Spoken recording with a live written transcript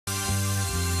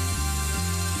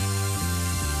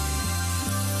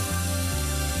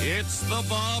It's the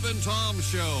Bob and Tom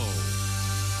Show.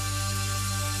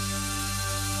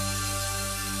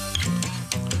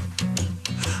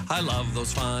 I love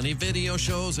those funny video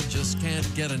shows. I just can't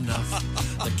get enough.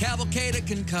 The cavalcade of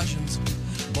concussions.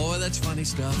 Boy, that's funny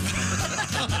stuff.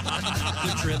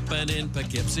 They're tripping in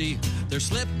Poughkeepsie. They're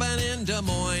slipping in Des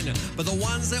Moines. But the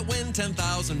ones that win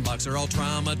 $10,000 are all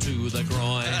trauma to the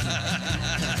groin.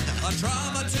 A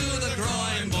trauma to the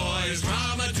groin, boys.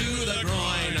 Trauma to the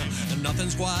groin. And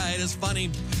nothing's quite as funny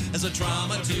as a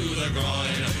trauma to the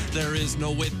groin. There is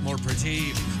no wit more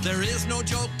pretty. There is no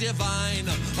joke divine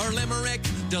or limerick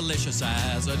delicious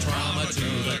as a trauma to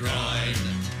the groin.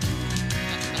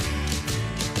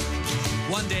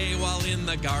 One day while in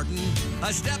the garden,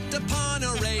 I stepped upon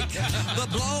a rake. The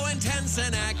blow intense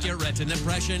and accurate, an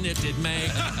impression it did make.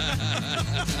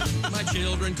 My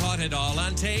children caught it all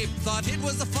on tape, thought it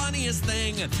was the funniest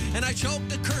thing, and I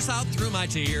choked a curse out through my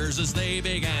tears as they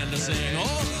began to sing.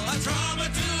 Oh, a trauma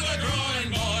to the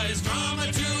groin, boys, trauma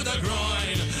to the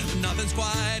groin. Nothing's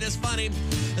quite as funny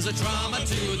as a trauma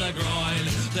to the groin.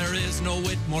 There is no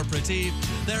wit more pretty,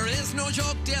 there is no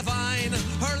joke divine,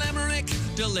 or limerick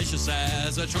delicious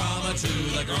as a trauma to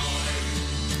the groin.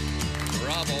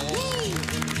 Bravo. Woo.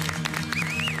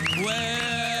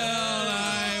 Well,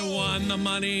 I won the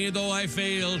money, though I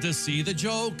failed to see the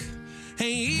joke.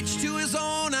 Hey, each to his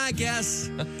own, I guess.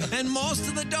 And most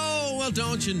of the dough, well,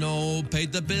 don't you know,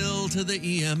 paid the bill to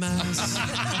the EMS.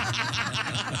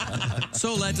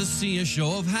 So let us see a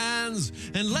show of hands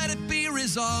and let it be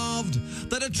resolved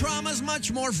that a trauma's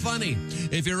much more funny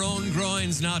if your own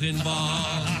groin's not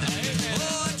involved.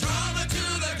 Oh, a trauma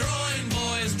to the groin,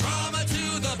 boys, trauma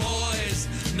to the boys.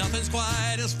 Nothing's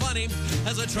quite as funny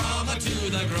as a trauma to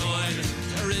the groin.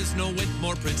 There is no wit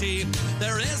more pretty,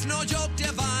 there is no joke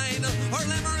divine, or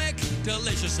limerick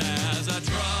delicious as a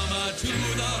trauma to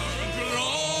the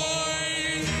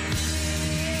groin.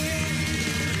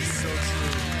 So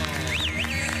true.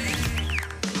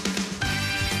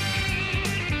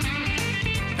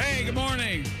 Hey, good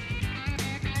morning.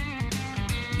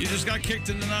 You just got kicked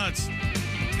in the nuts.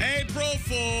 April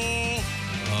Fool.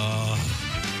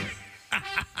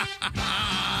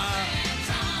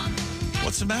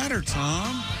 What's the matter,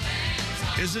 Tom?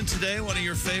 Isn't today one of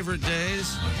your favorite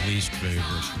days? My least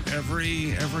favorite. Every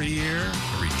year?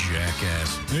 Every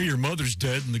jackass. Hey, your mother's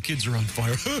dead and the kids are on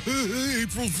fire.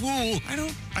 April Fool. I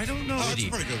don't know. Oh, that's a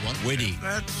pretty good one. Witty.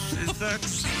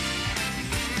 That's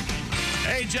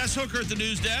Hey, Jess Hooker at the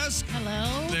news desk.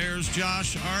 Hello. There's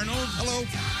Josh Arnold. Hello.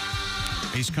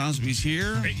 Ace Cosby's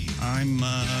here. Hey. I'm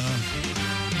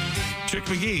Chick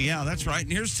McGee. Yeah, that's right.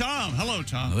 And here's Tom. Hello,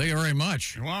 Tom. Well, thank you very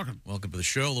much. You're welcome. Welcome to the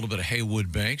show. A little bit of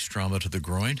Haywood Banks, trauma to the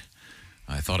groin.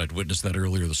 I thought I'd witnessed that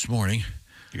earlier this morning.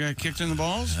 You got kicked in the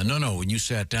balls? No. When you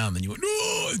sat down, then you went,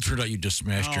 no! It turned out you just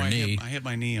smashed your knee. I hit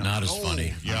my knee on Not it. as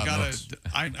funny. Yeah,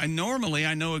 I normally,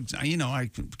 I know, I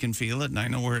can feel it and I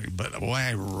know where, but boy,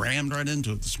 I rammed right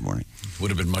into it this morning.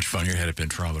 Would have been much funnier had it been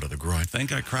trauma to the groin. I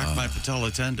think I cracked my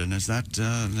patella tendon. Is that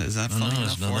funny enough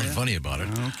there's for nothing you? funny about it.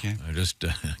 Okay. I just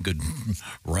good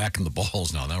racking the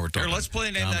balls now. Now we're talking. Here, let's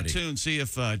play Name That Tune, see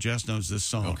if Jess knows this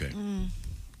song. Okay.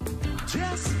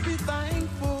 Just be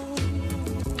thankful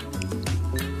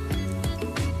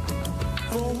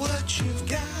for what you've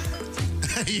got.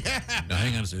 Yeah. Now,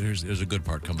 hang on a second. There's a good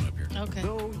part coming up here. Okay.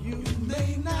 Though you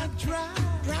may not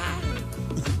drive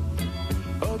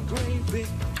a great big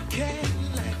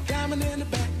Cadillac, diamond in the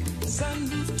back,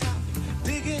 sunroof top,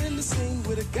 digging the scene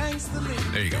with a gangster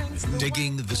lean. There you go.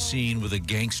 Digging the scene with a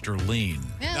gangster lean.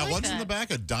 Yeah, I Now, like what's that. in the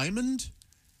back? A diamond?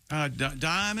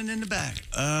 Diamond in the back.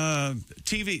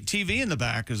 TV in the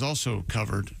back is also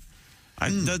covered.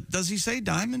 Does he say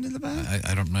diamond in the back?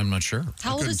 I'm not sure.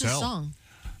 How old couldn't is this tell. song?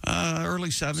 Early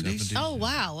 70s. Oh,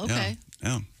 wow. Okay.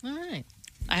 Yeah. All right.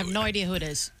 I have no idea who it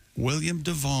is. William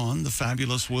Devon, the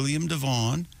fabulous William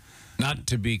Devon. Not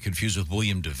to be confused with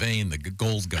William Devane, the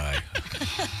gold guy.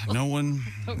 No one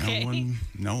Okay.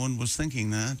 no one was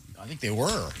thinking that. I think they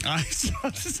were. I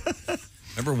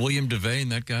Remember William Devane,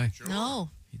 that guy? No.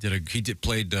 He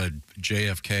played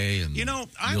JFK and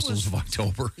Missiles of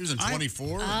October. He was in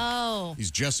 24. Oh. He's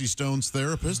Jesse Stone's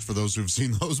therapist, for those who've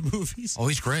seen those movies. Oh,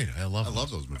 he's great. I love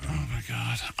those movies. Oh my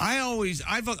God!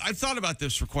 I've thought about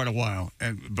this for quite a while,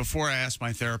 and before I asked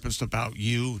my therapist about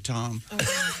you, Tom,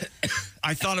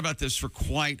 I thought about this for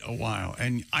quite a while,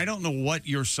 and I don't know what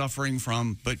you're suffering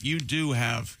from, but you do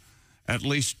have at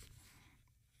least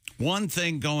one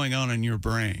thing going on in your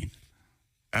brain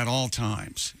at all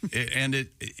times,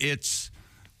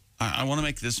 I want to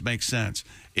make this make sense.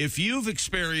 If you've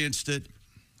experienced it,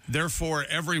 therefore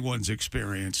everyone's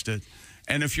experienced it.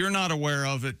 And if you're not aware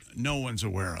of it, no one's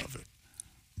aware of it.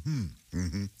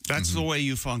 That's the way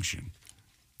you function.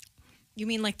 You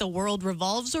mean like the world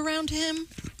revolves around him?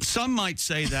 Some might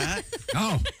say that.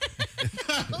 Oh,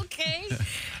 Okay.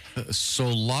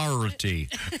 solarity.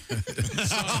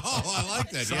 I like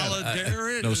that. Yeah.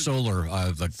 Solidarity. No, solar,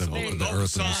 like the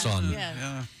Earth and the sun. Yeah.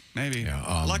 Yeah, maybe.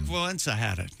 Yeah, Lech Walesa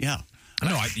had it. Yeah.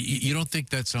 No, you don't think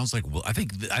that sounds like? I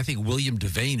think William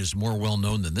Devane is more well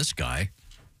known than this guy.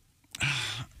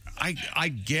 I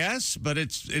guess, but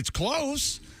it's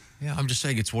close. Yeah, I'm just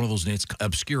saying it's one of those. It's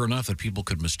obscure enough that people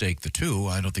could mistake the two.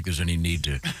 I don't think there's any need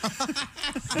to.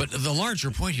 But the larger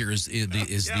point here is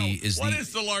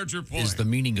the larger point? Is the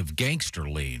meaning of gangster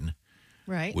lean,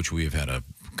 Right. which we have had a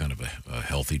kind of a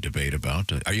healthy debate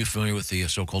about. Are you familiar with the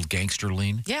so-called gangster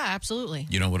lean? Yeah, absolutely.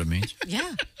 You know what it means?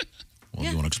 Yeah. Well,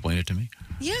 Yeah. you want to explain it to me?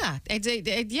 Yeah.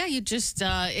 Yeah, you just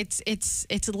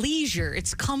it's leisure,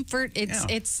 it's comfort,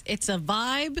 it's a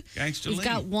vibe. Gangster You've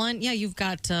got lean. you've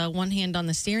got one hand on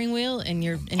the steering wheel and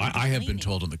you're I have been leaning.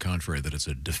 told on the contrary that it's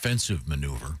a defensive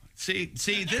maneuver. See,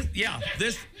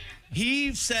 this.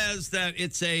 He says that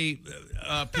it's a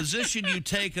position you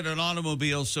take in an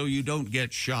automobile so you don't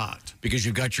get shot. Because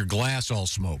you've got your glass all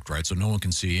smoked, right? So no one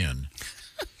can see in.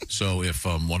 So if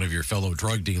one of your fellow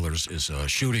drug dealers is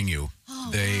shooting you,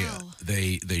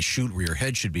 they shoot where your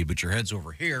head should be, but your head's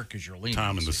over here because you're leaning.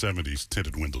 Tom, in the 70s,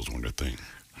 tinted windows weren't a thing.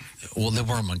 Well, they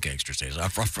were among gangsters days. A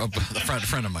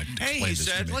friend of mine Hey, explained he this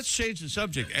to said, me. let's change the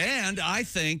subject. And I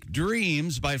think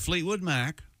Dreams by Fleetwood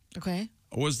Mac Okay.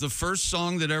 was the first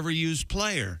song that ever used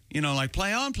player. You know, like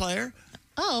play on player.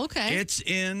 Oh, okay. It's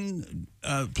in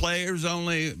players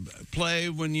only play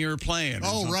when you're playing. or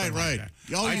Oh, something right, like right. that.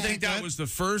 Oh, I you think think that that? was the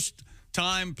first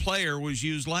time player was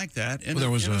used like that. Well,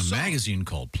 there was in a song. magazine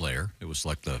called Player. It was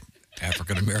like the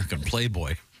African-American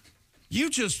Playboy. You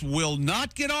just will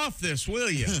not get off this, will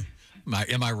you?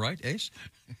 Am I right, Ace?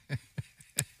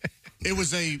 It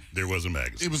was There was a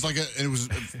magazine. It was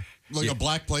like a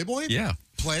black Playboy. Yeah.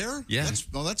 Player. Yeah.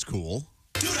 That's cool.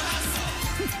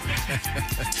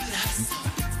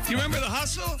 You remember The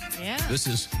Hustle? yeah. This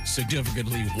is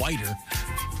significantly whiter.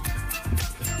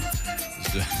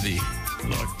 The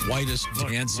whitest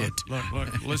dance hit.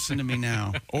 Look, listen to me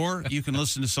now. Or you can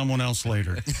listen to someone else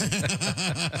later.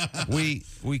 We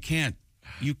can't.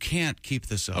 You can't keep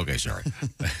this up. Okay, sorry.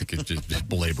 Just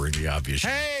belaboring the obvious.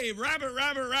 Hey,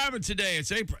 rabbit today.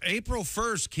 It's April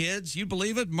 1st, kids. You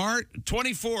believe it? March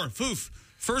 24th. Foof.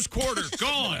 First quarter,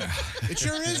 gone. It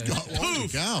sure is gone. Holy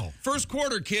Poof. cow. First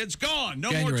quarter, kids, gone. No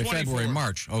January, more 24. February,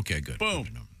 March. Okay, good. Boom. Good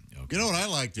to know. Okay. You know what I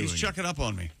like doing? He's chucking up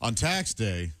on me. On tax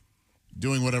day,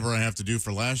 doing whatever I have to do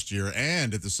for last year,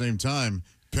 and at the same time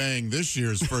paying this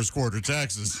year's first quarter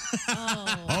taxes.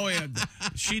 Oh yeah,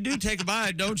 she do take a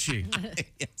bite, don't she?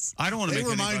 Yes. I don't want to They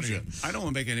make remind anybody. you. I don't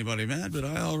want to make anybody mad, but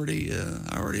I already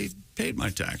paid my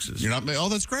taxes. You're not. Oh,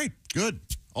 that's great. Good.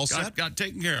 All set. Got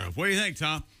taken care of. What do you think,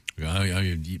 Tom?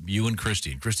 You and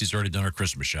Kristi. Kristi's already done her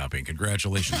Christmas shopping.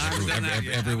 Congratulations.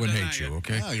 Everyone hates you,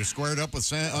 okay? Yeah, you're squared up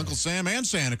with Uncle Sam and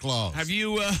Santa Claus. Have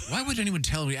you? Why would anyone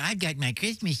tell me I got my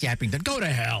Christmas shopping done? Go to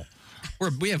hell.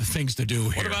 We have things to do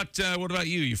here. What about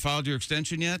you? You filed your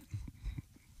extension yet?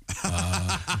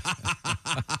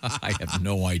 I have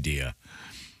no idea.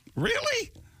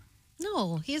 Really?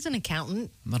 No, he is an accountant.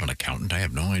 I'm not an accountant. I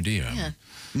have no idea. Yeah.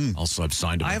 Also, I've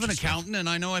signed a I have bunch an of stuff. accountant, and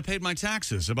I know I paid my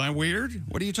taxes. Am I weird?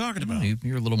 What are you talking about?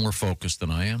 You're a little more focused than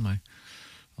I am.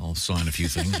 I'll sign a few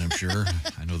things, I'm sure.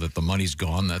 I know that the money's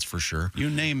gone, that's for sure. You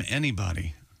name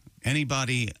anybody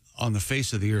on the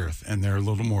face of the earth, and they're a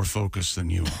little more focused than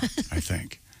you are, I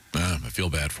think. I feel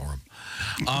bad for him.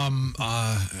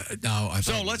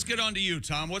 So let's get on to you,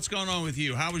 Tom. What's going on with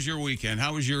you? How was your weekend?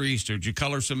 How was your Easter? Did you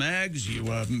color some eggs? You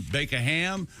bake a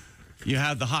ham? You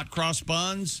had the hot cross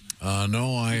buns?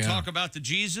 No, I Talk about the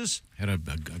Jesus? I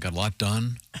got a lot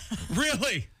done.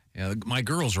 Really? Yeah, my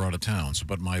girls are out of town,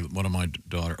 but one of my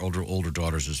older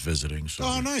daughters is visiting. So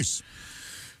Oh, nice.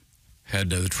 had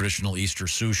the traditional Easter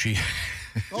sushi.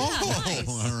 Oh, nice.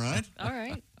 all right. All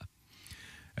right.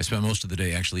 I spent most of the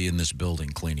day actually in this building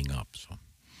cleaning up. So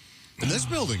In this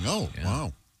building. Oh, yeah.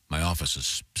 wow. My office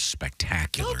is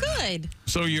spectacular. Oh, good.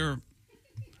 So your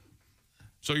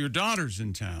daughter's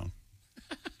in town,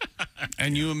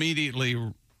 and you immediately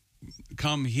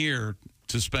come here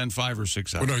to spend 5 or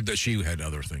 6 hours. Well, no, she had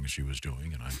other things she was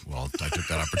doing, and I took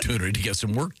that opportunity to get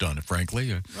some work done.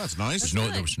 Frankly, That's nice.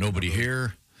 there was nobody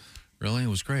here. Really, it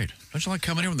was great. Don't you like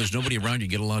coming here when there's nobody around? You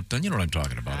get a lot done. You know what I'm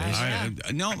talking about. Ace?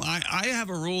 I have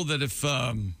a rule that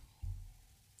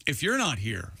if you're not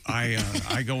here,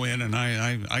 I go in and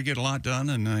I get a lot done,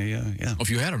 and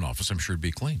If you had an office, I'm sure it'd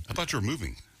be clean. How about your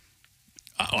moving?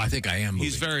 Oh, I think I am moving.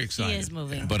 He's very excited. He is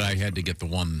moving. But I had to get I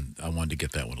wanted to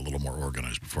get that one a little more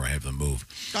organized before I have them move.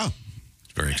 Oh,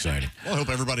 It's very exciting. well, I hope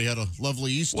everybody had a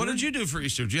lovely Easter. What did you do for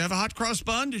Easter? Did you have a hot cross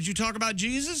bun? Did you talk about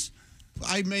Jesus?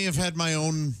 I may have had my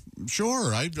own.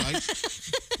 Sure, I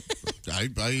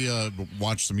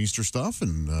watched some Easter stuff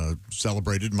and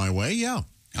celebrated my way. Yeah,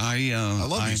 I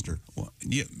love Easter.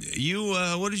 You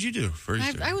what did you do for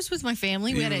Easter? I was with my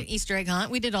family. We had an Easter egg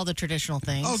hunt. We did all the traditional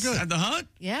things. Oh, good. At the hunt?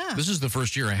 Yeah. This is the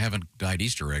first year I haven't dyed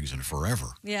Easter eggs in forever.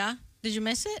 Yeah. Did you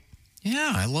miss it?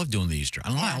 Yeah, I love doing the Easter.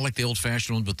 I like the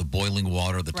old-fashioned one with the boiling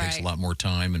water that takes a lot more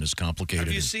time and is complicated.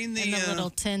 Have you seen And the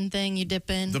little tin thing you dip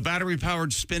in? the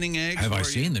battery-powered spinning eggs? Have I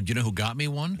seen them? Do you know who got me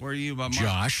one? Where you,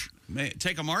 Josh.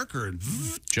 Take a marker and.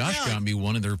 Josh got me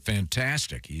one, and they're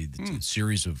fantastic. It's a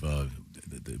series of the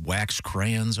wax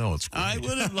crayons. Oh, it's great. I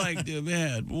would have liked to have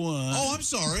had one. Oh, I'm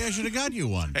sorry. I should have got you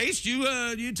one. Ace,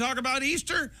 you talk about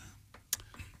Easter?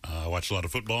 I watch a lot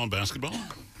of football and basketball.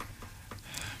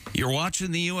 You're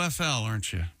watching the UFL,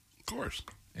 aren't you? Of course.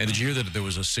 And did you hear that there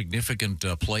was a significant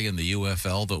play in the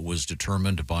UFL that was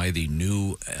determined by the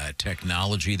new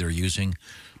technology they're using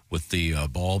with the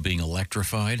ball being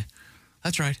electrified?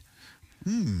 That's right.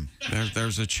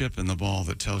 There's a chip in the ball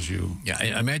that tells you. Yeah,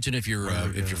 I imagine if your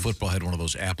football had one of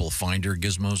those Apple Finder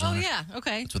gizmos on it. Oh, yeah.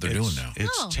 Okay. That's what they're doing now.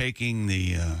 It's taking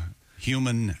the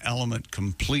human element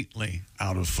completely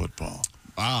out of football.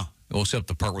 Ah. Well, except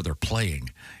the part where they're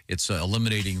playing. It's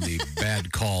eliminating the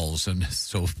bad calls, and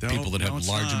so people that have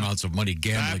large amounts of money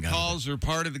gambling Bad calls are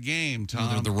part of the game,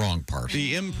 Tom. they're the wrong part.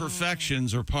 The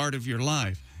imperfections are part of your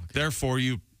life. Therefore,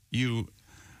 you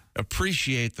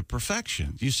appreciate the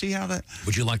perfection. You see how that?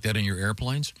 Would you like that in your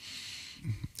airplanes?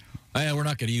 We're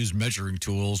not going to use measuring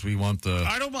tools. We want the...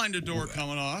 I don't mind the door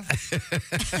coming off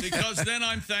because then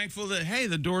I'm thankful that, hey,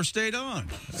 the door stayed on.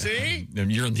 See?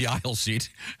 And you're in the aisle seat.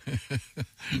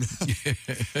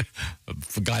 The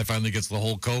guy finally gets the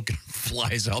whole Coke and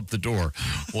flies out the door.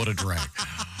 What a drag.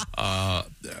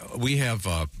 We have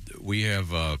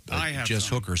Jess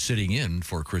Hooker sitting in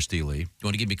for Kristi Lee. You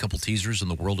want to give me a couple teasers in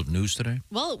the world of news today?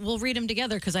 Well, we'll read them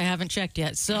together because I haven't checked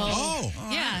yet. So,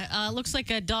 looks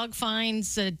like a dog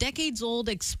finds decades-old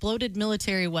exploded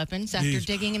military weapons after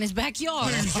digging in his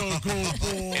backyard.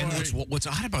 And what's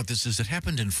odd about this is it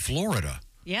happened in Florida.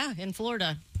 Yeah, in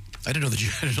Florida. I didn't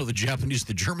know the Japanese,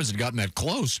 the Germans had gotten that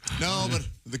close. No, but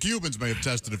the Cubans may have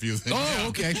tested a few things. Oh,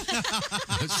 okay.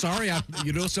 Sorry,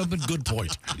 you know something? Good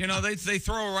point. You know, they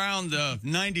throw around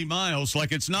 90 miles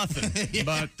like it's nothing,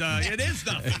 but it is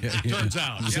nothing, turns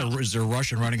out. Is there a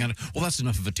Russian running on it? Well, that's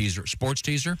enough of a teaser. Sports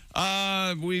teaser?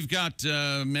 We've got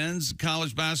men's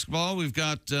college basketball. We've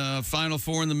got Final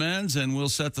Four in the men's, and we'll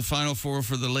set the Final Four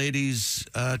for the ladies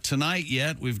tonight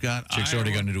yet. We've got Chick's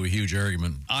already gotten into a huge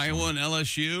argument. Iowa and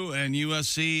LSU and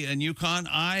USC and UConn.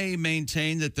 I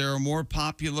maintain that there are more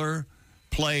popular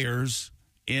players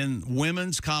in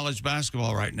women's college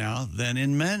basketball right now than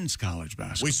in men's college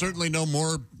basketball. We certainly know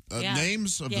more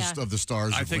names of the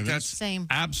stars. I think women's. that's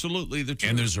absolutely the truth.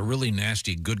 And there's a really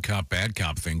nasty good cop, bad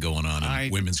cop thing going on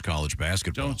in women's college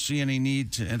basketball. Don't see any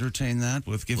need to entertain that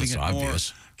with giving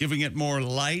it more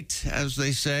light, as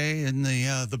they say in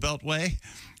the Beltway.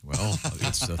 Well,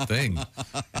 it's the thing,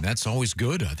 and that's always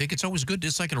good. I think it's always good.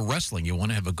 It's like in wrestling. You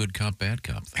want to have a good cop, bad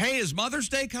cop thing. Hey, is Mother's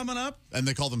Day coming up? And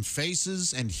they call them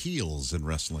faces and heels in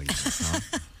wrestling.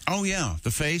 Oh, yeah. The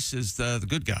face is the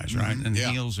good guys, right? And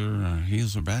heels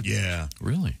are bad guys. Yeah.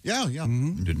 Really? Yeah.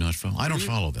 Mm-hmm. Did not follow. I don't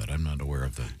follow that. I'm not aware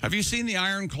of that. Have you seen the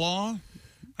Iron Claw?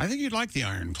 I think you'd like the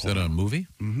Iron Claw. Is that a movie?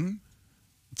 Mm-hmm.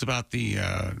 It's about the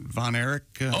Von Erich.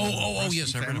 Yes,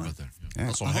 I read about that.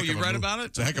 Yeah. Oh, you read about it?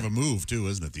 It's a heck of a move, too,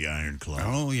 isn't it? The Iron Claw.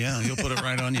 Oh, yeah. He'll put it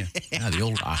right on you. Yeah, the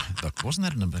old, wasn't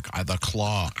that the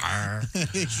claw?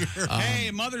 Sure.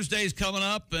 Hey, Mother's Day's coming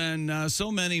up, and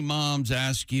so many moms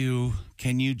ask you,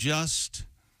 can you just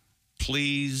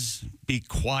please be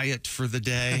quiet for the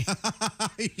day?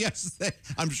 Yes,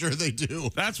 I'm sure they do.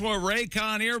 That's where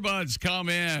Raycon earbuds come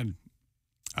in.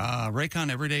 Raycon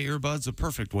Everyday Earbuds, a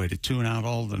perfect way to tune out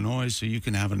all the noise so you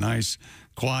can have a nice,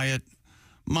 quiet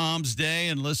Mom's Day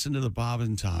and listen to the Bob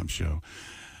and Tom Show.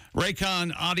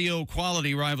 Raycon audio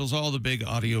quality rivals all the big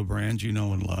audio brands you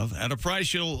know and love at a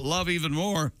price you'll love even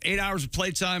more. 8 hours of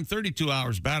playtime, 32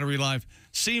 hours battery life,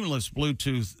 seamless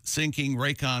Bluetooth syncing.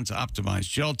 Raycon's optimized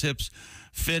gel tips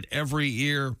fit every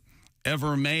ear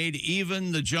ever made,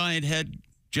 even the giant head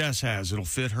Jess has. It'll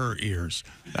fit her ears.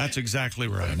 That's exactly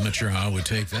right. I'm not sure how I would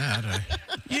take that.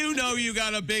 You know you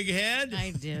got a big head.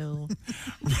 I do.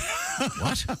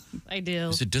 What? I do.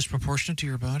 Is it disproportionate to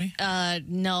your body?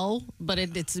 No, but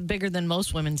it's bigger than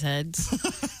most women's heads.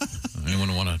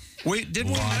 Anyone want to? We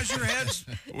measure heads?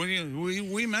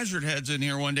 We measured heads in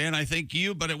here one day, and I think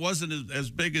but it wasn't as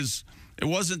big as. It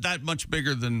wasn't that much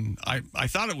bigger than I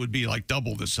thought it would be, like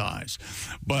double the size.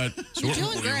 But you're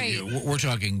doing great. We're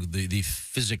talking the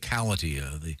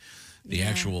physicality, the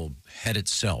actual head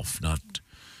itself, not.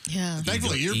 Yeah.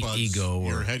 Thankfully, earbuds. Ego.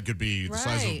 Your head could be the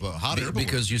size of a hot air balloon.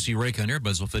 Because you see, Raycon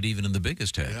earbuds will fit even in the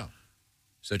biggest head. Yeah.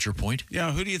 Is that your point?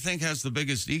 Yeah. Who do you think has the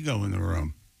biggest ego in the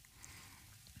room?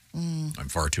 I'm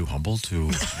far too humble to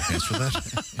answer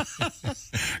that.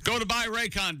 Go to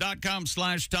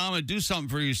buyraycon.com/Tom and do something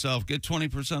for yourself. Get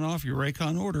 20% off your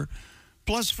Raycon order,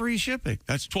 plus free shipping.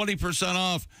 That's 20%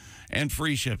 off and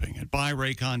free shipping at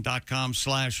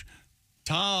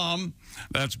buyraycon.com/Tom.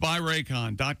 That's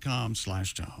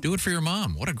buyraycon.com/Tom. Do it for your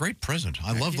mom. What a great present.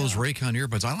 I love those Raycon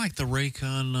earbuds. I like the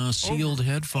Raycon sealed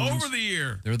headphones. Over the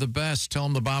year. They're the best. Tell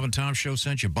them the Bob and Tom Show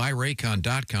sent you.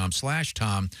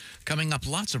 Buyraycon.com/Tom. Coming up,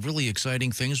 lots of really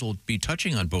exciting things. We'll be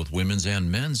touching on both women's and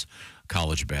men's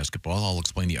college basketball. I'll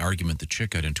explain the argument that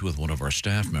Chick got into with one of our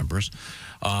staff members.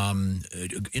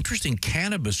 Interesting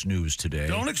cannabis news today.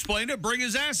 Don't explain it. Bring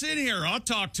his ass in here. I'll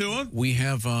talk to him. We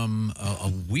have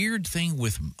a weird thing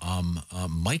with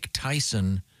Mike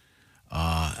Tyson,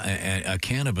 a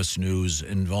cannabis news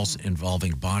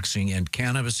involving boxing and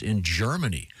cannabis in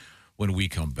Germany when we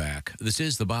come back. This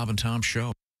is the Bob and Tom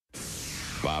Show.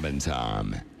 Bob and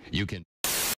Tom. You can...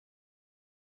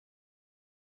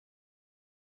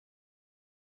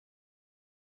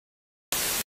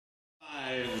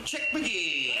 Chick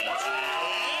McGee.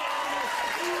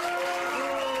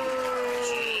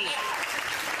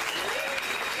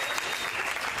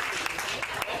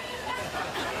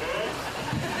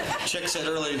 Chick said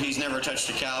earlier he's never touched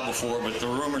a cow before, but the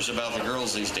rumors about the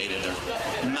girls he's dated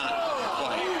are not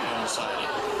quite one-sided.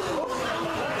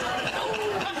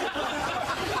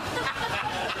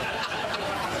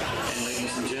 And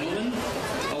ladies and gentlemen,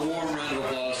 a warm round of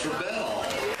applause for Belle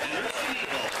and her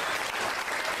people.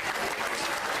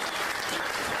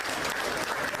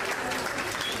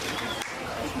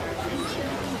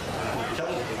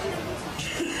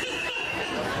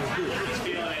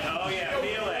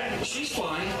 She's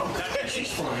fine.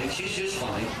 She's fine. She's just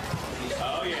fine.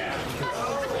 Oh, yeah.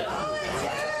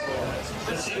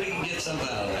 Let's see if we can get something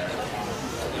out of there.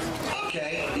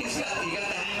 Okay. You got the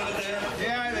hang of it there?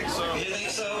 Yeah, I think so. You think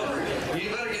so? You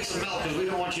better get some milk because we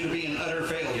don't want you to be an utter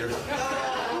failure.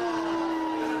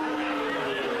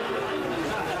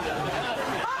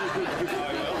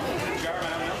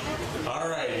 All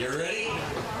right. You ready?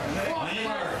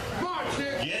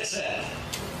 Get set.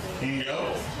 And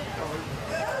go.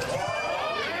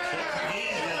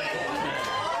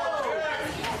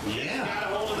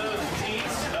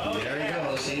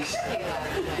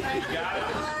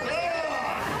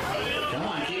 Come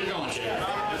on, keep going, Chad.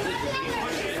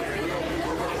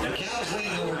 The cow's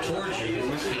leaning over towards you. It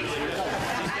must be.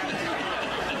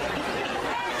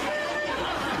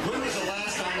 When was the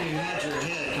last time you had your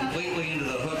head completely into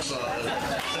the hooks of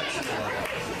the section of a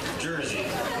jersey?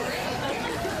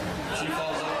 She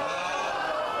falls over.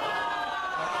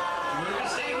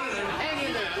 Stay with her. Hang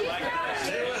in there.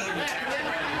 Stay with her.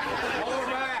 Hold her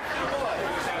back.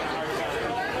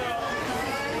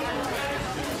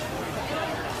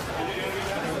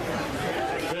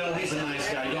 Bill, he's a nice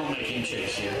guy. Don't make him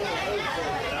chase you. I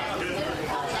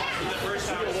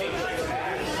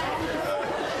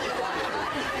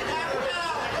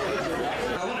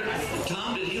wonder,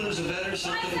 Tom, did he lose a bet or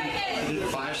something?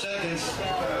 5 seconds. Come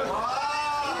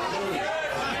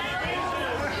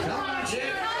on,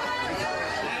 Chick.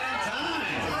 And time.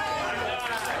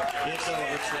 It's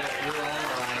over, Chick. You're all right.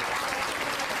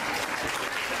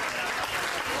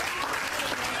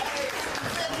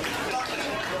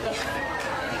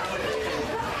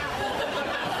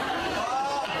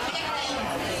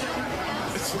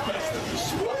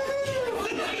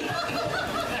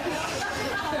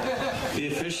 The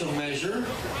official measure.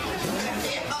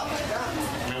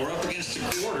 Now we're up against a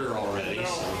quarter already.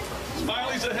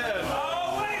 Smiley's ahead.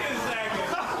 Oh, wait a second.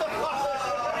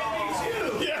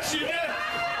 Yes, you did.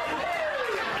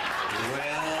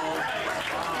 Well,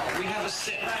 we have a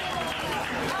set.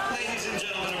 Ladies and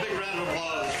gentlemen, a big round of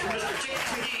applause for Mr. Chick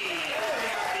McGee.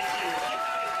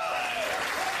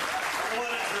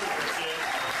 What a trooper, Chick.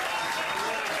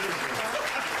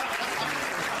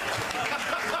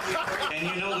 And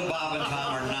you know the Bob and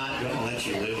Tom are not going to let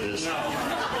you live this.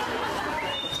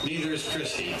 Neither is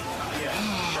Kristi.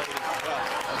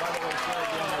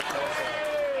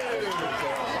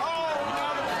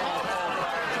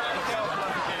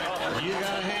 You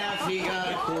got a half, he got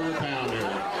a quarter pounder.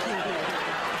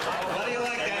 How do you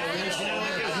like that, Vince? You know,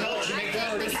 like his milk, you make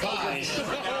that with his pies.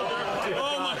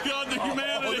 Oh, my God, the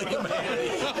humanity.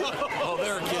 Oh,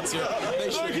 there are kids here.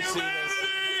 They should have seen this.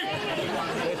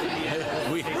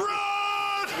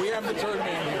 We have the turd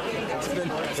man here.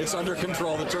 It's under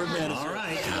control. The turd man is All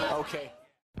right. okay.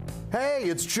 Hey,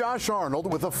 it's Josh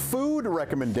Arnold with a food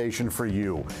recommendation for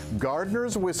you.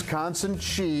 Gardner's Wisconsin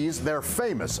cheese, their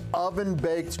famous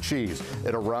oven-baked cheese.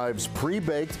 It arrives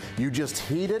pre-baked. You just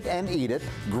heat it and eat it,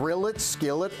 grill it,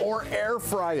 skillet, or air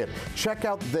fry it. Check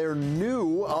out their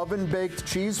new oven-baked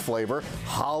cheese flavor,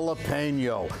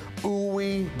 jalapeno.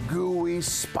 Ooey, gooey,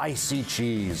 spicy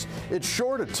cheese. It's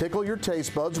sure to tickle your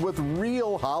taste buds with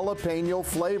real jalapeno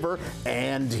flavor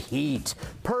and heat.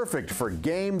 Perfect for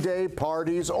game day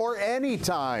parties or any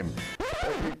time.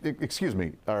 Excuse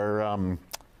me, are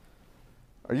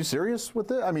you serious with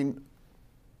this? I mean,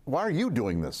 why are you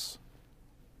doing this?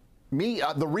 Me,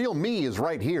 the real me is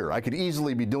right here. I could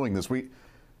easily be doing this. We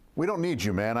don't need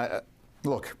you, man.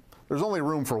 Look, there's only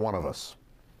room for one of us.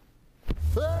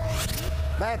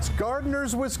 That's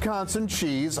Gardner's Wisconsin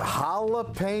cheese,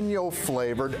 jalapeno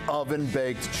flavored oven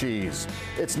baked cheese.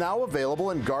 It's now available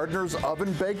in Gardner's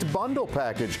oven baked bundle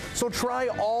package, so try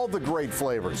all the great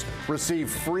flavors.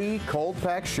 Receive free cold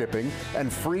pack shipping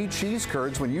and free cheese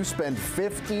curds when you spend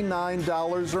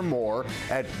 $59 or more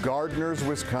at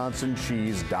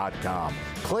Gardner'sWisconsinCheese.com.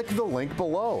 Click the link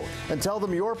below and tell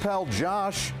them your pal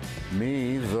Josh,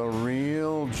 me, the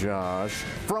real Josh,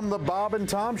 from the Bob and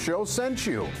Tom Show sent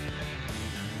you.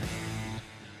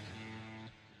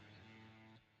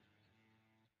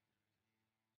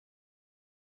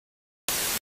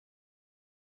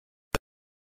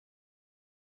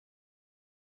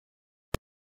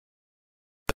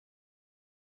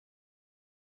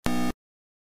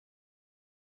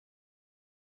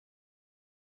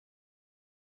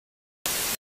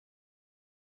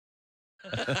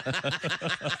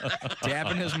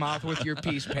 Dabbing his mouth with your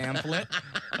peace pamphlet.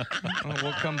 Oh,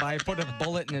 we'll come by, put a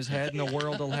bullet in his head, and the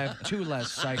world will have 2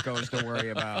 less psychos to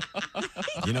worry about.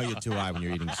 You know you're too high when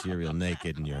you're eating cereal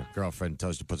naked and your girlfriend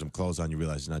tells you to put some clothes on. You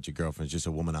realize it's not your girlfriend, it's just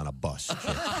a woman on a bus.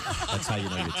 That's how you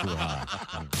know you're too high.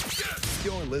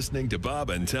 You're listening to Bob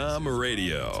and Tom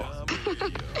Radio.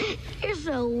 You're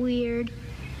so weird.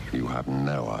 You have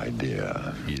no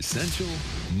idea. Essential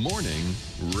Morning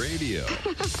Radio.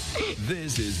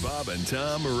 This is Bob and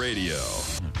Tom Radio.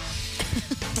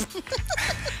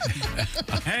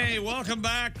 Hey, welcome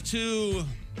back to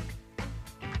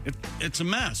It's a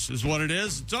Mess, is what it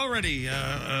is. It's already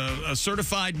a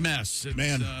certified mess. It's,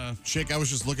 Man, Chick, I was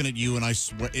just looking at you, and I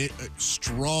swear,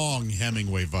 strong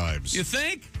Hemingway vibes. You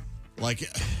think? Like,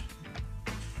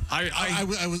 I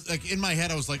was like in my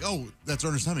head. I was like, "Oh, that's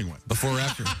Ernest Hemingway." Before or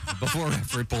after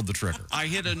he pulled the trigger. I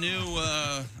hit a new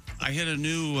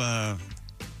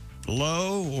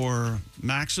low or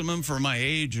maximum for my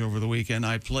age over the weekend.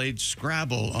 I played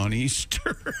Scrabble on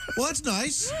Easter. Well, that's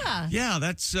nice. Yeah,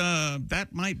 that's that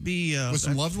might be with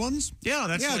some loved ones. Yeah,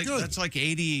 that's like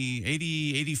 80,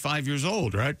 85 years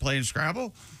old, right? Playing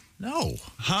Scrabble. No,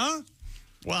 huh?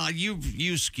 Well,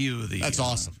 you skew the. That's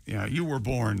awesome. Yeah, you were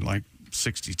born like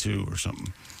 62 or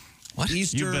something. What?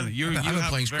 Easter? I've been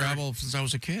playing Scrabble since I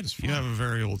was a kid. You have a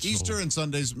very old soul. Easter and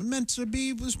Sundays meant to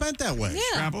be spent that way. Yeah.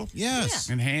 Scrabble? Yes.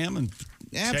 Yeah. And ham and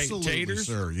absolutely, taters.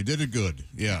 sir. You did it good.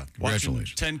 Yeah.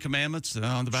 Congratulations. 10 Commandments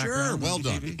on the background. Sure. Well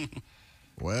done.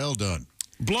 Well done.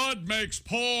 Blood makes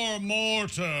poor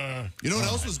mortar. You know what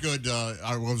else was good?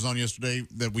 What was on yesterday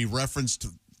that we referenced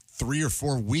 3 or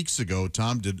 4 weeks ago?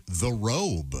 Tom did The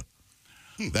Robe.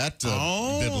 That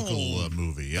biblical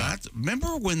movie, yeah.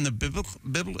 Remember when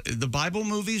the Bible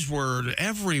movies were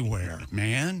everywhere,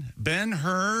 man?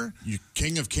 Ben-Hur.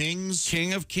 King of Kings.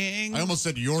 King of Kings. I almost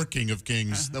said your King of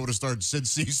Kings. That would have started Sid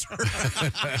Caesar.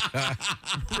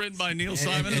 Written by Neil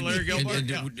Simon and Larry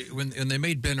Gilbert. When they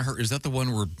made Ben-Hur, is that the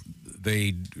one where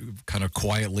they kind of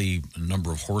quietly, a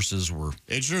number of horses were...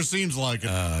 It sure seems like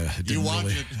it. You watch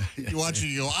it,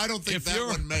 you go, I don't think that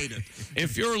one made it.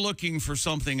 If you're looking for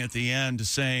something at the end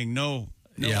saying no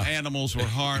animals were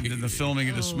harmed in the filming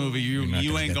of this movie, you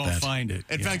ain't going to find it.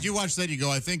 In fact, you watch that, you go,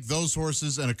 I think those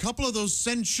horses and a couple of those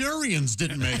centurions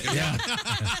didn't make it. Yeah.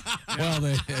 Well,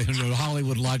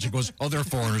 Hollywood logic was, oh, they're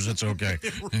foreigners, it's okay.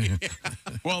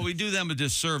 Well, we do them a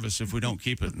disservice if we don't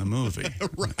keep it in the movie.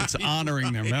 Right. It's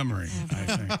honoring their memory,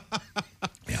 I think.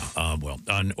 Yeah.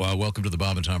 Welcome to the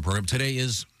Bob and Tom program. Today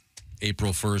is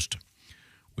April 1st.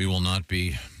 We will not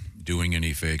be doing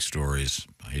any fake stories.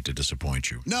 I hate to disappoint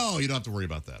you. No, you don't have to worry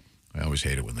about that. I always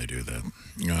hate it when they do that.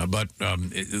 But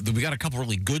we got a couple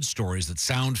really good stories that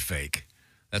sound fake.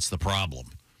 That's the problem.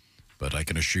 But I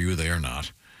can assure you they are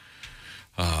not.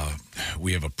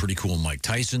 We have a pretty cool Mike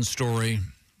Tyson story.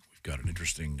 We've you've got an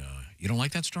interesting. You don't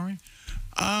like that story?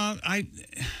 I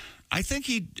think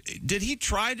did he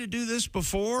try to do this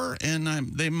before, and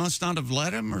they must not have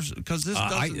let him, or because this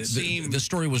doesn't seem. This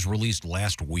story was released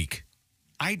last week.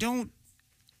 I don't.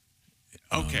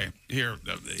 Okay, here.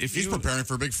 If he's preparing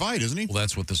for a big fight, isn't he? Well,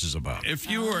 that's what this is about. If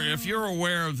you're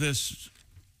aware of this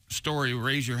story,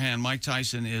 raise your hand. Mike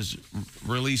Tyson is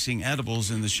releasing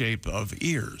edibles in the shape of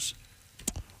ears.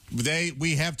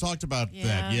 We have talked about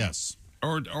that, yes.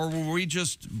 Or were we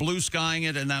just blue skying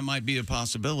it, and that might be a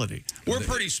possibility? We're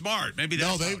pretty smart. Maybe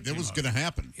that's it was going to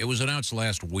happen. It was announced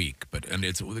last week, and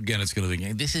it's going to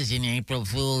be. This is an April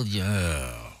Fool.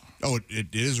 Oh,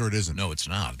 it is or it isn't? No, it's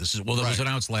not. It was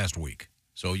announced last week.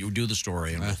 So you do the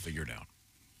story, and we'll figure it out.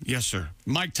 Yes, sir.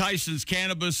 Mike Tyson's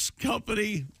cannabis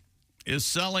company is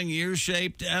selling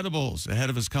ear-shaped edibles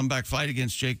ahead of his comeback fight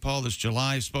against Jake Paul this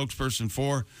July. Spokesperson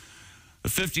for the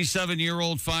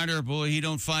 57-year-old fighter, boy, he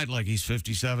don't fight like he's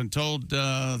 57, told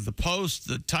the Post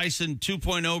that Tyson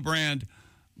 2.0 brand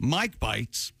Mike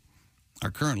Bites are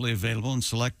currently available in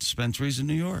select dispensaries in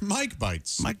New York. Mike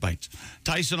Bites. Mike Bites.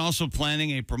 Tyson also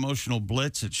planning a promotional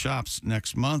blitz at shops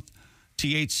next month.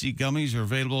 THC gummies are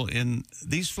available in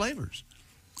these flavors: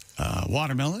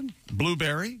 watermelon,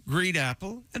 blueberry, green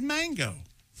apple, and mango.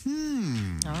 All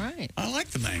right. I like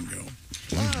the mango.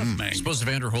 Love mango. Suppose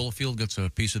Evander Holyfield gets a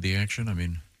piece of the action? I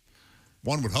mean,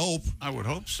 one would hope. I would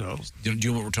hope so. Do you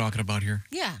know what we're talking about here?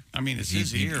 Yeah. I mean, it's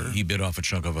his ear. He bit off a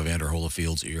chunk of Evander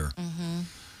Holyfield's ear.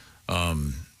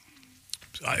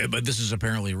 But this is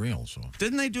apparently real. So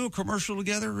didn't they do a commercial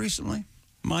together recently,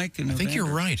 Mike and I think Evander?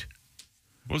 you're right.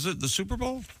 Was it the Super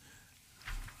Bowl?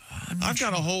 I've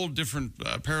got a whole different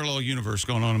parallel universe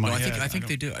going on in my head. I think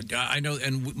they do. I know,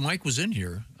 and Mike was in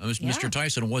here. Mr.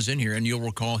 Tyson was in here, and you'll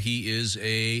recall he is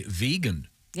a vegan.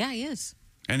 Yeah, he is.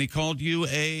 And he called you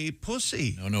a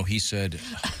pussy. No, he said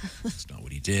that's not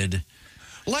what he did.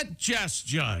 Let Jess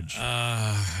judge.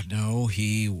 No,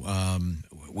 we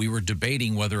were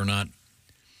debating whether or not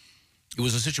it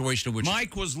was a situation in which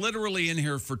Mike was literally in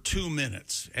here for 2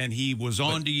 minutes, and he was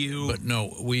on to you. But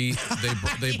no,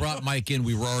 they brought Mike in.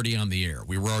 We were already on the air.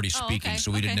 We were already speaking,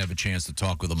 so we didn't have a chance to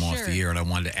talk with him off the air. And I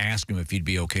wanted to ask him if he'd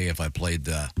be okay if I played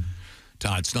the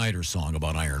Todd Snyder song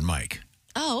about Iron Mike.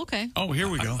 Oh, okay. Oh, here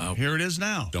we go. Here it is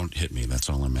now. Don't hit me. That's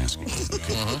all I'm asking.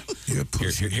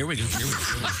 Here we go.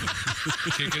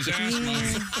 Kick his ass,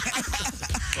 Mike.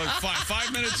 Look,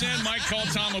 5 minutes in, Mike called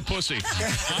Tom a pussy.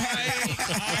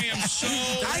 I am so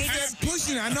I said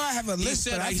pushing. I know I have a list,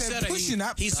 but I said pushing.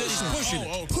 He said he's pushing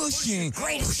it. Pushing.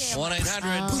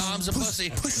 1-800-TOM's a pussy.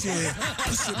 Pushing.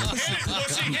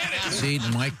 See,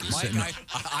 Mike said,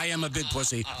 I am a big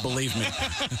pussy. Believe me.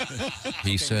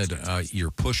 He said,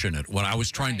 you're pushing it. When I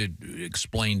was trying to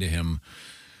explain to him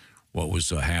what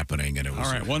was happening, and it was...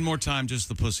 All right, one more time, just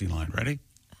the pussy line. Ready?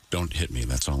 Don't hit me.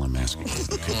 That's all I'm asking.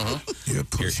 You're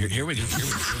pushing. Here we go.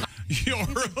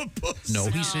 You're a pussy. No,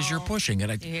 he says you're pushing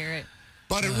it. You hear it.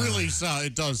 But it really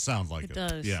it does sound like it. It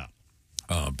does. Yeah.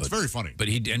 But it's very funny. But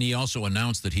he also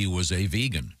announced that he was a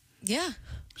vegan. Yeah.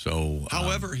 So,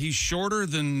 however, he's shorter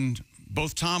than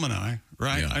both Tom and I,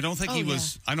 right? Yeah. I don't think he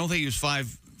was. I don't think he was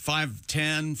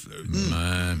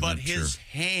 5'10", but his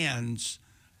hands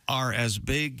are as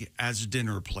big as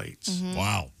dinner plates.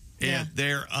 Wow. Yeah,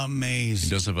 they're amazing.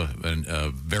 He does have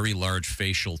a very large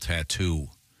facial tattoo.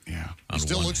 Yeah, on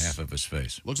half of his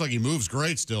face. Looks like he moves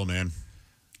great still, man.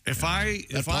 If I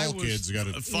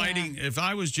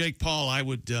was Jake Paul, I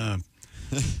would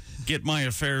get my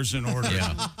affairs in order.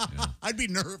 I'd be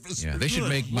nervous. Yeah, they should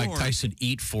make Mike Tyson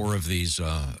eat 4 of these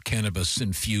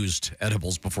cannabis-infused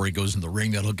edibles before he goes in the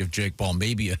ring. That'll give Jake Paul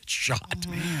maybe a shot.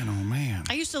 Oh, man.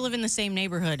 I used to live in the same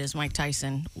neighborhood as Mike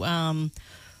Tyson.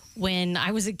 When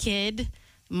I was a kid,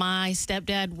 my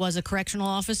stepdad was a correctional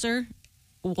officer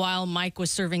while Mike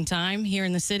was serving time here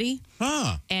in the city.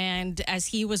 And as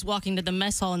he was walking to the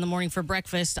mess hall in the morning for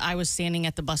breakfast, I was standing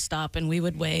at the bus stop, and we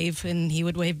would wave, and he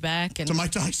would wave back. And to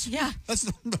Mike Tyson? Yeah.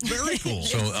 That's very cool.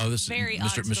 So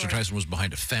Mr. Tyson was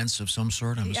behind a fence of some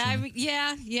sort, I'm assuming?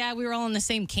 Yeah, we were all on the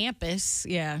same campus.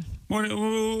 Yeah. What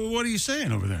are you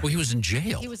saying over there? Well, he was in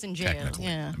jail. He was in jail,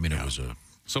 yeah. I mean, it was a...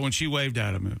 So when she waved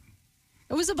at him...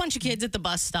 It was a bunch of kids at the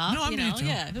bus stop.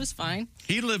 Yeah, it was fine.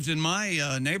 He lived in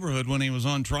my neighborhood when he was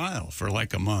on trial for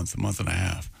like a month and a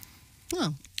half.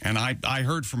 Oh. And I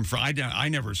heard from I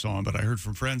never saw him, but I heard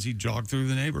from friends he jogged through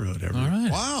the neighborhood every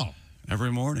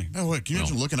morning. Oh, wait, can you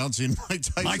imagine looking out and seeing Mike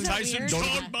Tyson? Mike Tyson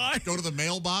go to the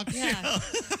mailbox? Yeah.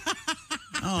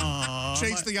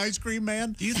 Chase the ice cream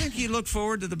man. Do you think he looked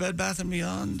forward to the Bed Bath &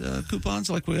 Beyond coupons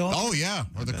like we all? Oh, yeah.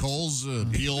 Or the Kohl's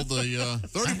peeled the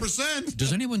 30%.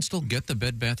 Does anyone still get the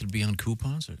Bed Bath & Beyond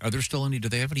coupons? Are there still any? Do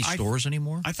they have any stores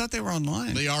anymore? I thought they were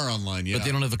online. They are online, yeah. But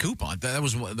they don't have the coupon. That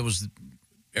was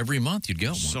every month you'd get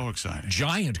one. So exciting.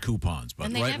 Giant coupons.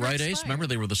 But right, Ace? Remember,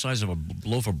 they were the size of a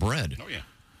loaf of bread. Oh, yeah.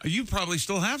 You probably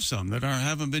still have some that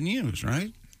haven't been used,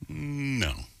 right?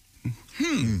 No.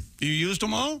 You used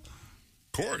them all?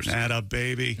 Of course. Atta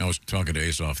baby. I was talking to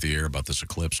Ace off the air about this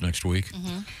Eclipse next week.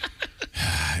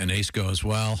 And Ace goes,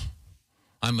 well,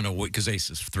 I'm going to wait, because Ace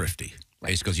is thrifty.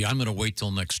 Ace goes, yeah, I'm going to wait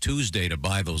till next Tuesday to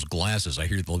buy those glasses. I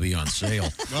hear they'll be on sale.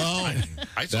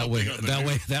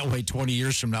 That way, 20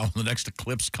 years from now, when the next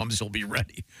Eclipse comes, he'll be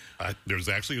ready. There's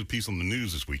actually a piece on the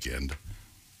news this weekend.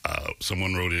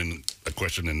 Someone wrote in a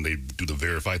question, and they do the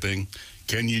verify thing.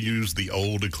 Can you use the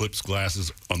old Eclipse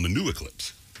glasses on the new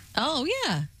Eclipse? Oh,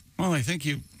 yeah. Well, I think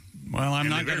you... Well, I'm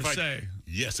not going to say.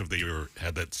 Yes, if they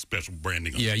had that special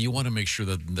branding on Yeah, you want to make sure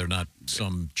that they're not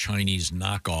some Chinese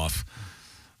knockoff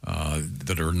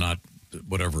that are not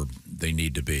whatever they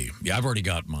need to be. Yeah, I've already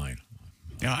got mine.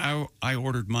 Yeah, I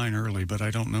ordered mine early, but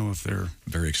I don't know if they're...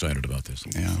 Very excited about this.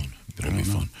 Yeah. It'll be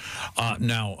fun.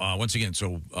 Now, once again,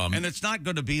 so... and it's not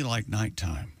going to be like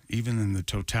nighttime, even in the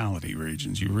totality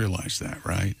regions. You realize that,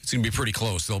 right? It's going to be pretty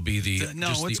close. There'll be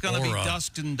it's going to be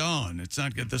dusk and dawn. It's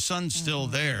not good. The sun's still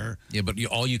there. Yeah, but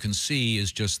all you can see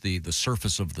is just the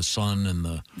surface of the sun and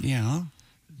the... Yeah.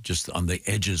 Just on the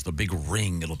edges, the big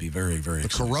ring. It'll be very, very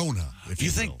exciting. Corona. If you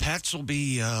think pets will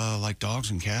be like dogs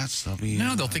and cats, they'll be...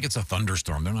 No, they'll think it's a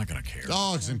thunderstorm. They're not going to care.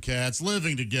 Dogs and cats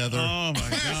living together. Oh, my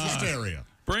God. Hysteria.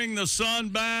 Bring the sun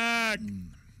back.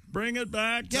 Bring it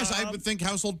back. Yes, I would think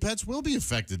household pets will be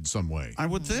affected some way. I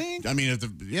would think. I mean,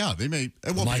 they may.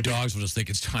 My dogs will just think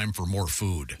it's time for more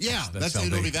food. Yeah, that's how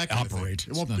it'll they be that kind operate.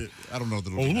 Of thing. It won't be, I don't know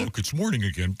that it'll Oh, be look, it's morning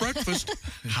again. Breakfast.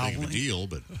 How big of a deal,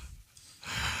 but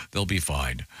they'll be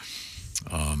fine.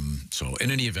 So,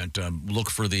 in any event, look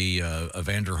for the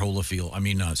Evander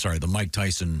Holyfield. The Mike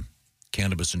Tyson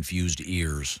cannabis-infused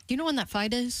ears. Do you know when that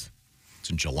fight is? It's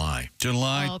in July.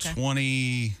 July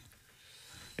 28th,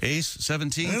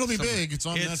 17th. It'll be big. It's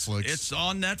on Netflix. It's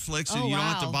on Netflix, and you don't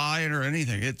have to buy it or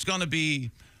anything. It's going to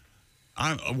be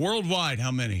worldwide.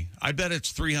 How many? I bet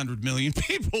it's 300 million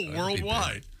people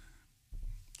worldwide.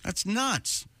 That's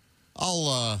nuts.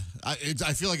 I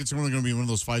feel like it's only going to be one of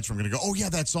those fights where I'm going to go, oh, yeah,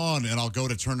 that's on, and I'll go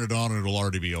to turn it on, and it'll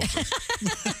already be over.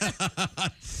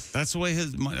 That's the way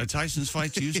Tyson's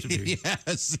fights used to be.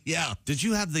 Yes, yeah. Did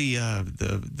you have the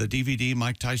DVD,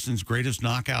 Mike Tyson's Greatest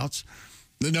Knockouts?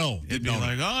 No. It'd be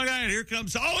like, oh, God, here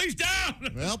comes, he's down.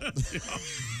 Well.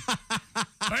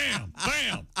 Bam,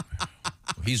 bam.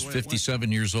 He's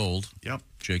 57 years old. Yep.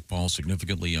 Jake Paul's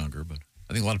significantly younger, but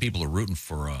I think a lot of people are rooting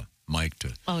for Mike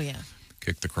to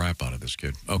kick the crap out of this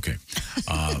kid. Okay.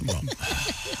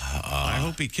 I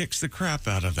hope he kicks the crap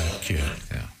out of that kid.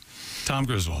 Yeah. Tom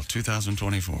Griswold,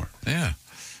 2024. Yeah.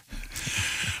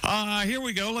 Here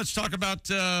we go. Let's talk about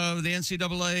the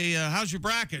NCAA. How's your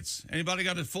brackets? Anybody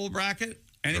got a full bracket?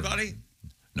 Anybody?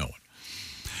 No one.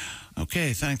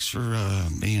 Okay, thanks for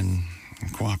being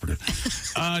cooperative.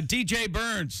 DJ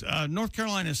Burns, North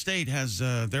Carolina State has,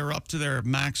 they're up to their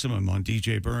maximum on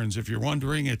DJ Burns. If you're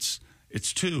wondering, it's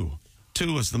 2.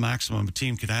 2 is the maximum a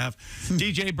team could have.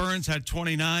 DJ Burns had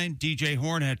 29. DJ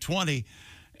Horn had 20.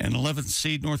 And 11th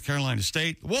seed North Carolina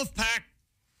State. Wolfpack.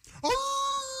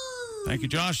 Thank you,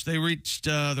 Josh. They reached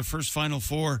the first Final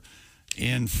Four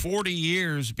in 40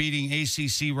 years, beating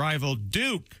ACC rival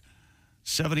Duke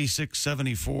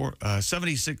 76-64.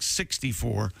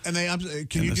 76-64. And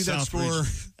can you do that score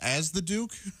as the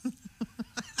Duke?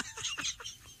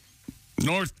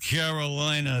 North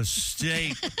Carolina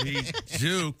State beat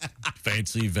Duke.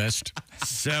 Fancy vest.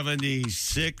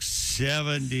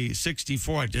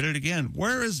 76-64. I did it again.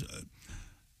 Where is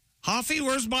Hoffy?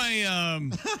 Where's my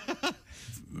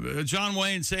John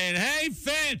Wayne saying, hey,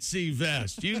 fancy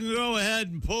vest, you can go ahead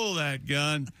and pull that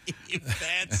gun. You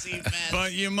fancy vest.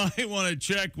 But you might want to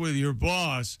check with your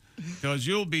boss because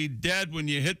you'll be dead when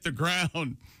you hit the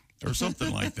ground. Or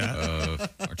something like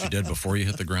that. Aren't you dead before you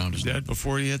hit the ground? Dead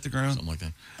before you hit the ground? Something like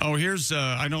that. Oh, here's,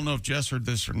 I don't know if Jess heard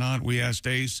this or not. We asked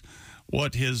Ace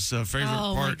what his favorite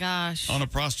part on a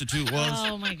prostitute was.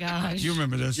 Oh, my gosh. You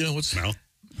remember this? You know what's mouth?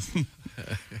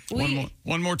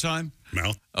 One more time.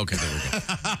 Mouth. Okay, there we go.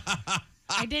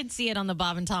 I did see it on the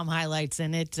Bob and Tom highlights,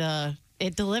 and it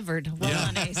delivered. Well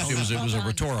done, Ace. It was a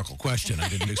rhetorical question. I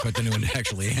didn't expect anyone to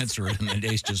actually answer it, and then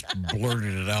Ace just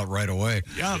blurted it out right away.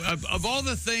 Yeah, of all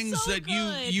the things that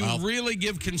you really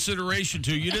give consideration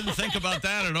to, you didn't think about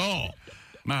that at all.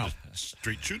 Mouth.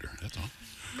 Straight shooter, that's all.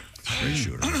 Great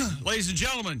shooter. Ladies and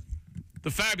gentlemen,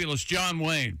 the fabulous John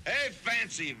Wayne. Hey,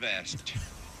 Fancy Vest.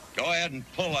 Go ahead and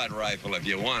pull that rifle if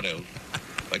you want to.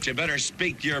 But you better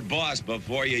speak to your boss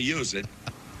before you use it,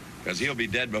 because he'll be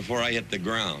dead before I hit the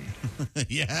ground.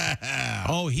 Yeah.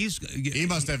 Oh, he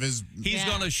must have his... He's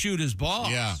going to shoot his boss.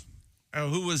 Yeah.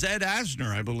 Who was Ed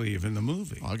Asner, I believe, in the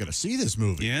movie. Oh, I got to see this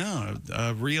movie. Yeah.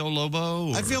 Rio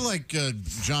Lobo. I feel like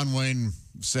John Wayne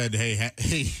said,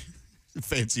 hey,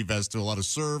 Fancy Vest to a lot of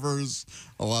servers,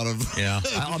 a lot of... Yeah.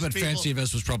 I'll bet Fancy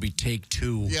Vest was probably take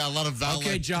 2. Yeah, a lot of valet.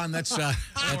 Okay, John, that's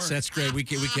great. We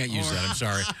can't use that. I'm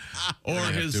sorry. Or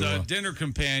his dinner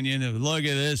companion. Look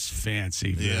at this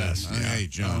fancy vest. Yeah. Hey,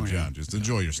 John, just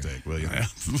enjoy your steak, will you?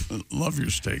 Love your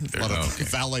steak there. A lot of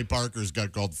valet Parkers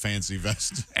got called Fancy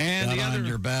Vest. And got the other... on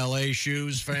your ballet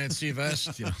shoes, Fancy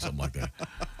Vest, something like that.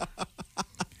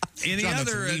 Any John,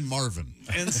 other Lee Marvin.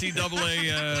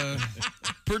 NCAA,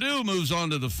 Purdue moves on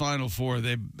to the Final Four.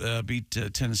 They beat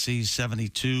Tennessee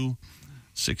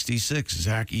 72-66.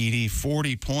 Zach Edey,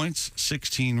 40 points,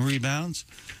 16 rebounds.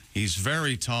 He's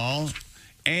very tall,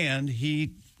 and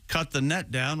he cut the net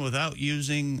down without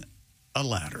using a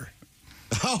ladder.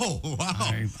 Oh,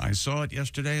 wow. I saw it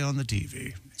yesterday on the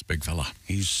TV. It's a big fella.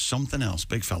 He's something else,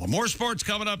 big fella. More sports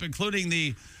coming up, including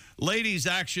the ladies'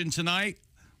 action tonight,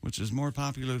 which is more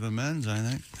popular than men's, I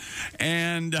think.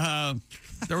 And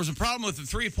there was a problem with the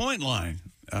three-point line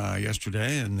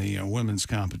yesterday in the women's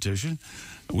competition.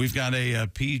 We've got a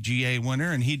PGA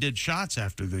winner, and he did shots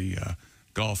after the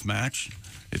golf match.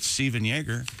 It's Steven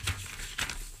Yeager.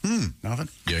 Nothing?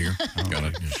 Yeager. Got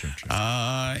it. Yeah, sure.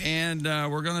 And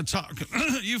we're going to talk.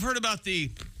 You've heard about the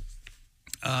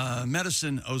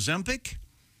medicine Ozempic?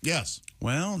 Yes.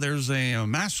 Well, there's a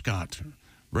mascot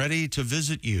ready to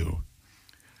visit you.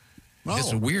 Oh.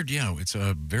 It's a weird, it's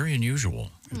very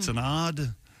unusual. It's an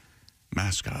odd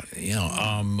mascot.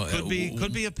 Yeah,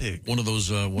 could be a pig. One of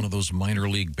those minor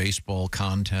league baseball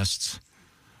contests.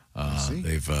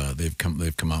 They've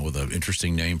come out with an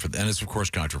interesting name for and it's of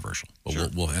course controversial. But Sure.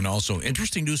 and also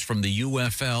interesting news from the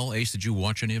UFL. Ace, did you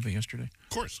watch any of it yesterday?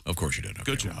 Of course you did. Okay.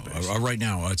 Good job, Ace. Right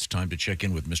now, it's time to check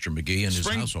in with Mr. McGee and his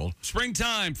household.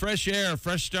 Springtime, fresh air,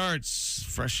 fresh starts,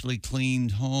 freshly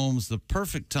cleaned homes. The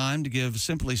perfect time to give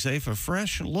Simply Safe a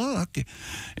fresh look.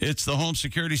 It's the home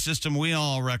security system we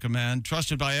all recommend.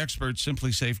 Trusted by experts,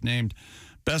 Simply Safe named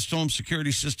Best Home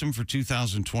Security System for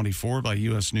 2024 by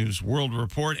U.S. News World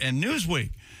Report, and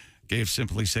Newsweek gave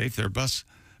Simply Safe their Best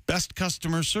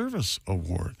Customer Service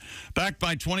Award. Backed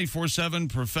by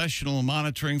 24/7 professional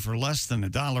monitoring for less than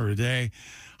 $1 a day,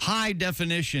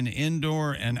 high-definition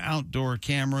indoor and outdoor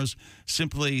cameras,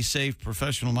 Simply Safe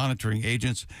professional monitoring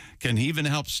agents can even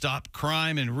help stop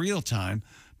crime in real time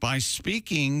by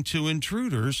speaking to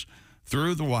intruders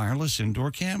through the wireless indoor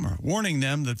camera, warning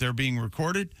them that they're being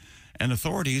recorded and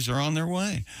authorities are on their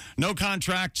way. No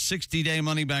contract, 60-day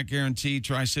money-back guarantee.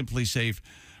 Try Simply Safe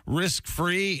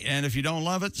risk-free, and if you don't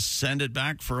love it, send it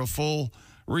back for a full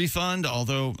refund,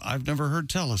 although I've never heard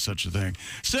tell of such a thing.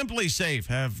 Simply Safe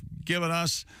have given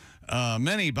us,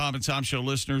 many Bob and Tom Show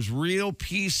listeners, real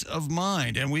peace of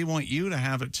mind, and we want you to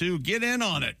have it too. Get in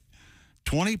on it.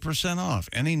 20% off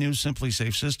any new Simply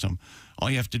Safe system.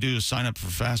 All you have to do is sign up for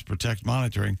Fast Protect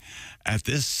monitoring at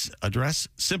this address,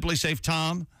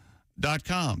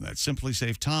 simplysafetom.com. That's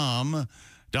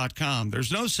simplysafetom.com.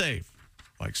 There's no safe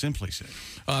like Simply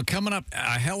Safe. Coming up,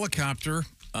 a helicopter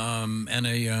and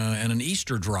an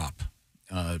Easter drop.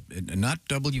 Not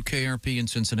WKRP in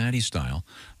Cincinnati style,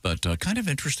 but kind of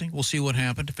interesting. We'll see what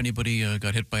happened if anybody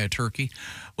got hit by a turkey.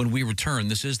 When we return,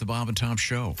 this is the Bob and Tom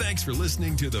Show. Thanks for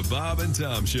listening to the Bob and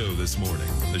Tom Show this morning.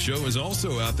 The show is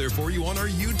also out there for you on our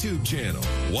YouTube channel.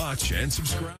 Watch and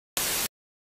subscribe.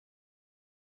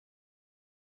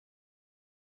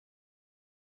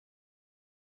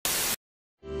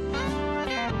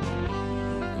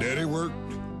 Daddy worked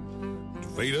to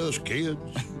feed us kids.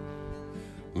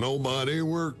 Nobody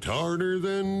worked harder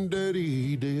than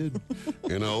Daddy did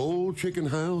in an old chicken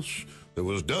house that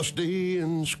was dusty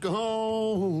and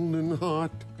scalding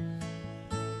hot.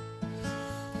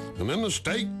 And then the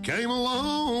steak came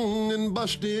along and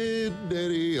busted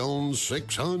Daddy on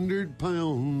 600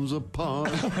 pounds of pot.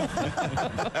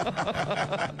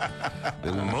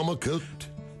 And Mama cooked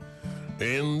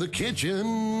in the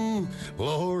kitchen.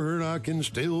 Lord, I can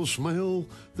still smell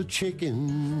the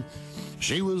chicken.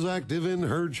 She was active in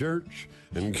her church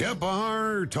and kept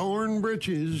our torn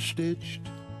breeches stitched.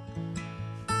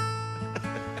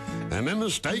 And then the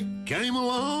steak came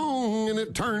along, and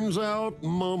it turns out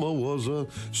Mama was a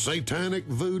satanic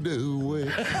voodoo witch.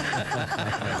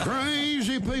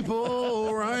 Crazy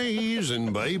people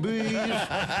raising babies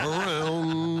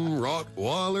around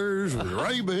Rottweilers with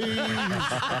rabies.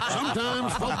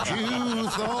 Sometimes folks you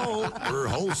thought were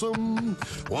wholesome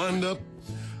wind up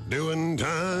doing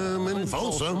time in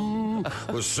Folsom.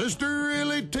 Was Sister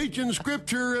really teaching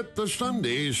scripture at the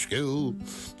Sunday school?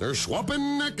 They're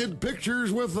swapping naked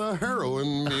pictures with a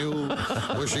heroin mule.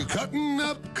 Was she cutting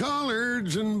up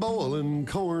collards and boiling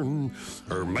corn?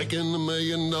 Or making $1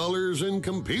 million in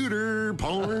computer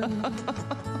porn?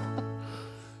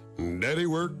 Daddy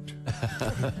worked,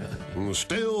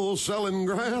 still selling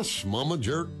grass. Mama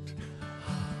jerked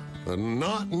a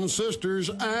knot in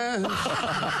Sister's ass.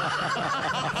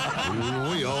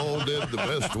 We all did the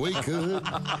best we could,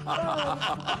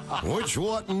 which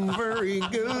wasn't very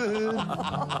good.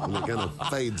 And it kind of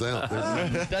fades out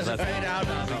there. Does it fade out?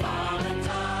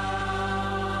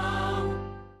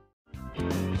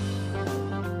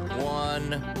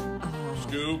 One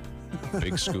scoop.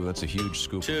 Big scoop. That's a huge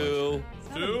scoop. Two.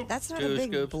 That's not Two a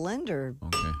big scoops. blender.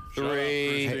 Okay.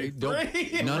 Three. Hey, don't,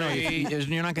 no,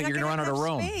 you're not going to run out of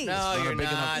room. No, you're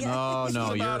not.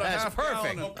 No, you're. That's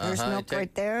perfect. There's milk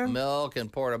right there. Milk and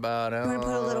pour about. You want to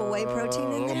put a little whey protein in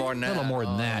A little there? more than that. A little more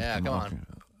than that. Yeah, come on.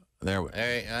 There we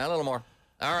Hey, a little more.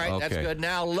 All right, that's Okay. good.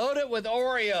 Now load it with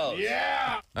Oreos.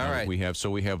 Yeah. All right. We have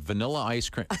vanilla ice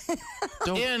cream.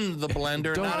 In the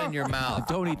blender, not in your mouth.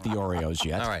 Don't eat the Oreos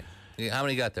yet. All right. How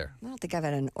many you got there? I don't think I've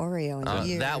had an Oreo in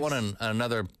years. That one and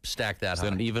another stack that Is high.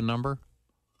 that an even number?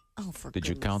 Oh, for Did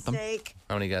you count them? sake.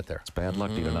 How many you got there? It's bad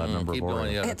luck to eat an odd number of Keep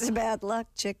going. Oreos. It's bad luck,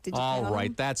 chick. Did you All count right,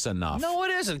 them? that's enough. No,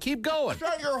 it isn't. Keep going.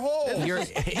 Shut your hole.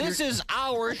 This is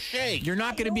our shake. You're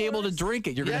not going to be able to drink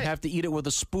it. You're going to have to eat it with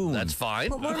a spoon. That's fine.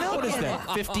 Put more milk What is in that?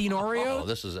 it. 15 Oreos? Oh,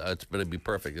 this is it's going to be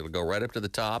perfect. It'll go right up to the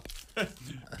top.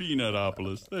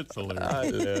 Peanutopolis. That's hilarious. I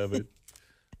love it.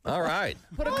 All right.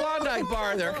 Put a Klondike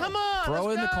bar there. Come on. Throw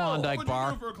let's in the go. Klondike What bar.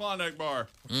 would you do for a Klondike bar?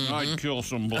 Mm-hmm. I'd kill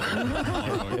some blood.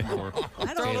 Klondike bar.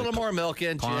 Throw a little more milk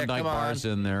in, chick. Klondike Come on. bars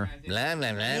in there. Blah,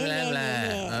 blah, blah, blah,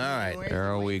 blah. All right.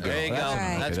 There we go. There you go.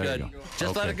 That's there good. you go.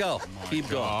 Just let it go. Keep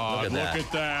going. God, look at look that.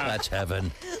 at that. That's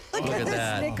heaven. Look at The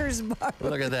that. Snickers bar.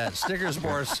 Look at that. Snickers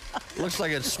bar looks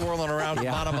like it's swirling around the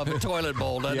bottom of a toilet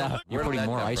bowl, doesn't it? You're Where did putting that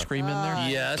more come ice from? cream in there?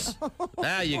 Yes.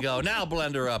 Now you go. Now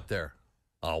blend her up there.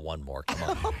 Oh, one more. Come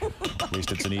on. At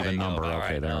least it's an even number. All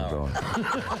Okay, right, there we go.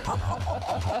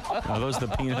 Are those the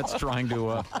peanuts trying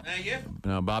to... Thank you.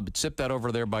 No, Bob, sip that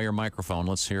over there by your microphone.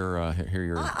 Let's hear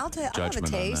your I'll tell you, I'll have a judgment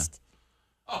on that. taste.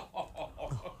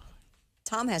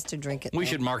 Tom has to drink it. We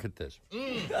though. should market this.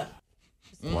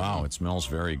 Wow, it smells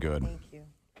very good. Thank you.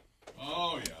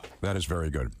 Oh, yeah. That is very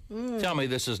good. Tell me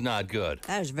this is not good.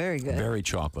 That is very good. Very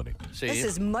chocolatey. See? This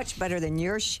is much better than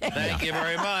your shake. Thank you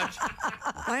very much.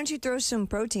 Why don't you throw some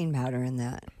protein powder in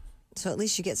that? So at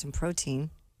least you get some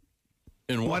protein.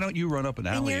 And Why don't you run up an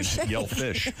alley your and shake. yell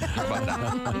fish? How about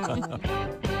that?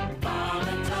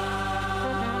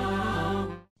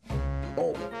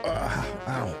 Oh,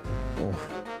 ow. Oh,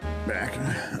 back.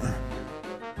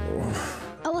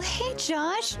 Oh, hey,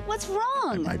 Josh. What's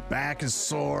wrong? My back is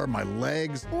sore, my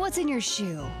legs. What's in your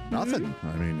shoe? Nothing.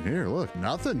 I mean, here, look,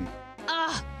 nothing.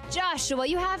 Ah, Joshua,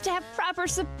 you have to have proper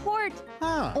support.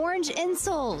 Huh. Orange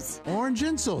insoles. Orange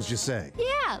insoles, you say?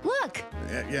 Yeah, look.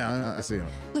 Yeah, I see them.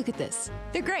 Look at this.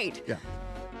 They're great. Yeah.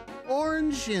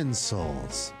 Orange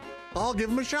insoles. I'll give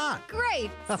them a shot. Great.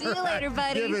 See you later,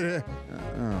 buddy. Give it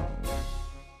oh.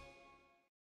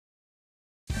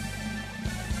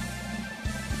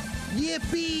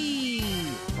 Yippee!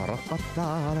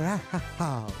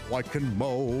 I can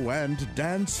mow and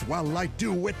dance while I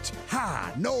do it.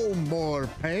 Ha! No more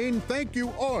pain. Thank you,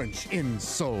 orange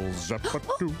insoles.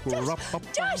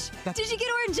 Josh, did you get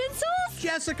orange insoles?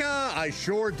 Jessica, I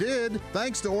sure did.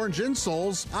 Thanks to orange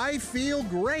insoles, I feel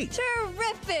great.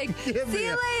 Terrific. Give me See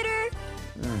you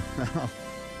later.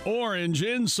 Orange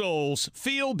insoles.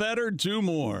 Feel better, do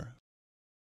more.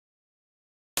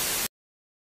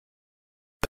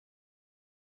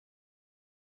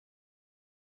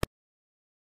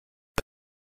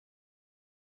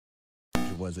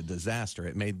 Was a disaster.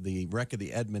 It made the wreck of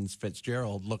the Edmunds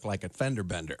Fitzgerald look like a fender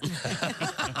bender.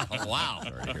 Wow.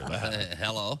 Sorry to hear that.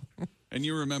 Hello. And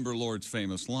you remember Lord's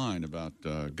famous line about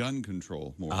gun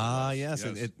control, more or less. Yes.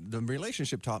 The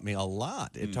relationship taught me a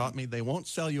lot. It taught me they won't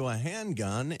sell you a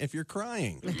handgun if you're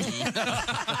crying.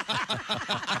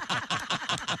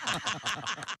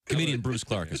 Comedian Bruce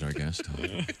Clark is our guest. How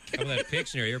about that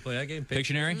Pictionary? You ever play that game?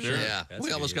 Pictionary? Sure. Yeah. That's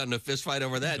We almost got in a fist fight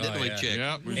over that, didn't we, yeah. chick?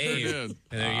 Yeah, we sure did.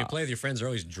 And you play with your friends, they're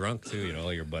always drunk, too. You know,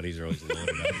 all your buddies are always loaded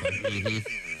up.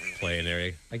 Playing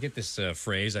there. I get this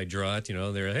phrase, I draw it, you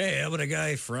know, they're, hey, how about a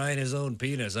guy frying his own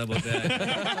penis? How about that? You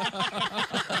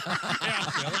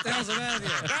know, what the hell hell's the matter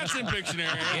with you? That's in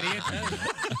Pictionary, idiot.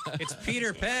 It's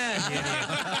Peter Pan, you idiot.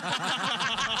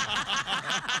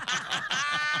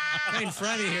 Right in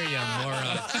front of you here, you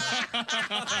moron.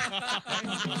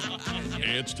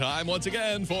 It's time once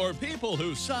again for people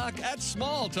who suck at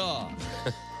small talk.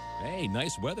 Hey,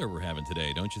 nice weather we're having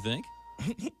today, don't you think?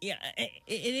 Yeah,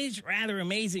 it is rather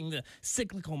amazing the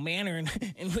cyclical manner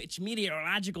in which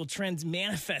meteorological trends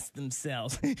manifest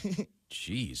themselves.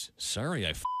 Jeez, sorry I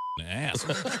f***ing asked.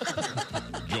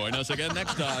 Join us again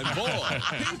next time for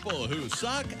people who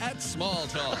suck at small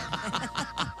talk.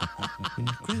 When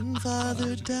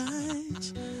grandfather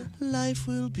dies, life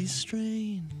will be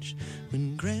strange.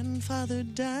 When grandfather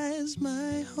dies,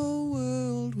 my whole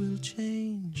world will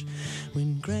change.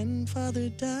 When grandfather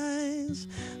dies,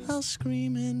 I'll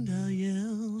scream and I'll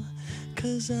yell,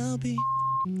 'cause I'll be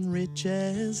rich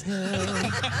as hell.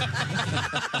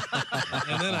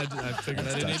 And then I figured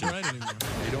I didn't need to write anymore.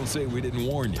 Hey, don't say we didn't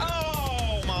warn you.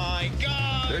 Oh, my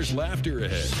God. There's laughter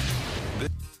ahead.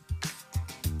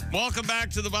 Welcome back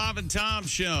to the Bob and Tom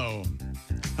Show.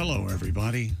 Hello,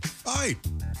 everybody. Hi.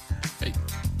 Hey.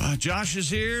 Josh is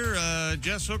here.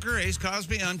 Jess Hooker, Ace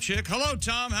Cosby, I'm Chick. Hello,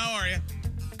 Tom. How are you?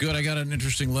 Good. I got an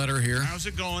interesting letter here. How's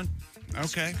it going?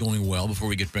 Okay. Going well. Before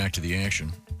we get back to the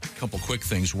action, a couple quick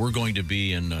things. We're going to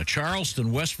be in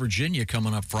Charleston, West Virginia,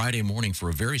 coming up Friday morning for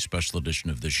a very special edition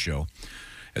of this show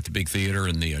at the Big Theater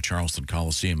in the Charleston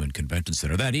Coliseum and Convention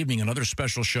Center. That evening, another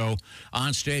special show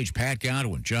on stage. Pat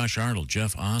Godwin, Josh Arnold,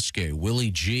 Jeff Oskey,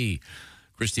 Willie G.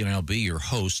 Kristi and I will be your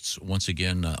hosts once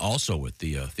again, also at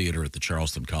the theater at the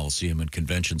Charleston Coliseum and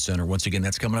Convention Center. Once again,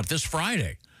 that's coming up this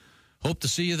Friday. Hope to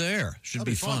see you there. Should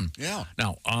be fun. Yeah.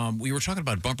 Now, we were talking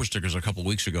about bumper stickers a couple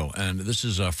weeks ago, and this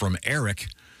is from Eric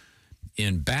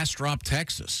in Bastrop,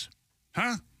 Texas.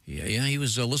 Huh? Yeah, he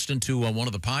was listening to one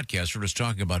of the podcasts. We're just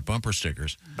talking about bumper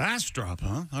stickers. Bastrop,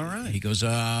 huh? All right. He goes,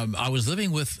 I was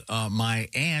living with my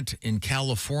aunt in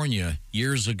California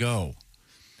years ago.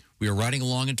 We were riding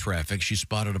along in traffic. She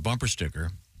spotted a bumper sticker.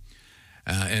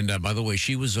 And by the way,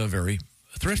 she was very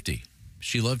thrifty.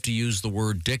 She loved to use the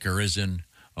word dicker as in,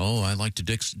 oh, I like to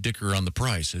dicker on the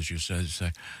price, as you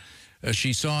say.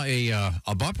 She saw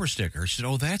a bumper sticker. She said,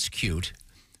 oh, that's cute.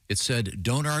 It said,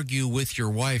 don't argue with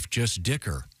your wife, just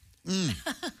dicker.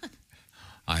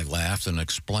 I laughed and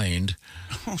explained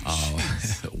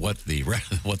what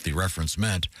the reference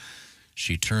meant.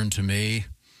 She turned to me,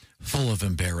 full of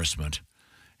embarrassment,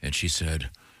 and she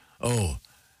said, oh,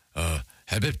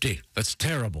 Habibti, that's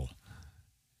terrible.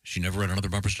 She never read another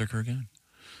bumper sticker again.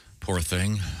 Poor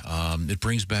thing. It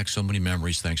brings back so many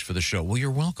memories. Thanks for the show. Well,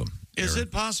 you're welcome. Is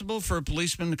it possible for a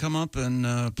policeman to come up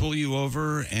and pull you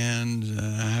over and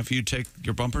have you take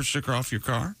your bumper sticker off your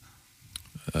car?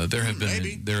 There have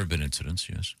been incidents,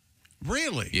 yes.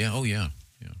 Really? Yeah, oh yeah.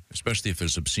 Especially if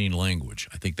there's obscene language.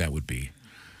 I think that would be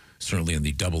certainly in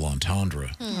the double entendre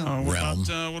realm.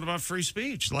 What about free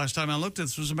speech? Last time I looked,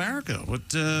 this was America.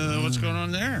 What's going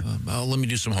on there? Let me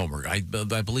do some homework. I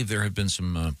believe there have been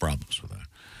some problems with that.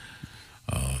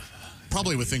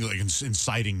 Probably with things like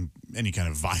inciting any kind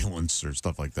of violence or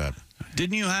stuff like that.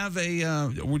 Didn't you have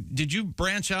did you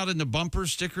branch out into bumper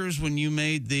stickers when you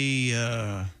made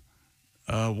the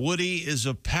Woody is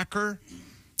a pecker?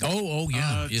 Oh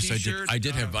yeah, yes, t-shirt? I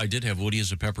did have Woody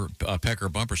as a pecker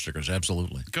bumper stickers.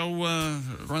 Absolutely. Go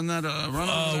run that.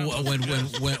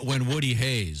 When Woody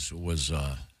Hayes was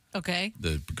okay,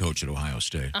 the coach at Ohio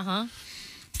State.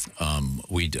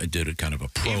 We did a kind of a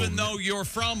pro. Even though you're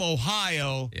from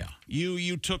Ohio, yeah,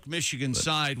 you took Michigan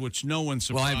side, which no one's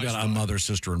surprised. Well, I've got a mother,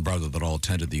 sister, and brother that all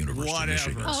attended the University of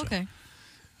Michigan. Oh, okay.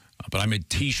 But I made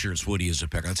T-shirts, Woody is a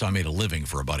pecker. That's how I made a living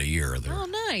for about a year.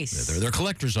 Oh, nice. They're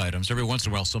collector's items. Every once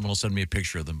in a while, someone will send me a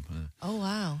picture of them. Oh,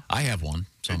 wow. I have one.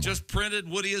 It just printed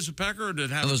Woody is a pecker, or did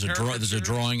it have there's a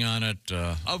drawing on it.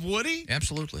 Of Woody?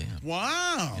 Absolutely. Yeah.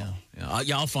 Wow.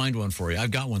 Yeah, I'll find one for you. I've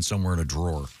got one somewhere in a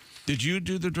drawer. Did you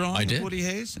do the drawing of Woody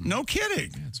Hayes? No kidding.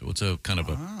 Yeah, so it's a kind of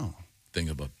a thing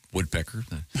of a woodpecker.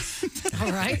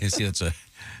 All right.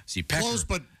 See, pecker. Close,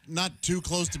 but not too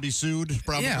close to be sued,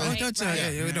 probably. Yeah, it's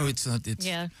not. It's,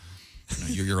 yeah.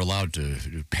 You're allowed to.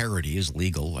 Parody is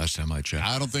legal, last time I checked.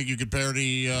 I don't think you could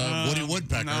parody Woody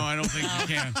Woodpecker. No, I don't think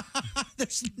you can.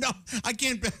 I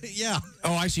can't. Yeah.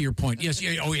 Oh, I see your point. Yes.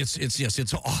 Yeah. Oh,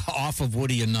 it's off of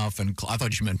Woody enough, and I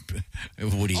thought you meant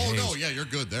Woody Hayes. Oh no, yeah, you're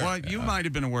good there. Well, you might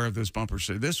have been aware of this bumper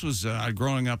sticker. This was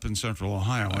growing up in Central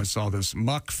Ohio. I saw this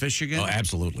Muck Fishigan. Oh,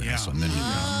 absolutely. Yeah. I saw many.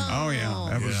 Oh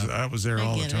yeah, that was there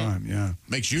all the time. Yeah.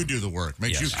 Makes you do the work.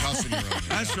 Makes you cuss in your own.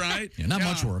 That's right. Yeah, not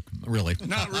much work, really.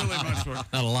 Not really much work.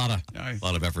 Not a lot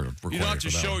of effort required. You don't have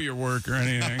to show your work or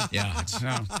anything. Yeah, it's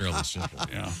fairly simple.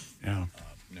 Yeah.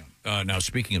 Now,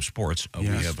 speaking of sports, we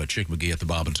Yes. have Chick McGee at the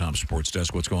Bob and Tom Sports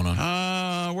Desk. What's going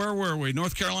on? Where were we?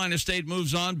 North Carolina State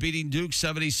moves on, beating Duke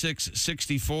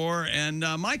 76-64. And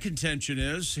my contention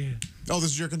is... Oh,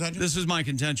 this is your contention? This is my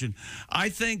contention. I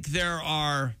think there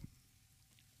are...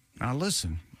 Now,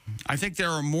 listen. I think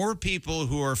there are more people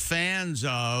who are fans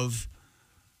of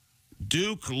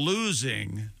Duke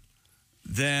losing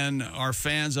than are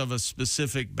fans of a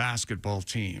specific basketball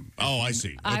team. Oh, I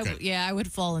see. Okay. I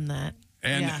would fall in that.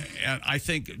 And I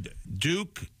think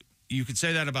Duke, you could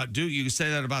say that about Duke. You could say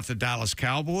that about the Dallas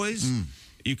Cowboys.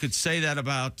 You could say that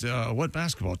about what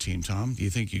basketball team, Tom? Do you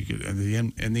think you could in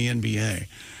the NBA?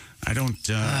 I don't.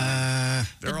 The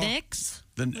Knicks?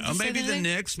 Maybe the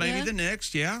Knicks. Maybe Yeah. the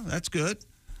Knicks. Yeah, that's good.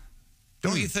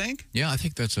 Don't you think? Yeah, I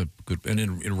think that's a good. And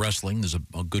in wrestling, there's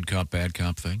a good cop, bad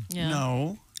cop thing. Yeah.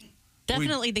 No.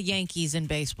 Definitely the Yankees in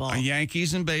baseball.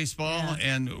 Yankees in baseball,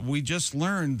 and we just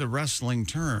learned the wrestling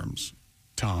terms,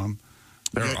 Tom.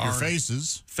 There are your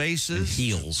faces. And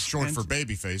heels. Short for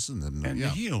baby face. And then the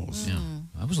heels. Yeah,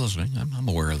 I was listening. I'm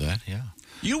aware of that, yeah.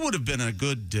 You would have been a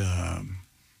good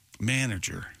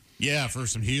manager. Yeah, for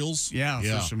some heels. Yeah,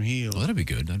 for some heels. Well, that'd be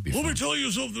good. That'd be Let fun. me tell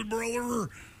you something, brother.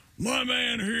 My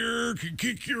man here can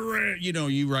kick your ass. You know,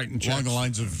 you writing checks. Along the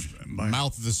lines of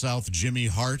Mouth of the South, Jimmy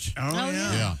Hart. Oh,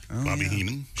 yeah. Bobby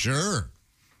Heenan. Sure.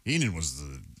 Heenan was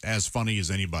as funny as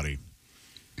anybody.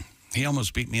 He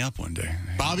almost beat me up one day.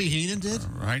 Bobby Heenan did?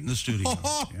 Right in the studio.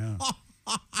 Yeah.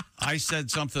 I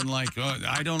said something like,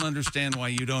 I don't understand why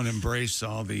you don't embrace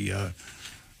all the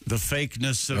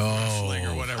fakeness of wrestling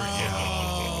or whatever.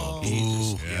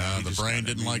 The brain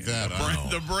didn't like that.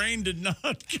 The brain did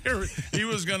not care. He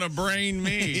was going to brain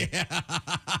me.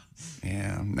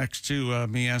 Yeah. Next to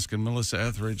me asking Melissa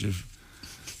Etheridge if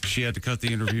she had to cut the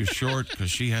interview short because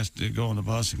she has to go on the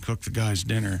bus and cook the guy's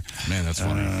dinner. Man, that's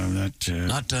funny.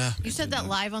 You said that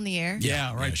live on the air?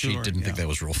 Yeah, right. She didn't think that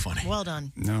was real funny. Well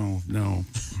done. No.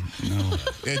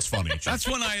 It's funny. That's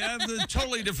when I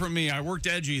totally different me. I worked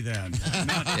edgy then.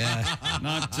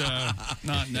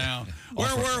 Not now.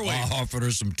 Where were we? Offered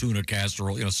her some tuna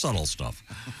casserole, subtle stuff.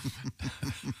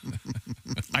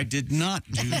 I did not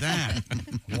do that,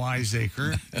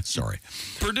 wiseacre. Sorry.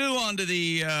 Purdue on to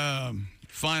the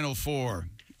Final Four.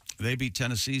 They beat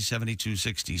Tennessee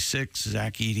 72-66.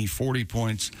 Zach Edey, 40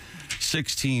 points,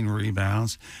 16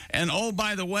 rebounds. And, oh,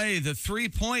 by the way, the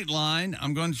three-point line,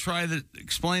 I'm going to try to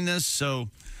explain this. So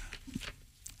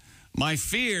my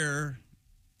fear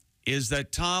is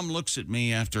that Tom looks at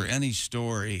me after any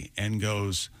story and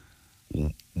goes,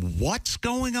 what's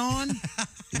going on?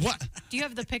 What? Do you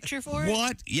have the picture for it?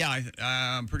 What? Yeah,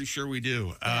 I'm pretty sure we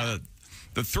do.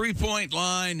 The three-point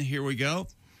line, here we go.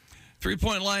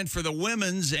 Three-point line for the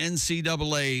women's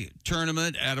NCAA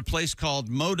tournament at a place called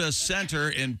Moda Center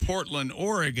in Portland,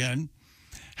 Oregon,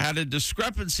 had a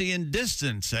discrepancy in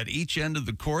distance at each end of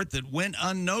the court that went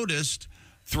unnoticed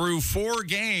through 4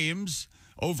 games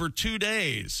over 2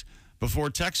 days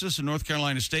before Texas and North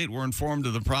Carolina State were informed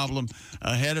of the problem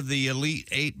ahead of the Elite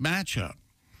Eight matchup.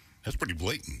 That's pretty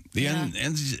blatant. The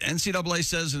NCAA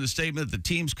says in a statement the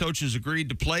team's coaches agreed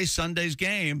to play Sunday's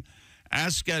game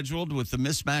as scheduled with the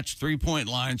mismatched three-point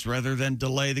lines rather than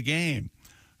delay the game.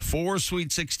 4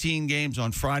 Sweet 16 games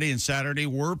on Friday and Saturday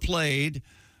were played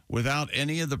without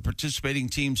any of the participating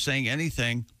teams saying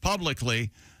anything publicly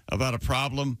about a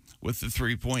problem with the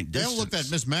three-point distance. They don't look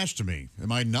that mismatched to me. Am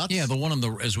I nuts? Yeah, the one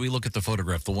as we look at the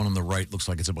photograph, the one on the right looks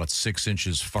like it's about 6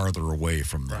 inches farther away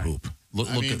from the hoop. Look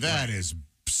at that is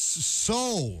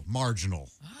so marginal.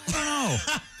 I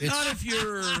don't know.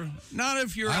 Not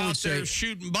if you're out there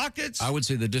shooting buckets. I would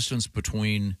say the distance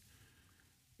between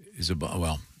is about,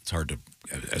 well, it's hard to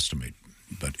estimate,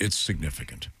 but it's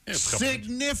significant.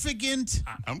 Significant?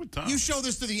 I'm with Tom. You show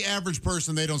this to the average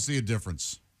person, they don't see a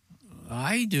difference.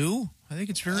 I do. I think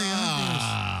it's very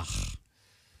obvious.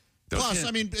 Plus,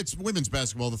 I mean, it's women's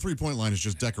basketball. The three-point line is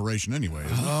just decoration anyway.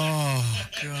 Oh,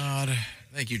 God.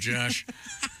 Thank you, Josh.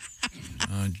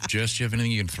 Jess, do you have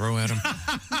anything you can throw at him?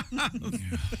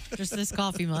 Just this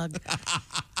coffee mug.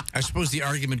 I suppose the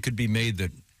argument could be made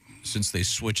that since they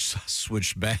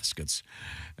switched baskets,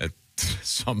 at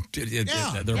they're both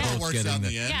getting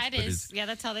the. Yeah, it is. Yeah,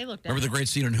 that's how they looked at it. Remember the great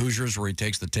scene in Hoosiers where he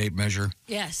takes the tape measure?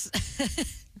 Yes.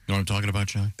 You know what I'm talking about,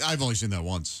 John? I've only seen that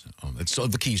once. Oh, it's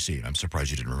the key scene. I'm surprised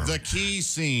you didn't remember. The key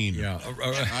scene. Yeah.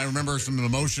 I remember some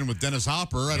emotion with Dennis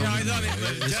Hopper. I thought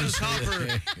Dennis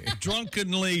Hopper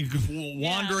drunkenly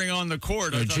wandering on the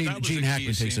court. Gene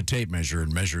Hackman takes a tape measure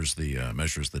and measures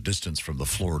the distance from the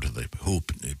floor to the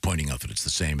hoop, pointing out that it's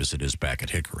the same as it is back at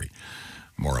Hickory,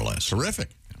 more or less. Terrific.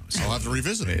 So I'll have to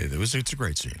revisit it. It's a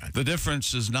great scene. The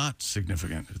difference is not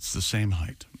significant. It's the same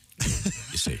height.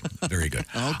 You see. Very good.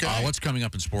 Okay. What's coming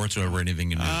up in sports or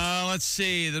anything in news? Let's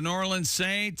see. The New Orleans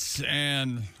Saints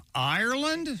and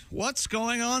Ireland? What's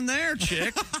going on there,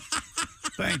 chick?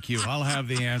 Thank you. I'll have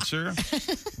the answer.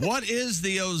 What is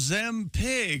the Ozem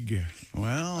pig?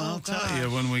 Well, I'll tell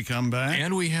you when we come back.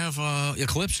 And we have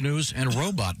Eclipse news and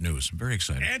robot news. Very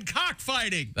exciting. And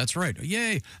cockfighting. That's right.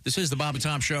 Yay. This is the Bob and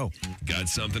Tom Show. Got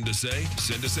something to say?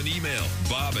 Send us an email.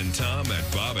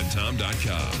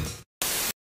 bobandtom@bobandtom.com.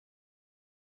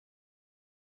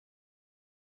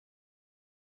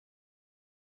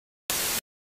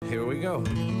 Here we go.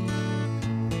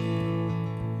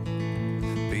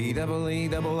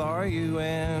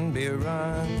 B-double-E-double-R-U-N, beer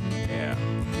run. Yeah.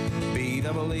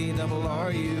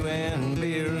 B-double-E-double-R-U-N,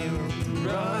 beer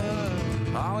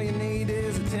run. All you need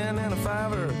is a 10 and a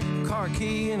 5-er, car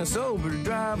key and a sober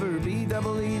driver.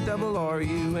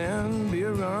 B-double-E-double-R-U-N,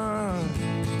 beer run.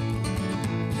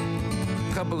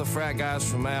 Couple of frat guys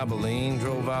from Abilene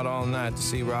drove out all night to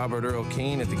see Robert Earl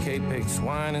Keen at the K-Pig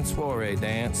Swine and Soiree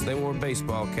dance. They wore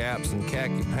baseball caps and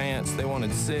khaki pants. They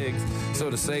wanted cigs, so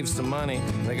to save some money,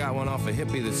 they got one off a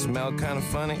hippie that smelled kind of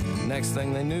funny. Next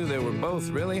thing they knew, they were both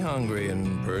really hungry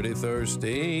and pretty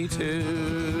thirsty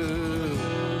too.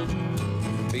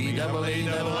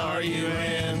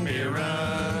 B-double-E-double-R-U-N, beer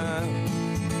run.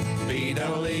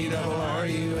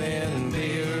 B-double-E-double-R-U-N,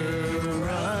 beer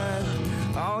run.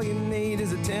 All you need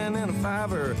is a 10 and a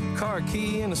 5-er, car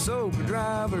key and a sober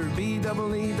driver.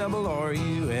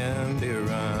 B-double-E-double-R-U-N, beer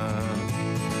run.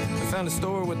 I found a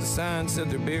store with the sign said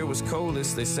their beer was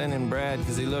coldest. They sent in Brad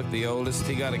because he looked the oldest.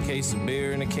 He got a case of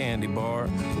beer and a candy bar.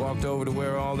 Walked over to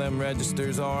where all them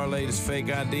registers are, laid his fake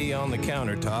ID on the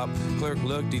countertop. Clerk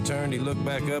looked, he turned, he looked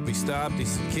back up, he stopped. He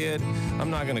said, "Kid, I'm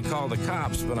not going to call the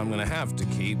cops, but I'm going to have to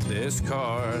keep this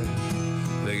card."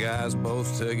 The guys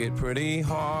both took it pretty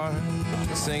hard.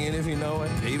 Sing it if you know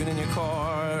it, even in your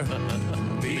car.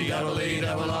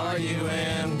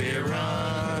 B-double-E-double-R-U-N, beer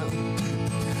run.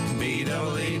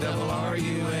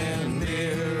 B-double-E-double-R-U-N,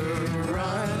 beer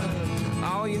run.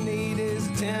 All you need is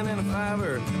a 10 and a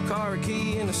 5-er, car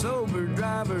key and a sober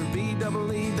driver.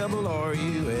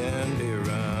 B-double-E-double-R-U-N, beer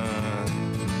run.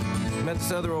 Met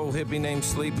this other old hippie named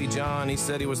Sleepy John. He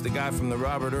said he was the guy from the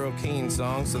Robert Earl Keen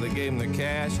song, so they gave him their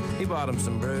cash. He bought him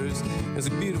some brews. It was a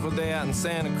beautiful day out in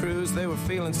Santa Cruz. They were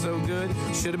feeling so good,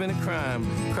 should have been a crime.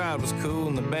 The crowd was cool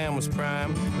and the band was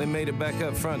prime. They made it back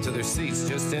up front to their seats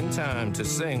just in time to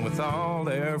sing with all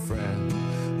their friends.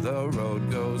 The road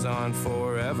goes on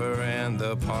forever and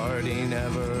the party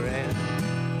never ends.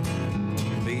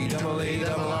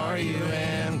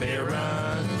 B-double-E-double-R-U-N, beer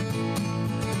run.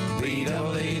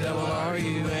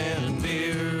 B-double-E-double-R-U-N,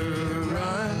 beer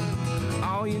run.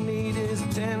 All you need is a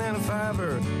 10 and a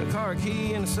 5-er, a car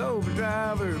key and a sober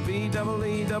driver.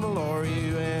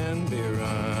 B-double-E-double-R-U-N, beer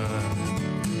run.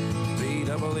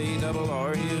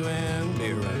 B-double-E-double-R-U-N,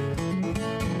 beer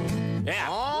run. Yeah.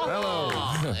 Oh, hello.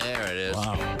 There it is.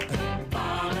 Wow.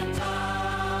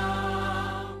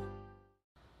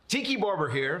 Tiki Barber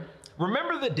here.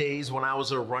 Remember the days when I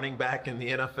was a running back in the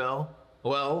NFL?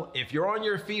 Well, if you're on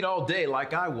your feet all day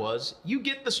like I was, you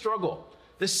get the struggle.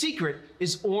 The secret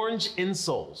is orange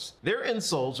insoles. Their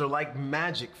insoles are like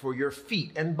magic for your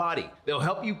feet and body. They'll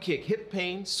help you kick hip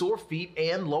pain, sore feet,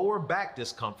 and lower back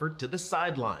discomfort to the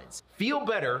sidelines. Feel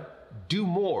better, do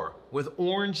more with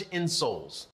orange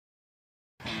insoles.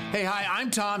 Hey, hi, I'm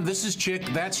Tom. This is Chick.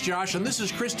 That's Josh. And this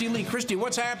is Kristi Lee. Kristi,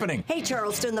 what's happening? Hey,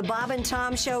 Charleston, the Bob and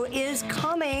Tom Show is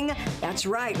coming. That's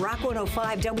right. Rock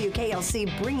 105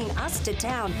 WKLC bringing us to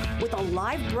town with a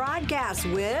live broadcast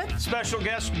with special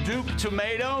guest Duke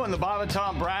Tomato and the Bob and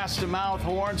Tom Brass to Mouth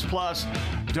Horns. Plus,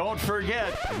 don't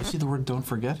forget. You see the word "don't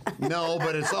forget"? No,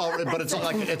 but it's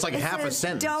like half a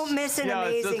sentence. Don't miss an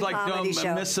amazing it's like comedy don't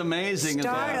show. Miss amazing.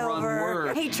 Start is a over.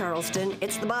 word. Hey, Charleston,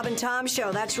 it's the Bob and Tom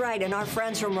Show. That's right, and our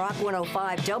friends from Rock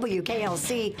 105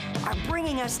 WKLC are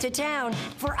bringing us to town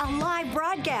for a live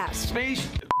broadcast. Speech.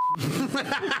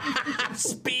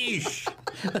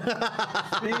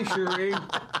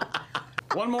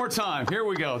 One more time. Here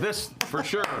we go. This for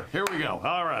sure. Here we go.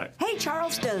 All right. Hey,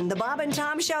 Charleston, the Bob and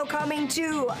Tom Show coming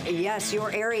to, yes,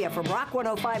 your area from Rock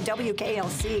 105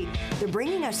 WKLC. They're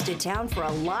bringing us to town for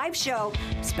a live show.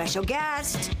 Special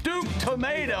guest Duke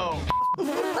Tomato.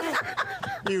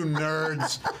 You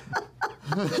nerds.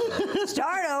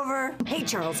 Start over. Hey,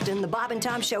 Charleston, the Bob and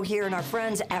Tom Show here and our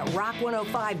friends at Rock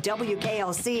 105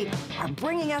 WKLC are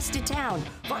bringing us to town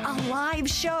for a live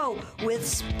show with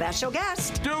special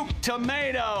guest Duke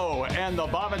Tomato and the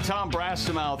Bob and Tom Brass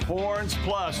to Mouth Horns.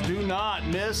 Plus, do not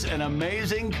miss an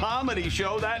amazing comedy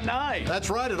show that night. That's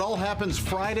right. It all happens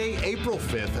Friday, April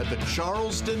 5th at the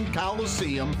Charleston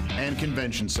Coliseum and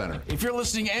Convention Center. If you're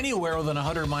listening anywhere within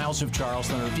 100 miles of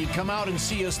Charleston, or if you come out and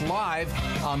see us live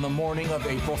on the morning of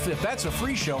April 5th, that's a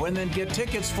free show. And then get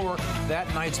tickets for that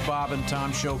night's Bob and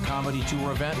Tom Show comedy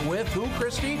tour event with who,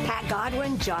 Kristi? Pat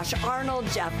Godwin, Josh Arnold,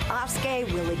 Jeff Oskey,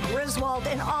 Willie Griswold,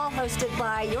 and all hosted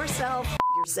by yourself.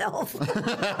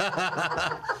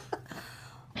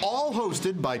 All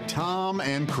hosted by Tom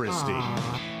and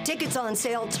Kristi. Tickets on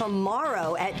sale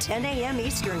tomorrow at 10 a.m.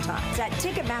 Eastern Time. It's at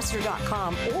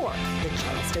Ticketmaster.com or the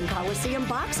Charleston Coliseum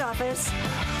box office.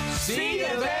 See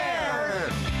you there!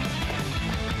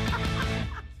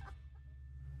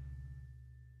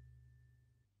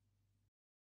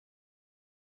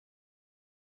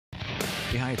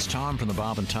 Hey, hi, it's Tom from the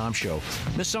Bob and Tom Show.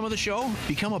 Miss some of the show?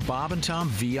 Become a Bob and Tom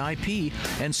VIP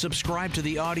and subscribe to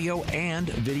the audio and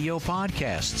video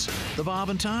podcasts. The Bob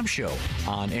and Tom Show,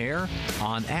 on air,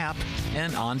 on app,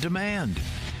 and on demand.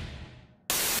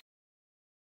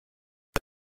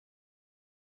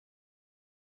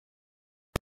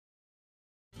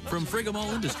 From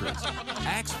Friggamall Industries,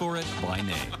 ask for it by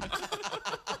name.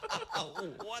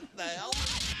 What the hell?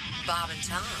 Bob and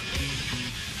Tom.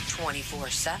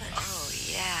 24/7. Oh,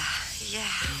 yeah.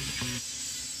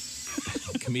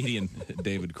 Comedian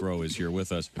David Crow is here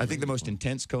with us. I think the most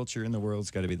intense culture in the world's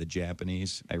got to be the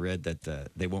Japanese. I read that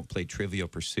they won't play Trivial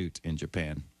Pursuit in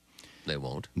Japan. They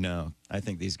won't? No. I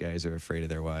think these guys are afraid of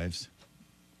their wives.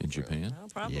 In Japan? Well,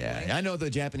 probably. Yeah. I know the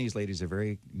Japanese ladies are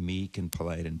very meek and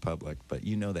polite in public, but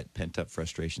you know that pent-up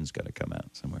frustration's got to come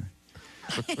out somewhere.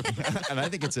 And I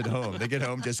think it's at home. They get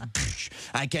home just,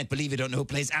 I can't believe you don't know who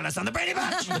plays Alice on the Brady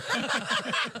Bunch.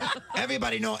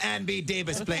 Everybody know Ann B.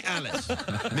 Davis play Alice.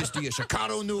 Mr.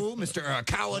 Yoshikaro knew, Mr.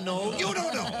 Arakawa know. You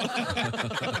don't know.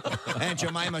 Aunt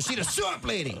Jemima, she the swamp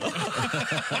lady.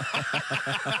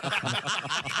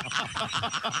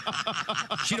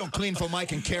 She don't clean for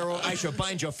Mike and Carol. I shall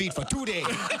bind your feet for 2 days.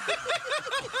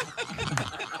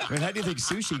 I mean, how do you think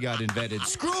sushi got invented?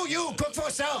 Screw you, cook for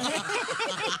yourself.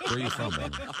 Where are you from,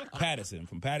 man? Patterson,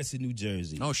 from Patterson, New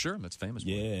Jersey. Oh, sure, that's famous.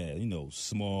 Yeah, you know,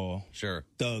 small, sure,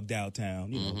 thugged out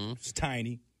town. You know, it's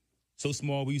tiny, so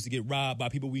small. We used to get robbed by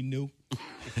people we knew.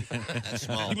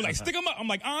 Small. People like, stick 'em up. I'm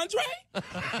like, Andre,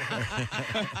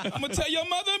 I'm gonna tell your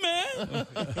mother, man.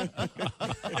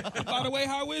 By the way,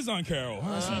 how is Aunt Carol?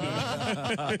 How's she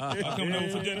doing? I'll come over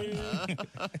for dinner.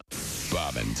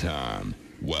 Bob and Tom.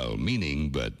 Well-meaning,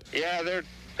 but... Yeah, they're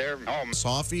home.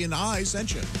 Sophie and I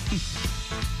sent you.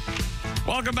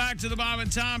 Welcome back to the Bob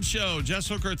and Tom Show. Jess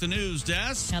Hooker at the news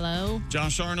desk. Hello.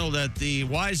 Josh Arnold at the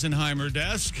Weisenheimer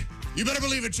desk. You better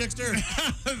believe it, Chickster.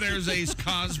 There's Ace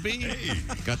Cosby. Hey.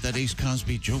 Got that Ace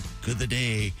Cosby joke of the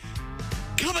day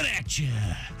coming at you.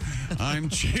 I'm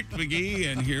Chick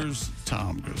McGee, and here's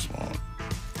Tom Griswold.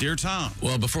 Dear Tom.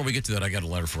 Well, before we get to that, I got a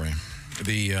letter for you.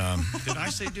 Did I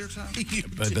say Dear Tom?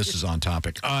 This is on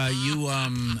topic.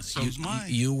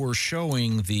 You were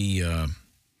showing the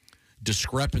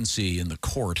discrepancy in the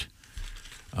court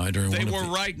during. They were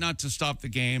right not to stop the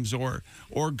games or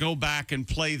go back and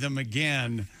play them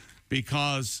again,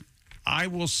 because I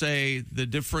will say the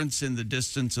difference in the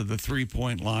distance of the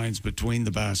 3-point lines between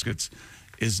the baskets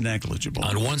is negligible.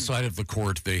 On one side of the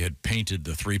court, they had painted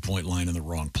the 3-point line in the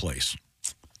wrong place,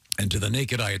 and to the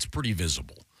naked eye, it's pretty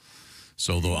visible.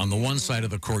 So on the one side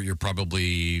of the court, you're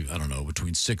probably, I don't know,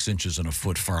 between 6 inches and a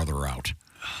foot farther out.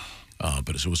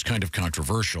 But it was kind of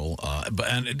controversial.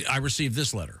 And I received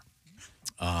this letter.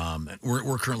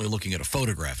 We're currently looking at a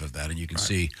photograph of that, and you can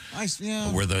see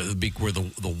where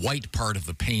the white part of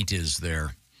the paint is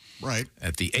there. Right.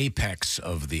 At the apex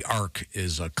of the arc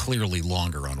is clearly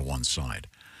longer on one side.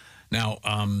 Now,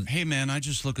 hey, man, I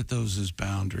just look at those as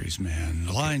boundaries, man.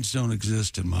 Lines don't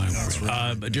exist in my world.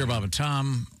 Right. Dear Bob and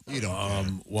Tom,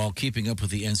 while keeping up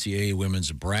with the NCAA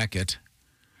women's bracket,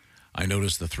 I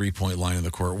noticed the 3-point line in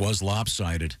the court was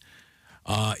lopsided.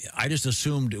 I just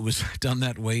assumed it was done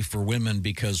that way for women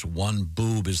because one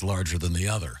boob is larger than the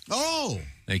other. Oh!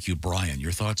 Thank you, Brian.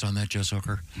 Your thoughts on that, Jess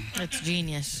Hooker? That's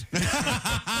genius.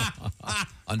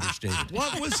 Understated.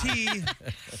 What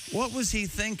was he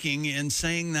thinking in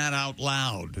saying that out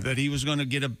loud? That he was going to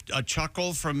get a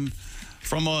chuckle from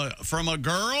a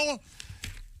girl?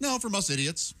 No, from us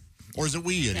idiots. Or is it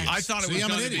we idiots? I thought it was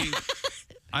going to be.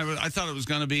 I thought it was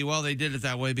going to be. Well, they did it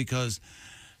that way because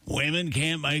Women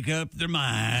can't make up their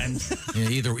minds. Yeah,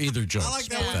 either joke's like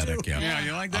that one, pathetic. too. Yeah,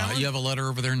 you like that one? You have a letter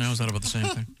over there now? Is that about the same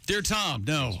thing? Dear Tom,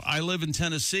 no, I live in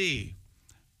Tennessee.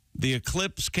 The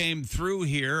eclipse came through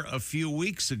here a few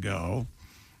weeks ago,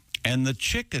 and the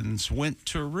chickens went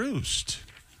to roost,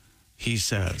 he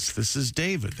says. This is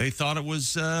David. They thought it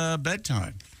was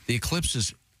bedtime. The eclipse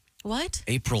is What?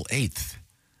 April 8th.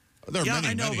 There are Yeah, many,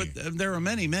 I know, many. but there are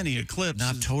many, many eclipses.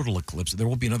 Not total eclipse. There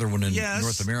will be another one in Yes.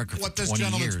 North America for What this 20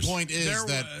 gentleman's years. point is There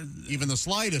that even the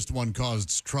slightest one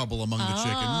caused trouble among the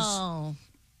chickens. Oh.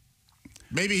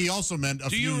 Maybe he also meant a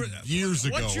few years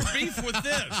ago. What's your beef with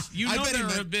this? You I know bet he there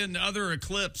meant- have been other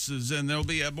eclipses, and there'll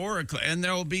be and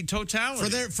there will be totality.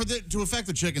 To affect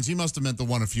the chickens, he must have meant the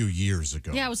one a few years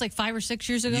ago. Yeah, it was like 5 or 6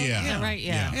 years ago. Yeah. Is that right?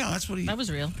 Yeah. Yeah, that's what he. That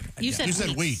was real. You said You said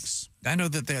weeks. weeks. I know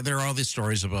that there are all these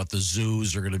stories about the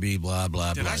zoos are going to be blah,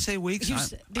 blah, Did blah. I say weeks? You I,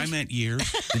 said- I meant years.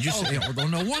 Did you say? Oh,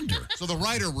 no wonder. So the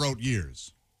writer wrote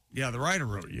years. Yeah, the writer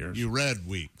wrote years. You read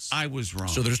weeks. I was wrong.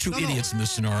 So there's two idiots in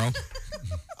this scenario.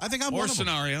 I think I'm or one of them.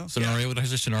 scenario. Scenario? What did I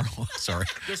say? Scenario? Sorry.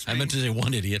 Just I meant to say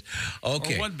one idiot.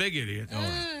 Okay. Or one big idiot.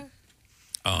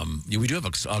 Yeah, we do have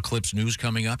Eclipse news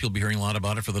coming up. You'll be hearing a lot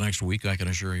about it for the next week, I can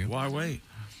assure you. Why wait?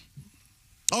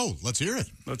 Oh, let's hear it.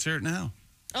 Let's hear it now.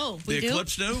 Oh, The we do?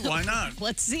 Eclipse news? Why not?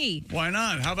 Let's see. Why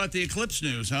not? How about the Eclipse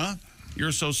news, huh?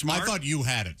 You're so smart. I thought you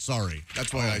had it. Sorry.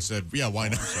 That's why I said, yeah, why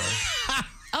not?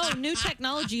 Oh, new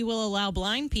technology will allow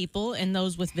blind people and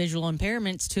those with visual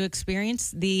impairments to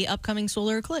experience the upcoming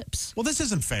solar eclipse. Well, this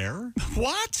isn't fair.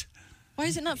 What? Why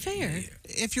is it not fair?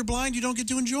 If you're blind, you don't get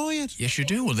to enjoy it. Yes, you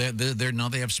do. Well, now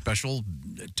they have special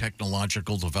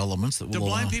technological developments that will Do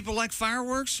blind allow- people like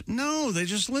fireworks? No, they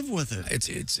just live with it.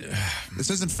 This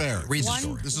isn't fair. Read the One-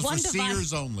 story. This is one for device-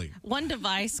 seers only. One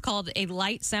device called a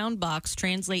light sound box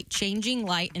translates changing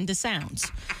light into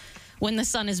sounds. When the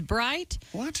sun is bright,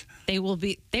 what? They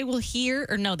will hear,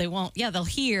 or no, they won't. Yeah, they'll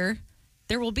hear.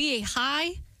 There will be a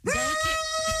high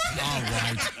delicate All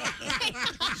right.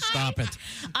 Stop it.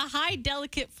 a high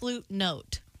delicate flute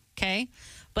note, okay?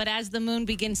 But as the moon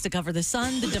begins to cover the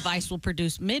sun, the device will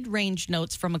produce mid-range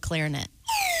notes from a clarinet.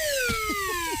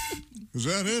 Is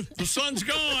that it? The sun's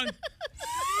gone.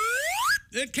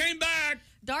 It came back.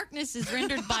 Darkness is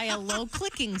rendered by a low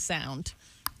clicking sound.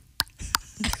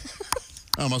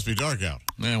 Oh, it must be dark out.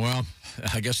 Yeah, well,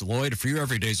 I guess, Lloyd, for you,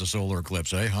 every day's a solar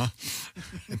eclipse, huh?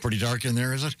 Pretty dark in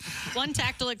there, is it? One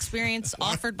tactile experience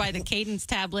offered by the Cadence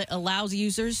tablet allows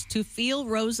users to feel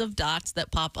rows of dots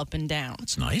that pop up and down.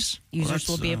 That's nice. Users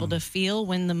will be able to feel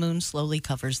when the moon slowly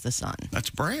covers the sun. That's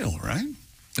Braille, right?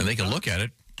 And they can look at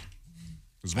it.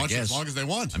 As long as they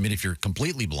want. I mean, if you're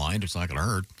completely blind, it's not going to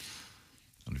hurt.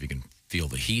 I don't know if you can feel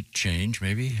the heat change,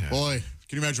 maybe. Boy,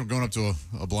 can you imagine going up to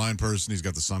a blind person? He's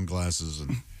got the sunglasses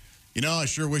and, I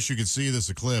sure wish you could see this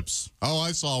eclipse. Oh,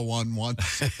 I saw one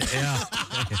once. Yeah.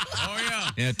 Oh, yeah.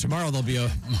 Yeah, tomorrow there'll be a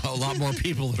lot more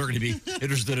people that are going to be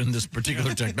interested in this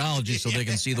particular technology so they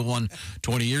can see the one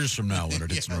 20 years from now when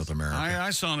it hits North America.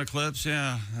 I saw an eclipse,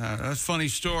 yeah. That's a funny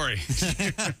story.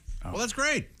 Well, that's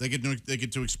great. They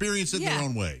get to experience it in their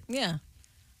own way. Yeah.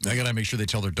 I got to make sure they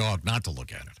tell their dog not to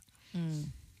look at it.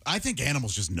 I think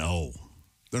animals just know.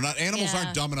 They're not. Animals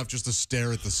aren't dumb enough just to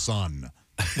stare at the sun.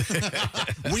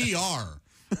 We are.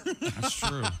 That's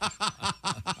true.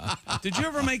 Did you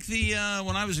ever make the,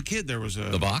 when I was a kid, there was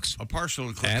The box? a partial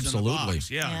eclipse Absolutely. in the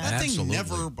box. Yeah. That Absolutely. thing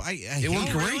never. It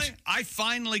worked great. Really? I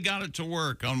finally got it to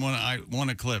work on one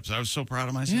eclipse. I was so proud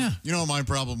of myself. Yeah. You know what my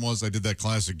problem was? I did that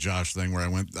classic Josh thing where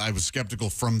I was skeptical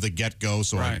from the get-go,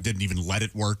 so I Right. didn't even let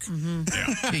it work.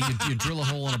 Yeah, you drill a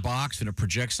hole in a box and it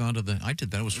projects onto the. I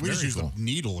did that. It was We very just used cool. a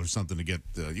needle or something to get.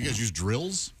 You guys use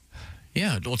drills?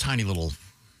 Yeah, little tiny little.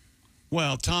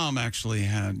 Well, Tom actually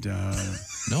had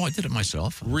No, I did it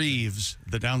myself. Reeves,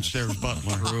 the downstairs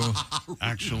butler,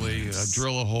 actually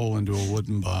drill a hole into a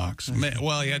wooden box.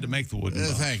 Well, he had to make the wooden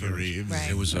box. Thank you, first. Reeves.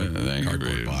 It was a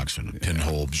cardboard box and a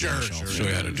pinhole. Sure. I'll show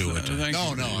you how to do it. Thank No,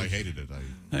 you, no, Reeves. I hated it.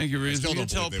 Thank you, Reeves. still You don't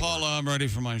tell believe they Paula I'm ready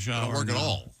for my shower. Don't work at now.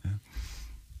 all.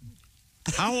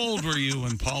 How old were you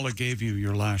when Paula gave you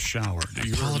your last shower? Do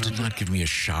you Paula remember? did not give me a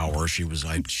shower. She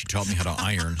taught me how to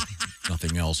iron,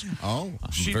 nothing else. Oh,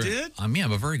 She did? I'm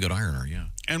a very good ironer, yeah.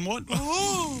 And what?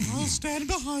 Oh, I'll stand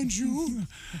behind you.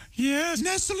 Yes.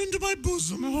 Nestle into my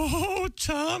bosom. Oh,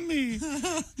 Tommy,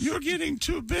 you're getting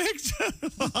too big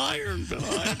to iron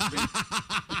behind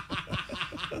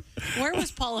me. Where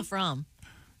was Paula from?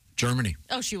 Germany.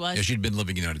 Oh, she was? Yeah, she'd been living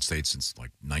in the United States since like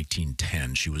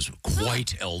 1910. She was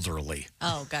quite elderly.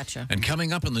 Oh, gotcha. And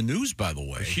coming up in the news, by the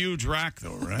way, Huge rack,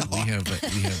 though, right? we have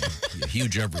a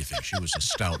huge everything. She was a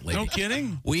stout lady. No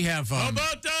kidding. We have How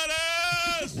about that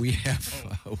ass? we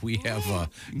have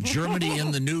Germany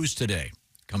in the news today.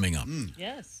 coming up.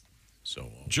 Yes. So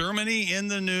Germany in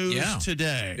the news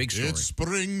today. Big story. It's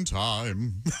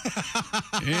springtime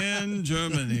in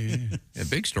Germany. A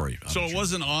big story. So it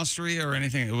wasn't Austria or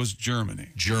anything. It was Germany.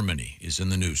 Germany is in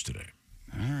the news today.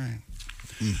 All right.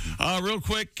 Real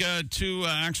quick, to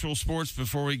actual sports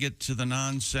before we get to the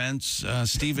nonsense.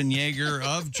 Steven Jaeger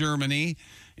of Germany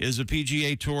is a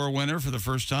PGA Tour winner for the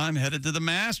first time, headed to the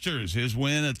Masters. His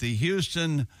win at the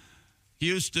Houston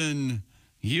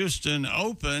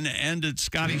Open ended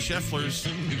Scottie Scheffler's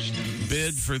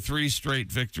bid for 3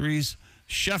 straight victories.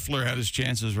 Scheffler had his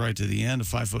chances right to the end, a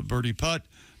 5-foot birdie putt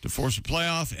to force a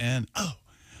playoff, and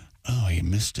he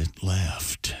missed it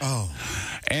left.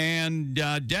 And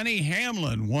Denny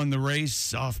Hamlin won the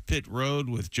race off pit road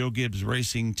with Joe Gibbs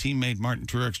Racing teammate Martin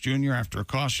Truex Jr. after a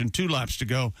caution, 2 laps to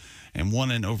go, and won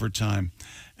in overtime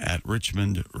at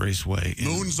Richmond Raceway.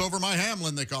 Moons over my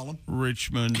Hamlin, they call him.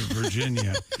 Richmond,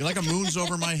 Virginia. You like a moons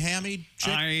over my hammy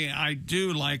chick? I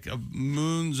do like a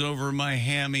moons over my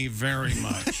hammy very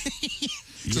much.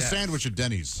 It's a sandwich at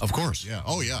Denny's. Of course. Yeah.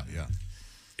 Oh, yeah.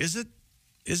 Is it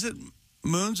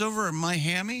moons over my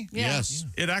hammy? Yeah. Yes.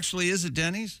 It actually is at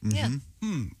Denny's? Yeah.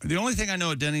 The only thing I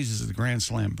know at Denny's is the Grand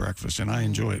Slam breakfast, and I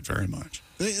enjoy it very much.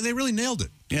 They really nailed it.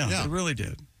 Yeah, they really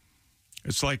did.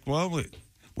 It's like, well,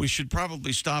 we should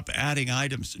probably stop adding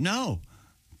items. No,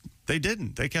 they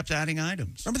didn't. They kept adding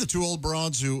items. Remember the 2 old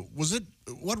broads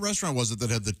what restaurant was it that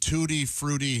had the Tutti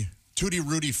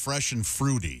Rutti Fresh and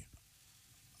Fruity?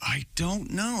 I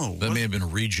don't know. That may have been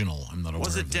regional. I'm not aware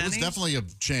Was it of that. Denny's? It was definitely a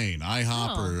chain.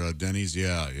 IHOP or Denny's.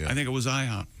 Yeah. I think it was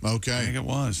IHOP. Okay. I think it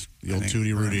was. The old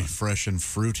Tutti Rutti Fresh and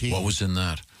Fruity. What was in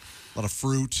that? A lot of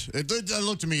fruit. It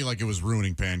looked to me like it was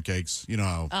ruining pancakes. You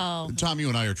know how, Tom, you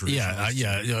and I are traditionalists.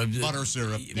 Yeah. Butter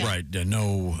syrup. Right.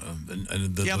 No,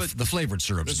 the flavored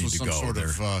syrups This need was to some go sort there.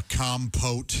 of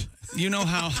compote. You know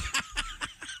how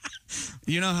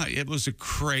it was a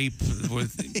crepe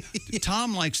with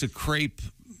Tom likes a crepe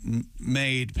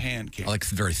made pancake. I like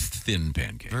very thin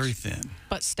pancakes. Very thin.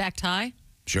 But stacked high?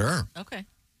 Sure. Okay.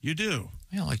 You do?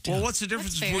 Yeah, I like Well, what's the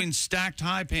difference That's fair. between stacked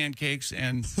high pancakes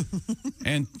and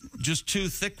just 2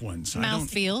 thick ones?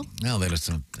 Mouthfeel? No, that is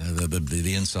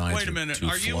the inside. Wait a minute.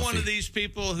 Are you one of these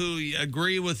people who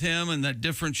agree with him and that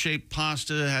different shaped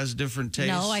pasta has different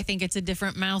tastes? No, I think it's a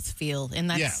different mouthfeel, and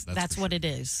that's what it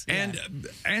is. And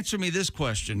answer me this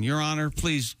question, Your Honor.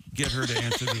 Please get her to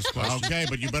answer these questions. Okay,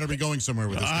 but you better be going somewhere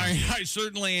with this. I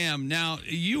certainly am. Now,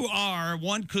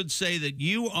 one could say that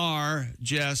you are,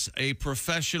 Jess, a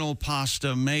professional pasta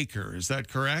maker. Is that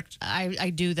correct? I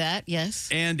do that, yes.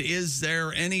 And is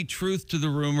there any truth to the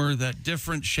rumor that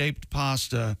different shaped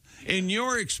pasta, in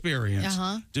your experience,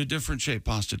 do different shaped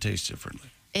pasta taste differently?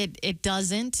 It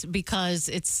doesn't, because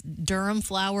it's durum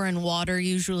flour and water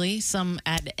usually. Some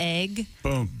add egg.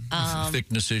 Boom.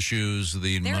 Thickness issues,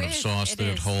 the amount of sauce that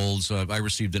it holds. I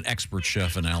received an expert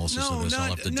chef analysis of this. I'll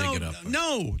have to dig it up.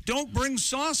 No, don't bring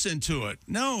sauce into it.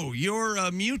 No, you're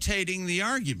mutating the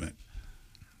argument.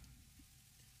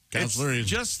 Counselor, it's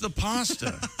just the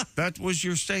pasta. That was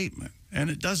your statement, and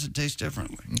it doesn't taste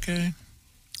differently. Okay.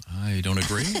 I don't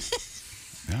agree.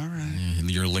 All right.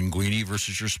 Your linguine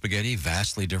versus your spaghetti,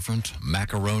 vastly different.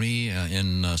 Macaroni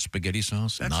in spaghetti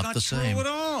sauce, That's not the same. True at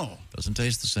all. Doesn't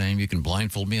taste the same. You can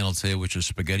blindfold me and I'll tell you which is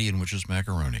spaghetti and which is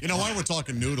macaroni. You know, while we're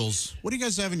talking noodles, what do you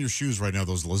guys have in your shoes right now?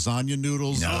 Those lasagna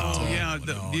noodles?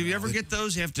 Do you ever get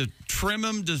those? You have to trim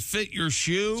them to fit your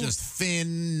shoe? Just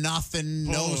thin, nothing,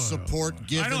 no support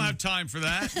given. I don't have time for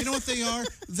that. You know what they are?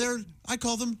 I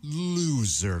call them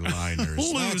loser liners.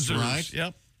 Losers. That's right.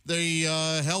 Yep. They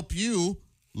help you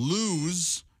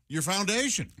lose your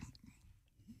foundation.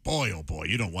 Boy, oh boy,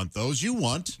 you don't want those. You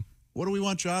want, what do we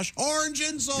want, Josh? Orange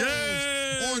insoles.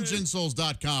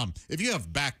 OrangeInsoles.com. If you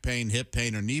have back pain, hip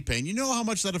pain, or knee pain, you know how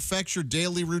much that affects your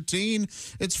daily routine.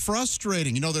 It's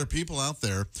frustrating. You know, there are people out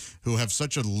there who have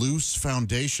such a loose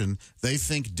foundation, they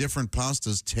think different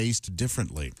pastas taste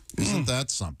differently. Isn't that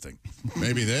something?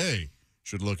 Maybe they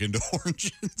should look into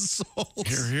Orange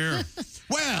Insoles. Here.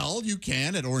 Well, you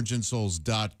can at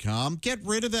orangeinsoles.com. Get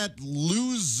rid of that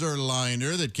loser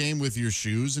liner that came with your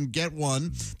shoes and get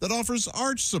one that offers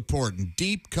arch support and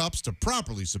deep cups to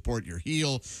properly support your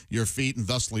heel, your feet, and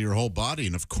thusly your whole body.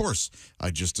 And, of course,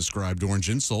 I just described Orange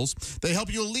Insoles. They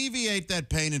help you alleviate that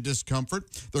pain and discomfort.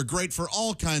 They're great for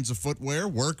all kinds of footwear,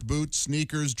 work boots,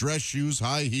 sneakers, dress shoes,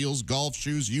 high heels, golf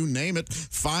shoes, you name it.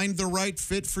 Find the right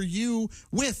fit for you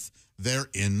with their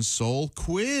insole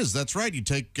quiz. That's right. You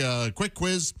take a quick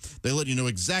quiz. They let you know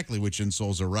exactly which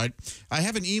insoles are right. I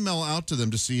have an email out to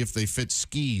them to see if they fit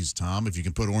skis, Tom, if you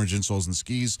can put orange insoles in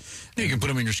skis. You can put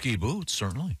them in your ski boots,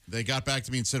 certainly. They got back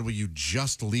to me and said, will you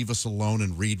just leave us alone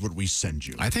and read what we send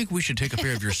you? I think we should take a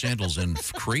pair of your sandals and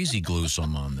crazy glue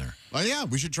some on there. Oh, yeah,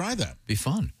 we should try that. Be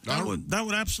fun. That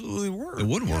would absolutely work. It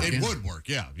would work. It would work,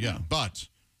 yeah. But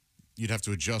you'd have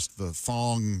to adjust the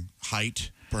thong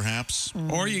height, perhaps.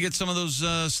 Or you get some of those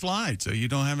slides so you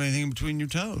don't have anything between your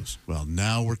toes. Well,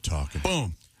 now we're talking.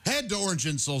 Boom. Head to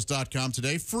orangeinsoles.com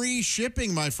today. Free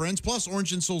shipping, my friends. Plus,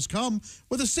 Orange Insoles come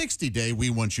with a 60-day We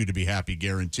Want You to Be Happy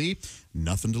guarantee.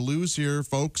 Nothing to lose here,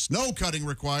 folks. No cutting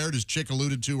required, as Chick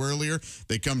alluded to earlier.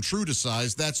 They come true to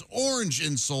size. That's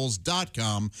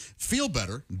orangeinsoles.com. Feel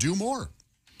better. Do more.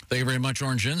 Thank you very much,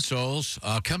 Orange Insoles.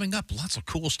 Coming up, lots of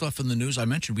cool stuff in the news. I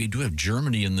mentioned we do have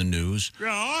Germany in the news.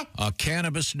 Yeah.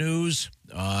 Cannabis news,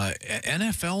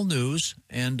 NFL news,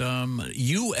 and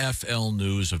UFL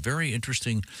news. A very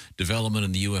interesting development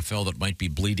in the UFL that might be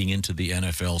bleeding into the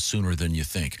NFL sooner than you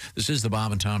think. This is the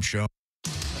Bob and Tom Show.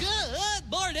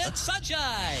 Good morning,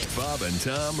 sunshine. Bob and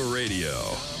Tom Radio.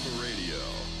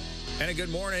 And a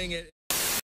good morning.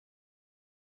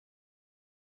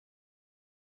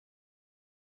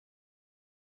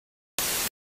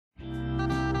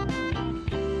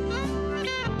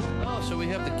 So we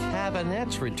have the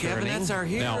cabinets returning. Cabinets are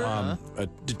here. Now,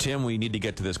 Tim, we need to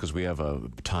get to this because we have a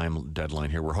time deadline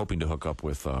here. We're hoping to hook up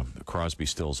with Crosby,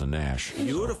 Stills, and Nash.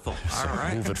 Beautiful. So all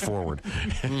right. move it forward.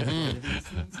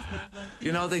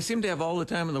 You know, they seem to have all the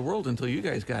time in the world until you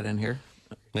guys got in here.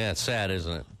 Yeah, it's sad,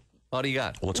 isn't it? What do you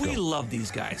got? Let's go. We love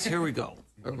these guys. Here we go.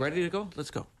 Ready to go?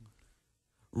 Let's go.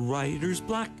 Writer's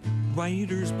block,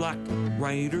 writer's block,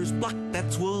 writer's block,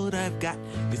 that's what I've got.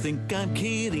 You think I'm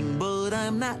kidding, but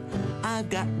I'm not. I've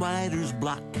got writer's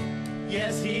block.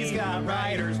 Yes, he's got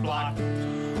writer's block.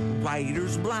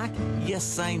 Writer's block,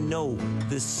 yes, I know.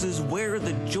 This is where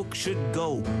the joke should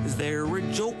go. Is there a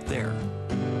joke there?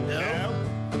 No.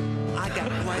 I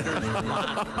got writer's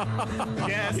block.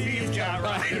 Yes, he's got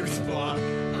writer's block.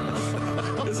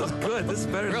 This is good. This is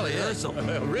better than rehearsal.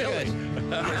 Really? You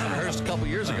guys rehearsed a couple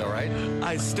years ago, right?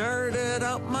 I started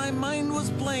out, my mind was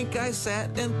blank. I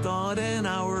sat and thought an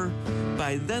hour.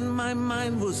 By then my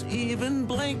mind was even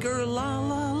blanker. La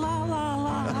la la la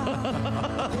la.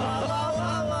 La la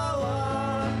la la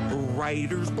la.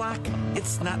 Writer's block,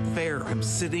 it's not fair. I'm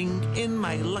sitting in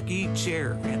my lucky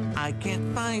chair and I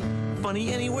can't find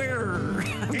funny anywhere.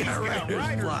 I've got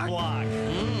writer's block.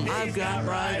 I've got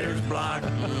writer's block.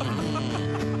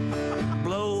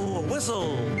 Blow a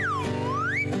whistle.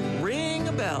 Ring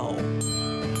a bell.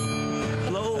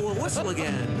 Blow a whistle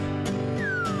again.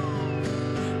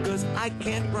 'Cause I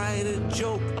can't write a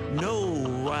joke. No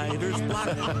writer's block.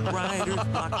 Writer's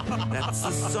block. That's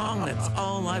a song. That's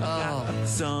all I've got.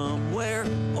 Somewhere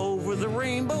over the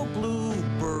rainbow,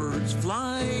 bluebirds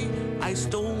fly. I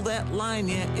stole that line,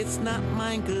 yeah, it's not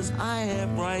mine, 'cause I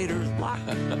have writer's block.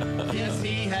 Yes,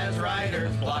 he has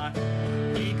writer's block.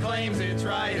 He claims it's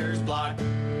writer's block.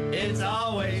 It's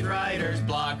always writer's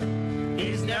block.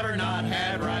 He's never not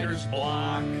had writer's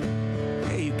block.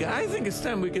 Hey, you guys, I think it's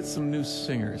time we get some new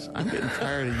singers. I'm getting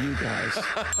tired of you guys.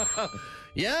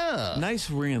 Yeah. Nice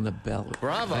ringing the bell.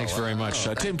 Bravo. Thanks very much.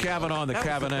 Tim Cavanaugh and the That was the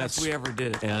Cabinets. best we ever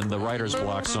did it. And the Writer's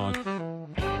Block song.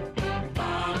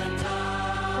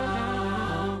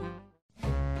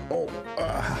 Oh,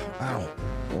 ow.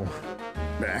 Oh,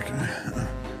 back.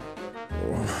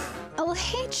 Oh,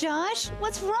 hey, Josh.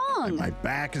 What's wrong? My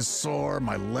back is sore,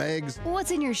 my legs.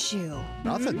 What's in your shoe?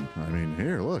 Nothing. I mean,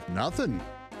 here, look, nothing.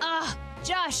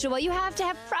 Joshua, you have to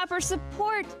have proper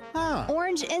support.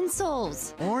 Orange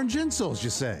insoles. Orange insoles,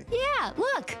 you say? Yeah,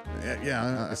 look.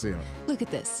 Yeah, I see them. Look at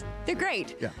this. They're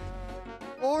great. Yeah.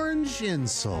 Orange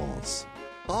insoles.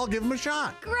 I'll give them a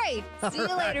shot. Great. See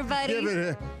you later, buddy. Give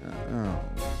it a...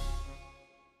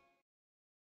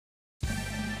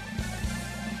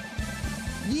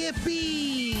 Yippee!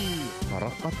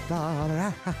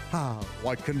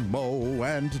 I can mow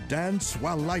and dance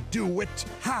while I do it.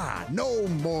 Ha! No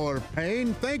more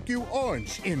pain. Thank you,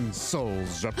 Orange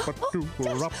Insoles.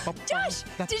 Josh,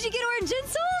 did you get orange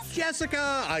insoles?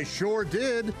 Jessica, I sure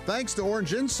did. Thanks to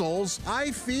Orange Insoles,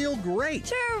 I feel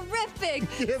great. Terrific.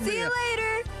 See you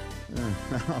later.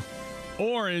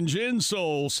 Orange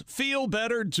Insoles. Feel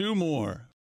better, do more.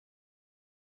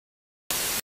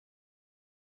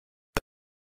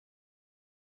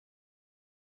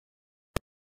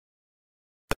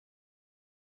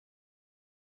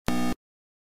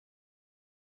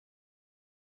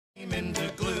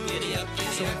 Into glue. Giddy up,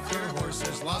 so if your horse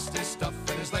has lost his stuff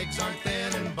and his legs aren't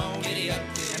thin and bone, giddy up,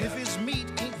 and if his meat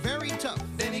ain't very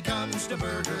to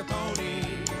Burger Pony.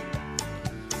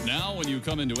 Now, when you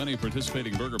come into any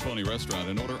participating Burger Pony restaurant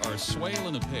and order our Swale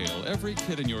in a Pail, every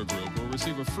kid in your group will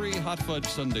receive a free hot fudge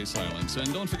sundae silence.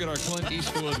 And don't forget our Clint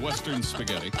Eastwood Western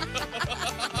spaghetti.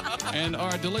 And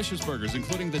our delicious burgers,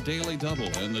 including the Daily Double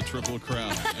and the Triple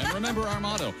Crown. And remember our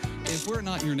motto, if we're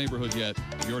not in your neighborhood yet,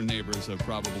 your neighbors have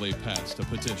probably passed a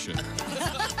petition.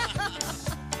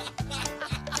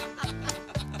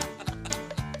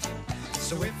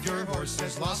 So if your horse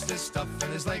has lost his stuff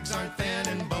and his legs aren't thin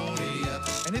and bony,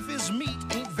 and if his meat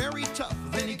ain't very tough,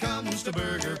 then he comes to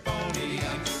Burger Pony.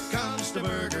 Comes to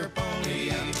Burger Pony.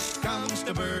 Comes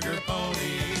to Burger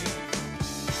Pony.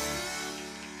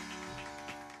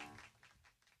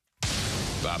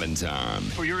 Bob and Tom.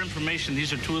 For your information,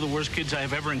 these are two of the worst kids I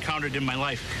have ever encountered in my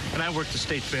life, and I worked the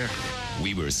state fair.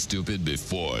 We were stupid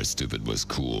before stupid was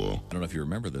cool. I don't know if you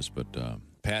remember this, but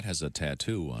Pat has a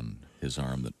tattoo on his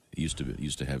arm that used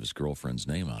to have his girlfriend's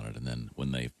name on it, and then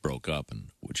when they broke up,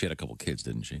 and she had a couple kids,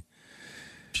 didn't she?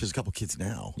 She has a couple kids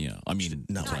now. Yeah, I mean,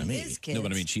 not what I mean. No,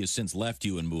 but I mean, she has since left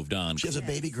you and moved on. She has a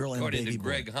baby girl and a According baby to boy.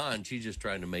 Greg Hahn, she's just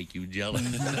trying to make you jealous.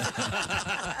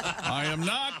 I am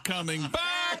not coming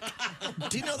back.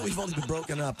 Do you know that we've only been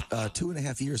broken up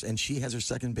 2.5 years, and she has her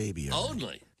second baby?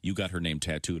 Only. You got her name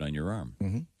tattooed on your arm.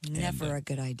 Mm-hmm. Never a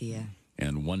good idea.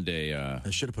 And one day... I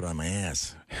should have put it on my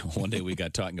ass. One day we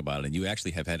got talking about it, and you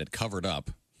actually have had it covered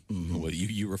up. Well,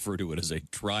 you refer to it as a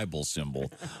tribal symbol.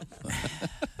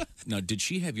 Now, did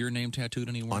she have your name tattooed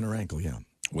anywhere? On her ankle, yeah.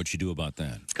 What'd she do about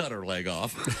that? Cut her leg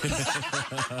off.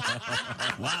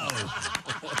 Wow.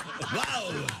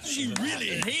 Wow. She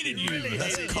really hated you.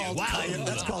 That's called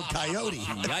coyote.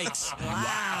 Yikes.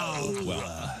 Wow.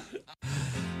 Well,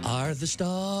 Are the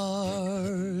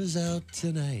stars out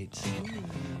tonight?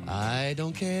 I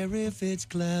don't care if it's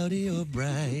cloudy or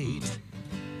bright,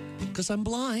 'cause I'm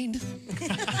blind.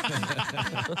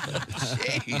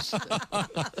 Jeez.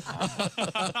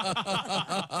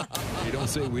 You don't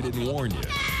say we didn't warn you.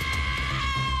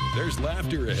 There's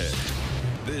laughter ahead.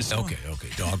 This okay,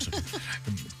 dogs.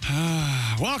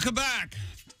 Welcome back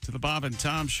to the Bob and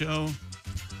Tom Show.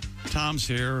 Tom's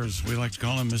here, as we like to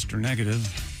call him, Mr. Negative.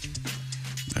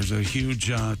 There's a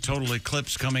huge total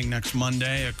eclipse coming next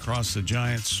Monday across the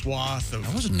giant swath of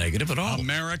I wasn't negative at all.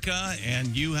 America,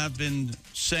 and you have been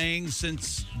saying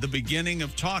since the beginning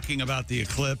of talking about the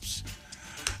eclipse,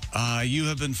 you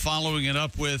have been following it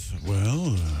up with,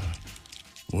 well,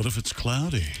 what if it's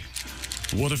cloudy?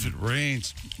 What if it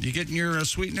rains? You getting your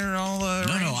sweetener all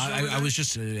No, I was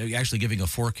just actually giving a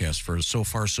forecast for so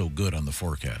far so good on the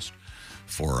forecast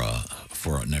for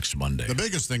next Monday. The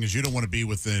biggest thing is you don't want to be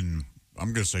within,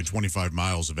 I'm going to say, 25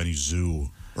 miles of any zoo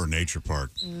or nature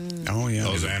park. Oh, yeah.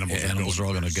 Those animals are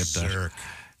all going to get that.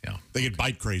 Yeah. They get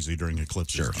bite crazy during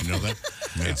eclipses. Sure. You know that?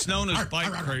 Yeah. It's known as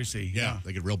bite crazy. Yeah,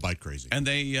 they get real bite crazy. And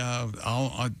they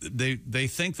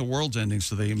think the world's ending,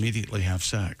 so they immediately have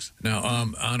sex. Now,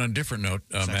 on a different note,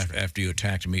 after you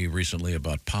attacked me recently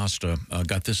about pasta,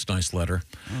 got this nice letter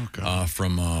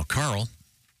from Carl.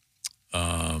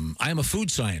 I am a food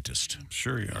scientist.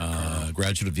 Sure you are.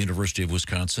 Graduate of the University of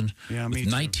Wisconsin. Yeah, me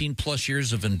with 19 plus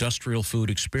years of industrial food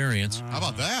experience. How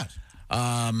about that?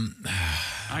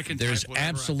 There's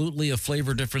absolutely a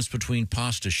flavor difference between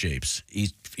pasta shapes.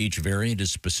 Each variant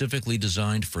is specifically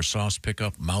designed for sauce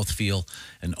pickup, mouthfeel,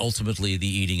 and ultimately the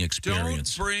eating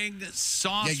experience. Don't bring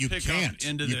sauce pickup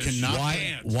into You this.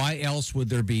 cannot. Why else would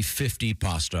there be 50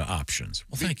 pasta options?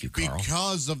 Well, thank you, Carl.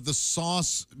 Because of the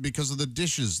sauce, because of the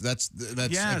dishes. That's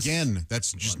Yes. again,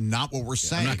 that's just not what we're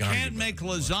saying. You can't make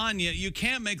lasagna. You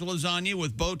can't make lasagna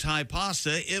with bow tie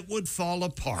pasta. It would fall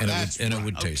apart. And it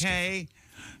would taste okay.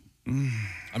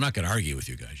 I'm not going to argue with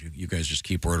you guys. You guys just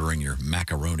keep ordering your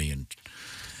macaroni and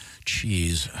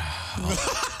cheese.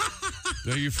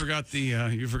 No, you forgot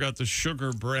the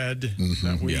sugar bread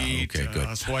that we eat. Okay, good.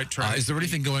 Us white trash. Is there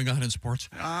anything going on in sports?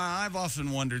 I've often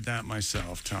wondered that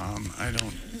myself, Tom.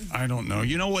 I don't know.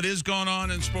 You know what is going on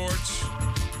in sports?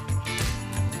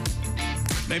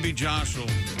 Maybe Josh will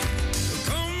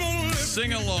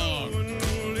sing along.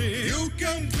 You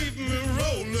can keep me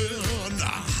rolling.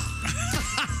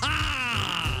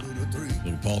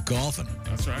 Little Paul Coffin.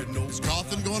 That's right. Is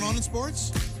Coffin going on in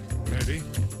sports? Maybe.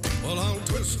 Well, I'll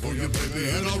twist for you, baby,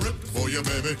 and I'll rip for you,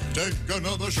 baby. Take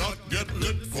another shot, get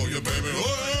lit for you, baby.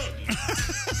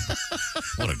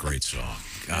 What a great song.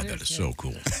 God, that is so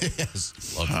cool.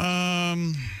 Yes. Love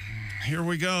it. Here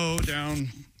we go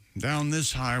down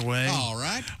this highway. All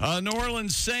right. New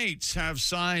Orleans Saints have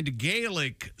signed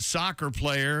Gaelic soccer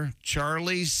player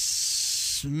Charlie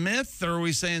Smith, or are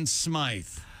we saying Smythe?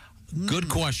 Good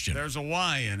question. There's a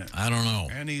Y in it. I don't know.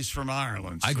 And he's from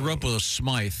Ireland. I grew up with a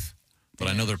Smythe, But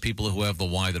I know there are people who have the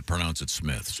Y that pronounce it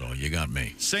Smith, so you got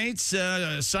me. Saints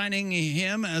signing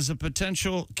him as a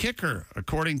potential kicker,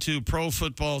 according to Pro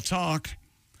Football Talk.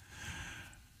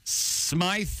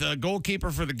 Smythe, goalkeeper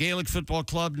for the Gaelic football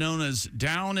club known as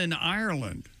Down in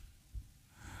Ireland,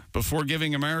 before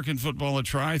giving American football a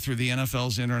try through the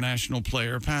NFL's International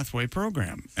Player Pathway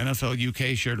Program. NFL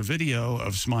UK shared a video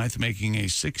of Smythe making a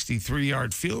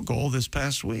 63-yard field goal this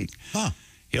past week.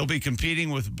 He'll be competing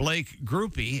with Blake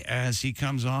Groupie as he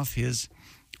comes off his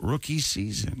rookie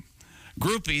season.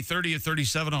 Groupie, 30 of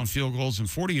 37 on field goals and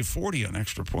 40 of 40 on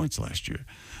extra points last year.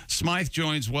 Smythe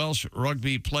joins Welsh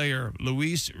rugby player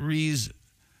Luis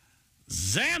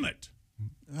Zammit.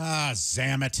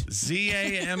 Zammit.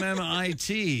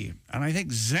 Z-A-M-M-I-T. And I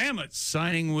think Zammit's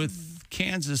signing with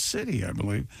Kansas City, I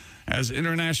believe, as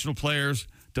international players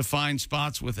to find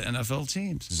spots with NFL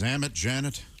teams. Zammit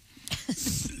Janet.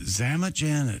 Zammit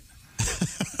Janet.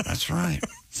 That's right.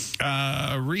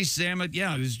 Reese Zammit,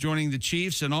 is joining the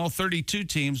Chiefs, and all 32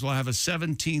 teams will have a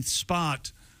 17th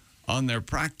spot on their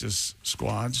practice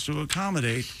squads to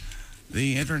accommodate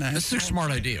the international. That's a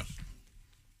smart idea.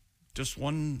 Just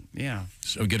one,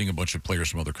 So getting a bunch of players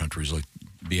from other countries like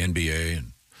the NBA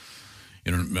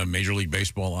and Major League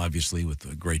Baseball, obviously, with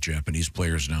the great Japanese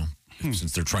players now.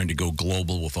 Since they're trying to go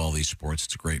global with all these sports,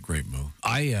 it's a great, great move.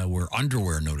 I wear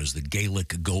underwear known as the Gaelic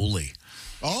goalie.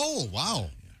 Oh, wow.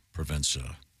 Prevents,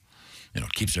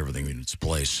 keeps everything in its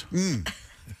place.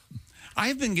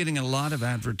 I've been getting a lot of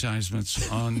advertisements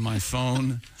on my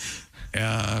phone.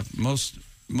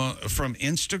 From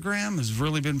Instagram has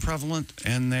really been prevalent,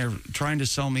 and they're trying to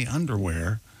sell me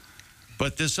underwear.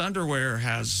 But this underwear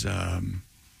has,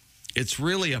 it's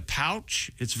really a pouch.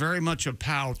 It's very much a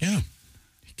pouch. Yeah.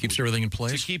 Keeps everything in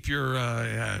place. To keep your,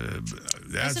 I've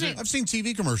seen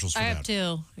TV commercials for that. I have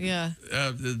too, yeah.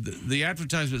 The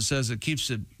advertisement says it keeps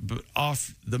it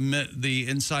off the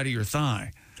inside of your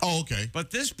thigh. Oh, okay. But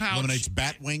this pouch eliminates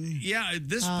bat wing. Yeah,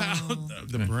 this pouch,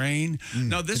 the brain.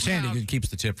 No, this it's handy. It keeps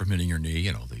the tip from hitting your knee.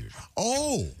 The usual.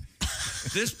 Oh,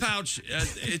 this pouch.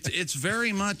 It's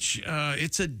very much.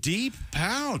 It's a deep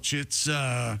pouch. It's.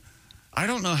 I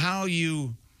don't know how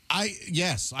you.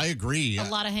 Yes, I agree. A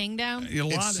lot of hang down.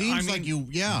 It seems like you.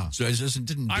 Yeah. So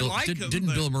didn't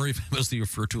Bill Murray famously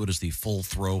refer to it as the full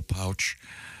throw pouch?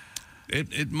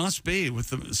 It must be with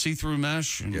the see-through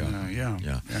mesh. And, yeah,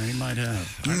 he might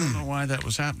have. I don't know why that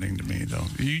was happening to me, though.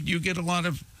 You get a lot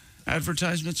of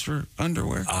advertisements for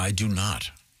underwear? I do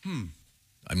not. I'm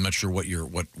not sure what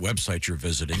website you're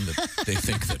visiting that they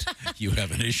think that you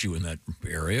have an issue in that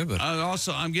area. But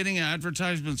also, I'm getting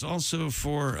advertisements also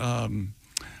for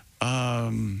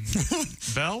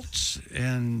belts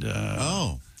and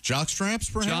jock straps,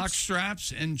 perhaps? Jock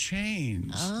straps and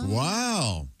chains. Oh.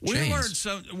 Wow. We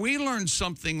learned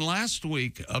something last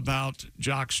week about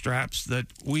jock straps that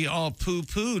we all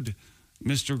poo-pooed,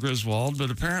 Mr. Griswold,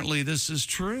 but apparently this is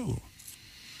true.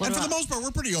 And for the most part,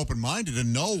 we're pretty open-minded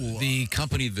and know. The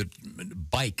company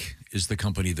Bike is the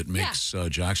company that makes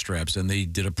jock straps, and they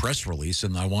did a press release,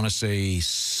 and I want to say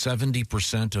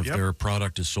 70% of their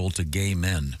product is sold to gay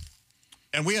men.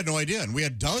 And we had no idea, and we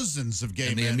had dozens of gay men.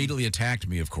 And they immediately attacked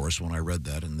me, of course, when I read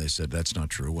that, and they said that's not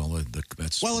true. Well,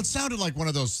 that's it sounded like one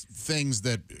of those things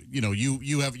that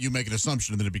you make an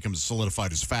assumption and then it becomes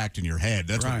solidified as fact in your head.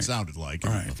 That's what it sounded like.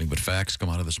 Right. Nothing but facts come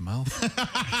out of this mouth.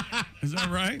 Is that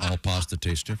right? All pasta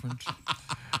tastes different.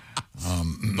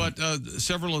 But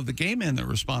several of the gay men that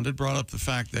responded brought up the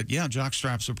fact that jock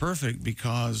straps are perfect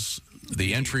because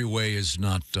the entryway is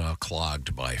not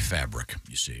clogged by fabric.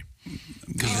 You see.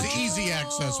 Easy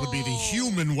access would be the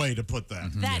human way to put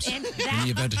that. In the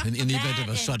event of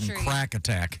a sudden crack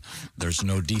attack, there's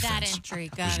no defense. That entry,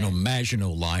 there's no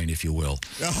Maginot Line, if you will.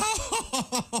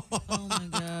 Oh my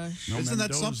gosh! Isn't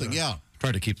that something? Yeah.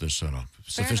 Try to keep this at a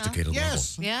sophisticated level.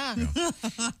 Yes. Yeah.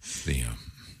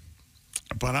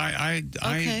 But I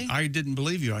didn't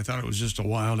believe you. I thought it was just a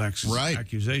wild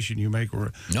accusation you make.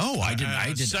 No, I didn't.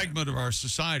 A segment of our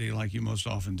society, like you most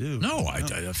often do. No,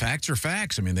 facts are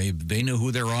facts. I mean, they know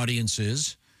who their audience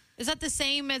is. Is that the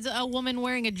same as a woman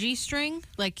wearing a G-string?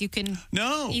 Like you can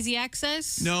easy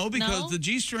access? No, because the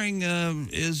G-string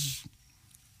is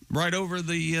right over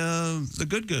the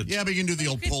good goods. Yeah, but you can do the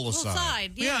old pull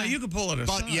aside. Yeah, you can pull it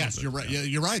aside. But yes, you're right. Yeah,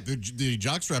 you're right. The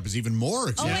jock strap is even more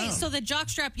expensive. Oh wait, so the jock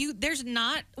strap, there's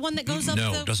not one that goes up.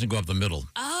 No, it doesn't go up the middle.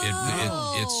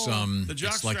 Oh,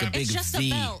 it's like a big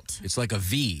V. It's like a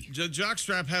V. The jock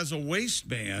strap has a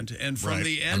waistband, and from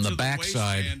the end of the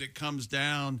waistband, it comes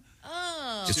down.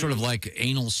 Oh, it's sort of like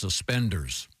anal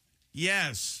suspenders.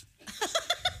 Yes.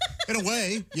 In a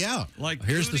way, yeah. Like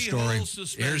here's the story.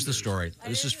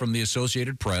 This is from the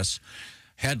Associated Press.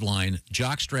 Headline,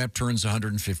 jockstrap turns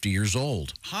 150 years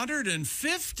old.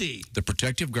 150? The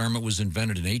protective garment was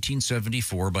invented in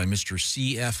 1874 by Mr.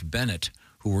 C.F. Bennett,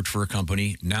 who worked for a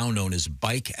company now known as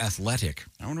Bike Athletic.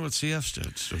 I wonder what CF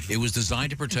stood for. It was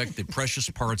designed to protect the precious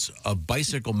parts of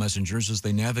bicycle messengers as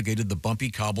they navigated the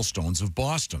bumpy cobblestones of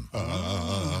Boston.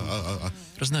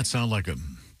 Doesn't that sound like a...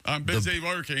 I'm busy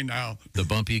working now. The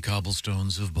bumpy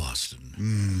cobblestones of Boston.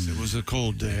 It was a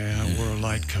cold day. I wore a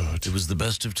light coat. It was the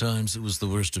best of times. It was the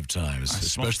worst of times,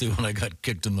 especially when I got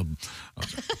kicked in the...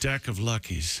 deck of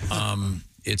Luckies.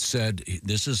 It said,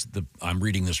 I'm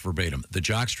reading this verbatim, the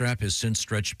jockstrap has since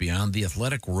stretched beyond the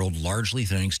athletic world, largely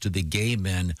thanks to the gay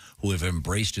men who have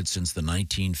embraced it since the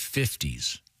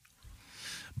 1950s.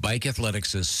 Bike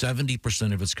Athletics says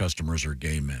 70% of its customers are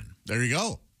gay men. There you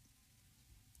go.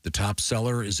 The top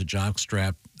seller is a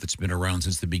jockstrap that's been around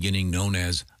since the beginning, known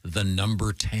as the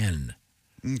number 10.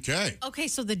 Okay. Okay,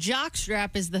 so the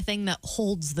jockstrap is the thing that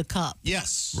holds the cup.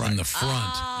 Yes. Right. In the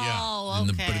front. Oh,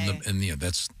 okay.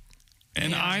 That's...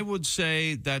 And I would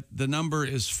say that the number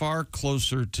is far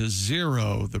closer to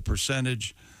 0, the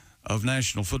percentage of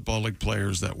National Football League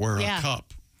players that wear a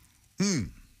cup.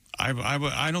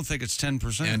 I don't think it's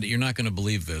 10%. And you're not going to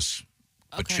believe this,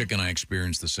 but Chick and I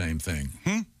experienced the same thing.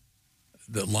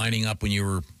 The lining up when you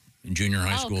were in junior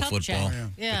high school football,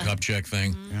 the cup check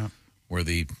thing, where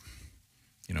the,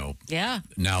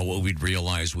 now what we'd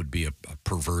realize would be a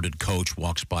perverted coach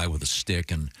walks by with a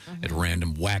stick and at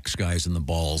random whacks guys in the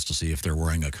balls to see if they're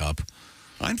wearing a cup.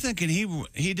 I'm thinking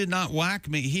he did not whack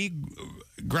me. He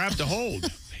grabbed a hold.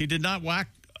 He did not whack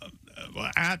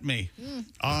at me.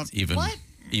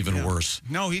 Even worse.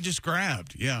 No, he just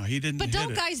grabbed. Yeah, he didn't. But hit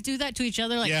don't it. guys do that to each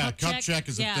other? Like cup check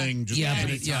is a thing. Just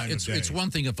it's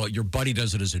one thing if your buddy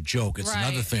does it as a joke. It's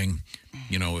another thing,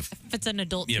 if it's an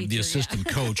adult. The assistant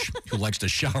coach who likes to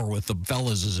shower with the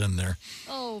fellas is in there.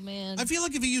 Oh man! I feel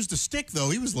like if he used a stick, though,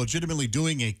 he was legitimately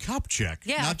doing a cup check,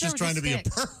 not just trying to be a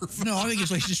perv. No, I think he's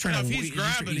just trying to. If he's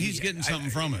grabbing, he's getting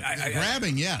something from it.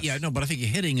 Grabbing, yes. Yeah, no, but I think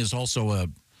hitting is also a.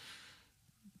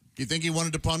 You think he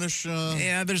wanted to punish?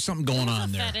 Yeah, there's something going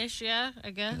on there. Fetish,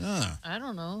 I guess. I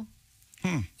don't know.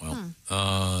 Well,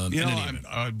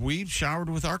 we showered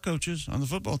with our coaches on the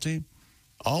football team,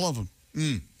 all of them.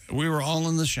 We were all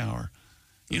in the shower.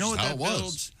 You know what that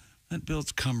builds? That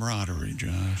builds camaraderie,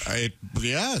 Josh.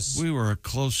 Yes. We were a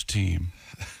close team.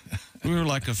 We were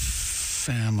like a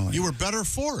family. You were better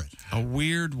for it. A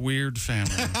weird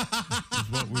family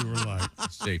is what we were like.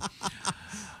 See.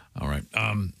 All right.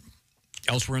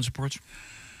 Elsewhere in sports?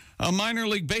 A minor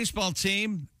league baseball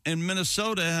team in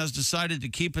Minnesota has decided to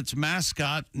keep its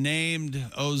mascot named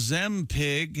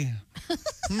Ozempig.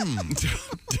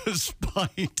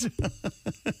 Despite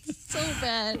so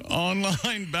bad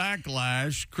online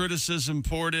backlash, criticism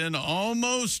poured in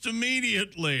almost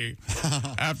immediately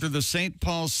after the St.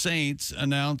 Paul Saints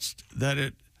announced that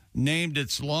it named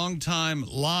its longtime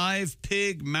live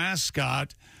pig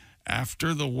mascot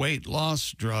after the weight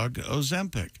loss drug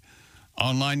Ozempic.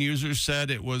 Online users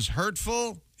said it was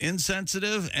hurtful,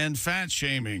 insensitive, and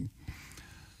fat-shaming.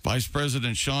 Vice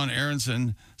President Sean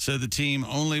Aronson said the team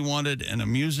only wanted an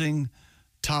amusing,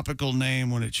 topical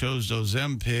name when it chose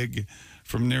Ozempig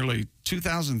from nearly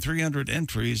 2,300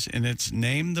 entries in its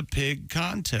Name the Pig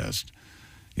contest.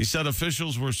 He said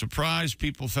officials were surprised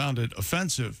people found it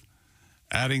offensive,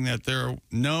 adding that there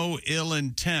no ill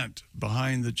intent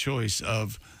behind the choice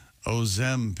of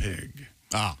Ozempig.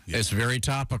 It's very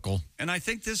topical. And I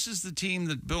think this is the team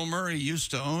that Bill Murray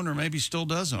used to own, or maybe still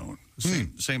does own,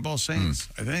 St. Paul Saints,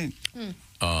 I think.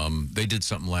 They did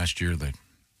something last year that,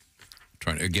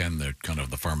 they're kind of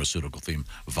the pharmaceutical theme.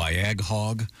 Viag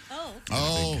hog.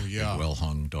 Big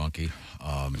well-hung donkey.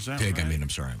 Pig, right? I'm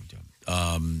sorry.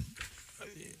 I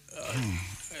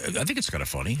think it's kind of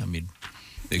funny.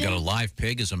 They got a live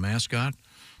pig as a mascot,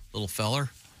 little feller.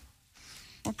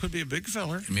 Well, could be a big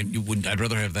feller. I'd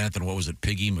rather have that than, what was it,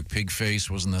 Piggy McPigface?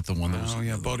 Wasn't that the one that was... Oh,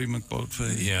 yeah, Bodie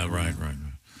McBoatface. Yeah, right.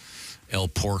 El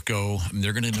Porco.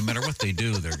 They're going to, no matter what they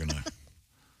do, they're going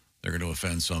to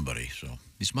offend somebody. So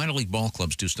these minor league ball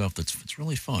clubs do stuff it's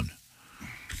really fun.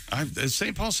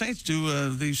 St. Paul Saints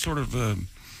do these sort of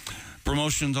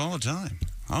promotions all the time.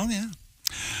 Oh, yeah.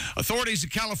 Authorities in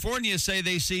California say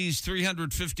they seized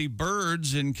 350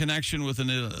 birds in connection with an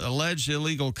alleged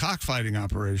illegal cockfighting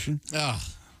operation.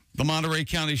 The Monterey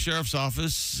County Sheriff's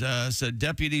Office said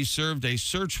deputies served a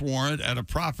search warrant at a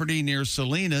property near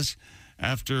Salinas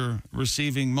after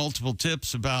receiving multiple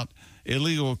tips about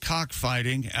illegal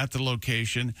cockfighting at the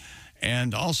location,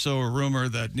 and also a rumor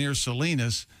that near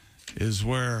Salinas is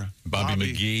where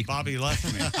Bobby McGee left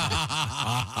me.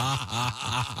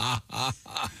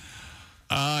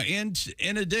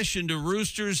 In addition to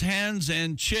roosters, hens,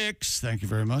 and chicks, thank you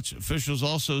very much, officials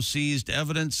also seized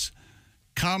evidence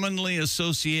commonly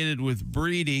associated with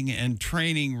breeding and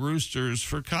training roosters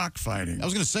for cockfighting. I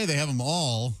was going to say they have them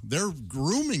all. They're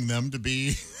grooming them to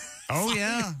be. Oh,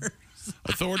 yeah.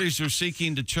 Authorities are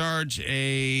seeking to charge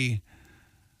a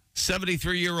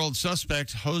 73-year-old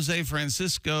suspect, Jose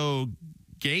Francisco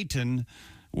Gayton,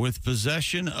 with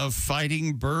possession of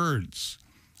fighting birds.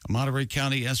 A Monterey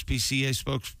County SPCA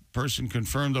spokesperson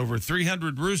confirmed over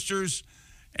 300 roosters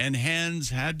and hens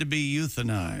had to be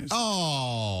euthanized.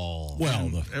 Oh.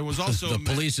 Well, it was also the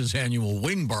police's annual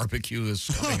wing barbecue is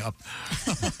coming up.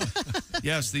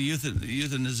 Yes, the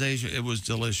euthanization, it was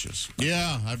delicious.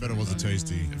 Yeah, I bet it was a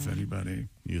tasty. If anybody.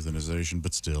 Euthanization,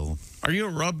 but still. Are you a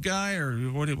rub guy, or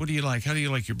what do you like? How do you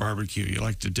like your barbecue? You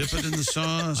like to dip it in the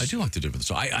sauce? I do like to dip it in the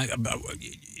sauce.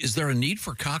 Is there a need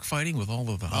for cockfighting with all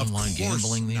of the online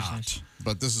gambling these days?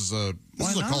 But this is a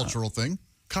cultural thing.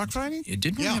 Cockfighting?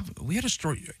 We had a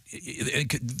story.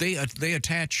 They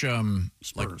attach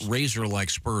like razor-like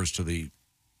spurs to the.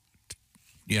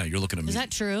 Yeah, you're looking at me. Is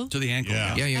that true? To the ankle.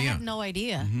 Yeah. Yeah. I had no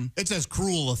idea. Mm-hmm. It's as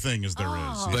cruel a thing as there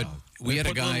is. But we had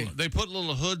a guy. They put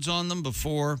little hoods on them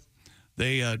before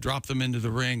they drop them into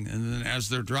the ring, and then as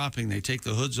they're dropping, they take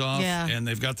the hoods off, and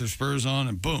they've got their spurs on,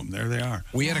 and boom, there they are.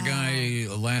 We had a guy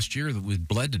last year that was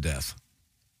bled to death.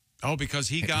 Oh, because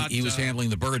he was handling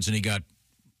the birds, and he got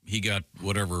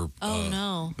whatever. Oh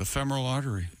no! The femoral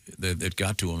artery. It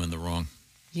got to him in the wrong.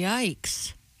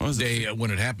 Yikes!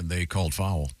 When it happened, they called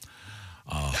foul.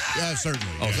 Yeah, certainly.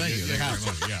 Oh, thank you. You have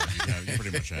to. Yeah, you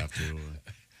pretty much have to.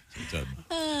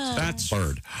 That's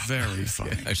bird. Very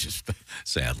funny. It's just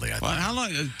sadly. How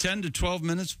long? 10 to 12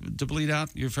 minutes to bleed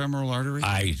out your femoral artery?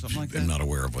 Something like that? I'm not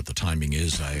aware of what the timing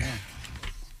is.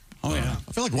 Oh yeah.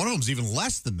 I feel like one of them's even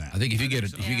less than that. I think if you get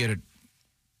it,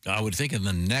 I would think in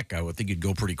the neck, I would think you'd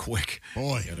go pretty quick.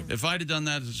 Boy, if I'd have done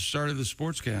that at the start of the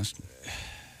sportscast,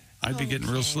 I'd be getting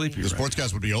real sleepy. The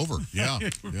sportscast would be over. Yeah,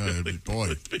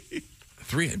 boy.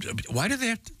 Why do they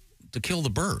have to kill the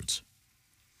birds?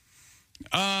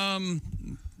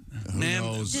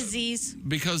 Disease.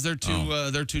 Because they're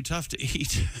too tough to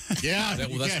eat. Yeah,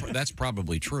 that's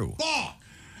probably true.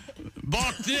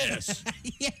 Balk this.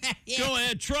 Go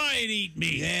ahead, try and eat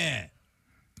me. Yeah.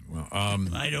 Well,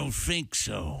 I don't think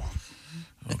so.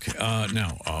 Okay.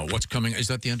 Now, what's coming? Is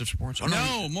that the end of sports? Oh,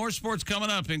 no, more sports coming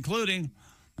up, including.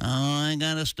 I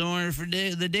got a story for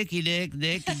the Dicky Dick,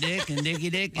 and Dicky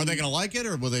Dick. Are they going to like it,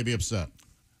 or will they be upset?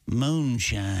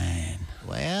 Moonshine.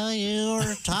 Well,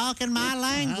 you're talking my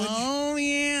language. Oh,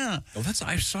 yeah. Oh,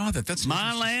 I saw that. That's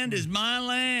my land is my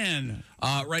land.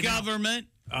 Right Government.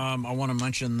 Now, I want to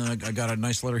mention, I got a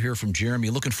nice letter here from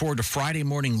Jeremy. Looking forward to Friday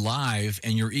morning live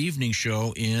and your evening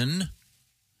show in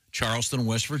Charleston,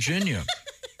 West Virginia.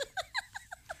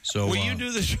 So will you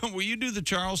do the show? Will you do the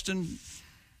Charleston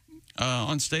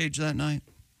on stage that night?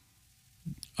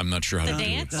 I'm not sure how to do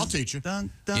it. I'll teach you.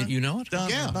 You know it?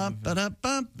 Yeah.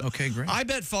 Okay, great. I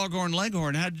bet Foghorn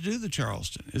Leghorn had to do the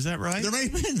Charleston. Is that right? There may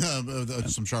have been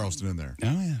some Charleston in there.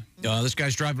 Oh, yeah. This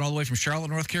guy's driving all the way from Charlotte,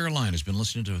 North Carolina. Has been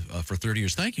listening to for 30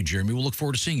 years. Thank you, Jeremy. We'll look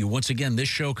forward to seeing you. Once again, this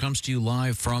show comes to you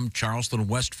live from Charleston,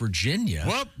 West Virginia.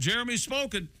 Well, Jeremy's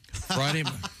spoken. Friday.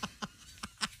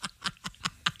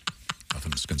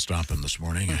 Nothing's going to stop him this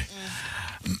morning.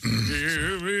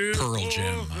 Pearl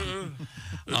Jam.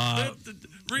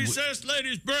 Recessed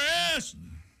ladies' breast.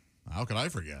 How could I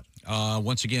forget?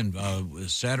 Once again,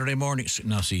 Saturday morning.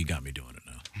 Now, see, you got me doing it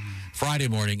now. Friday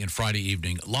morning and Friday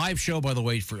evening. Live show, by the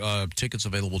way, for tickets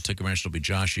available. Ticketmaster will be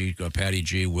Joshy, Patty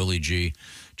G, Willie G,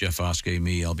 Jeff Oskey,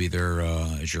 me. I'll be there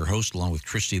as your host, along with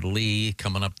Kristi Lee,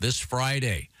 coming up this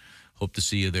Friday. Hope to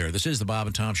see you there. This is the Bob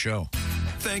and Tom Show.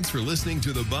 Thanks for listening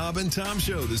to the Bob and Tom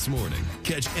Show this morning.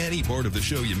 Catch any part of the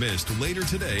show you missed later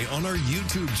today on our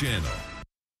YouTube channel.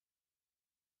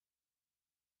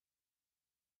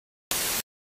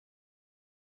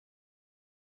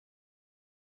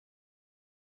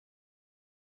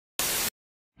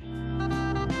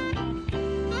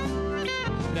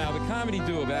 Now, the comedy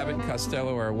duo of Abbott and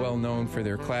Costello are well known for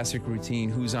their classic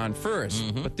routine, Who's On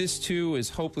First? But this, too,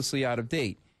 is hopelessly out of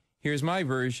date. Here's my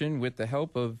version with the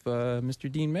help of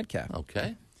Mr. Dean Metcalf.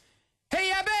 Okay.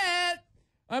 Hey, Abbott!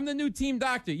 I'm the new team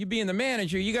doctor. You being the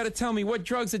manager, you got to tell me what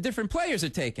drugs the different players are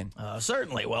taking.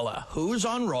 Certainly. Well, who's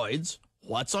on roids?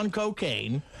 What's on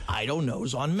cocaine? I don't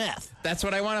know's on meth. That's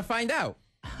what I want to find out.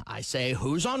 I say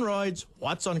who's on roids,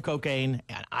 what's on cocaine,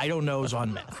 and I don't know's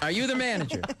on meth. Are you the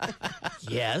manager?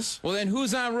 Yes. Well, then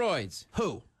who's on roids?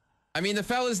 Who? I mean the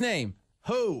fella's name.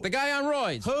 Who? The guy on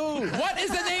roids. Who? What is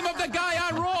the name of the guy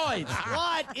on roids?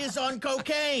 What is on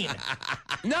cocaine?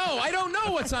 No, I don't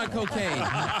know what's on cocaine.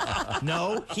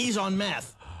 No, he's on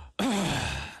meth.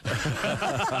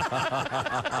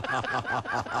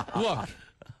 Look,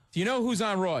 do you know who's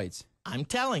on roids? I'm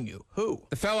telling you. Who?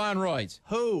 The fella on roids.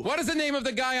 Who? What is the name of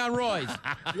the guy on roids?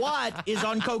 What is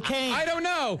on cocaine? I don't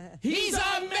know. He's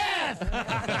on meth.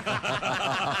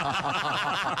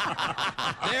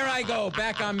 There I go,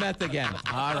 back on meth again.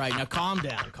 All right, now calm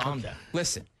down, calm down.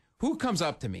 Listen, who comes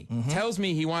up to me, tells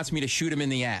me he wants me to shoot him in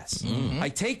the ass? I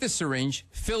take the syringe,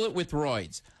 fill it with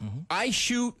roids. I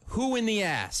shoot who in the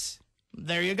ass?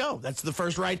 There you go. That's the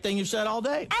first right thing you've said all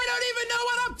day. I don't even know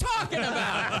what I'm talking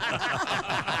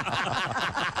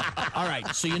about. All right,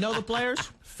 so you know the players?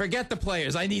 Forget the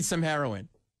players. I need some heroin.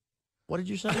 What did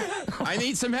you say? I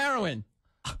need some heroin.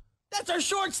 That's our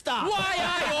shortstop. Why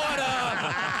I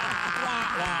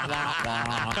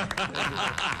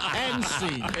End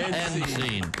scene. End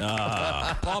scene.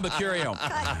 Paul Mercurio.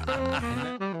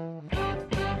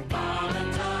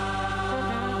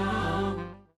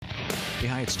 Hey,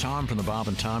 hi, it's Tom from the Bob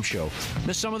and Tom Show.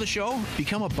 Miss some of the show?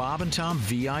 Become a Bob and Tom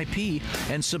VIP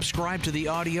and subscribe to the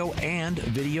audio and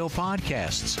video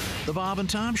podcasts. The Bob and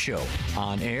Tom Show,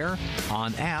 on air,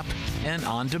 on app, and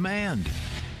on demand.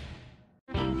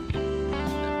 We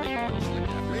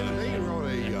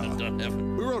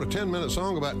wrote a 10-minute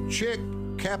song about Chick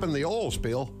capping the oil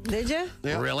spill. Did you?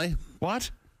 Yeah. Really?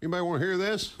 What? Anybody want to hear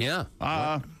this? Yeah.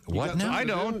 What now? I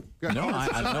don't. No,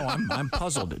 I'm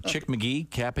puzzled. Chick McGee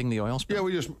capping the oil spill? Yeah,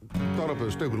 we just thought up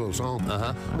a stupid little song.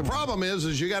 The problem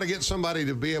is you got to get somebody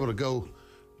to be able to go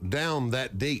down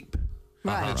that deep.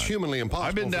 Right. It's humanly impossible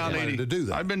I've been down for somebody 80 to do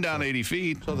that. I've been down 80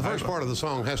 feet. So the first part of the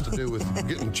song has to do with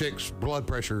getting Chick's blood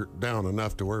pressure down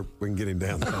enough to where we can get him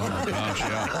down there. Oh my gosh,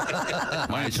 yeah.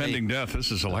 My impending death.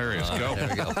 This is hilarious. Go. There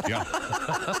we go. Yeah.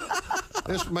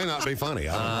 This may not be funny.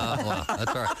 I don't know. Well,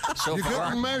 that's all right. So You far,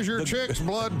 couldn't measure Chick's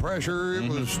blood pressure. It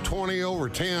was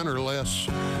 20/10 or less.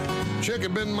 Chick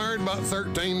had been married about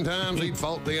 13 times. He'd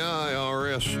fought the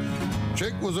IRS.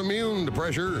 Chick was immune to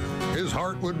pressure. His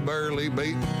heart would barely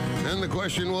beat. And the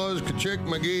question was, could Chick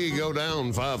McGee go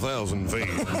down 5,000 feet?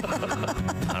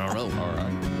 I don't know. All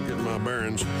right. Get my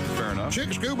bearings. Fair enough.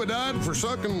 Chick Scuba died for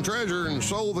sucking treasure and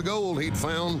sold the gold he'd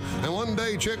found. And one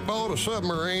day Chick bought a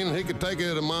submarine. He could take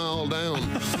it a mile down.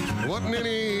 Wasn't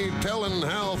any telling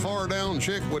how far down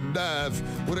Chick would dive.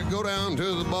 Would it go down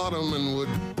to the bottom and would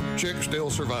Chick still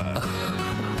survive?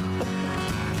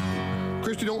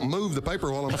 Kristi, don't move the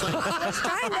paper while I'm saying. I was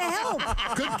trying to help.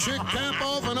 Could Chick cap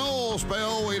off an oil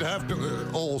spell? We'd have to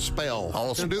oil spell.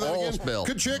 Can I do that oil again? spill.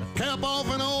 Could Chick cap off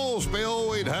an oil spill?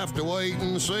 We'd have to wait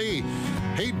and see.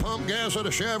 He'd pump gas at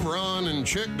a Chevron and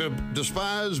Chick to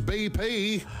despise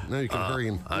BP. Now you can hurry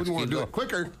him. Wouldn't want to do it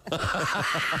quicker.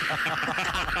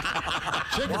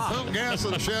 Chick would pump gas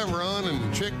at a Chevron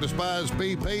and Chick despised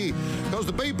BP because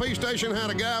the BP station had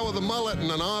a guy with a mullet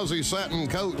and an Aussie satin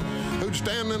coat who'd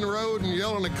stand in the road and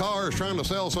yelling at cars trying to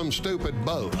sell some stupid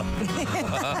boat.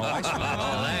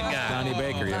 that guy. Donnie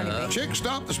Baker, yeah. Chick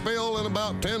stopped the spill in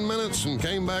about 10 minutes and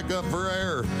came back up for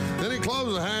air. Then he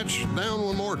closed the hatch down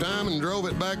one more time and drove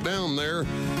it back down there.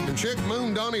 And Chick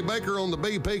mooned Donnie Baker on the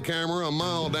BP camera a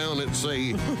mile down at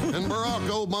sea. And Barack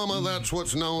Obama, that's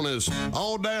what's known as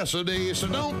audacity. So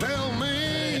don't tell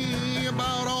me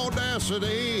about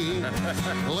audacity.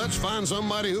 Let's find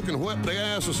somebody who can whip the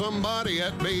ass of somebody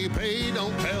at BP.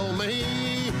 Don't tell me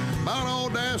about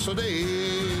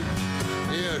audacity.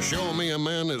 Yeah, show me a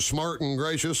man that's smart and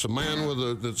gracious, a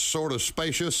man that's sort of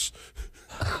spacious.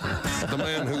 The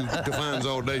man who defines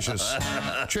audacious.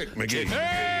 Chick McGee.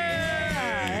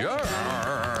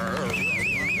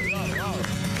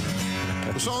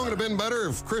 The song would have been better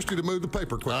if Kristi had moved the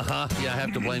paper quick. Yeah, I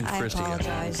have to blame Kristi. I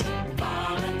apologize.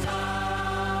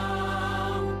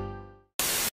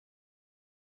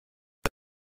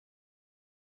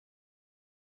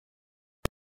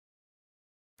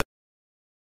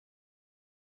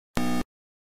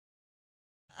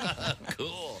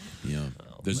 Cool. Yeah.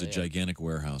 There's a gigantic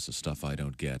warehouse of stuff I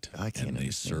don't get. I can't And they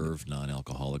understand serve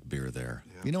non-alcoholic beer there.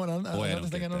 You know what? Boy, I Another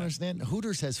don't thing I get don't that. understand.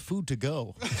 Hooters has food to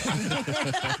go.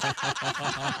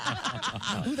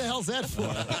 Who the hell's that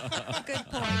for? Good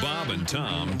point. Bob and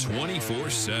Tom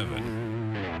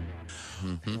 24/7.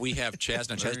 We have Chaz.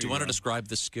 Now, Chaz, do you want to describe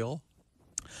the skill?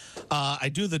 I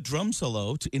do the drum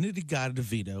solo to Indigada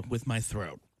Vita with my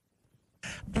throat.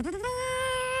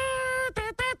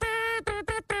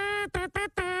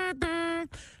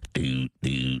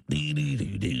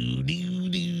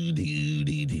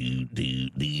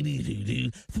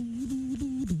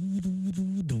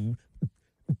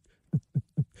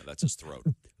 That's his throat.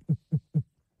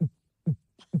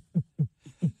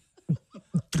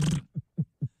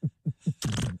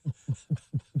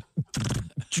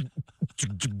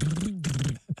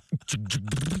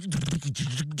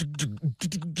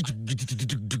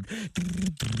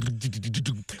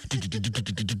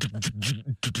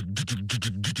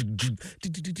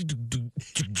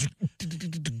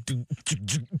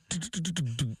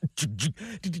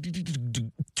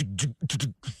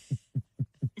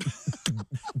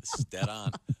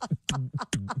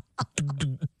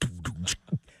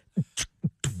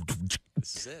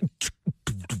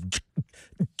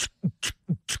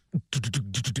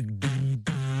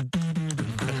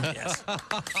 Yes.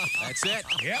 That's it.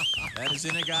 Yep. That is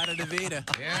Inagata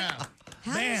Devita. Yeah.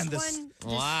 How Man, does this. one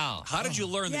Wow. How did you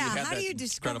learn that you had how that do you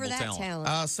discover incredible that talent?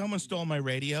 talent? Someone stole my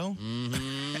radio,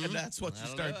 Mm-hmm. and that's what you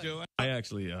start doing. I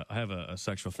actually I have a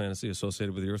sexual fantasy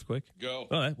associated with the earthquake. Go.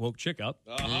 Well, that woke chick up.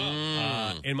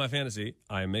 In my fantasy,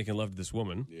 I am making love to this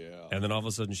woman. Yeah. And then all of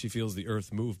a sudden, she feels the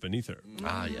earth move beneath her.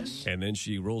 Ah, yes. And then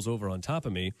she rolls over on top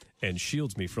of me and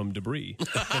shields me from debris.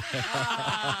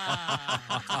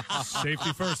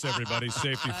 Safety first, everybody.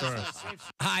 Safety first.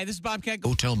 Hi, this is Bobcat.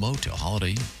 Hotel Motel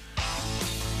Holiday Inn.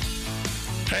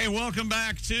 Hey, welcome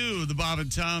back to the Bob and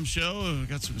Tom Show. We've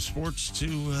got some sports to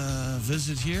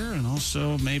visit here, and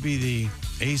also maybe the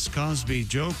Ace Cosby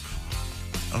joke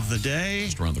of the day.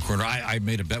 Just around the corner. I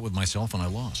made a bet with myself and I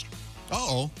lost.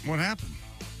 Uh-oh. What happened?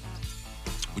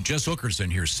 Jess Hooker's in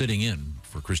here sitting in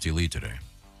for Kristi Lee today.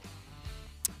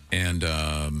 And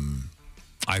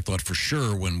I thought for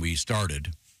sure when we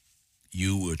started,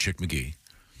 you, Chick McGee,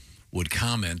 would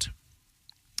comment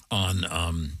on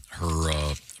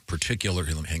her particular,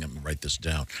 hang on, let me write this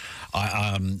down.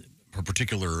 Her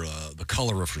particular, the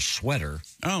color of her sweater.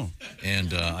 Oh.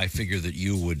 And I figured that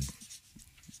you would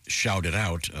shout it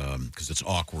out because it's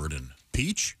awkward. And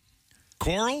peach?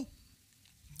 Coral?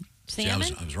 Salmon?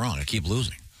 See, I was wrong. I keep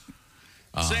losing.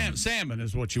 Salmon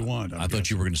is what you want. I thought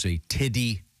you were going to say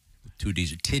tiddy, two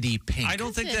D's, tiddy pink. I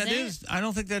don't think that is. I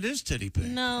don't think that is titty pink.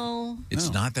 No. It's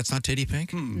not. That's not titty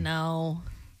pink. No.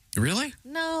 Really?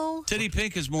 No. Titty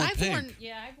pink is more I've pink.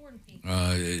 worn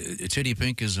pink. Titty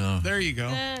pink is. There you go.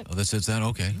 Oh, that's that.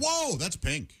 Okay. Whoa, that's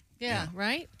pink. Yeah,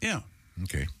 right? Yeah.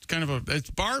 Okay. It's kind of it's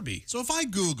Barbie. So if I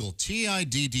Google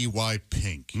TIDDY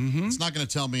pink, it's not going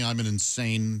to tell me I'm an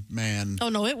insane man. Oh,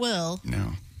 no, it will.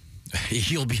 No.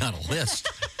 You'll be on a list.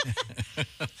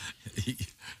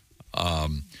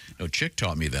 No, Chick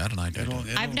taught me that, and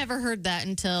I've never heard that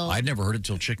until. I'd never heard it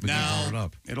until Chick McGee brought it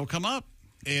up. It'll come up.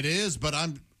 It is, but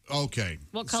I'm okay.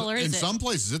 What color is in it? some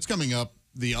places, it's coming up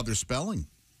the other spelling.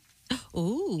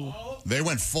 Ooh. They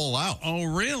went full out. Oh,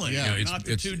 really? Yeah, Not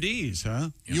the two D's, huh?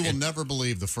 You will never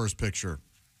believe the first picture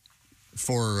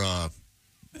for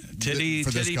titty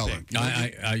for this titty color. pink.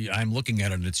 I'm looking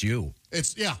at it, and it's you.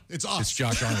 It's us. It's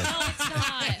Josh Arnold. No, it's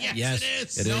not. Yes,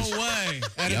 it is. No way.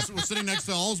 And we're sitting next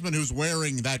to Alsman, who's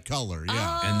wearing that color.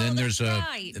 Yeah. Oh, And then there's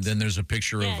right. a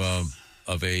picture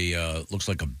of a looks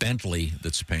like a Bentley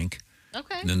that's pink.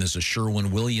 Okay. And then there's a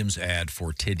Sherwin-Williams ad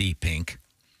for Tiddy Pink.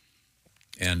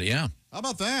 And yeah. How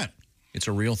about that? It's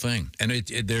a real thing. And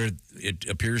it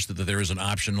appears that there is an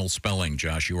optional spelling,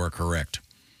 Josh. You are correct.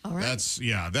 All right. That's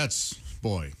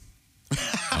boy.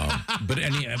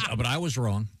 But I was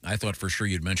wrong. I thought for sure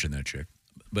you'd mention that, Chick.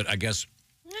 But I guess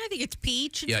I think it's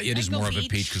peach. yeah, it is more of a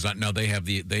peach because now they have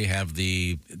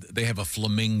a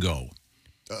flamingo.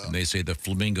 And they say the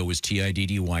flamingo is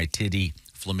TIDDY, Tiddy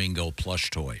Flamingo plush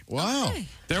toy. Wow. Okay.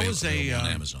 There was on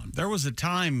Amazon. There was a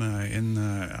time in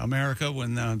America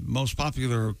when the most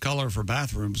popular color for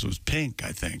bathrooms was pink,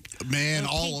 I think. Man,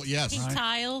 Pink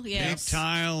tile, yes. Pink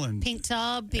tile and pink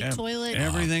tub, pink toilet.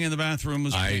 Everything in the bathroom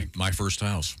was pink. My first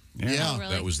house. Yeah. Oh,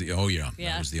 really? That was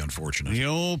that was the unfortunate. The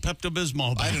old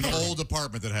Pepto-Bismol. I had an old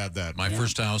apartment that had that. My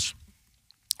first house.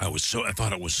 I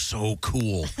thought it was so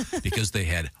cool because they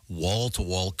had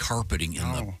wall-to-wall carpeting in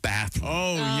the bathroom.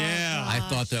 Oh, yeah. I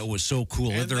thought that was so cool.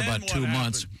 Lived there about 2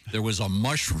 months. There was a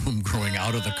mushroom growing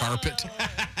out of the carpet.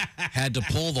 Had to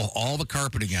pull all the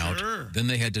carpeting out. Then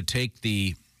they had to take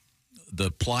the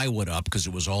plywood up because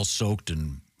it was all soaked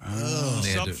and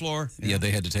subfloor.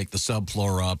 They had to take the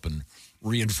subfloor up and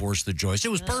reinforce the joist. It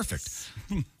was perfect.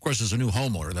 Of course, as a new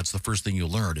homeowner, that's the first thing you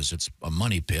learn is it's a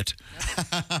money pit.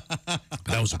 But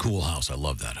that was a cool house. I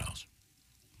love that house.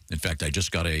 In fact, I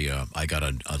just got a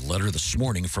letter this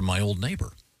morning from my old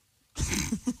neighbor.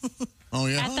 Oh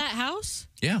yeah, at that house.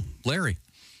 Yeah, Larry.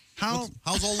 How's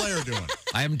old Larry doing?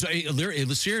 I am Larry.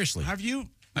 Seriously, have you?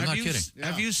 I'm not kidding.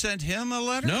 Have you sent him a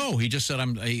letter? No, he just said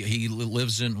he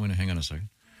lives in. Hang on a second.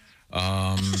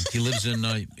 He lives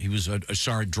in. He was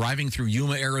driving through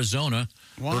Yuma, Arizona.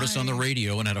 Why? Heard us on the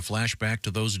radio and had a flashback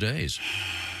to those days.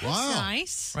 That's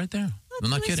nice. Right there. I'm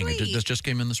not kidding. It just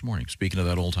came in this morning. Speaking of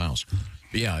that old house.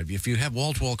 But yeah, if you have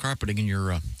wall-to-wall carpeting in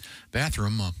your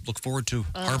bathroom, look forward to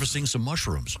harvesting some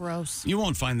mushrooms. Gross. You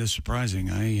won't find this surprising.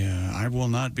 I will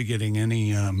not be getting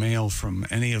any mail from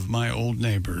any of my old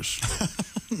neighbors.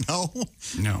 No.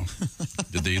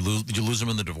 Did you lose them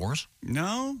in the divorce?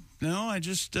 No. I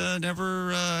just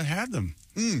never had them.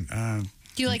 Do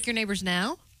you like your neighbors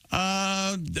now?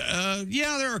 Yeah,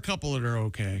 there are a couple that are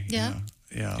okay. Yeah.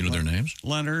 Yeah. You know their names?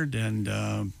 Leonard and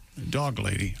Dog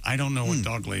lady. I don't know what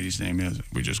dog lady's name is.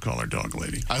 We just call her dog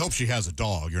lady. I hope she has a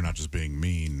dog. You're not just being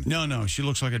mean. No, she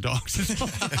looks like a dog.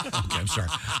 Okay, I'm sorry.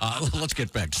 Let's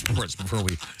get back to sports before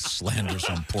we slander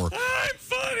some poor. I'm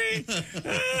funny.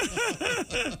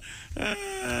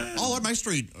 All at my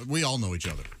street, we all know each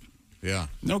other. Yeah.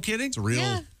 No kidding? It's a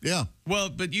real, yeah. Well,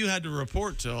 but you had to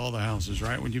report to all the houses,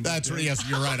 right? When you That's right. Yes,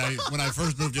 you're right. When I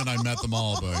first moved in, I met them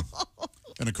all, but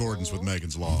in accordance with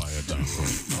Megan's law, I had to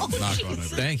knock on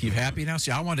everything. Thank you. Happy now?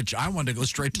 See, I wanted to go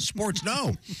straight to sports.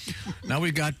 No. Now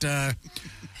we've got...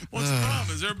 What's the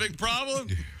problem? Is there a big problem?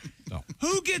 No.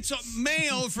 Who gets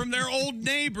mail from their old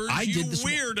neighbors,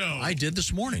 weirdo? I did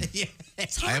this morning.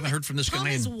 I haven't heard from this Tom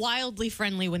guy. is wildly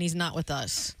friendly when he's not with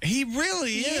us. He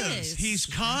really is. He's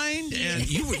kind. And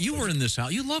you were in this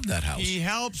house. You love that house. He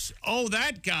helps. Oh,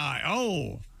 that guy.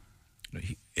 Oh.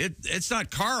 It's not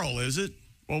Carl, is it?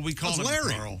 Well, we call him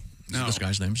Larry. Carl. So No. this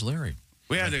guy's name's Larry.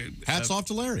 We had Hats off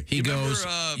to Larry. He goes,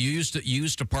 remember, you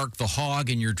used to park the hog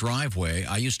in your driveway.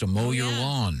 I used to mow your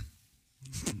lawn.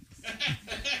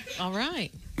 All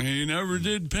right. He never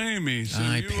did pay me. So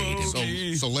I you paid him. owe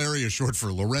me. So Larry is short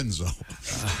for Lorenzo.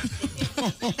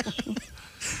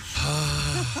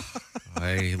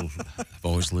 I've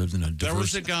always lived in There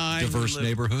was a guy who diverse lived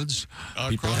neighborhoods.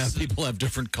 People have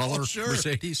different color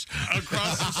Mercedes.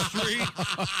 Across the street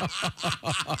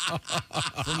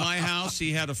from my house,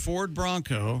 he had a Ford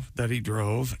Bronco that he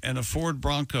drove and a Ford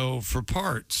Bronco for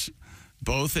parts,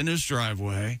 both in his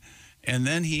driveway. And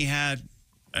then he had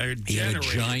a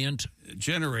generator.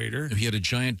 He had a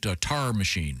giant tar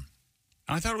machine.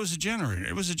 I thought it was a generator.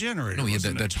 It was a generator. No, he had It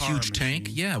wasn't that a tar huge machine. tank.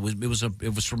 Yeah,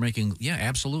 it was for making. Yeah,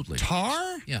 absolutely.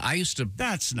 Tar? Yeah, I used to.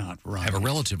 That's not right. I have a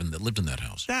relative that lived in that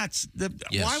house. Yes.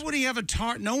 Why would he have a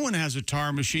tar? No one has a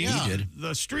tar machine. Yeah. He did.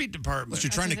 The street department. Unless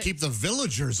you're trying to keep the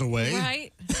villagers away.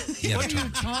 Right? What are you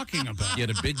talking about? He had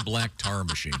a big black tar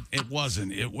machine. It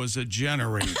wasn't. It was a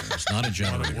generator. It's not a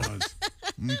generator. What it was.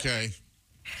 Okay.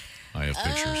 I have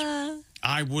pictures.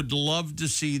 I would love to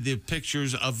see the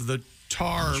pictures of the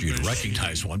tar You'd machine.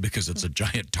 recognize one because it's a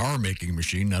giant tar making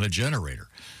machine, not a generator.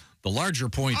 The larger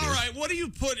point All is. right, what do you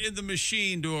put in the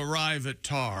machine to arrive at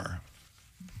tar?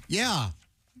 Yeah.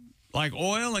 Like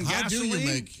oil and How gasoline? do you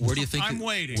make? Where do you think? I'm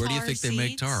waiting. Where do you think they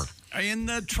make tar? In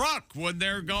the truck when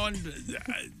they're going.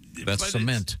 That's but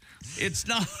cement. It's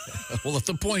not. Well, if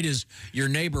the point is, your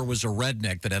neighbor was a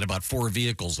redneck that had about 4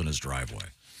 vehicles in his driveway.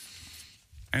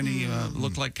 And he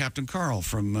looked like Captain Carl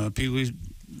from Pee Wee's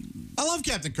I love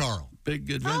Captain Carl.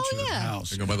 Big Adventure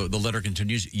House. By the way, the letter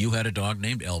continues. You had a dog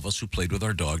named Elvis who played with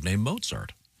our dog named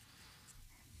Mozart.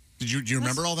 Do you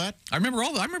remember all that? I remember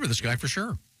all that. I remember this guy for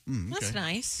sure. That's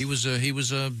nice. He was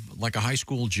like a high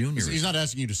school junior. He's not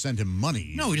asking you to send him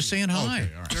money. No, he's just saying hi. Okay,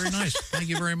 all right. Very nice. Thank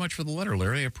you very much for the letter,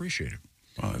 Larry. I appreciate it.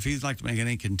 Well, if he'd like to make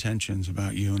any contentions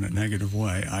about you in a negative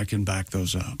way, I can back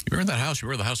those up. You remember that house? You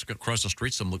remember the house across the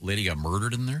street? Some lady got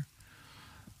murdered in there?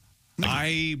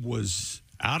 I was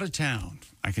out of town.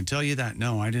 I can tell you that.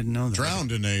 No, I didn't know that.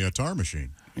 Drowned in a tar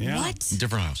machine. Yeah. What?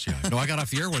 Different house, yeah. No, I got off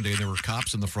the air one day and there were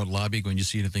cops in the front lobby going, you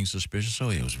see anything suspicious? Oh,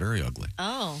 yeah, it was very ugly.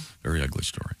 Oh. Very ugly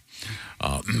story.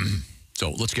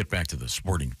 So let's get back to the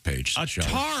sporting page. A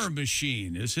tar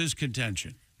machine is his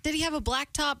contention. Did he have a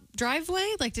blacktop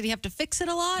driveway? Like, did he have to fix it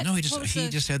a lot? No, he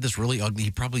just had this really ugly.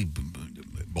 He probably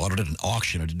bought it at an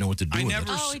auction. I didn't know what to do with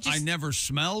it. I never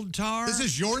smelled tar. This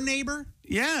is your neighbor?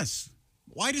 Yes.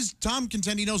 Why does Tom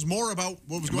contend he knows more about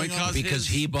what was going on? Because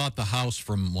he bought the house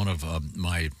from one of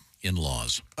my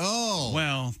in-laws. Oh.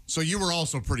 Well. So you were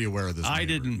also pretty aware of this. I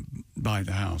didn't buy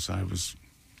the house. I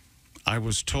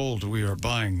was told we are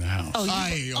buying the house.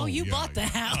 Oh, you bought the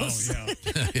house. Oh,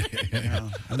 yeah.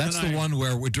 That's the one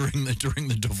where during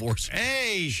the divorce,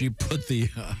 she put the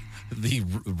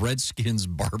Redskins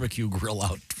barbecue grill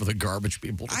out for the garbage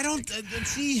people. I don't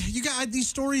see. You got these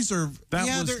stories are.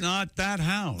 That was not that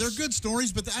house. They're good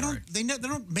stories, but I don't. They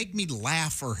don't make me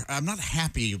laugh, or I'm not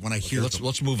happy when I hear them.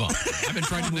 Let's move on. I've been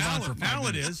trying to move on for 5 now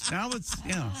minutes. It is. Now it's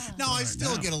No, I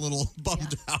still get a little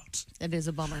bummed out. It is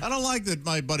a bummer. I don't like that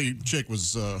my buddy Chick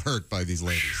was hurt by these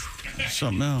ladies.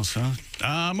 Something else,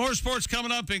 huh? More sports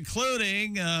coming up,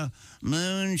 including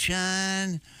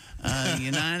moonshine,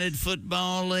 United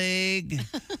Football League,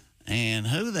 and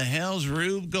who the hell's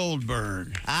Rube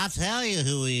Goldberg? I'll tell you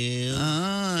who he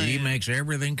is. He makes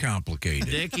everything complicated.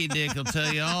 Dickie Dick will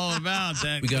tell you all about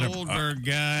that We got Goldberg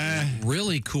guy.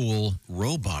 Really cool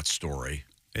robot story.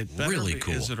 Really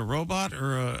cool. Is it a robot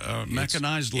or a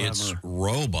mechanized lever? It's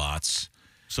robots.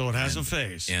 So it has a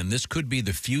face. And this could be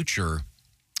the future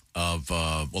of,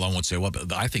 well, I won't say what,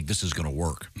 but I think this is going to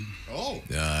work. Oh.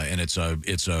 And it's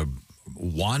a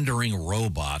wandering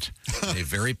robot in a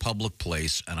very public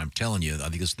place, and I'm telling you, I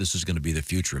think this is going to be the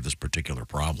future of this particular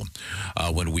problem.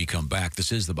 When we come back,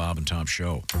 this is the Bob and Tom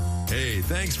Show. Hey,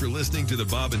 thanks for listening to the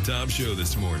Bob and Tom Show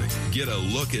this morning. Get a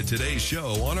look at today's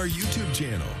show on our YouTube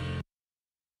channel.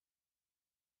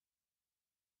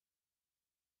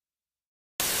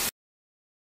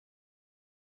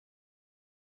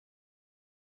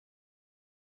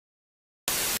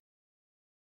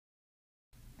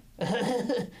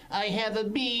 I have a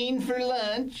bean for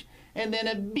lunch and then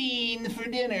a bean for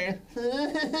dinner.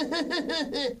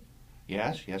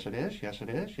 Yes, yes it is. Yes it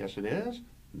is. Yes it is.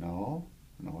 No,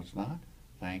 no it's not.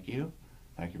 Thank you.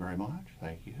 Thank you very much.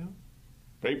 Thank you.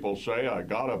 People say I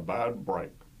got a bad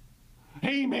break.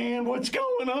 Hey man, what's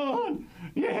going on?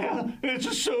 Yeah, this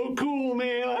is so cool,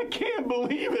 man. I can't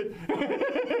believe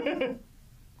it.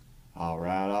 All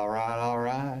right, all right, all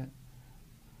right.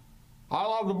 I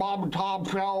love the Bob and Tom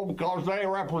Show because they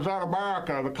represent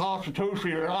America, the Constitution of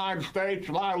the United States,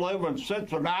 and I live in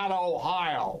Cincinnati,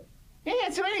 Ohio. Yeah,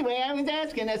 so anyway, I was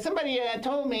asking, somebody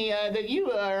told me that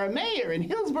you are a mayor in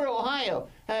Hillsboro, Ohio.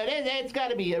 That's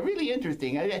got to be really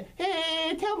interesting.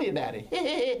 Tell me about it.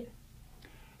 Hey,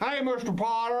 Mr.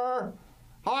 Potter.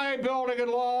 Hi, building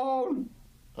and loan.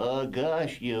 Oh,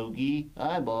 gosh, Yogi,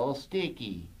 I'm all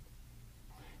sticky.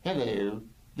 Hello,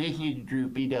 this is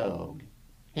Droopy Dog.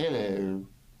 Hello.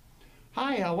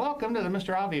 Hi, welcome to the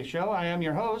Mr. Obvious Show. I am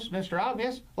your host, Mr.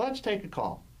 Obvious. Let's take a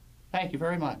call. Thank you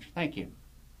very much. Thank you.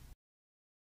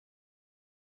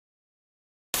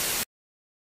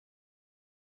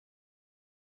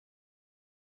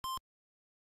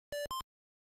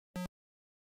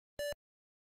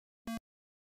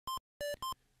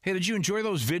 Hey, did you enjoy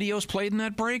those videos played in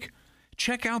that break?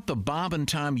 Check out the Bob and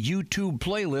Tom YouTube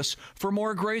playlist for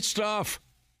more great stuff.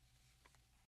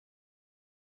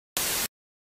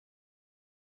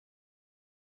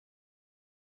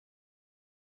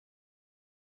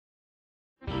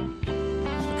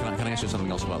 Can I ask you something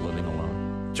else about living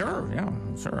alone? Sure, yeah,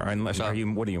 sure. Unless, what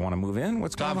do you want to move in?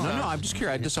 What's going on? No, I'm just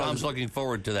curious. Tom's looking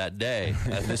forward to that day.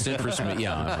 This interests me.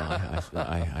 Yeah,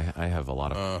 I have a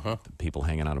lot of people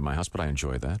hanging out at my house, but I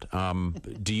enjoy that.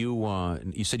 Do you?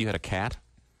 You said you had a cat?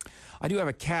 I do have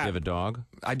a cat. Do you have a dog?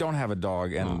 I don't have a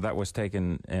dog, and that was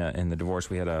taken in the divorce.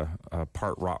 We had a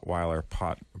part Rottweiler,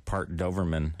 part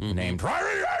Doberman named.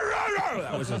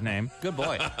 That was his name. Good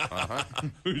boy.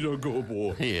 He's a good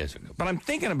boy. He is a good boy. But I'm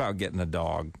thinking about getting a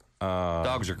dog.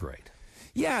 Dogs are great.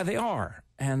 Yeah, they are.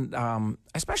 And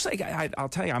especially, I'll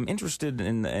tell you, I'm interested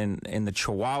in the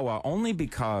Chihuahua only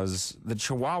because the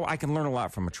Chihuahua, I can learn a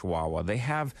lot from a Chihuahua.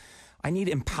 I need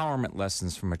empowerment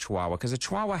lessons from a Chihuahua because a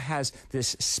Chihuahua has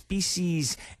this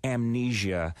species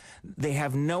amnesia. They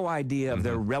have no idea of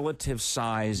their relative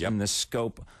size and the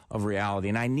scope of reality.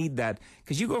 And I need that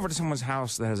because you go over to someone's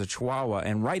house that has a Chihuahua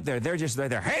and right there, they're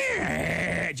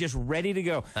there, just ready to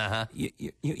go.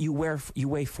 You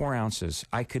weigh 4 ounces.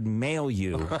 I could mail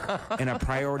you in a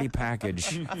priority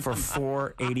package for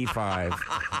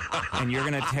 $4.85, and you're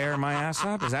gonna tear my ass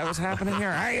up. Is that what's happening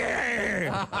here?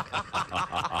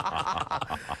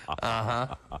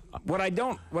 What I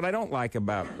don't like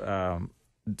about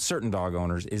certain dog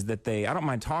owners is that I don't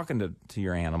mind talking to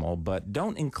your animal, but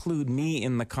don't include me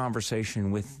in the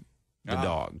conversation with the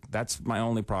dog. That's my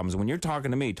only problem. Is when you're talking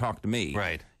to me, talk to me.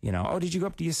 Right. You know, did you go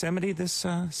up to Yosemite this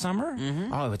summer?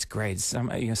 Oh, it's great.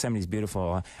 Yosemite's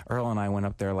beautiful. Earl and I went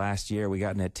up there last year. We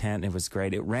got in a tent. It was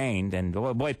great. It rained, and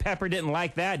boy, Pepper didn't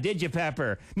like that, did you,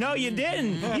 Pepper? No, you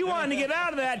didn't. You wanted to get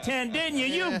out of that tent, didn't you?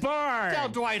 You barred. Tell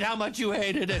Dwight how much you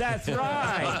hated it. That's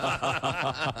right.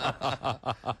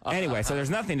 Anyway, so there's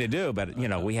nothing to do, but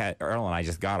Earl and I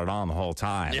just got it on the whole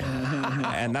time,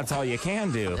 and that's all you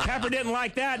can do. Pepper didn't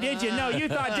like that, did you? No, you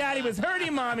thought Daddy was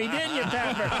hurting Mommy, didn't you,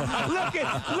 Pepper?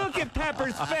 Look at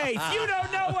Pepper's face. You don't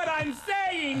know what I'm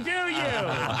saying, do you?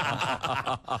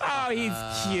 Oh, he's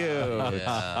cute.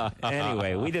 Yeah.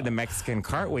 Anyway, we did the Mexican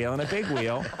cartwheel and a big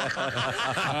wheel.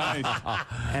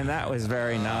 And that was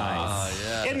very nice.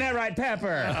 Yeah. Isn't that right,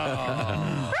 Pepper?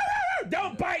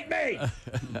 Don't bite me!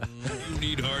 You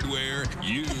need hardware,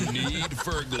 you need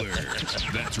Fergler.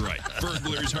 That's right,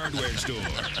 Fergler's Hardware Store.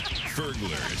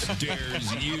 Fergler's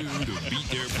dares you to beat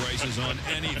their prices on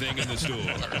anything in the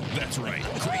store. That's right,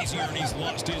 Crazy Ernie's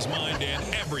lost his mind and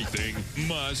everything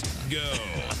must go.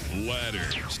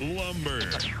 Ladders, lumber,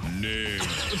 nails,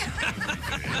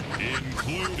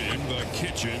 including the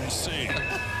kitchen sink.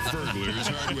 Fergler's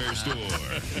Hardware Store,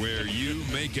 where you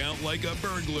make out like a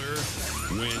burglar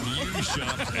when you shop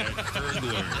shop at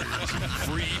Fergler's.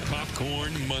 Free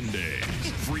popcorn Mondays.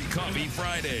 Free coffee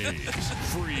Fridays.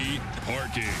 Free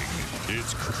parking.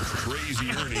 It's Crazy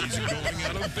Ernie's going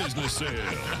out of business sale.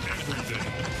 Everything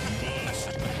must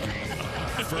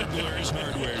be Fergler's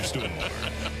hardware store.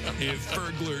 If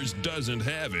Fergler's doesn't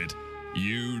have it,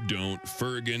 you don't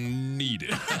Fergin need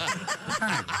it.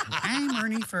 Hi, I'm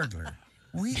Ernie Fergler.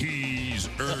 He's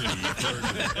Ernie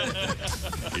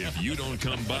Fergler. If you don't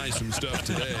come buy some stuff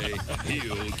today,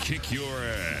 he'll kick your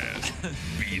ass.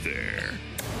 Be there.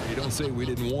 You don't say we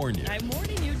didn't warn you. I'm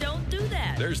warning you, don't do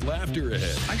that. There's laughter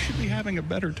ahead. I should be having a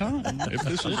better time if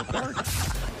this is a party.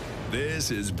 This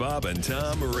is Bob and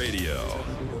Tom Radio.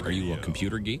 Are you a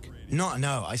computer geek?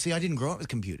 No. I see. I didn't grow up with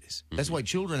computers. That's why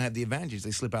children have the advantage.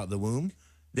 They slip out the womb.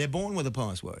 They're born with a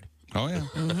password. Oh, yeah.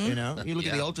 You know, you look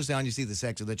at the ultrasound, you see the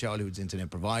sex of the child whose internet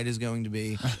provider is going to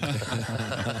be.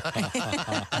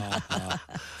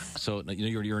 So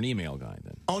you're an email guy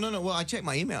then? Oh, no. Well, I check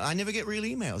my email. I never get real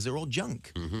emails. They're all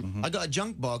junk. I got a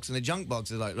junk box, and the junk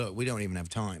box is like, look, we don't even have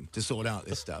time to sort out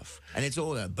this stuff. And it's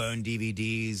all burn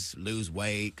DVDs, lose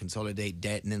weight, consolidate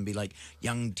debt, and then be like,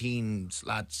 young teen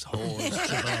sluts, whores,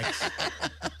 triple X.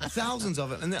 Thousands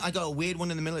of it. And then I got a weird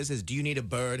one in the middle that says, do you need a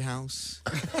birdhouse?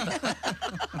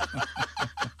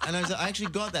 And I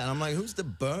actually got that. I'm like, who's the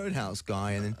birdhouse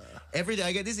guy? And then every day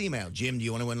I get this email, Jim, do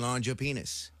you want to enlarge your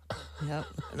penis? Yep.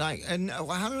 And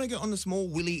how did I get on the small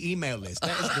Willy email list?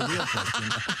 That is the real question.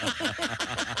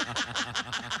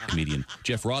 Comedian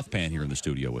Jeff Rothpan here in the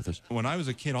studio with us. When I was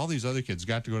a kid, all these other kids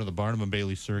got to go to the Barnum and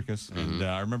Bailey Circus, and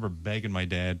I remember begging my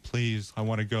dad, please, I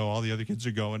want to go. All the other kids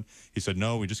are going. He said,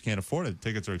 no, we just can't afford it.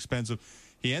 Tickets are expensive.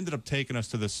 He ended up taking us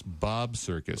to this Bob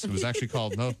Circus. It was actually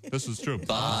called, no, this is true.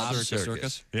 Bob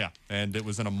Circus. Yeah, and it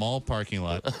was in a mall parking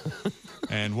lot.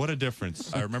 And what a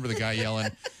difference. I remember the guy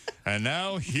yelling, and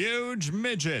now huge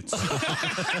midgets. What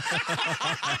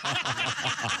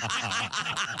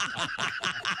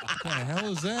the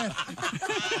hell is that?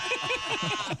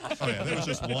 Oh, yeah, there was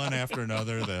just one after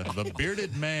another. The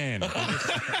bearded man.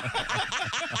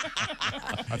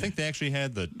 I think they actually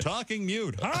had the talking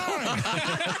mute. Hi!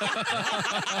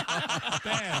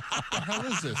 Man, what the hell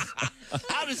is this?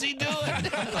 How does he do it?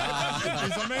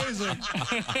 He's amazing.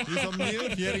 He's a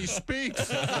mute, yet he speaks.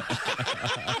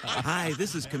 Hi,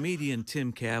 this is comedian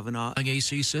Tim Cavanaugh.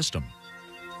 AC system.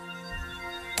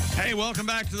 Hey, welcome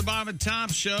back to the Bob and Tom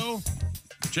Show.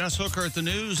 Jess Hooker at the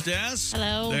news desk.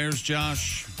 Hello. There's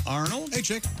Josh Arnold. Hey,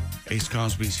 Chick. Ace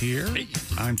Cosby's here. Hey.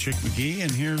 I'm Chick McGee,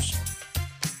 and here's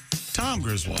Tom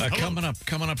Griswold.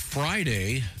 Coming up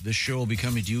Friday, this show will be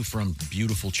coming to you from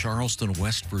beautiful Charleston,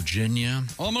 West Virginia.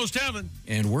 Almost heaven.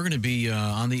 And we're going to be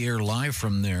on the air live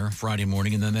from there Friday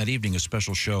morning, and then that evening a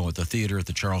special show at the theater at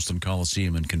the Charleston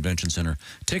Coliseum and Convention Center.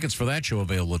 Tickets for that show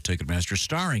available at Ticketmaster,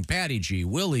 starring Patty G,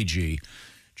 Willie G,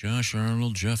 Josh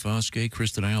Arnold, Jeff Oskey,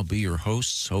 Krista and I will be your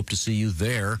hosts. Hope to see you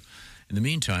there. In the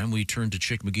meantime, we turn to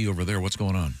Chick McGee over there. What's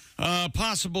going on?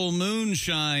 Possible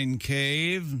moonshine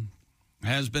cave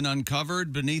has been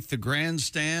uncovered beneath the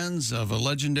grandstands of a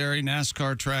legendary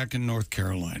NASCAR track in North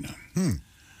Carolina.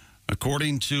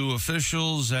 According to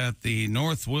officials at the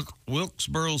North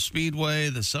Wilkesboro Speedway,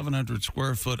 the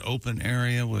 700-square-foot open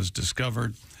area was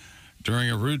discovered during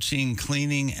a routine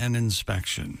cleaning and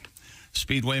inspection.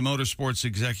 Speedway Motorsports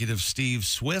executive Steve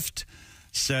Swift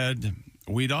said,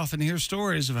 "We'd often hear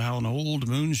stories of how an old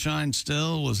moonshine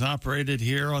still was operated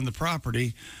here on the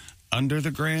property under the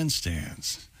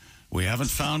grandstands. We haven't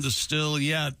found a still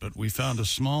yet, but we found a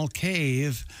small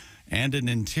cave and an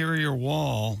interior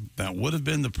wall that would have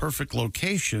been the perfect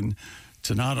location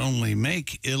to not only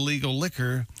make illegal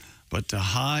liquor, but to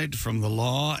hide from the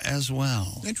law as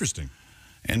well." Interesting.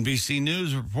 NBC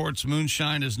News reports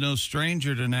moonshine is no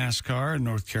stranger to NASCAR in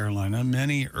North Carolina.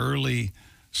 Many early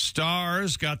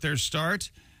stars got their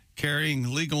start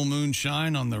carrying legal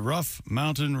moonshine on the rough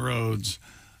mountain roads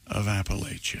of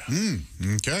Appalachia.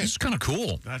 Okay. It's kind of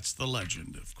cool. That's the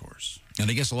legend, of course. And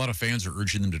I guess a lot of fans are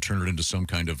urging them to turn it into some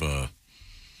kind of a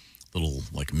little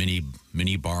like mini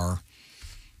bar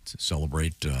to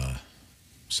celebrate the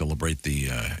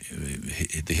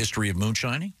history of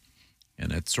moonshining. And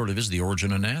that sort of is the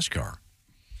origin of NASCAR.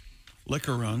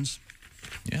 Liquor runs.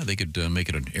 Yeah, they could make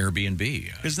it an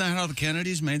Airbnb. Isn't that how the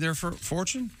Kennedys made their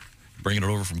fortune? Bringing it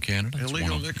over from Canada.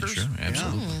 Illegal liquors? Sure,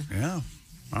 absolutely. Yeah.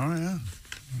 Oh, yeah.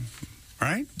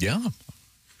 Right? Yeah.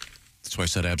 That's why I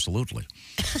said absolutely.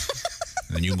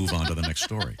 And then you move on to the next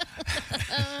story.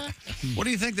 What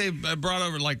do you think they brought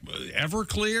over, like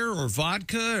Everclear or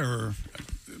vodka? Or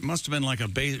it must have been like a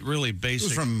really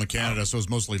basic. It was from Canada, so it was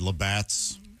mostly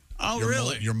Labatt's. Oh,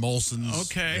 really? Your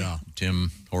Molson's. Okay. Yeah. Tim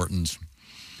Hortons.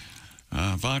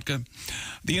 vodka.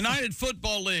 The United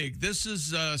Football League. This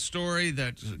is a story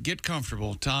that, get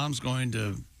comfortable. Tom's going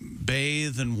to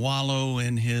bathe and wallow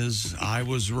in his I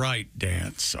was right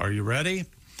dance. Are you ready?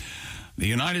 The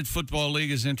United Football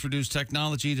League has introduced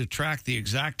technology to track the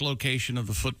exact location of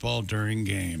the football during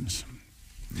games.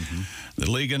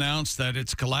 The league announced that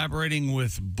it's collaborating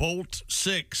with Bolt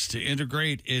 6 to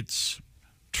integrate its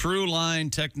True Line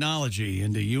technology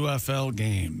into UFL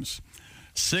games.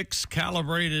 6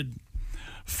 calibrated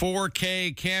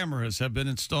 4K cameras have been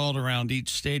installed around each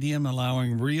stadium,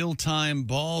 allowing real-time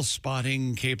ball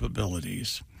spotting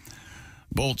capabilities.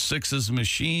 Bolt 6's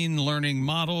machine learning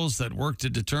models that work to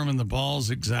determine the ball's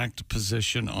exact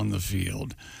position on the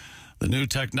field. The new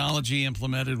technology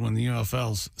implemented when the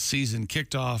UFL's season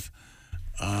kicked off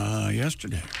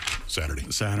yesterday.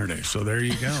 Saturday. So there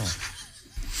you go.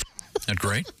 That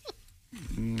great?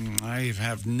 I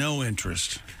have no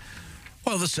interest.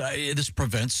 Well, this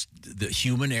prevents the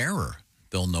human error.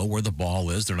 They'll know where the ball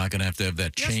is. They're not going to have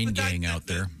that chain gang out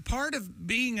there. Part of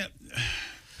being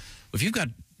if you've got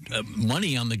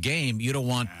money on the game, you don't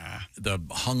want the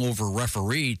hungover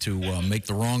referee to make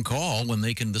the wrong call when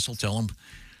they can. This will tell them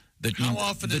that How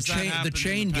often does that happen the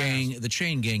chain in the gang. The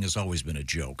chain gang has always been a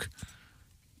joke.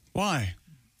 Why?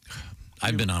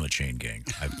 I've been on a chain gang.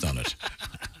 I've done it.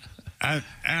 At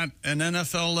an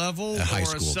NFL level A high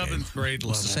or a school 7th grade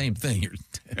level? It's the same thing.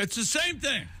 It's the same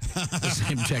thing. The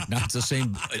same it's the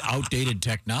same outdated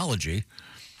technology.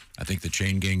 I think the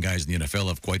chain gang guys in the NFL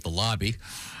have quite the lobby.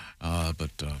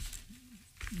 But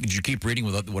did you keep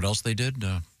reading what else they did?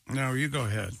 No, you go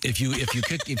ahead. If you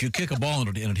kick a ball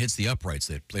and it hits the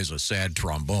uprights, it plays a sad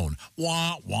trombone.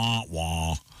 Wah wah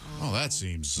wah. Oh, that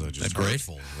seems just That's great.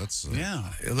 hurtful. That's yeah.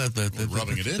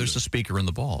 rubbing it in. There's a speaker in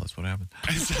the ball. That's what happened.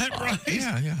 Is that right?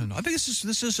 Yeah. No, I think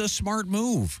this is a smart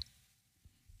move.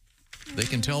 They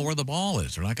can tell where the ball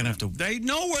is. They're not going to have to. They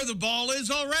know where the ball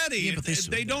is already. Yeah, but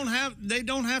they don't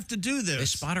have to do this. They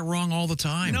spot it wrong all the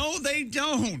time. No, they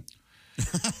don't.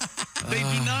 They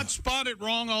do not spot it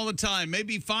wrong all the time.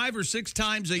 Maybe 5 or 6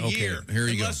 times a year. Here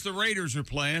you Unless the Raiders are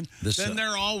playing, then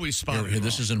they're always spotted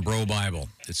This is in Bro Bible.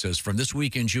 It says, from this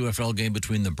weekend's UFL game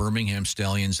between the Birmingham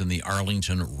Stallions and the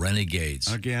Arlington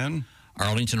Renegades. Again?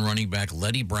 Arlington running back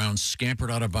Letty Brown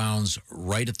scampered out of bounds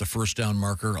right at the first down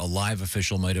marker. A live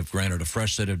official might have granted a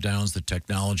fresh set of downs. The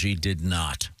technology did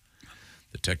not.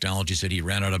 The technology said he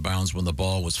ran out of bounds when the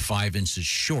ball was 5 inches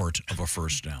short of a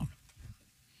first down.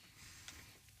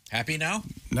 Happy now?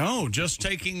 No, just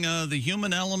taking the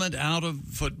human element out of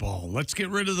football. Let's get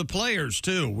rid of the players,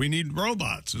 too. We need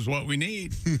robots is what we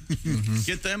need.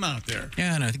 Get them out there.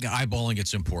 Yeah, and I think eyeballing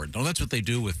it's important. Well, that's what they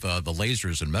do with the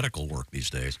lasers in medical work these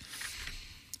days.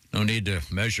 No need to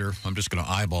measure. I'm just going to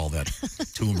eyeball that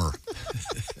tumor.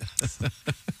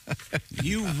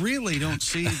 You really don't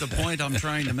see the point I'm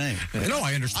trying to make. No,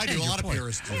 I understand. I do a lot of point.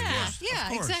 purists.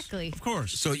 Yeah, exactly. Of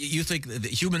course. So you think the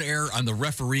human error on the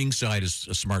refereeing side is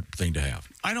a smart thing to have?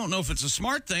 I don't know if it's a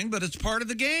smart thing, but it's part of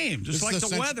the game. Just like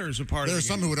the weather is a part of the game.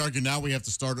 There are some who would argue now we have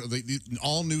to start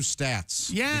all new stats.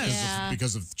 Yes.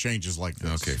 Because of changes like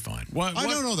this. Okay, fine. I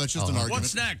don't know. That's just an argument.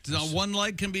 What's next? One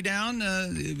leg can be down,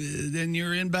 then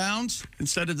you're inbounds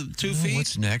instead of the 2 feet?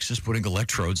 What's next is putting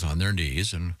electrodes on their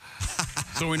knees. And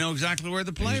so we know exactly where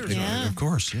the players are. Of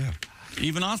course, yeah.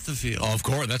 Even off the field. Oh, of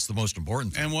course, that's the most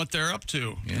important thing. And what they're up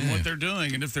to, and what they're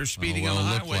doing, and if they're speeding on the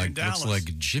highway in Dallas. Looks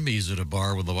like Jimmy's at a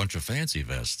bar with a bunch of fancy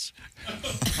vests.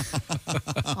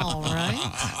 All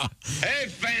right. Hey,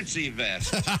 fancy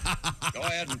vest. Go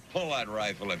ahead and pull that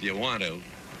rifle if you want to.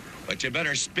 But you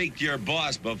better speak to your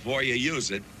boss before you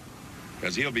use it,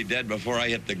 because he'll be dead before I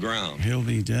hit the ground. He'll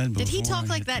be dead before Did he talk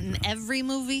like that in every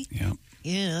movie? Yeah.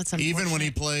 Yeah, that's unfortunate. Even when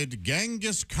he played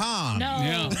Genghis Khan. No.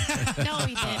 Yeah. No,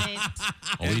 he didn't.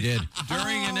 Oh, he did.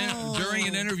 During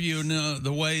an interview,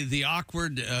 the way the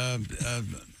awkward,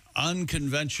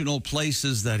 unconventional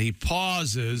places that he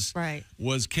pauses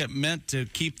was meant to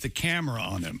keep the camera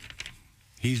on him.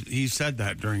 He said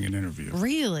that during an interview.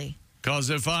 Really? Because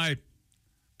if I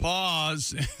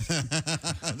pause,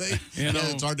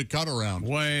 it's hard to cut around.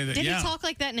 Did he talk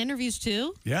like that in interviews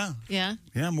too? Yeah. Yeah.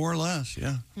 Yeah, more or less.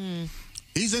 Yeah.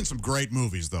 He's in some great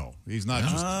movies, though. He's not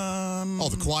just.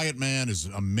 The Quiet Man is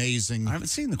amazing. I haven't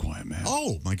seen The Quiet Man.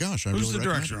 Oh my gosh! Who's the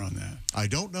director on that? I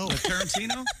don't know.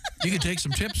 Tarantino? You can take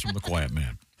some tips from The Quiet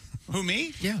Man. Who,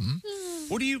 me? Yeah.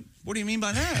 What do you mean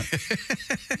by that?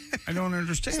 I don't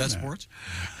understand. Is that sports?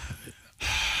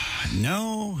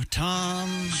 No, Tom.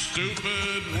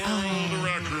 Stupid world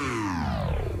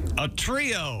record. A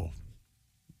trio.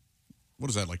 What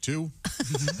is that, like 2?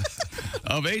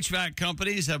 Of HVAC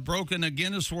companies have broken a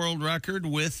Guinness World Record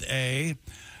with a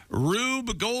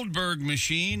Rube Goldberg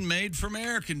machine made from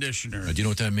air conditioner. Do you know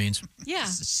what that means? Yeah.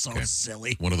 So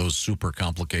silly. One of those super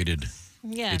complicated.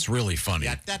 Yeah. It's really funny.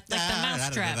 Like the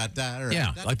mousetrap.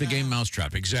 Yeah, like the game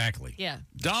Mousetrap. Exactly. Yeah.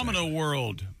 Domino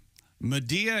World.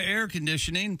 Medea Air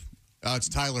Conditioning. It's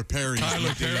Tyler Perry.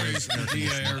 Tyler Perry's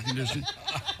Medea Air Conditioning.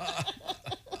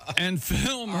 And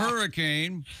Film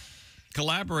Hurricane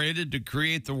collaborated to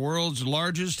create the world's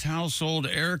largest household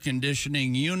air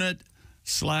conditioning unit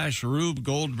 / Rube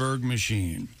Goldberg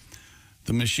machine.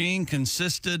 The machine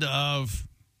consisted of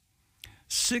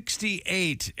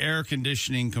 68 air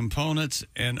conditioning components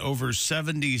and over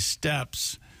 70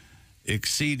 steps,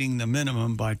 exceeding the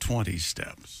minimum by 20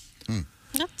 steps.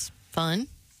 That's fun.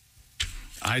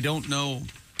 I don't know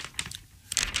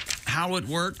how it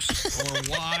works or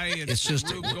why it's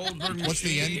just Rube Goldberg machine. What's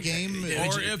the end game?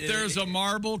 Or if there's a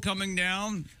marble coming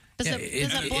down. Does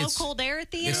it blow cold air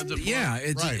at the end?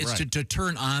 It's to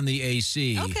turn on the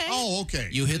AC. Okay. Oh, okay.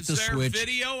 You hit the Is there switch.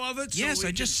 video of it? Yes,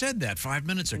 I just said that 5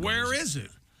 minutes ago. Where is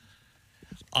it?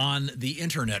 On the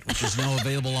internet, which is now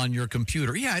available on your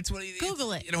computer. Yeah, it's what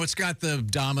Google it. You know, it's got the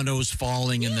dominoes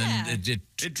falling, and then it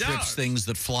trips does. things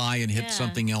that fly and hits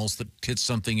something else that hits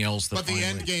something else. That But the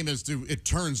end game is it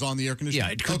turns on the air conditioner.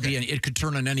 Yeah, it could be. It could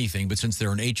turn on anything, but since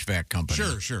they're an HVAC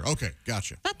company, Sure. Okay,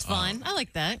 gotcha. That's fun. I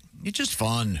like that. it's just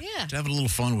fun. Yeah. To have a little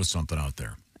fun with something out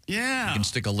there. Yeah. You can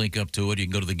stick a link up to it. You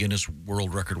can go to the Guinness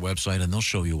World Record website, and they'll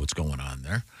show you what's going on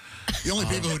there. The only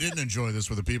people who didn't enjoy this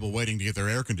were the people waiting to get their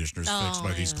air conditioners fixed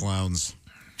by these clowns.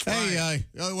 Hey,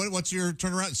 what's your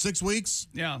turnaround? 6 weeks?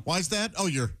 Yeah. Why is that? Oh,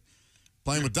 you're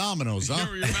playing with dominoes, huh?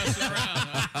 You're messing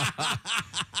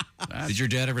around. Did your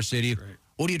dad ever say to you,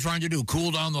 what are you trying to do,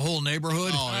 cool down the whole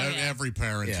neighborhood? Oh, every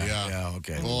parent, yeah. Yeah,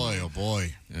 okay. Boy, oh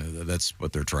boy. That's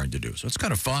what they're trying to do. So it's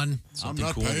kind of fun. I'm Something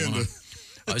not cool paying going on. to...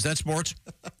 Is that sports?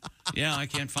 Yeah, I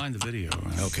can't find the video.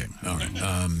 Okay, all right.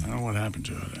 I don't know what happened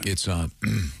to it. It's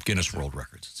Guinness World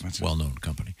Records. It's a well-known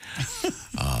company.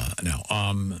 Now,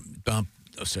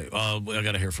 let's say, I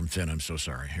got to hear from Finn. I'm so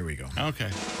sorry. Here we go. Okay.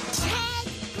 Hey,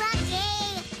 Lucky,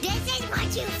 this is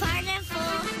what you farted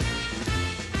for.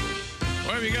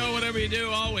 Wherever you go, whatever you do,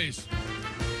 always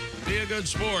be a good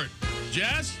sport.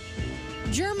 Jess?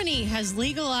 Germany has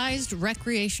legalized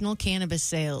recreational cannabis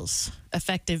sales.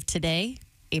 Effective today,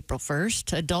 April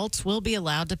 1st, adults will be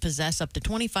allowed to possess up to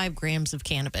 25 grams of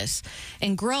cannabis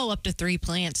and grow up to 3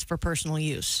 plants for personal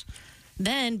use.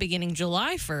 Then, beginning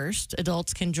July 1st,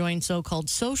 adults can join so-called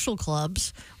social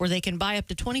clubs where they can buy up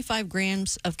to 25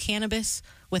 grams of cannabis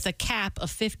with a cap of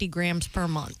 50 grams per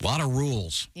month. A lot of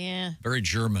rules. Yeah. Very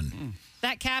German.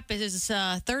 That cap is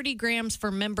 30 grams for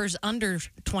members under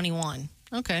 21.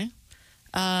 Okay.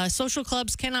 Social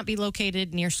clubs cannot be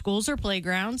located near schools or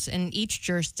playgrounds, and each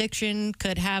jurisdiction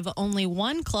could have only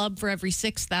one club for every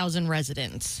 6,000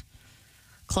 residents.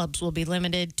 Clubs will be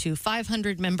limited to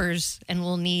 500 members and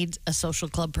will need a social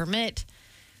club permit,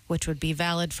 which would be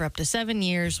valid for up to 7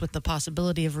 years with the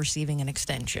possibility of receiving an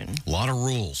extension. A lot of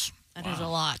rules. That is a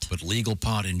lot. But legal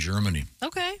pot in Germany.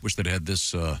 Okay. Wish they'd had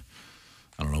this, I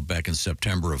don't know, back in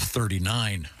September of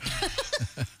 39.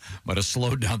 Might have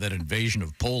slowed down that invasion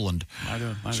of Poland.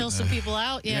 Chill some people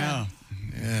out, yeah.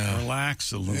 Yeah.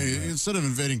 Relax a little bit. Instead of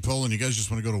invading Poland, you guys just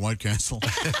want to go to White Castle.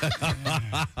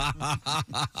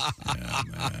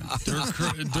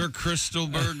 They're crystal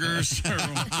burgers.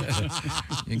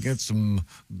 You get some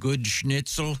good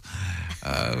schnitzel,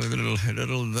 a little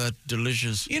that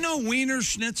delicious. You know, Wiener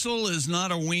Schnitzel is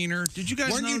not a wiener. Did you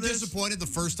guys Weren't know you this? disappointed the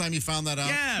first time you found that out?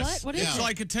 Yes. What is it's it?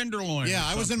 like a tenderloin. Yeah,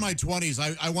 I was in my 20s.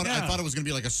 I thought it was going to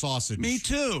be like a sausage. Me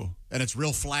too. And it's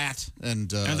real flat. And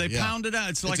they pound it out.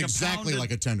 It's like exactly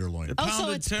like a tenderloin. Oh,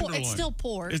 so it's still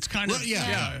pork. It's kind of, Well,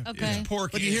 yeah. Okay. It's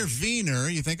pork. But you hear Wiener,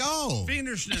 you think, oh.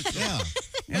 Wiener Schnitzel. Yeah.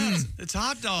 Yeah, it's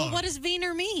hot dog. But what does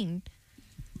Wiener mean?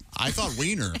 I thought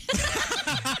Wiener.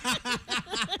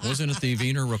 Wasn't it the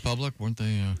Wiener Republic? Weren't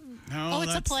they? No,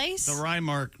 it's a place? The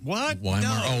Weimar. What? Weimar.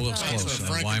 No. Oh, that's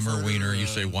close. Weimar, Wiener. You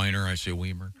say Weiner, I say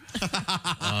Weimer.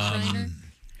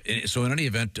 So in any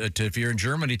event, if you're in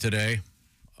Germany today,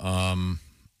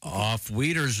 off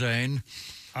Wiedersehen.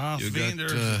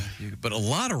 But a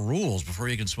lot of rules before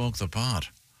you can smoke the pot.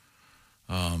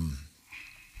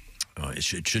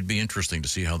 It should be interesting to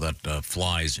see how that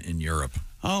flies in Europe.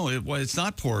 Oh, it's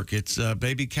not pork. It's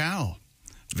baby cow.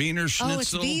 Wiener Schnitzel. Oh,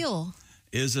 it's veal.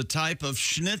 Is a type of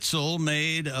schnitzel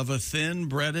made of a thin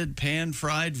breaded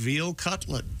pan-fried veal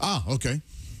cutlet. Ah, okay.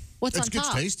 What's on top?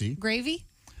 It's tasty. Gravy?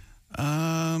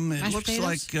 It looks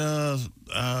like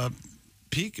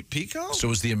pico. So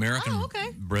is the American okay.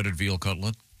 breaded veal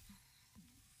cutlet?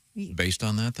 based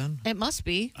on that then? It must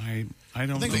be. I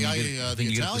don't think know. the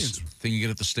Italians. Thing you get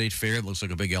at the state fair, it looks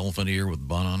like a big elephant ear with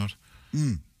bun on it.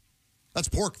 That's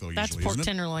pork, though, usually, That's pork isn't it?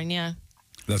 tenderloin, yeah.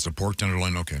 That's a pork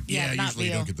tenderloin, okay. Yeah, not usually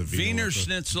you veal. don't get the veal. Wiener at the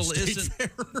Schnitzel state isn't.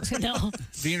 fair. No.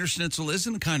 Wiener Schnitzel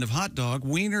isn't a kind of hot dog.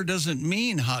 Wiener doesn't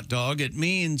mean hot dog. It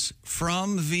means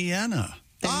from Vienna.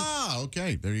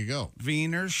 Okay. There you go.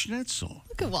 Wiener Schnitzel.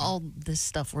 Look at all this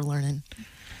stuff we're learning.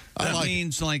 That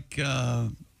means like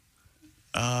Wiener,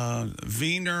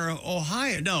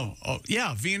 Ohio. No,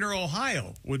 Wiener,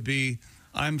 Ohio would be.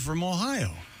 I'm from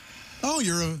Ohio. Oh,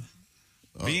 you're a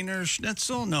Wiener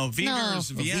Schnitzel? No, Wiener's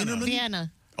Vienna.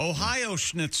 Vienna. Ohio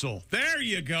Schnitzel. There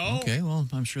you go. Okay, well,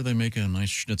 I'm sure they make a nice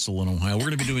schnitzel in Ohio. We're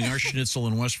going to be doing our schnitzel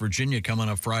in West Virginia coming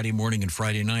up Friday morning and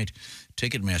Friday night.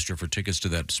 Ticketmaster for tickets to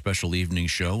that special evening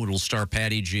show. It'll star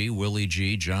Patty G, Willie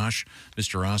G, Josh,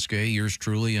 Mr. Oskay, yours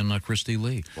truly, and Kristi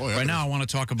Lee. Right now, I want to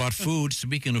talk about food.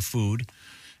 Speaking of food,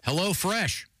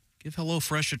 HelloFresh. Give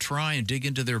HelloFresh a try and dig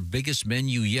into their biggest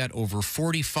menu yet. Over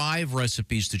 45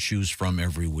 recipes to choose from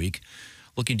every week.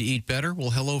 Looking to eat better?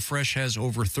 Well, HelloFresh has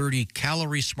over 30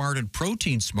 calorie-smart and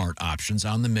protein-smart options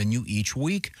on the menu each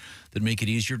week that make it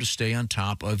easier to stay on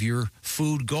top of your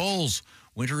food goals.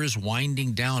 Winter is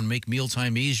winding down. Make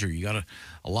mealtime easier. You got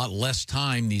a lot less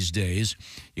time these days.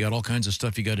 You got all kinds of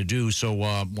stuff you got to do. So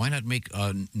why not make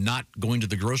not going to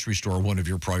the grocery store one of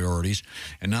your priorities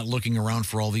and not looking around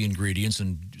for all the ingredients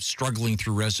and struggling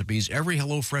through recipes? Every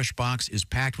HelloFresh box is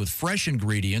packed with fresh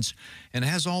ingredients and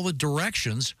has all the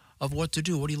directions of what to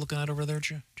do. What are you looking at over there,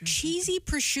 Jim? Cheesy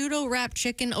prosciutto wrapped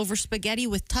chicken over spaghetti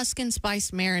with Tuscan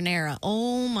spice marinara.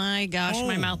 Oh, my gosh.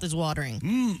 My mouth is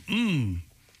watering.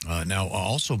 Now,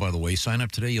 also, by the way, sign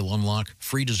up today. You'll unlock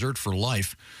free dessert for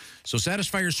life. So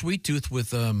satisfy your sweet tooth with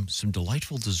some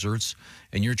delightful desserts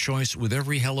and your choice with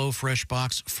every HelloFresh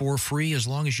box for free as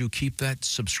long as you keep that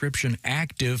subscription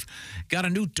active. Got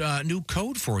a new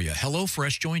code for you.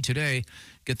 HelloFresh. Join today.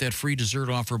 Get that free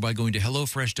dessert offer by going to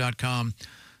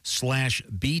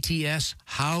HelloFresh.com/BTS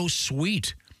How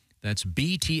Sweet. That's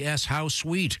BTS How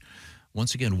Sweet.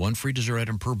 Once again, one free dessert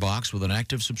item per box with an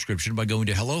active subscription by going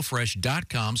to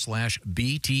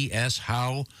HelloFresh.com/BTS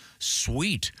How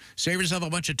Sweet. Save yourself a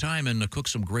bunch of time and cook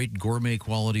some great gourmet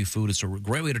quality food. It's a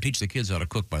great way to teach the kids how to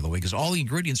cook, by the way, because all the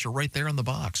ingredients are right there in the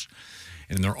box.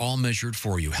 And they're all measured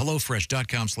for you.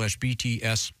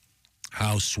 HelloFresh.com/BTS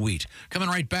How Sweet. Coming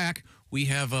right back, we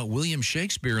have William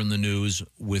Shakespeare in the news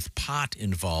with pot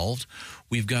involved.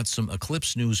 We've got some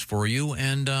Eclipse news for you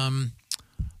and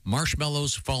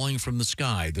marshmallows falling from the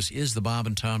sky. This is the Bob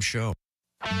and Tom Show.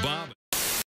 Bob.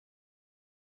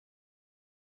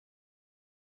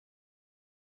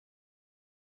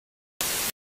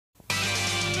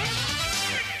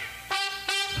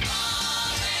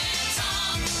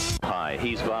 Hi,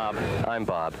 he's Bob. I'm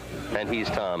Bob. And he's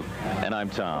Tom. And I'm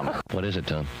Tom. What is it,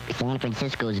 Tom? San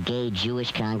Francisco's gay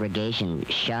Jewish congregation,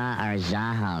 Shah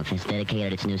Ar-Zahav, has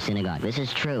dedicated its new synagogue. This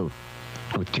is true,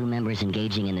 with 2 members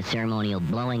engaging in the ceremonial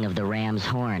blowing of the ram's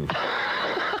horn.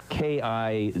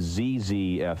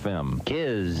 KIZZ-FM.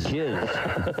 Kiz.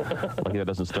 Lucky that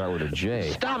doesn't start with a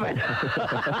J. Stop it!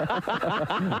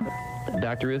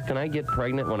 Dr. Ruth, can I get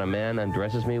pregnant when a man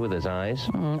undresses me with his eyes?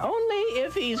 Only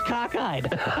if he's cockeyed.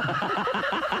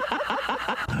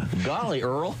 Golly,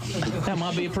 Earl. That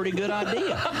might be a pretty good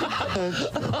idea.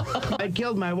 I'd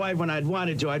killed my wife when I'd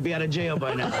wanted to. I'd be out of jail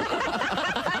by now.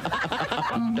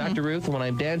 Dr. Ruth, when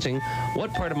I'm dancing,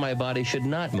 what part of my body should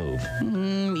not move?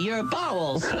 Your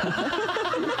bowels.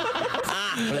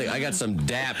 I got some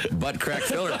DAP butt crack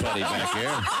filler putty back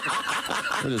here.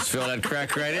 We'll just fill that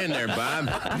crack right in there,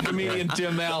 Bob. Comedian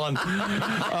Tim Allen.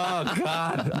 Oh,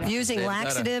 God. Using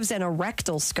laxatives and a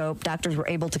rectal scope, doctors were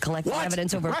able to collect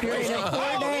evidence over a period of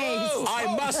 4 days.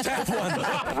 I must have one.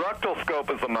 Rectal scope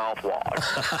is a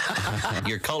mouthwash.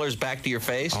 Your color's back to your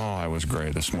face? Oh, I was gray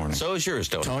this morning. So is yours,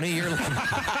 Tony. Tony, you're...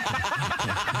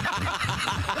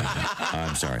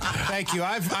 I'm sorry. Thank you.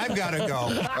 I've got to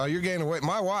go. You're gaining weight.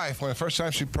 My wife, when the first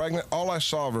time she was pregnant, all I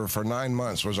saw of her for 9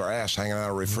 months was her ass hanging out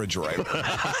of a refrigerator.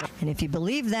 And if you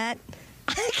believe that,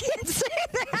 I can't say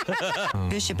that.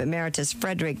 Bishop Emeritus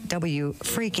Frederick W.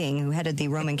 Freaking, who headed the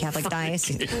Roman Catholic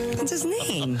Diocese. That's his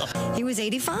name. He was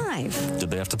 85. Did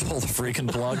they have to pull the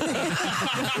freaking plug? Hey,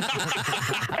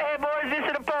 boys, this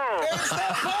is the Pope.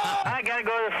 I got to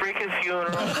go to the freaking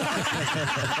funeral.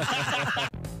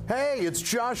 Hey, it's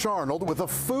Josh Arnold with a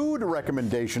food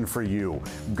recommendation for you.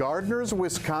 Gardner's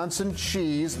Wisconsin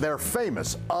cheese, their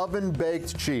famous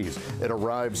oven-baked cheese. It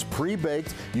arrives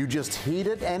pre-baked. You just heat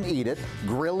it and eat it,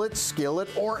 grill it, skillet,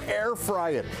 or air fry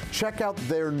it. Check out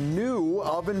their new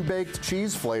oven-baked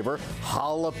cheese flavor,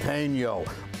 jalapeno.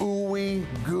 ooey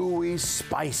gooey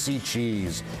spicy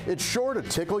cheese. It's sure to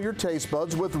tickle your taste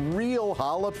buds with real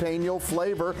jalapeno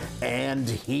flavor and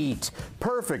heat.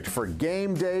 Perfect for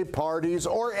game day parties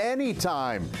or any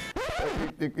time.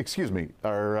 Excuse me,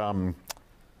 are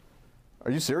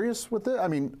you serious with this? I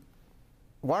mean,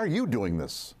 why are you doing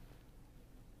this?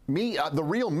 Me, the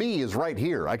real me is right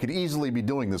here. I could easily be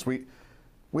doing this. We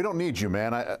don't need you,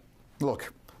 man.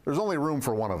 Look, there's only room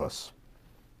for one of us.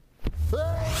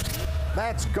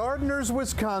 That's Gardner's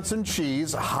Wisconsin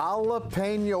Cheese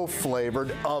jalapeno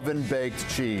flavored oven baked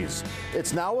cheese.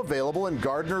 It's now available in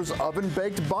Gardner's oven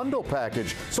baked bundle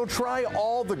package. So try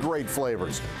all the great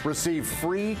flavors. Receive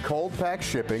free cold pack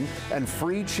shipping and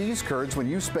free cheese curds when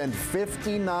you spend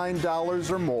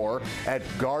 $59 or more at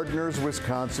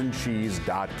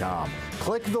Gardner'sWisconsinCheese.com.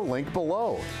 Click the link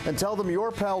below and tell them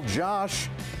your pal Josh,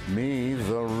 me,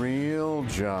 the real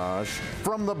Josh,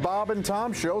 from the Bob and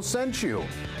Tom Show sent you.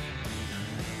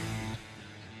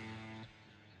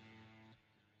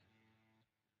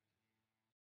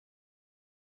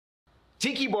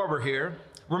 Tiki Barber here.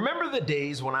 Remember the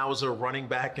days when I was a running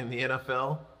back in the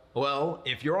NFL? Well,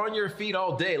 if you're on your feet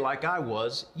all day like I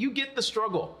was, you get the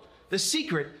struggle. The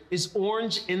secret is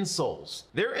orange insoles.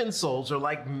 Their insoles are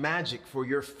like magic for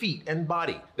your feet and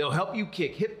body. They'll help you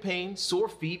kick hip pain, sore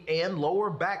feet, and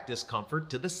lower back discomfort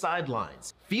to the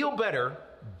sidelines. Feel better,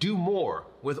 do more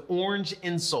with orange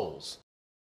insoles.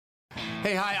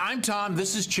 Hey, hi, I'm Tom.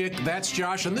 This is Chick. That's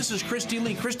Josh. And this is Kristi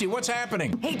Lee. Kristi, what's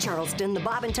happening? Hey, Charleston, the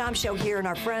Bob and Tom Show here, and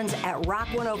our friends at Rock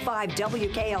 105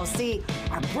 WKLC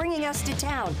are bringing us to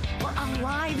town for a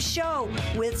live show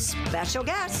with special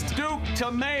guest Duke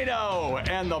Tomato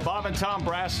and the Bob and Tom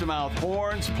Brass-to-Mouth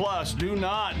Horns. Plus, do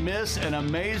not miss an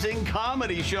amazing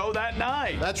comedy show that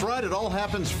night. That's right. It all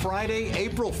happens Friday,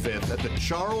 April 5th at the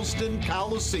Charleston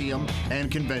Coliseum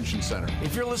and Convention Center.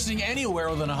 If you're listening anywhere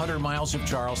within 100 miles of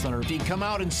Charleston or come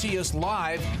out and see us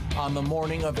live on the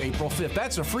morning of April 5th.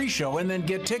 That's a free show, and then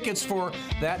get tickets for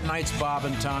that night's Bob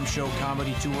and Tom Show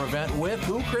comedy tour event with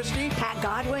who, Kristi? Pat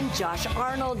Godwin, Josh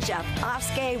Arnold, Jeff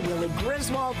Oskey, Willie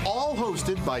Griswold. All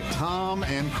hosted by Tom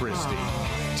and Kristi.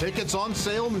 Tickets on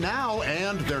sale now,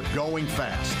 and they're going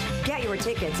fast. Get your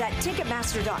tickets at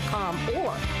Ticketmaster.com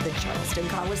or the Charleston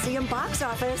Coliseum box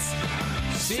office.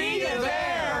 See you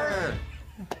there!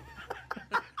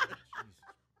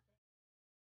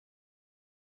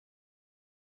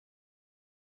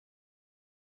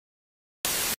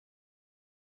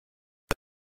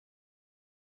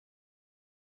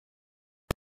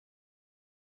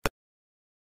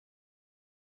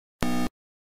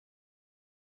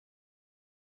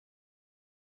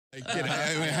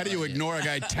 I mean, how do you ignore a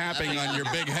guy tapping on your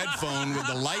big headphone with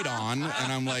the light on?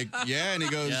 And I'm like, yeah. And he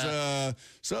goes,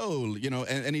 so, you know,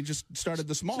 and he just started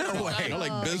the small talk, you know,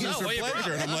 like business or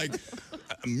pleasure. And I'm like,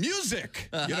 music,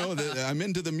 you know, I'm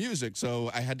into the music. So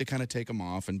I had to kind of take him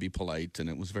off and be polite, and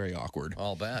it was very awkward.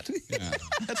 I'll bet. Yeah.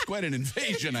 That's quite an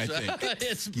invasion, I think.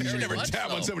 It's You very never much tap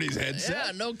so. on somebody's headset.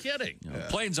 Yeah, no kidding.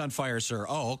 Plane's on fire, sir.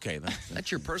 Oh, okay.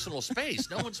 That's your personal space.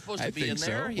 No one's supposed I to be think in so.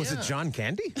 there. Was it Yeah. John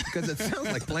Candy? Because it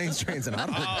sounds like planes, trains, and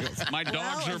automobiles. My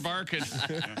dogs are barking.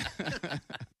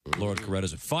 Lord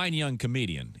Coretta's a fine young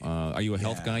comedian. Are you a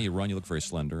health guy? You run, you look very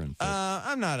slender. And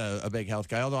I'm not a big health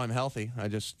guy, although I'm healthy. I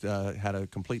just had a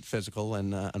complete physical,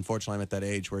 and unfortunately, I'm at that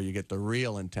age where you get the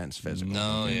real intense physical.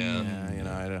 Oh, yeah. You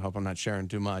know, I hope I'm not sharing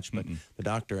too much, but the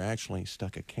doctor actually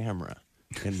stuck a camera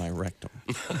in my rectum.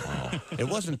 It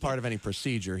wasn't part of any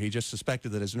procedure. He just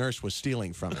suspected that his nurse was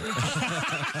stealing from him.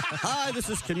 Hi, this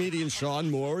is comedian Sean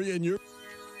Morey, and you're...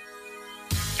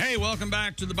 Hey, welcome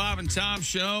back to the Bob and Tom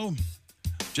Show.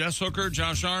 Jess Hooker,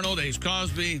 Josh Arnold, Ace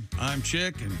Cosby. I'm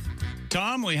Chick. And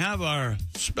Tom, we have our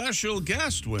special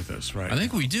guest with us right I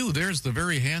think we do. There's the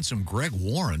very handsome Greg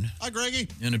Warren. Hi, Greggy.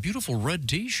 In a beautiful red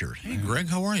T-shirt. Hey, Greg,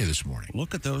 how are you this morning?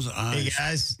 Look at those eyes. Hey,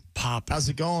 guys. Pop. How's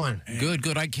it going? Good,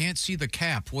 good. I can't see the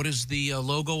cap. What is the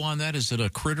logo on that? Is it a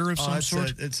critter of some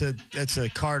sort? It's a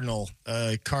cardinal.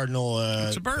 Cardinal.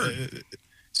 It's a bird.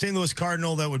 St. Louis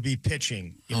Cardinal that would be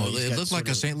pitching. You know, it looked like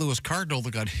a St. Louis Cardinal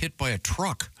that got hit by a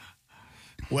truck.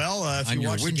 Well, if on you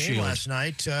your watched the game windshield. last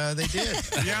night, they did.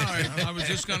 Yeah, I was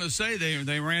just going to say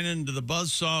they ran into the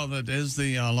buzzsaw that is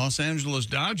the Los Angeles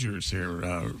Dodgers here,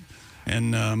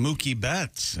 and Mookie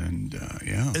Betts, and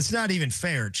yeah. It's not even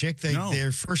fair, Chick.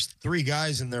 Their first three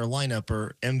guys in their lineup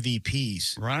are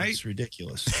MVPs. Right? It's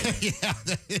ridiculous. Yeah,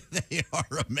 they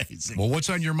are amazing. Well, what's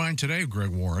on your mind today,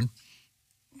 Greg Warren?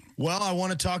 Well, I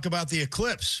want to talk about the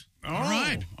Eclipse. All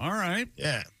right.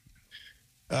 Yeah.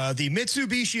 The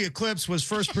Mitsubishi Eclipse was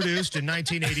first produced in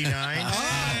 1989.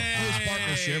 Close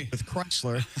partnership with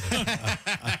Chrysler.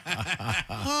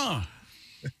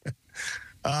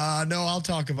 No, I'll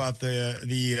talk about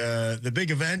the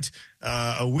big event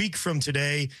a week from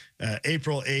today,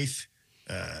 April 8th.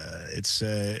 It's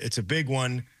a big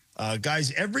one.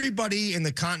 Guys, everybody in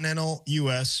the continental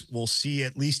U.S. will see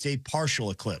at least a partial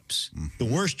eclipse. The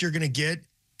worst you're going to get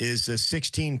is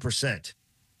 16%.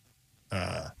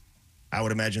 I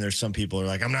would imagine there's some people who are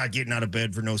like, I'm not getting out of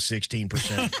bed for no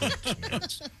 16% eclipse. Man.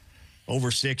 It's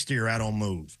over 60 or I don't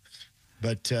move.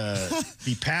 But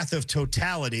the path of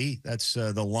totality, that's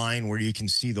the line where you can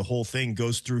see the whole thing,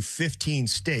 goes through 15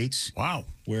 states. Wow.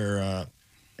 Where,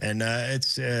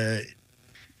 it's the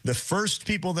first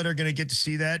people that are going to get to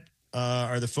see that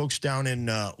are the folks down in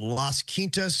Las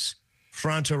Quintas,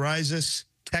 Fronterizas,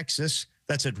 Texas.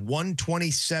 That's at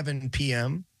 1:27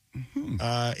 p.m.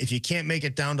 If you can't make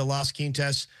it down to Las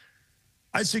Quintas,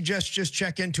 I'd suggest just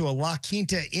check into a La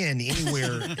Quinta Inn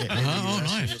anywhere. Oh,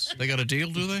 nice. They got a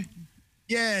deal, do they?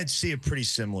 Yeah, I'd see a pretty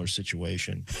similar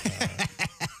situation.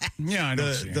 Yeah, I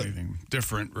don't see anything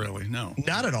different, really. No,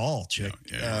 not at all, Chick.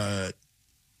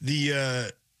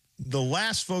 The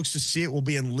last folks to see it will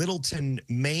be in Littleton,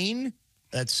 Maine.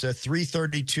 That's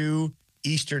 3:32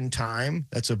 Eastern Time.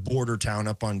 That's a border town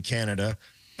up on Canada.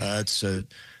 It's a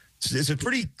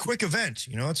pretty quick event.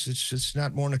 You know, it's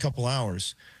not more than a couple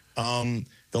hours. The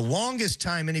longest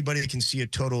time anybody can see a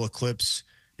total eclipse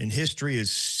in history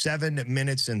is 7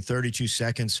 minutes and 32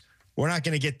 seconds. We're not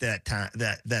going to get that time.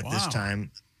 This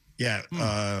time, yeah.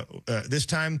 This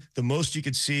time, the most you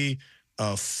could see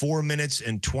 4 minutes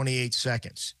and 28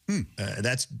 seconds.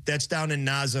 That's down in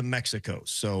Naza, Mexico.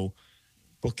 So,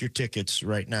 book your tickets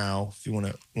right now if you want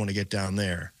to get down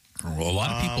there. Well, a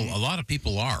lot of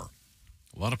people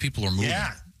are moving.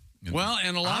 Yeah. Well,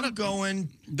 and a lot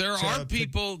there to are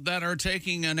people that are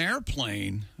taking an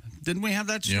airplane. Didn't we have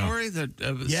that story that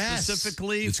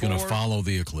specifically it's going to follow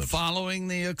the eclipse? Following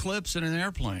the eclipse in an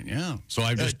airplane, yeah. So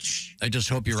I just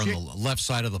hope you're on the left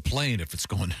side of the plane if it's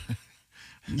going.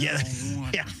 Yeah.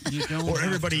 You don't or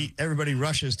everybody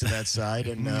rushes to that side,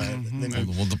 and then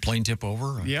will the plane tip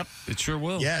over? Yep, it sure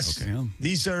will. Yes. Okay.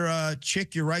 These are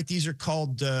Chick. You're right. These are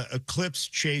called eclipse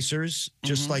chasers,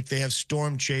 just like they have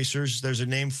storm chasers. There's a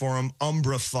name for them: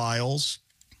 umbrophiles.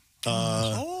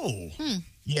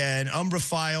 Yeah, an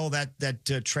umbrophile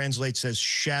that translates as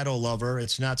shadow lover.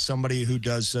 It's not somebody who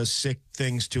does sick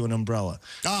things to an umbrella.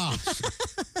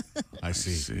 I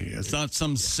see. It's not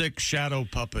some sick shadow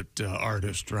puppet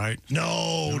artist, right?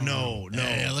 No.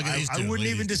 Yeah, look at these two. I wouldn't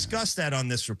even discuss that on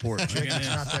this report. Chick. It's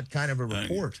not that kind of a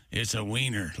report. It's a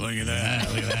wiener. Look at that.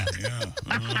 Look at that. Yeah.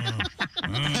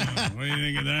 What do you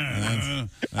think of that?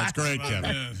 That's great,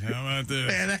 Kevin. How about this?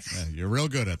 Man, You're real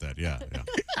good at that. Yeah.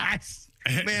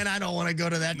 Man, I don't want to go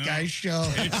to that guy's show.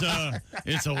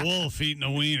 It's a wolf eating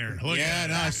a wiener. Look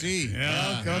at I see.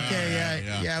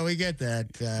 Yeah. Yeah, we get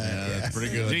that. That's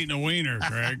pretty good. He's eating a wiener,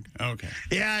 Craig. Okay.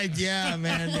 Yeah,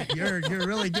 man, you're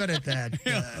really good at that.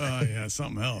 Yeah,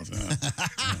 something else.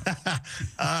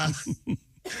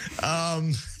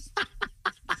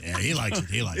 Yeah, he likes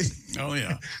it. Oh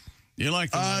yeah. You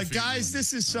like guys,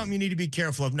 this is something you need to be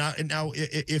careful of. Now,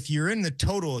 if you're in the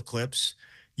total eclipse,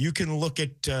 you can look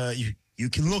at you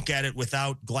can look at it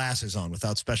without glasses on,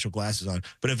 without special glasses on.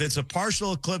 But if it's a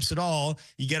partial eclipse at all,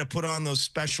 you got to put on those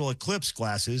special eclipse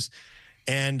glasses.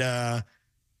 And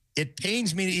it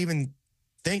pains me to even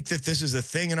think that this is a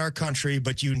thing in our country,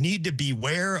 but you need to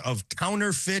beware of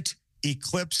counterfeit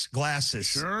eclipse glasses.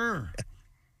 Sure.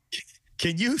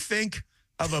 Can you think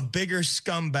of a bigger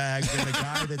scumbag than the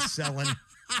guy that's selling?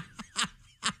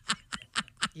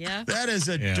 Yeah. That is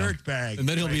a dirtbag. And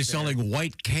then he'll be selling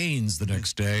white canes the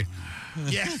next day.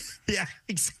 Yeah,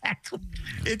 exactly.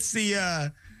 It's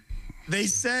the they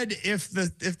said if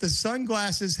the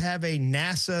sunglasses have a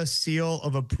NASA seal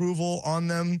of approval on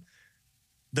them,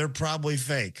 they're probably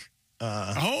fake.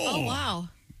 Oh wow.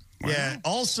 Yeah.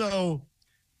 Also,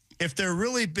 if they're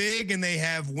really big and they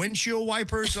have windshield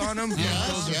wipers on them,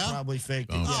 those are probably fake.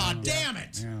 Oh, damn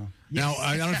it. Yeah. Now,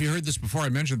 I don't know if you heard this before. I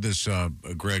mentioned this,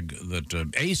 Greg,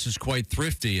 that Ace is quite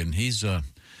thrifty, and he's going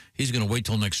to wait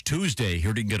till next Tuesday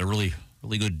here to get a really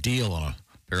good deal on a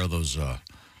pair of those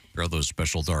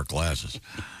special dark glasses.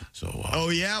 So.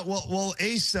 Oh yeah, well,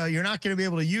 Ace, you're not going to be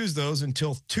able to use those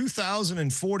until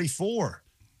 2044.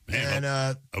 Man, and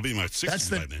I'll be in my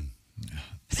 60s by then.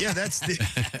 Yeah, that's the.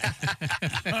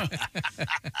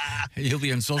 He'll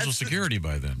be on Social Security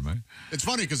by then, right? It's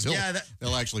funny because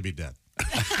they'll actually be dead.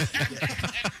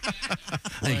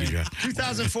 Thank you, Jeff.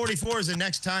 2044 is the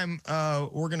next time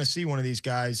we're going to see one of these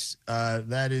guys.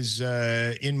 That is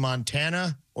in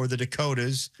Montana or the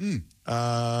Dakotas. And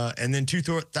then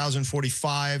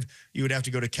 2045, you would have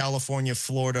to go to California,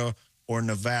 Florida, or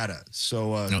Nevada.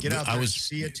 So get out there and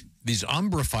see it. These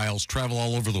umbrophiles travel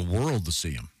all over the world to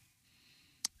see them.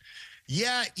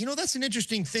 Yeah, that's an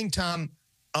interesting thing, Tom.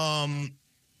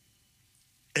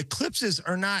 Eclipses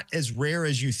are not as rare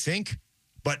as you think,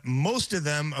 but most of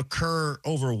them occur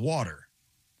over water.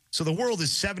 So the world is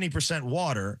 70%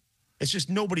 water. It's just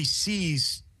nobody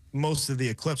sees most of the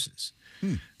eclipses.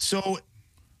 So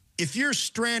if you're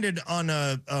stranded on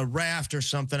a raft or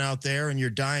something out there and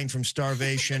you're dying from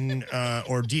starvation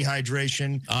or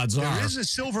dehydration, there is a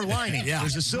silver lining. Yeah.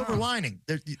 There's a silver lining.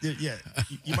 Yeah,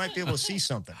 you might be able to see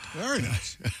something. Very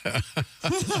nice.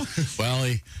 Well,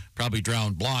 he probably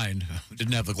drowned blind.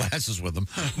 Didn't have the glasses with him.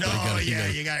 No,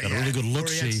 he got a really good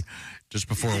look-see just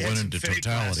before it went into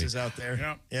totality. Out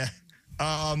there. Yeah.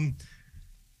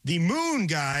 The moon,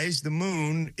 guys, the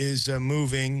moon is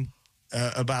moving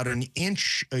about an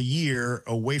inch a year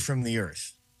away from the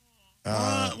Earth.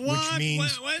 Which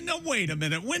means... No, wait a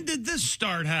minute. When did this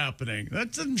start happening?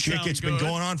 That doesn't sound it's been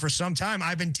going on for some time.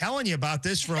 I've been telling you about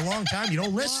this for a long time. You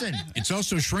don't listen. It's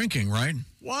also shrinking, right?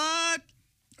 What?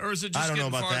 Or is it just getting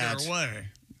farther away?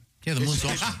 Yeah, the moon's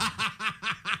also...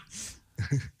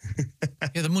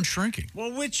 Yeah, the moon's shrinking.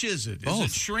 Well, which is it? Is Both.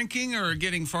 it shrinking or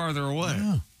getting farther away?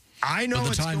 Yeah. I know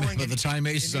by the time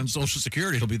Ace is on Social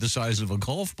Security, it'll be the size of a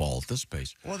golf ball at this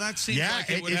pace. Well, that seems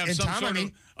like it would have some sort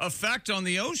of effect on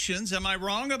the oceans. Am I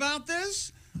wrong about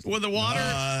this? Will the water,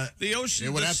 the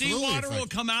ocean, the seawater will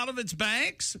come out of its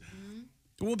banks?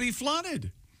 It will be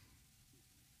flooded.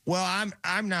 Well,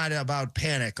 I'm not about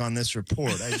panic on this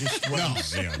report. I just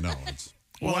no.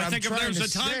 Well, I think if there's a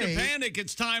time to panic,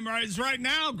 it's right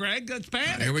now, Greg. Let's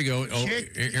panic. Here we go.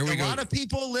 Here we go. A lot of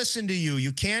people listen to you.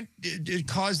 You can't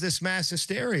cause this mass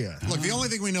hysteria. Look, the only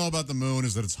thing we know about the moon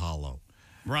is that it's hollow.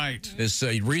 Right. This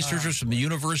researchers from the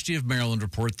University of Maryland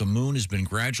report the moon has been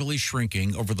gradually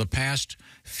shrinking over the past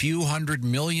few 100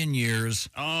 million years.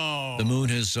 Oh. The moon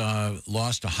has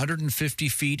lost 150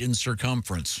 feet in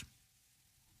circumference.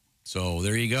 So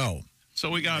there you go. So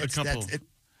we got a couple.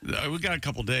 We got a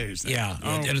couple days. Then. Yeah,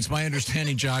 and it's my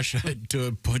understanding, Josh,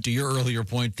 to put to your earlier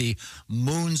point, the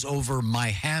moons over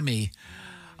Miami.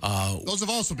 Those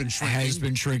have also been shrinking. Has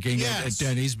been shrinking at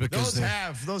Denny's because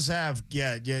those have.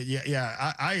 Yeah.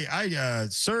 I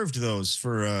served those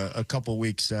for a couple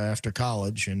weeks after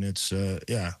college, and it's they're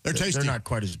tasty. They're not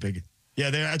quite as big.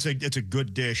 Yeah, it's a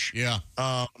good dish. Yeah.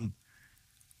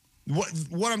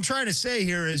 What I'm trying to say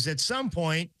here is, at some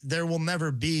point there will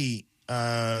never be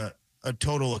a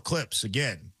total eclipse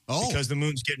again, because the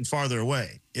moon's getting farther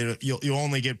away. You'll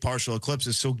only get partial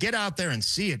eclipses. So get out there and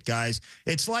see it, guys.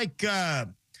 It's like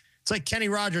Kenny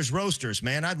Rogers Roasters,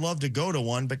 man. I'd love to go to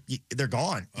one, but they're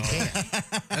gone. You can't.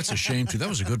 That's a shame too. That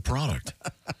was a good product.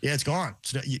 Yeah, it's gone.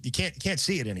 So you can't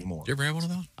see it anymore. Did you ever have one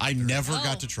of those? I never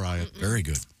got to try it. Very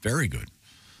good. Very good.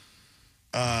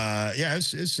 Yeah,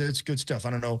 it's good stuff.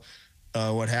 I don't know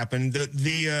what happened.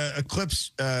 The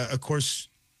eclipse, of course,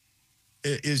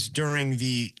 is during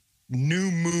the new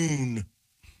moon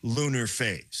lunar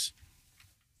phase.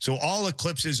 So all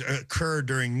eclipses occur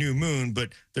during new moon, but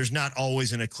there's not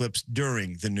always an eclipse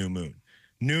during the new moon.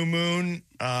 New moon,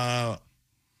 I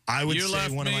would say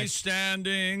left one of my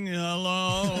standing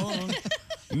alone.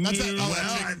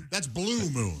 That's blue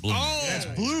moon. That's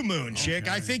blue moon, chick.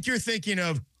 I think you're thinking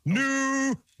of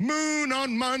new moon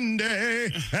on Monday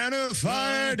and a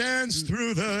fire dance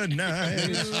through the night.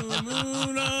 New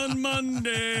moon on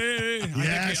Monday.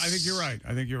 Yes. I think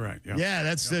you're right. Yeah,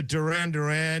 that's the Duran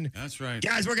Duran. That's right.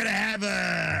 Guys, we're going to have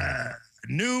a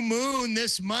new moon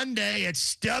this Monday at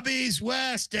Stubby's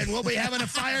West, and we'll be having a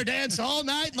fire dance all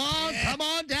night long. Yeah. Come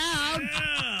on down.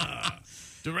 Yeah.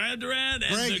 Duran Duran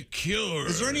and Greg, The Cure.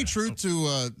 Is there any truth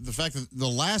to the fact that the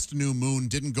last new moon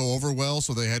didn't go over well,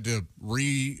 so they had to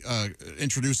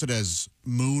reintroduce it as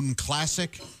Moon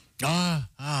Classic?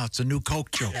 It's a new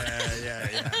Coke joke. Yeah.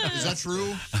 Is that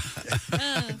true?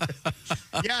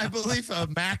 Yeah, I believe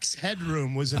Max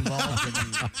Headroom was involved in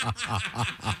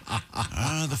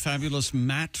the fabulous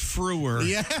Matt Frewer.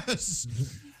 Yes.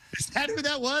 Is that who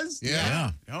that was?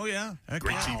 Yeah. Oh, yeah.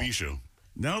 Great TV show.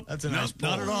 Nope. That's a nice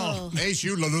not at all. Ace,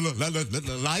 you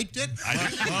liked it? I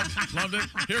did. Loved it.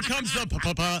 Here comes the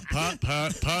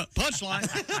punchline.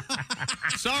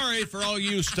 Sorry for all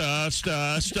you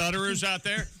stutterers out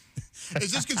there.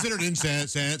 Is this considered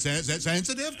insensitive?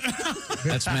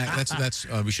 That's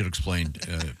we should explain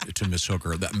to Miss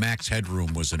Hooker that Max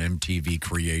Headroom was an MTV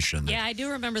creation. Yeah, I do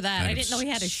remember that. I didn't know he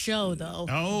had a show, though.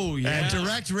 Oh, yeah.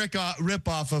 Direct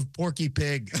rip-off of Porky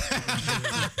Pig.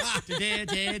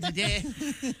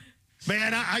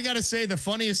 Man, I got to say, the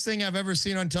funniest thing I've ever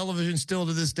seen on television still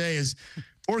to this day is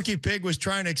Porky Pig was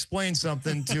trying to explain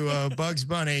something to Bugs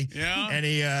Bunny. Yeah. And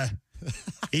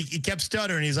He kept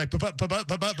stuttering. He's like,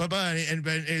 and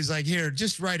he's like, here,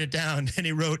 just write it down. And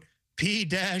he wrote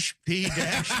P-P-B-. Is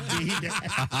that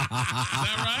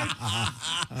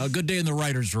right? A good day in the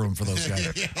writer's room for those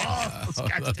guys.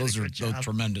 Those are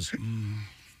tremendous.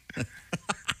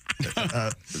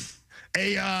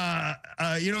 An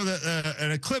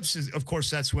eclipse is, of course,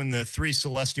 that's when the three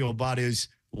celestial bodies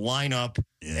line up.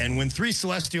 Yeah. And when three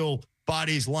celestial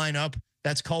bodies line up,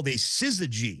 that's called a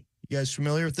syzygy. You guys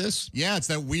familiar with this? Yeah, it's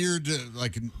that weird,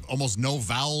 almost no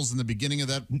vowels in the beginning of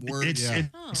that word.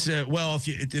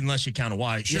 Unless you count a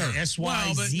Y. Sure. Yeah,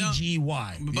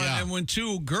 S-Y-Z-G-Y. And when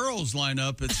two girls line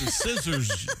up, it's a scissors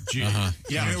G.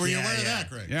 Yeah, were you aware of that,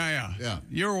 Greg? Yeah.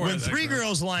 You're aware when of that, three Greg.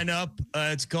 girls line up,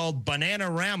 it's called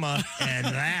Bananarama, and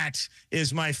that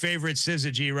is my favorite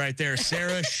syzygy right there.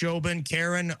 Sarah, Shobin,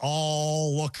 Karen,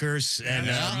 all lookers, and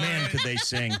man, could they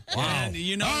sing. Wow.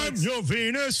 And I'm your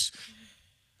Venus.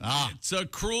 It's a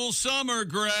cruel summer,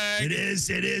 Greg. It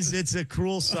is. It's a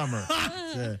cruel summer.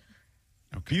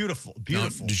 Beautiful. Now,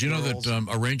 did you know that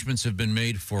arrangements have been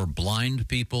made for blind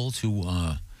people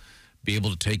to be able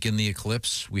to take in the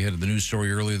eclipse? We had the news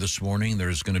story earlier this morning.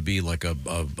 There's going to be like a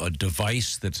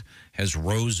device that has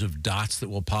rows of dots that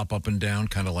will pop up and down,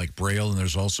 kind of like Braille. And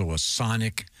there's also a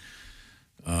sonic,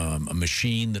 a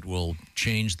machine that will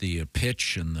change the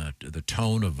pitch and the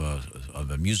tone of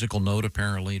a musical note,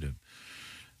 apparently, to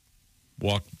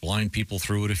walk blind people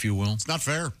through it, if you will. It's not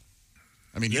fair.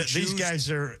 I mean, these guys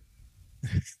are...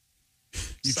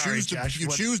 You choose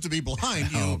to be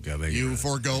blind. You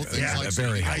forego things like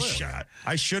very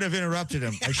I should have interrupted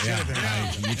him. I should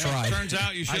have. You tried. Turns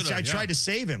out you should have. I tried to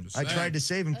save him.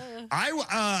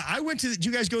 I went to. Did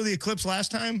you guys go to the Eclipse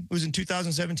last time? It was in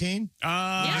 2017.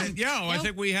 I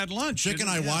think we had lunch. Chick and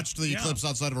I watched the Eclipse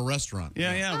outside of a restaurant. We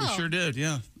sure did.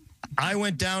 Yeah. I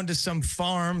went down to some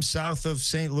farm south of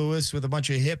St. Louis with a bunch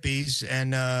of hippies,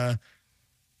 and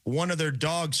one of their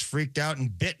dogs freaked out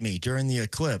and bit me during the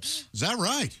eclipse. Is that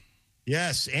right?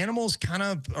 Yes. Animals kind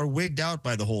of are wigged out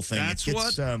by the whole thing. That's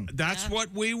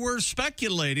what we were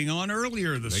speculating on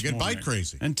earlier this morning. They get bite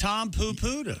crazy. And Tom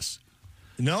poo-pooed us.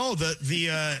 No,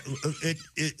 the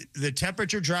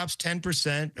temperature drops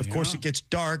 10%. Of course, it gets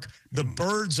dark. The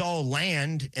birds all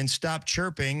land and stop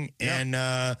chirping, and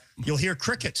you'll hear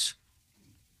crickets.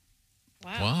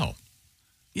 Wow.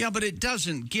 Yeah, but it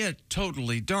doesn't get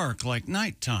totally dark like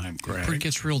nighttime, Greg. It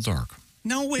gets real dark.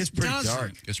 No, it It's pretty doesn't.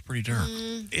 dark. It's pretty dark.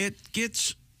 It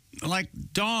gets like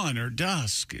dawn or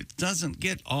dusk. It doesn't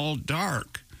get all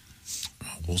dark.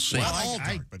 We'll see. Not all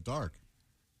dark, but dark.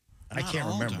 I can't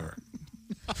remember.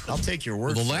 I'll take your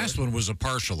word The for last it. one was a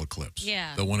partial eclipse.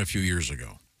 Yeah. The one a few years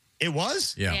ago. It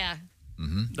was? Yeah.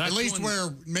 Mm-hmm. At least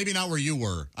maybe not where you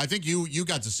were. I think you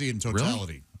got to see it in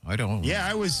totality. Really? I don't. Yeah,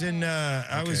 I was in.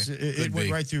 It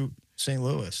went right through St.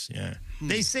 Louis. Yeah.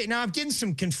 They say now. I'm getting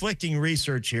some conflicting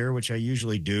research here, which I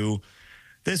usually do.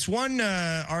 This one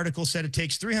article said it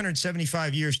takes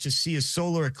 375 years to see a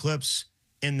solar eclipse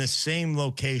in the same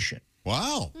location.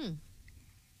 Wow.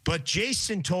 But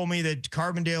Jason told me that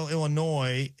Carbondale,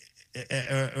 Illinois,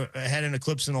 had an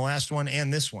eclipse in the last one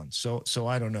and this one. So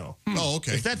I don't know. Oh,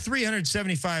 okay. If that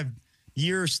 375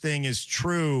 years thing is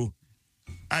true,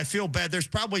 I feel bad. There's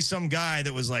probably some guy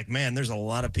that was like, man, there's a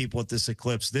lot of people at this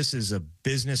eclipse. This is a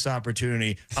business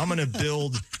opportunity. I'm going to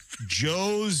build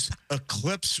Joe's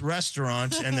Eclipse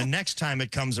restaurant, and the next time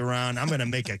it comes around, I'm going to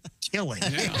make a killing.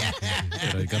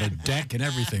 Got a deck and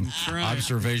everything. Right.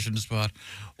 Observation spot.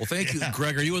 Well, thank you,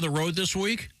 Greg. Are you on the road this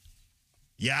week?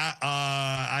 Yeah,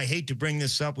 I hate to bring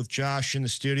this up with Josh in the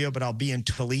studio, but I'll be in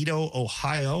Toledo,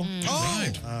 Ohio,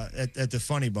 at the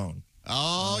Funny Bone.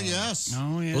 Oh, yes.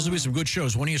 Oh, yeah. Those will be some good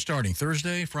shows. When are you starting?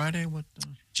 Thursday, Friday? What?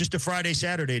 Just a Friday,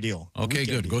 Saturday deal. Okay,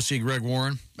 good. Go see Greg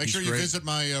Warren. Make sure you visit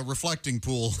my reflecting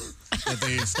pool that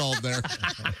they installed there.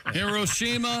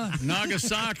 Hiroshima,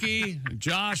 Nagasaki,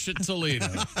 Josh at Toledo.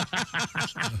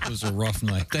 It was a rough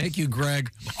night. Thank you,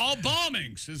 Greg. All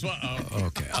bombings is what.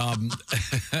 Okay.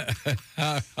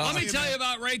 Let me tell you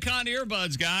about Raycon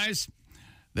earbuds, guys.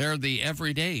 They're the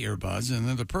everyday earbuds, and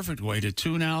they're the perfect way to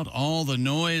tune out all the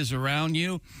noise around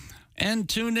you and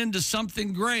tune into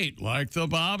something great like the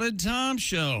Bob and Tom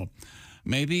Show.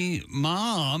 Maybe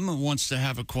mom wants to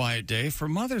have a quiet day for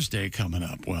Mother's Day coming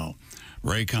up. Well,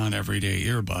 Raycon everyday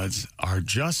earbuds are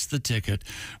just the ticket.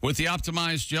 With the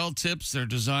optimized gel tips, they're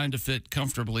designed to fit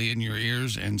comfortably in your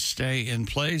ears and stay in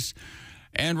place.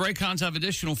 And Raycons have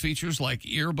additional features like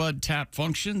earbud tap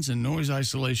functions and noise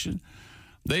isolation.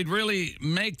 They'd really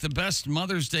make the best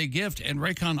Mother's Day gift, and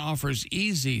Raycon offers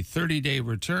easy 30-day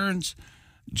returns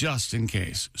just in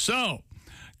case. So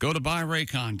go to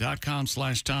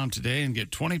buyraycon.com/Tom today and get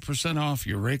 20% off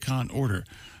your Raycon order.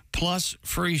 plus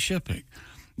free shipping.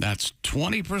 That's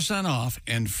 20% off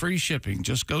and free shipping.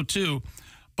 Just go to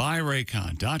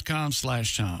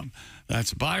buyraycon.com/Tom.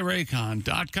 That's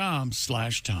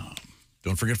buyraycon.com/Tom.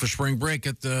 Don't forget for spring break,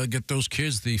 get those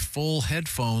kids the full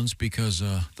headphones because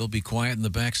they'll be quiet in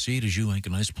the back seat as you make a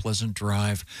nice, pleasant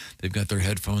drive. They've got their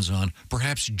headphones on,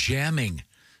 perhaps jamming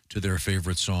to their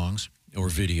favorite songs or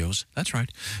videos. That's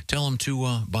right. Tell them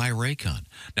to buy Raycon.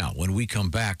 Now, when we come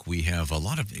back, we have a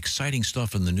lot of exciting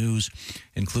stuff in the news,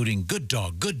 including Good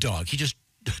Dog. He just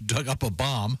dug up a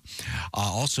bomb.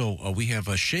 Also, we have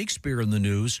Shakespeare in the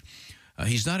news.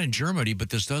 He's not in Germany,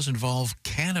 but this does involve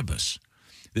cannabis.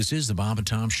 This is the Bob and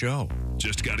Tom Show.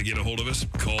 Just got to get a hold of us.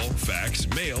 Call, fax,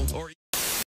 mail, or...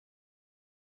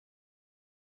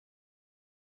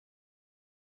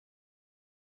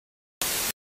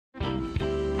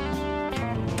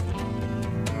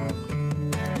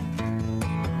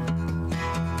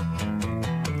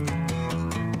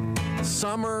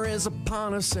 Summer is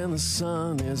upon us and the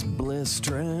sun is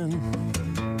blistering,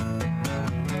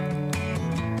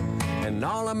 and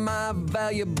all of my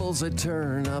valuables, they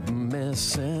turn up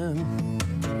missing.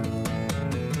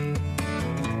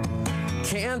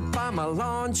 Can't find my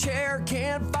lawn chair,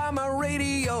 can't find my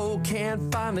radio,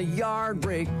 can't find the yard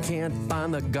rake, can't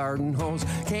find the garden hose,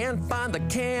 can't find the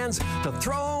cans to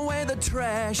throw away the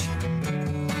trash.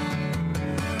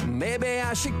 Maybe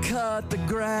I should cut the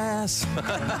grass.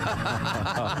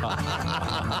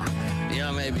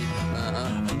 Yeah, maybe.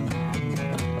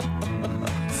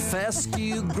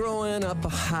 Fescue growing up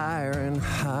higher and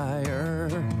higher.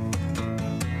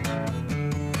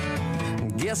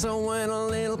 Guess I went a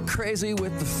little crazy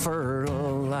with the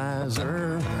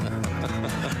fertilizer.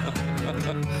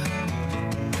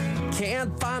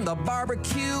 Can't find the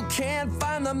barbecue, can't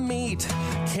find the meat,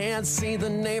 can't see the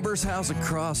neighbor's house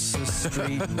across the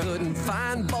street. Couldn't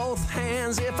find both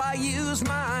hands if I use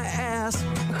my ass.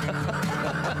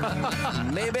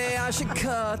 Maybe I should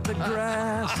cut the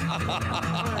grass.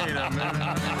 Wait a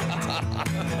minute.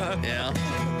 Yeah.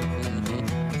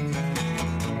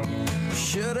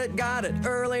 Should've got it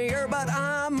earlier, but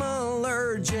I'm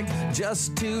allergic.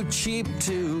 Just too cheap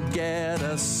to get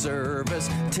a service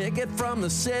ticket from the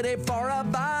city for a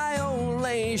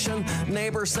violation.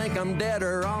 Neighbors think I'm dead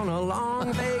or on a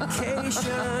long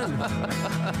vacation.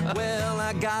 Well,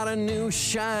 I got a new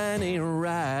shiny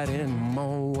riding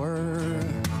mower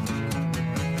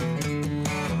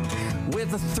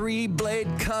with a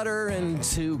 3-blade cutter and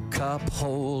 2 cup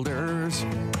holders.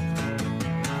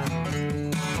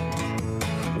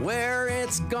 Where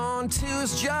it's gone to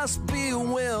is just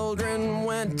bewildering.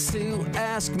 Went to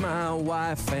ask my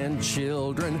wife and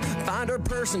children, find her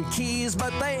purse and keys,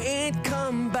 but they ain't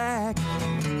come back.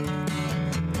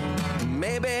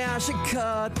 Maybe I should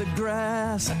cut the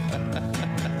grass.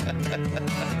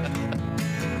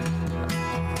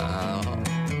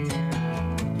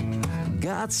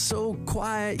 Got so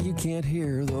quiet you can't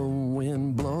hear the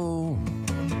wind blow.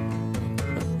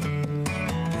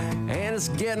 And it's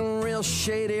getting real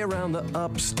shady around the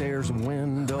upstairs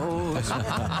windows.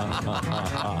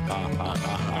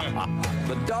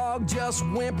 The dog just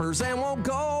whimpers and won't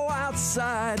go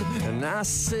outside. And I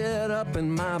sit up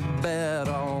in my bed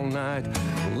all night,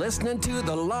 listening to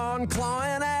the lawn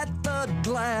clawing at the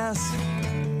glass.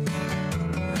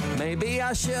 Maybe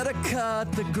I should have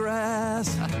cut the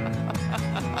grass.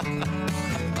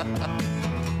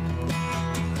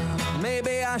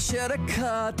 Maybe I should have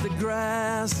cut the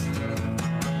grass.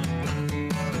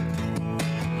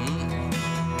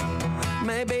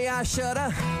 Maybe I should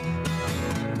have.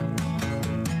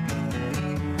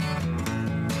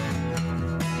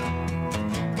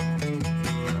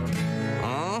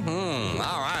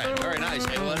 All right. Very nice,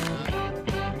 Haywood.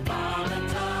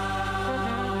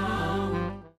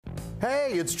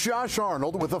 Hey, it's Josh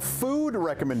Arnold with a food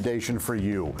recommendation for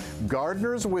you.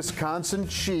 Gardner's Wisconsin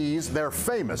cheese, their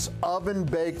famous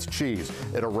oven-baked cheese.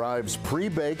 It arrives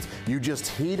pre-baked. You just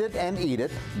heat it and eat it,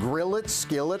 grill it,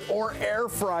 skillet, or air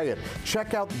fry it.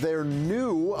 Check out their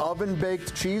new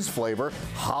oven-baked cheese flavor,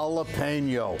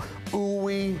 jalapeno.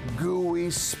 Ooey,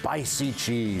 gooey, spicy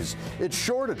cheese. It's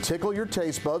sure to tickle your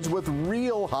taste buds with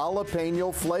real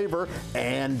jalapeno flavor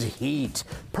and heat.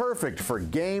 Perfect for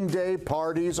game day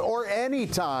parties or any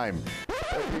time.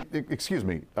 Excuse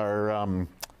me, are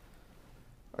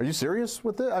you serious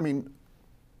with this? I mean,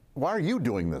 why are you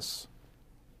doing this?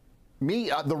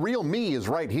 Me, the real me is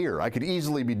right here. I could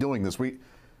easily be doing this. We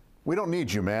don't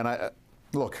need you, man.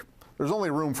 Look, there's only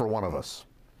room for one of us.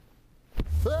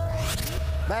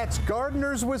 That's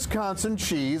Gardner's Wisconsin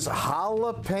Cheese,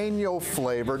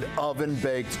 jalapeno-flavored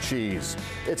oven-baked cheese.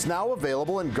 It's now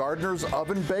available in Gardner's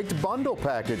oven-baked bundle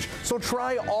package, so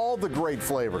try all the great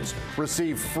flavors.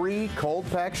 Receive free cold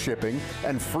pack shipping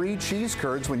and free cheese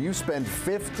curds when you spend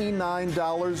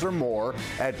 $59 or more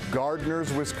at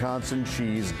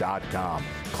Gardner'sWisconsinCheese.com.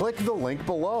 Click the link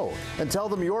below and tell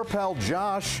them your pal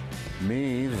Josh,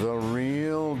 me, the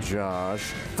real Josh,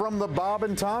 from the Bob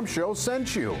and Tom Show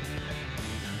sent you.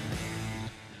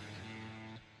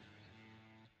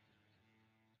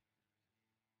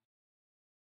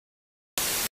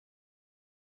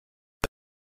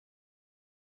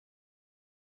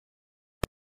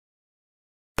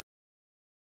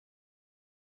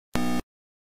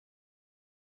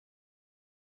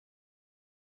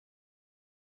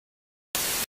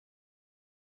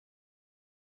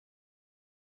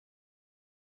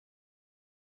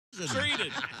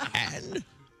 Treated. And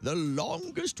the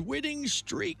longest winning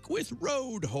streak with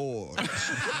Road Horse.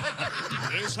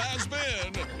 This has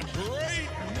been great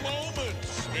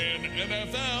moments in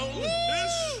NFL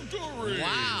history.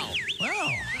 Wow.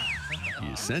 Wow.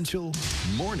 Essential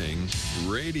morning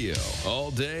radio.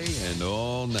 All day and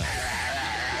all night.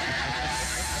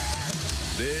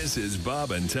 This is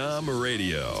Bob and Tom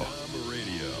Radio.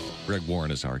 Greg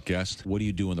Warren is our guest. What do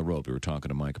you do on the road? We were talking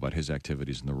to Mike about his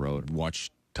activities on the road.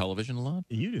 Watch television a lot?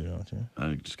 You do, don't you?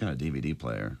 I just got a DVD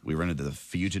player. We rented The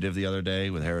Fugitive the other day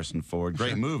with Harrison Ford.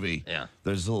 Great movie. Yeah.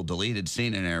 There's a little deleted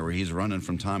scene in there where he's running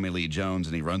from Tommy Lee Jones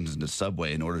and he runs into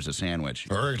Subway and orders a sandwich.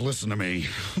 All right, listen to me.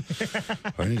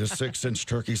 I need a 6-inch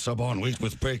turkey sub on wheat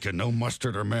with bacon, no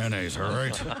mustard or mayonnaise, all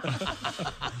right?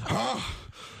 Huh?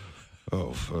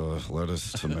 Oh,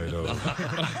 lettuce, tomato,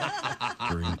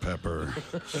 green pepper.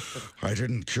 I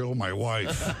didn't kill my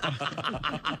wife.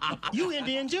 You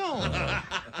Indian Jones.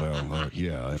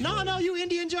 Yeah. No, you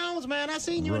Indian Jones, man. I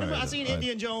seen you in the movie. I Right, seen I-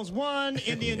 Indian Jones 1,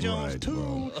 Indian Jones Right,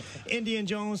 2, Indian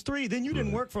Jones 3. Then you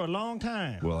didn't work for a long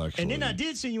time. Well, and then I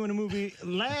did see you in a movie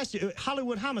last year,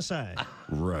 Hollywood Homicide.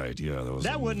 Right, yeah.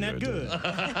 That wasn't that good.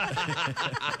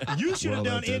 You should have Well,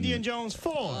 done that didn't- Indian Jones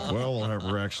 4. Well,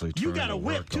 we're actually trying You got to a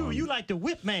whip, work too. on- You like the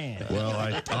whip man. Well,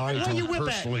 I Where you don't whip at?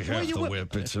 personally Where have you the whip?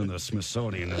 whip. It's in the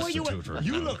Smithsonian Where you, Institute right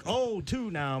you now. look old,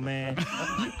 too, now, man.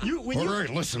 When All you, right,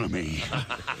 listen to me.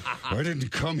 I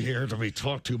didn't come here to be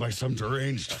talked to by some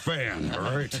deranged fan, all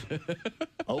right?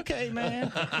 Okay,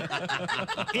 man.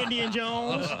 Indian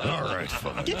Jones. All right,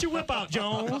 fine. Get your whip out,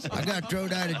 Jones. I got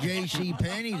thrown out of J.C.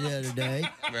 Penney the other day.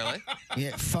 Really?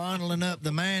 Yeah, fondling up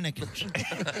the mannequins. You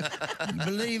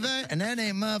believe that? And that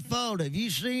ain't my fault. Have you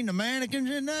seen the mannequins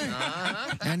in there?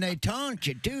 Uh-huh. And they taunt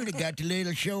you, too. They got the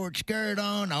little short skirt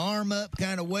on, the arm up,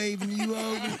 kind of waving you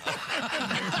over.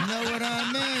 You know what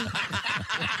I mean?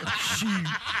 Shoot.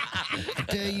 I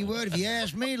tell you what, if you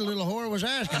ask me, the little whore was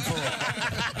asking for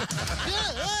it.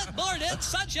 Good morning,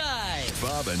 sunshine.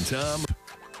 Bob and Tom.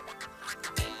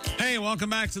 Hey, welcome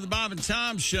back to the Bob and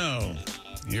Tom Show.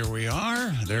 Here we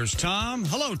are. There's Tom.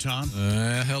 Hello, Tom.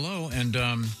 Hello. And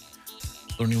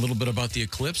learning a little bit about the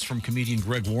Eclipse from comedian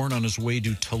Greg Warren on his way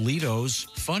to Toledo's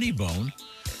Funny Bone.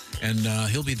 And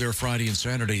he'll be there Friday and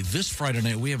Saturday. This Friday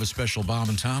night, we have a special Bob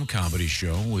and Tom comedy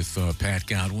show with Pat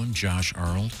Godwin, Josh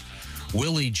Arnold,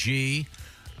 Willie G.,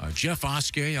 Jeff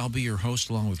Oskey. I'll be your host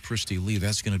along with Kristi Lee.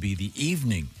 That's going to be the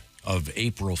evening of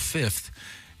April 5th.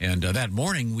 And that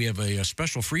morning, we have a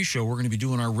special free show. We're going to be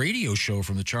doing our radio show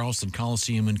from the Charleston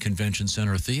Coliseum and Convention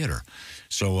Center Theater.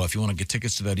 So if you want to get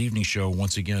tickets to that evening show,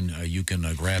 once again, you can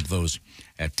grab those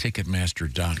at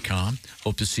Ticketmaster.com.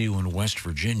 Hope to see you in West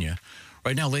Virginia.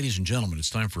 Right now, ladies and gentlemen, it's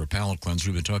time for a palate cleanse.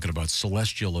 We've been talking about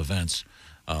celestial events,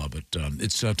 but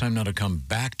it's time now to come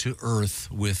back to Earth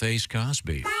with Ace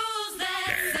Cosby. Who's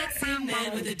that sexy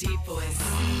man with a deep voice?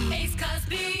 Ace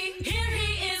Cosby, here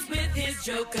he is with his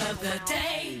joke of the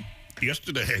day.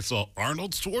 Yesterday, I saw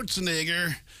Arnold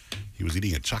Schwarzenegger. He was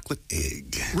eating a chocolate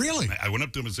egg. Really? I went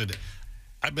up to him and said,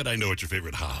 I bet I know what your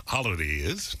favorite holiday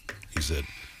is. He said,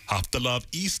 have to love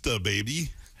Easter, baby.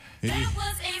 That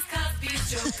was Ace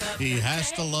Cosby's joke of the day. He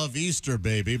has to love Easter,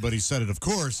 baby, but he said it, of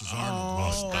course, as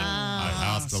Arnold. I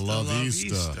have to love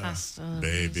Easter,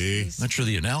 baby. Not sure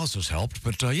the analysis helped,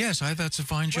 but yes, that's a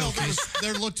fine joke.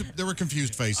 There were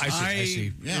confused faces. I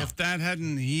see. Yeah. If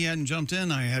he hadn't jumped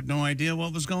in, I had no idea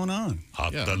what was going on.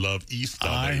 Hasta love Easter,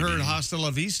 I baby. heard hasta la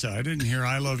vista. I didn't hear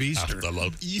I love Easter. Hasta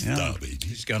love Easter, Yeah. baby.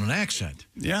 He's got an accent.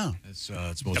 Yeah. It's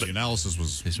The analysis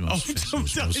was his I most think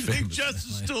famous. Jess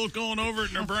is still going over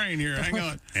it in her brain here. Hang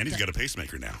on. And he's got a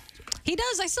pacemaker now. He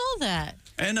does. I saw that.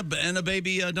 And a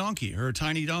baby donkey, or a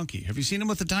tiny donkey. Have you seen him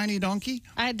with a tiny donkey?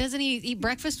 Doesn't he eat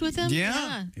breakfast with him?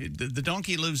 Yeah. The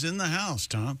donkey lives in the house,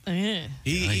 Tom.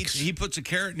 He puts a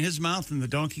carrot in his mouth, and the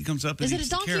donkey comes up and Is eats it a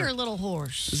donkey the or a carrot. little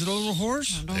horse? Is it a little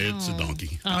horse? It's a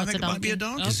donkey. Oh, I it's think a it might be a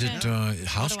donkey. donkey. Is it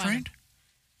house trained?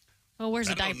 Well, where's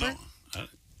a diaper?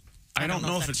 I don't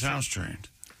know if it's house trained.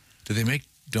 Do they make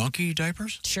donkey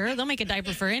diapers? Sure, they'll make a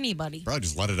diaper for anybody. Probably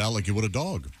just let it out like you would a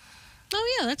dog.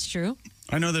 Oh, yeah, that's true.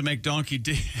 I know they make donkey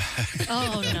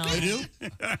Oh, no. They do?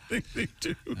 I think they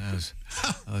do.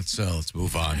 Let's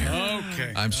move on here.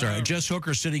 Okay. I'm sorry. Jess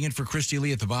Hooker sitting in for Kristi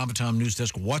Lee at the Bob and Tom News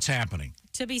Desk. What's happening?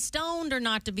 To be stoned or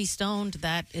not to be stoned,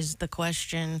 that is the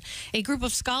question. A group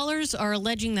of scholars are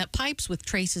alleging that pipes with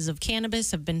traces of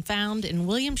cannabis have been found in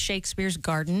William Shakespeare's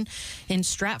garden in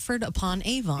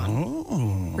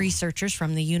Stratford-upon-Avon. Researchers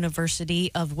from the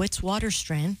University of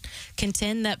Witwatersrand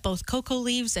contend that both cocoa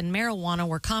leaves and marijuana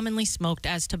were commonly smoked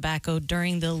as tobacco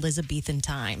during the Elizabethan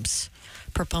times.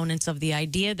 Proponents of the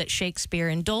idea that Shakespeare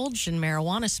indulged in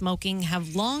marijuana smoking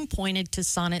have long pointed to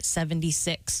Sonnet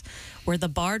 76, where the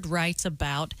bard writes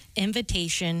about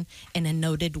invitation in a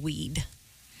noted weed.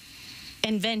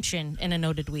 Invention in a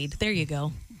noted weed. There you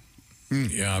go.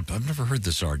 Yeah, I've never heard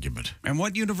this argument. And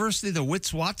what university? The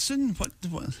Witwatersrand? What?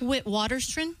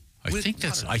 Witwatersrand? I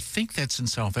think that's in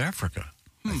South Africa.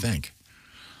 I think.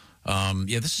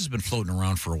 Yeah, this has been floating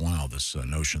around for a while. This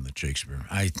notion that Shakespeare.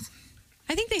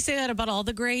 I think they say that about all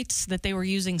the greats, that they were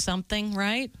using something,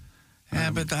 right?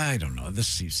 Yeah, but I don't know. This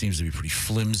seems to be pretty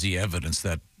flimsy evidence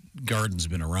that garden's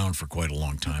been around for quite a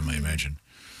long time, I imagine.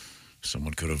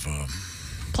 Someone could have...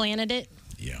 planted it?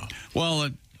 Yeah. Well,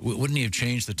 wouldn't he have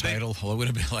changed the title? Well, it would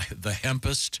have been like The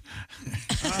Hempist.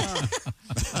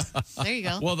 There you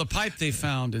go. Well, the pipe they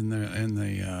found in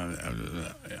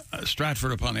the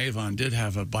Stratford-upon-Avon did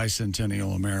have a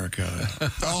Bicentennial America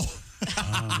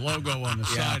logo on the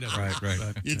side of it. Right.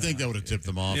 But, You'd think that would have tipped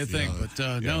them off. You'd think, but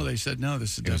no, they said no,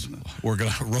 this is definitely. We're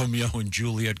going to Romeo and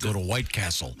Juliet go to White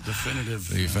Castle. Definitive.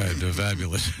 They're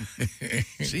fabulous.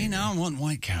 See, now I want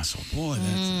White Castle. Boy,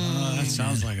 that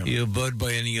sounds like a... Yeah, bud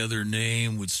by any other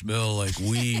name would smell like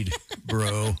weed,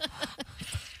 bro.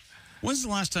 When's the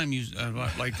last time you,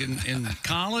 like in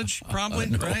college, probably,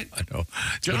 right? I know.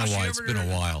 It's Josh, been a while. It's been a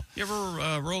while. You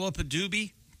ever roll up a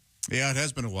doobie? Yeah, it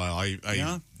has been a while.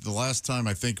 The last time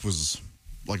I think was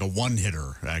like a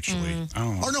one-hitter, actually.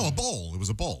 Oh. Or no, a bowl. It was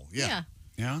a bowl. Yeah.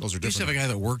 Those are We used to have different. a guy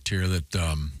that worked here that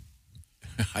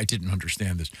I didn't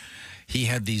understand this. He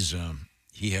had these.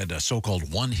 He had a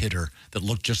so-called one-hitter that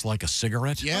looked just like a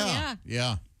cigarette. Yeah.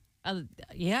 Yeah. And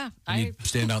he'd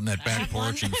stand out in that back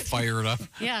porch and fire it up.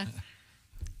 Yeah.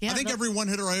 I think every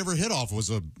one-hitter I ever hit off was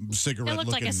a cigarette. It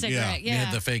looked like a cigarette, yeah. He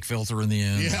had the fake filter in the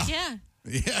end. Yeah.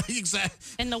 Yeah, exactly.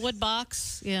 In the wood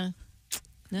box, yeah.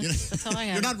 That's how I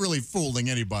have You're not really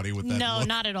fooling anybody with that. No, look.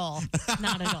 not at all.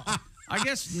 Not at all. I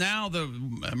guess now the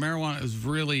marijuana is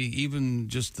really even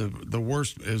just the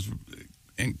worst is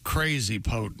crazy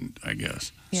potent, I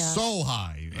guess. Yeah. So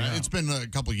high. Yeah. It's been a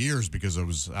couple of years because I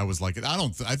was like,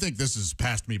 I think this has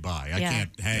passed me by. I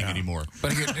can't hang anymore.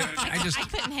 But I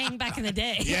couldn't hang back in the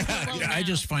day. I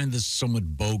just find this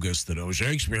somewhat bogus that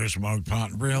Shakespeare smoked pot.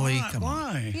 Really? Come on.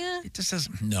 Why? Yeah. It just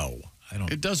doesn't. No, I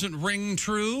don't. It doesn't ring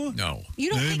true? No.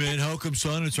 You don't hey think man, how come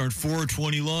sonnets aren't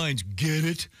 420 lines? Get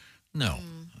it? No,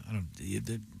 I don't.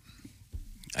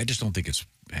 I just don't think it's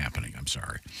happening. I'm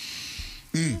sorry.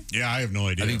 Yeah, I have no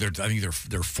idea. I think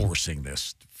they're forcing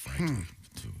this, frankly,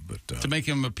 to make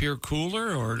him appear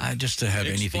cooler, or just to have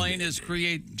explain anything. His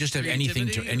just have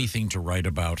anything to write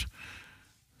about.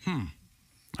 All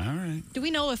right. Do we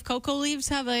know if cocoa leaves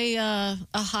have a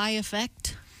high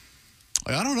effect?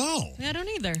 I don't know. Yeah, I don't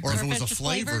either. Or if it was it's a just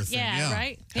flavor thing. Yeah,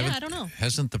 right? Yeah, I don't know.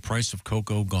 Hasn't the price of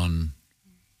cocoa gone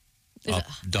up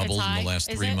doubled in the last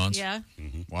 3 months? Yeah.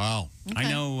 Wow. I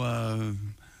know.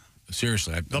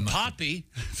 Seriously. The poppy.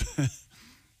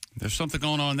 There's something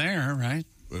going on there, right?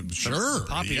 Sure. The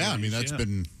poppy I mean, that's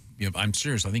been... Yeah, I'm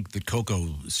serious. I think the cocoa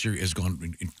has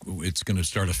gone. It's going to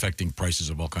start affecting prices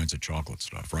of all kinds of chocolate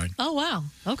stuff, right? Oh, wow.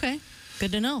 Okay.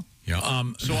 Good to know. Yeah.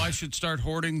 So I should start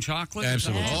hoarding chocolate?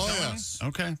 Absolutely. Oh, yes.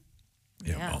 Okay.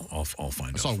 Yeah. I'll find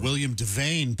out. I saw William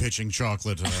Devane pitching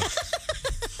chocolate.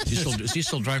 Is he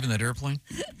still driving that airplane?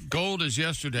 Gold is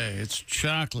yesterday. It's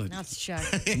chocolate. That's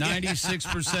chocolate.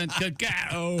 96%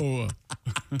 cacao.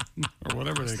 Or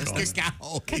whatever they call it.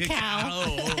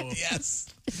 Cacao.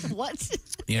 Yes. What?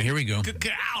 Yeah, here we go.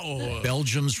 Cacao.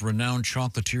 Belgium's renowned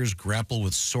chocolatiers grapple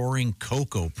with soaring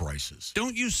cocoa prices.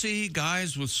 Don't you see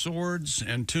guys with swords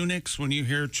and tunics when you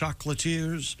hear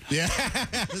chocolatiers? Yeah.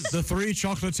 The three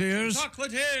chocolatiers.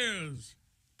 Chocolatiers.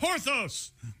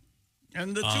 Porthos.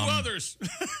 And the two others.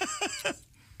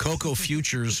 Cocoa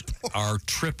futures are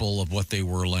triple of what they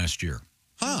were last year.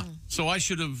 Huh. So I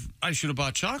should have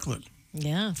bought chocolate.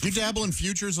 Yeah. You dabble in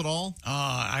futures at all?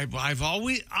 I've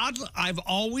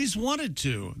always wanted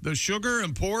to. The sugar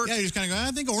and pork. Yeah, you just kind of go,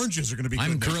 I think oranges are going to be good.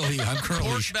 I'm currently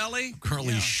pork belly.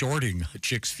 shorting a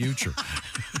chick's future.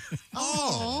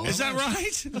 Oh, is that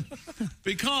right?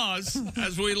 Because,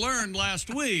 as we learned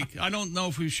last week, I don't know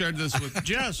if we shared this with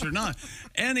Jess or not,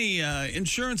 any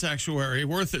insurance actuary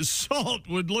worth his salt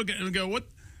would look at it and go, what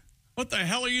the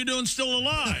hell are you doing still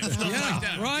alive? Stuff like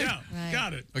that. Right. Yeah, Right.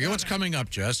 got it. Okay, what's coming up,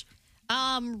 Jess?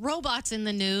 Robots in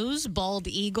the news, bald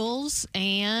eagles,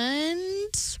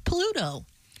 and Pluto.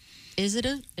 Is it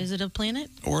a planet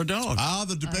or a dog?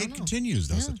 The debate continues,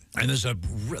 doesn't it? And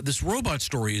this robot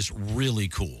story is really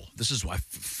cool. This is why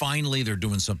finally they're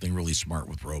doing something really smart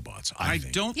with robots. I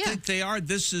think. don't think they are.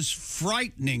 This is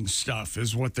frightening stuff,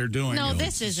 is what they're doing. No, in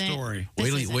this the isn't. Story.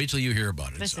 Wait till you hear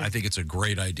about it. I think it's a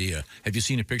great idea. Have you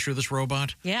seen a picture of this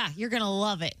robot? Yeah, you're gonna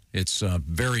love it. It's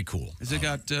very cool. Has it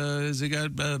got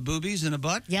boobies and a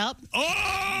butt? Yep.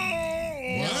 Oh!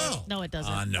 Wow. No, it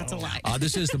doesn't. No. That's a lie.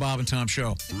 This is the Bob and Tom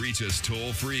Show. Reach us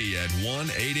toll free at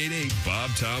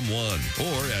 1-888-BOB-TOM-1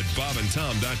 or at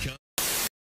bobandtom.com.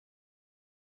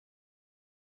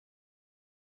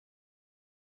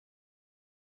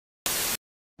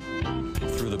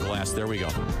 Through the glass. There we go.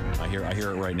 I hear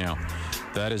it right now.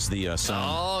 That is the sound.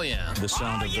 Oh, yeah. The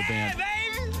sound of the band.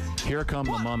 Baby. Here come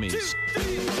the Mummies.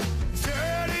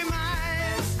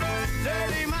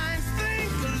 Dirty minds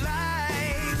think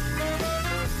alike.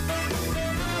 We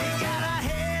got our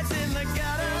heads in the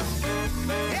gutter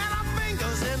and our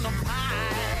fingers in the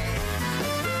pie.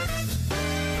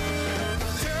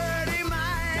 Dirty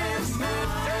minds think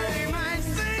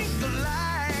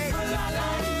alike.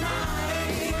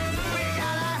 We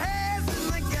got our heads in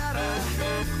the gutter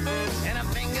and our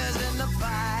fingers in the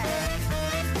pie.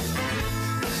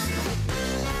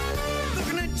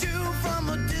 Looking at you from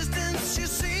a distance, you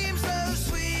seem so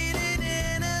sweet and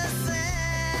innocent.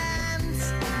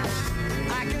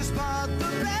 I can spot the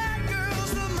bad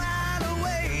girls a mile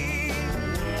away.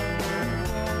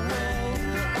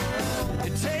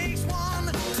 It takes one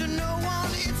to know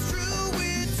one. It's true,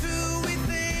 we're two, we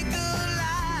think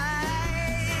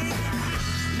alike.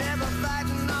 Never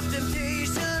fighting off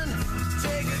temptation.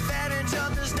 Take advantage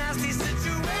of this nasty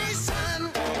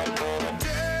situation.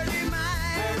 Dirty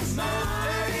minds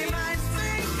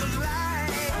think alike.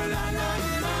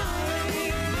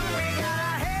 We got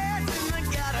our heads in the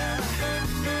gutter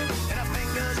and our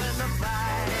fingers in the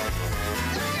pie.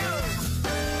 Here we go.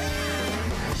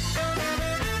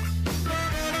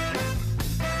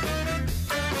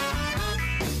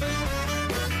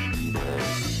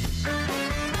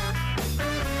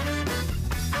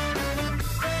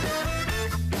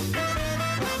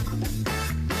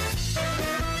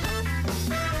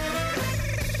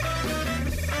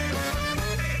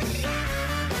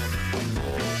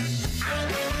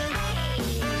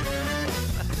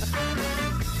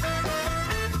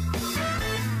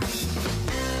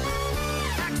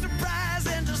 Act surprised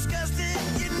and disgusted.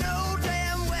 You know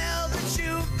damn well that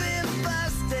you've been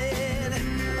busted.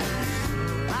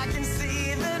 I can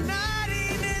see the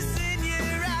naughtiness in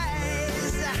your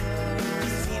eyes.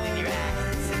 See it in your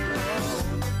eyes.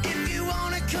 If you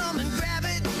wanna come and grab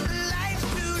it, life's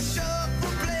too short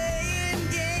for playing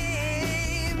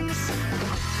games.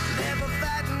 Never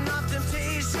fighting off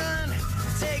temptation.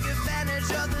 Take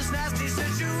advantage of this nasty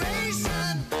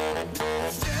situation.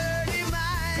 Dirty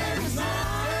minds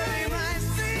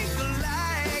think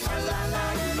alike.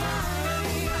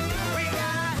 We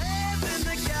got our heads in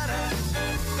the gutter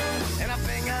and our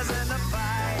fingers in the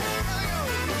pie.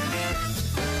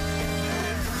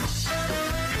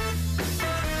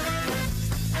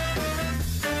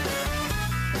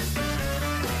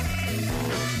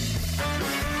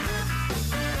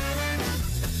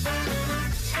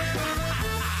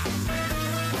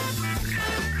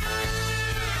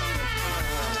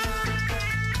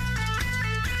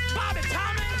 Bobby,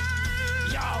 Tommy,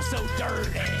 y'all so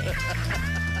dirty.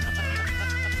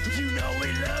 You know we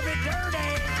love it dirty.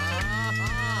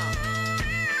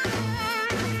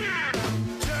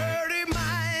 Dirty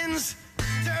minds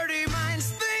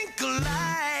think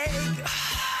alike.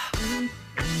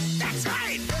 That's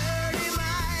right. Dirty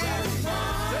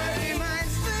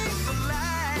minds think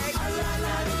alike.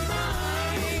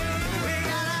 We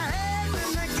got our heads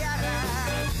in the gutter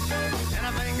and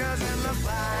our fingers in the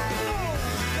pie.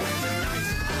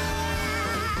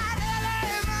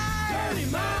 Dirty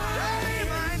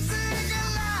minds think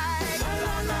alike.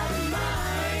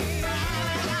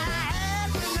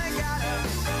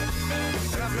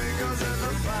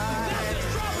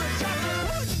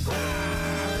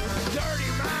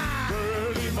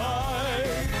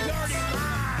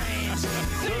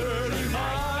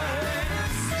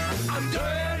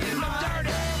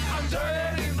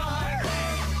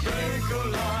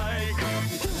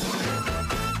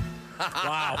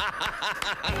 Wow.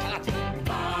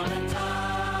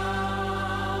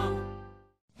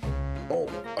 Oh,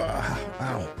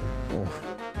 ow. Oh,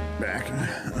 back.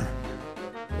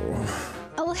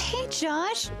 Oh, hey,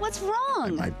 Josh. What's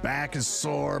wrong? My back is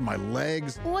sore, my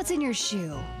legs. What's in your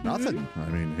shoe? Nothing. I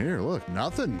mean, here, look,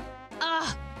 nothing.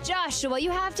 Joshua,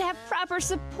 you have to have proper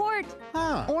support.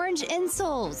 Orange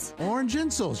insoles. Orange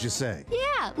insoles, you say?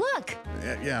 Yeah, look.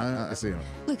 Yeah, I see them.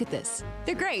 Look at this.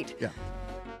 They're great. Yeah.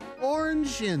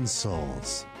 Orange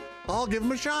insoles. I'll give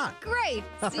them a shot. Great.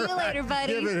 See you later,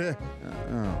 buddy. Give it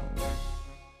a...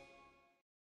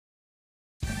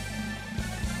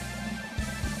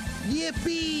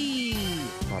 Yippee!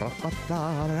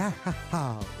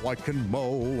 I can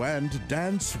mow and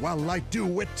dance while I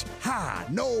do it. Ha!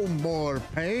 No more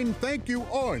pain. Thank you,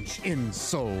 orange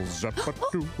insoles.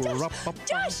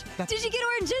 Josh, did you get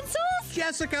orange insoles?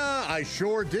 Jessica, I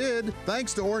sure did.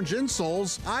 Thanks to orange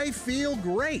insoles, I feel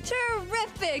great.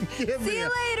 Terrific. See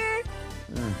you later.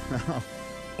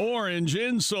 Orange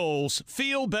insoles.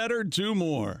 Feel better, do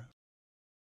more.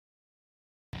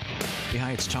 Hey,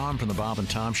 hi, it's Tom from the Bob and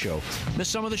Tom Show. Miss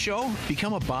some of the show?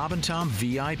 Become a Bob and Tom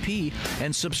VIP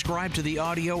and subscribe to the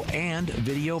audio and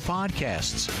video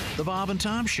podcasts. The Bob and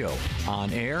Tom Show,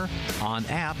 on air, on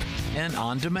app, and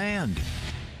on demand.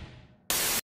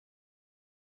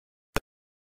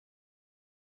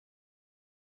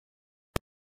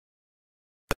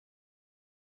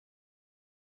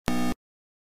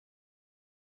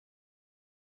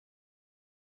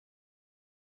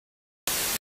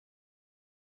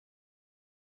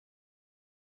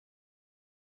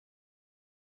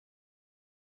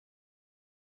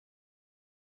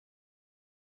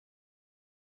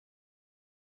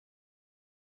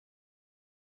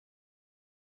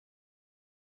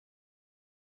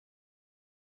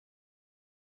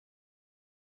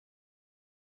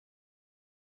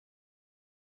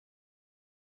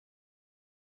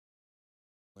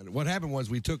 What happened was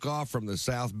we took off from the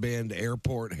South Bend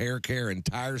Airport Hair Care and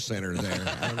Tire Center there.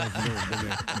 I don't know if you've ever been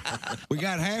there. We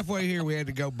got halfway here. We had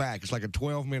to go back. It's like a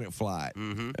 12-minute flight.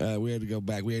 We had to go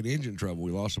back. We had engine trouble.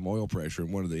 We lost some oil pressure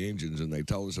in one of the engines, and they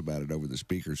told us about it over the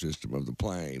speaker system of the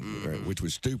plane, right, which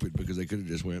was stupid because they could have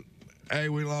just went, hey,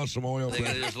 we lost some oil pressure.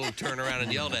 They could have just turn around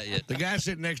and yelled at you. The guy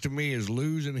sitting next to me is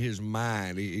losing his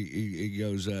mind. He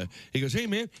goes, hey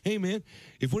man,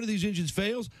 if one of these engines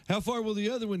fails, how far will the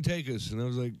other one take us? And I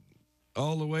was like,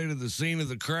 all the way to the scene of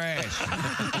the crash.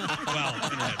 Well,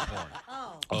 internet porn.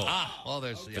 Well,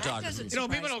 there's photography. You know,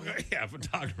 people don't go,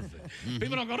 photography.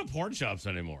 People don't go to porn shops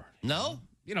anymore. No?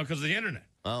 You know, because of the internet.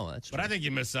 Oh, that's true. But I think you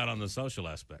miss out on the social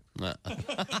aspect.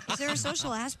 Is there a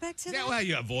social aspect to that? Yeah, well,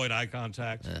 you avoid eye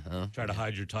contact. Try to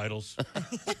hide your titles.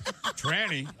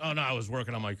 Tranny. Oh, no, I was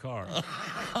working on my car.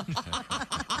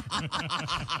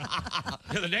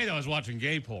 The other day, I was watching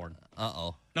gay porn.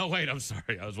 Uh-oh. No, wait, I'm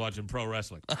sorry. I was watching pro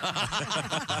wrestling.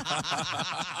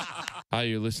 Are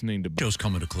you listening to... Show's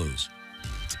coming to close.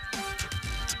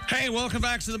 Hey, welcome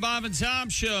back to the Bob and Tom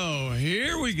Show.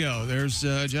 Here we go. There's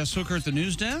Jess Hooker at the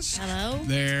news desk. Hello.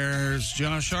 There's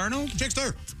Josh Arnold.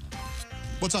 Chickster.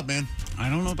 What's up, man? I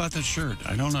don't know about that shirt.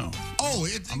 I don't know. Oh,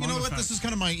 you know what? This is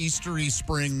kind of my Eastery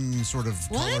spring sort of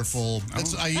colorful.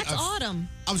 That's autumn.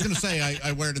 I was going to say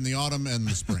I wear it in the autumn and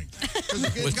the spring.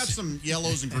 It's got some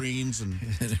yellows and greens and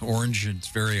orange. It's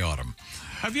very autumn.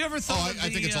 Have you ever thought? I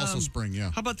think it's also spring.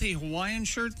 Yeah. How about the Hawaiian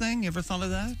shirt thing? You ever thought of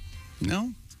that?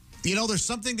 No. You know, there's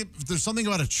something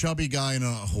about a chubby guy in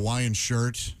a Hawaiian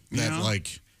shirt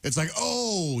that it's like,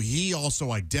 oh, he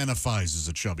also identifies as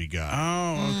a chubby guy.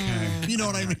 Oh, okay. You know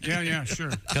what I mean? Yeah, sure.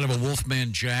 Kind of a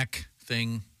Wolfman Jack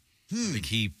thing. Like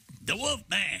the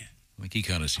Wolfman. Like he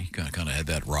kind of had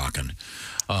that rocking.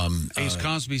 Ace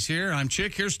Cosby's here. I'm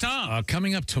Chick. Here's Tom.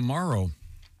 Coming up tomorrow,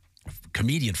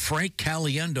 comedian Frank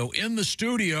Caliendo in the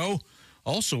studio.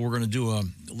 Also, we're going to do a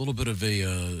little bit of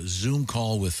a Zoom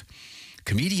call with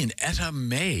comedian Etta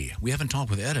May. We haven't talked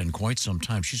with Etta in quite some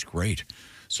time. She's great.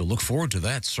 So look forward to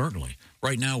that, certainly.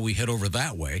 Right now, we head over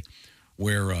that way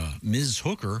where Ms.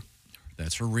 Hooker,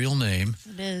 that's her real name.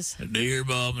 It is. Dear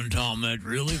Bob and Tom, that's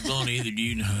really funny that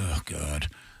you... Oh, God.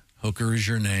 Hooker is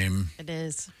your name. It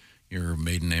is. Your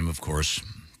maiden name, of course,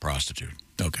 prostitute.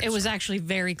 Okay. It was actually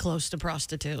very close to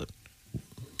prostitute.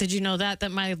 Did you know that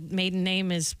my maiden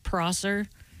name is Prosser?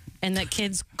 And that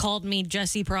kids called me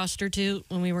Jessie Prostitute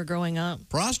when we were growing up.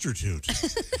 Prostitute?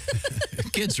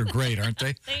 Kids are great, aren't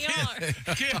they? They are.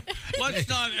 Let's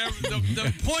not.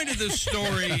 The point of this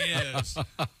story is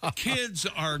kids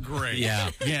are great.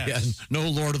 Yeah. Yes. Yeah. No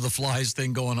Lord of the Flies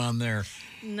thing going on there.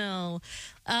 No.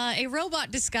 A robot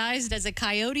disguised as a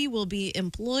coyote will be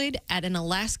employed at an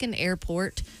Alaskan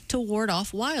airport to ward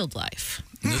off wildlife.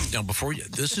 Now,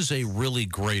 this is a really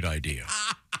great idea.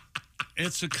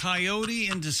 It's a coyote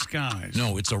in disguise.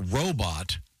 No, it's a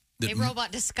robot. A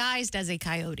robot disguised as a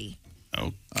coyote.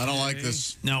 Oh, I don't like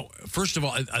this. Now, first of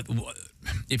all,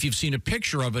 if you've seen a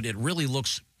picture of it, it really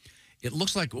looks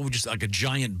like just like a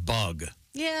giant bug.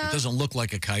 Yeah. It doesn't look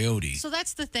like a coyote. So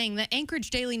that's the thing. The Anchorage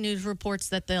Daily News reports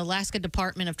that the Alaska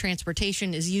Department of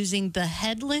Transportation is using the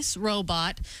headless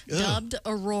robot dubbed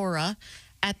Aurora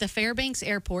at the Fairbanks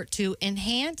Airport to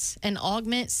enhance and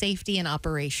augment safety and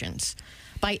operations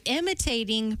by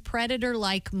imitating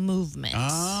predator-like movements.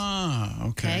 Ah,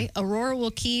 okay. Aurora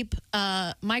will keep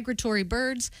migratory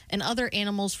birds and other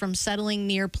animals from settling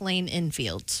near plane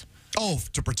infields. Oh,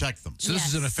 to protect them. So this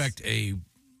is in effect a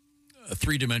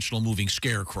three-dimensional moving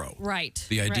scarecrow. Right.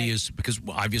 The idea is because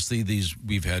obviously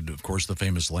we've had, of course, the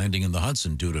famous landing in the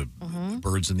Hudson due to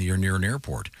birds in the air near an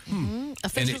airport.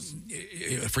 Officials.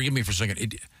 And forgive me for a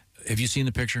second. Have you seen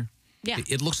the picture? Yeah.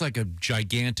 It looks like a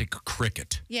gigantic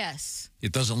cricket. Yes.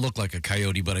 It doesn't look like a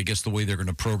coyote, but I guess the way they're going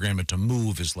to program it to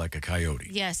move is like a coyote.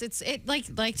 Yes, it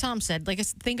like Tom said.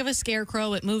 Think of a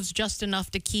scarecrow. It moves just enough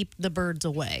to keep the birds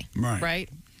away. Right. Right.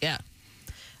 Yeah.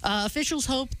 Officials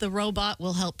hope the robot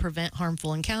will help prevent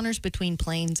harmful encounters between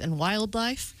planes and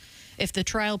wildlife. If the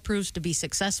trial proves to be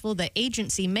successful, the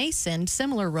agency may send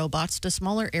similar robots to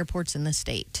smaller airports in the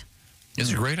state.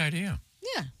 It's a great idea.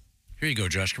 Yeah. Here you go,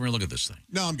 Josh. Come here, look at this thing.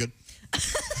 No, I'm good.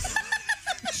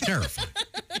 It's terrifying.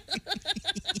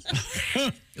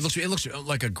 It looks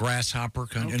like a grasshopper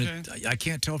kind of, and I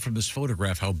can't tell from this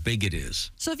photograph how big it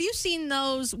is. So have you seen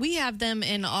those? We have them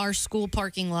in our school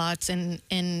parking lots and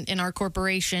in our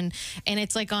corporation, and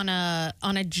it's like on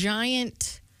a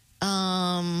giant.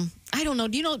 I don't know.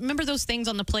 Do you remember those things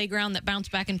on the playground that bounce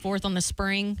back and forth on the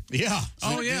spring? Yeah.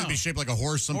 Yeah. It'd be shaped like a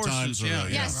horse sometimes.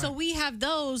 Horses, Yeah, so we have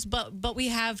those, but we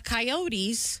have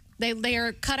coyotes. They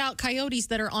are cut out coyotes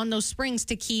that are on those springs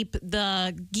to keep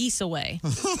the geese away.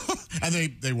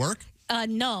 And they work?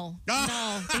 No,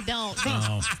 they don't.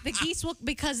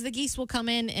 The geese will come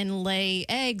in and lay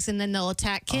eggs, and then they'll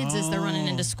attack kids as they're running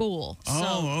into school.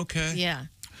 Okay. Yeah.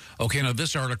 Okay, now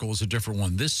this article is a different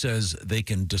one. This says they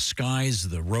can disguise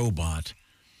the robot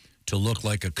to look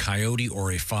like a coyote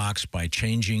or a fox by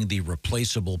changing the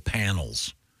replaceable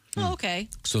panels. Oh, okay.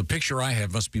 So the picture I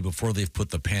have must be before they've put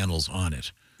the panels on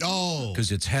it. Oh.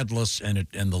 Because it's headless and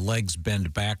the legs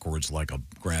bend backwards like a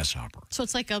grasshopper. So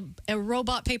it's like a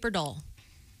robot paper doll.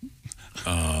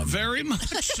 Very much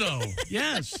so.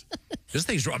 Yes. This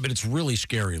thing's, I mean, it's really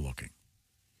scary looking.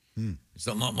 It's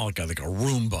not like a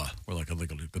Roomba or like a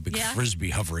big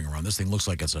frisbee hovering around. This thing looks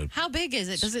like it's a. How big is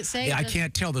it? Does it say? Yeah, I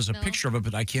can't tell. There's a picture of it,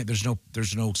 but I can't. There's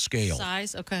no scale.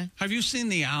 Size. Okay. Have you seen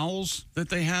the owls that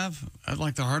they have at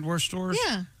like the hardware stores?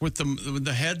 Yeah. With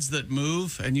the heads that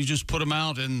move, and you just put them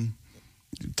out and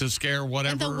to scare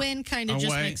whatever. And the wind kind of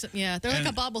just away. makes it. Yeah, they're like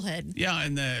a bobblehead. Yeah,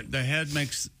 and the head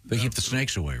makes. They keep the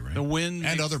snakes away, right? The wind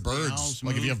and makes other the birds. owls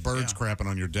Like if you move. have birds crapping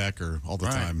on your deck or all the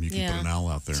Right. time, you can put an owl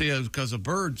out there. See, because a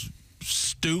bird's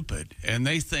stupid, and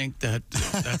they think that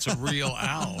that's a real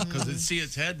owl because they see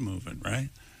its head moving, right?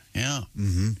 Yeah.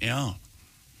 Mm-hmm. Yeah.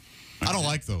 I don't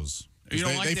like those. You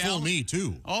don't they like the fool owl? me,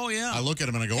 too. Oh, yeah. I look at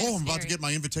them and I go, I'm about to get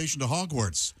my invitation to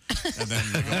Hogwarts. And then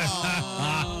they go,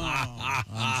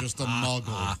 I'm just a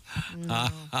muggle.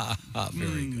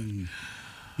 Very good.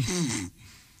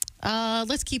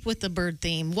 Let's keep with the bird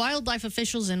theme. Wildlife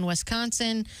officials in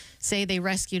Wisconsin say they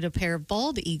rescued a pair of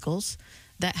bald eagles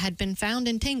that had been found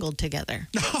entangled together.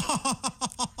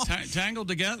 Tangled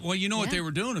together? Well, you know what they were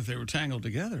doing if they were tangled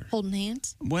together. Holding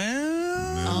hands?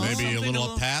 Well, maybe a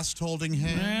little past holding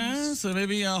hands. Yeah, so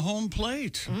maybe a home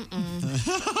plate.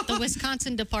 The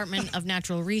Wisconsin Department of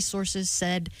Natural Resources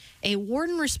said a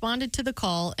warden responded to the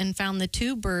call and found the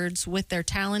two birds with their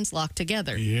talons locked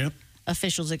together. Yep.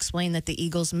 Officials explained that the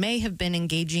eagles may have been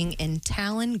engaging in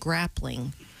talon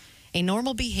grappling, a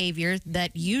normal behavior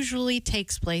that usually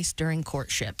takes place during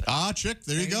courtship. Chick,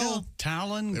 there you go.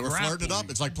 Talon They were grappling. flirting it up.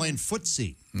 It's like playing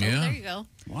footsie. Yeah. There you go.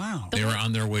 Wow. They were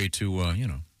on their way to,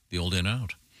 the old In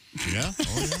Out. Yeah? Oh,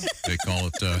 yeah. They call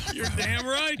it. You're damn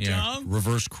right, yeah, Tom.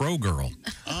 Reverse crow girl. Isn't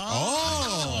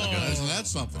that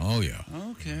something? Oh, yeah.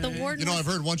 Okay. The warden I've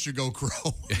heard once you go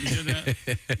crow.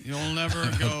 You'll never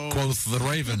go. Quoth the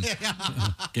raven.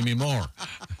 Give me more.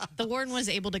 The warden was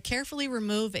able to carefully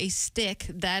remove a stick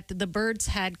that the birds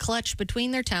had clutched between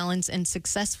their talons and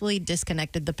successfully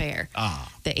disconnected the pair.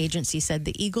 The agency said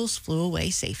the eagles flew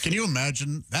away safely. Can you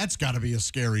imagine? That's got to be a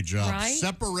scary job. Right?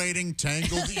 Separating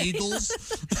tangled eagles.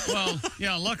 Well,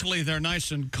 yeah, luckily they're nice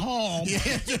and calm.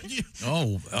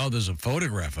 Oh, there's a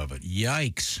photograph of it.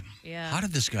 Yikes. Yeah. How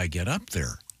did this guy get up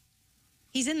there?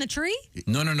 He's in the tree?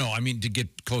 No. I mean, to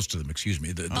get close to them, excuse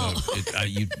me.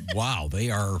 Wow, they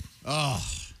are...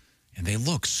 And they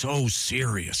look so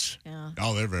serious. Yeah.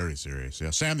 Oh, they're very serious. Yeah,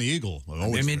 Sam the Eagle.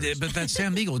 I mean, but that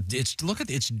Sam the Eagle,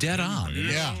 it's dead on.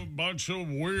 Yeah, a bunch of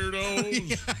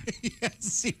weirdos.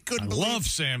 Yes, he I couldn't love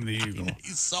Sam the Eagle.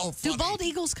 He's so funny. Do bald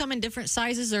eagles come in different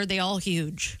sizes, or are they all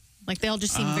huge? Like, they all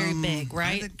just seem very big,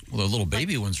 right? Well, the little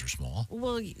baby ones are small.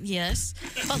 Well, yes.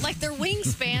 But, like, their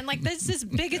wingspan, like, that's as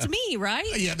big as me, right?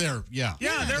 Yeah, they're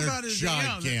about as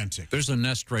gigantic. There's a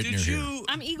nest right near here.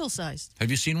 I'm eagle-sized. Have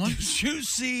you seen one? Did you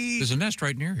see? There's a nest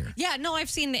right near here. Yeah, no,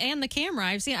 I've seen the camera.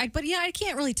 I've seen, but yeah, I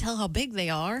can't really tell how big they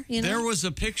are. You know? There was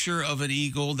a picture of an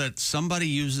eagle that somebody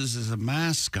uses as a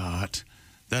mascot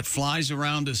that flies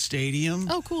around a stadium.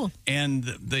 Oh, cool. And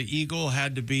the eagle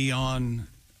had to be on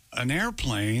an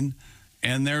airplane,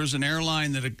 and there's an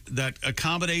airline that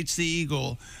accommodates the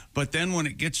eagle, but then when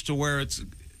it gets to where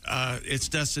its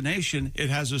destination, it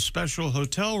has a special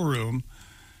hotel room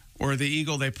where the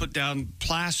eagle, they put down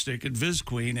plastic at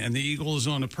Visqueen, and the eagle is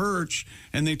on a perch,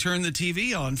 and they turn the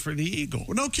TV on for the eagle.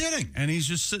 Well, no kidding. And he's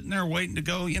just sitting there waiting to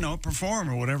go, perform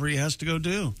or whatever he has to go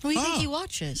do. What do you think he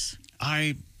watches?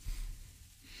 I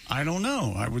don't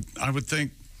know. I would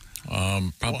think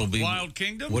probably Wild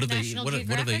Kingdom. What do they National what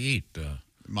do they eat?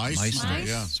 Mice? And,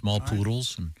 Yeah. small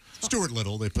poodles and Stuart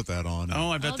Little, they put that on.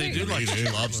 Oh, I bet they do like He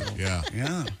loves it. Yeah.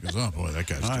 Yeah. He goes, oh boy, that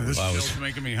guy's This Stuart. is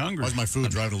making me hungry. Why's my food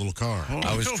driving a little car?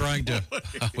 I was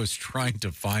trying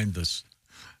to find this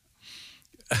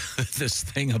this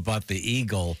thing about the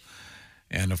eagle,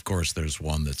 and of course there's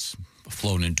one that's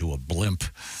flown into a blimp.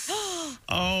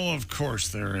 Oh, of course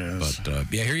there is.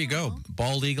 But yeah, here you go.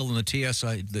 Bald eagle in the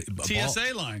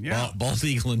TSA line, yeah. Bald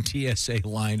eagle and TSA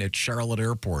line at Charlotte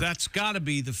Airport. That's got to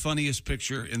be the funniest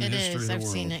picture in the history of the world. I've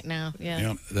seen it now. Yeah.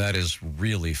 Yep. That is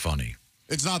really funny.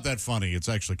 It's not that funny. It's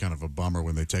actually kind of a bummer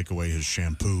when they take away his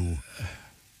shampoo.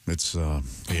 It's,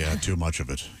 too much of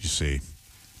it, you see.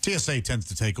 TSA tends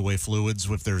to take away fluids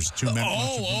if there's too many.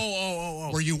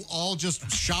 Were you all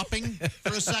just shopping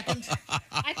for a second?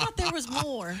 I thought there was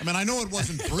more. I mean, I know it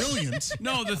wasn't brilliant.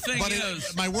 No, the thing but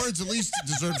is, my words at least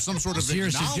deserve some sort of So you're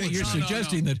acknowledgement.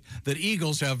 suggesting that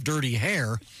eagles have dirty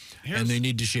hair and they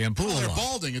need to shampoo a They're lot.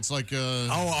 balding. It's like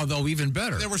although even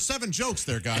better. There were 7 jokes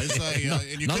there, guys.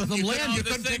 And you None of them landed. You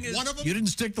couldn't pick one of them. You didn't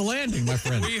stick the landing, my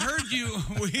friend. We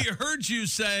heard you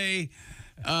say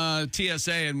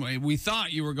TSA, and we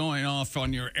thought you were going off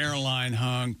on your airline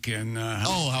hunk and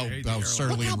how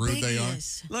surly and rude they are.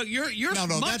 Look, you're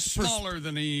much smaller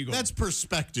than the eagle. That's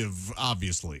perspective,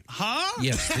 obviously. Huh?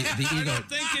 Yes, the eagle. I don't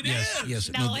think it is.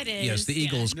 Yes, No, it is. Yes, the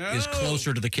eagle is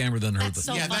closer to the camera than her. That's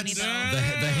so funny, though.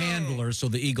 The handler, so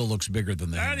the eagle looks bigger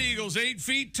than the That handler. eagle's 8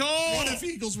 feet tall. What if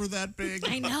eagles were that big?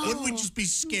 I know. Wouldn't we just be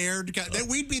scared?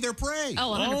 We'd be their prey.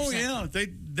 Oh, 100%. Oh, yeah.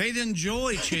 They'd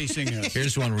enjoy chasing us.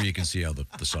 Here's one where you can see how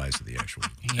the size of the actual.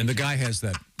 And the guy has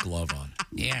that glove on.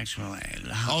 The actual.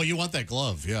 Oh, you want that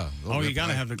glove? Yeah. Oh, you got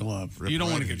to have the glove. You don't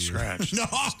want to get scratched. No.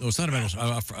 No, it's not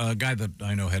about a guy that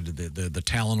I know had the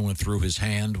talon went through his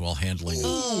hand while handling.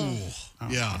 Oh,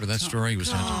 yeah. Remember that story? He was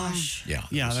Gosh. Yeah.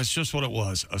 Yeah, that's just what it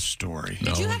was, a story.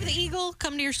 Did you have the eagle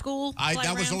come to your school?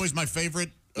 That was always my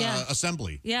favorite Yeah.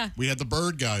 assembly. Yeah. We had the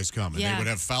bird guys come, and Yeah. they would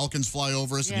have falcons fly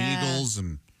over us Yeah. and eagles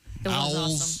and That was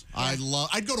owls. awesome.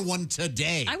 I'd go to one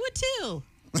today. I would too.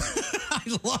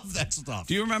 I love that stuff.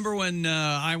 Do you remember when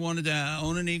I wanted to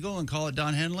own an eagle and call it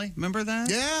Don Henley? Remember that?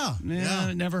 Yeah.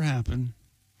 It never happened.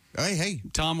 Hey.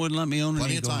 Tom wouldn't let me own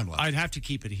Plenty an of eagle. time left. I'd have to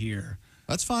keep it here.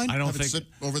 That's fine. I don't Have it think sit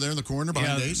over there in the corner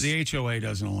behind Ace. the HOA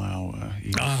doesn't allow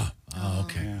eagles.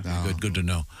 Okay. Yeah. Good to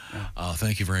know.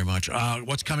 Thank you very much.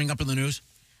 What's coming up in the news?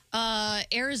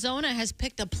 Arizona has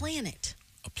picked a planet.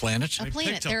 A planet? A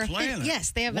planet. picked a They're planet.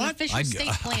 Yes, they have an official state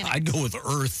planet. I'd go with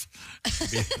Earth.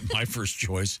 My first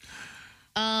choice.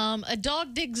 A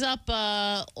dog digs up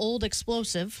old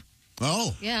explosive.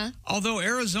 Oh. Yeah. Although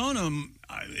Arizona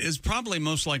is probably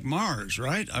most like Mars,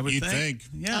 right? I would You'd think.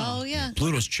 Yeah. Oh, yeah.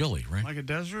 Pluto's chilly, right? Like a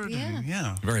desert? Yeah.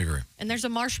 Yeah. Very, very. And there's a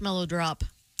marshmallow drop.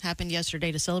 Happened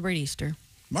yesterday to celebrate Easter.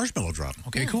 Marshmallow drop.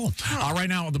 Okay, cool. Right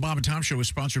now, the Bob and Tom Show is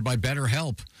sponsored by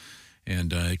BetterHelp.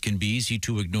 And it can be easy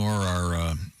to ignore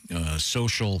our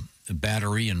social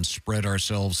battery and spread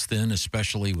ourselves thin,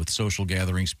 especially with social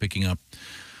gatherings picking up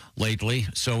lately.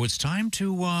 So it's time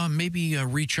to maybe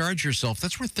recharge yourself.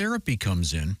 That's where therapy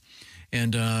comes in.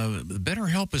 And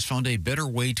BetterHelp has found a better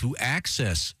way to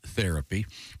access therapy.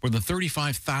 More than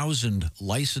 35,000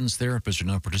 licensed therapists are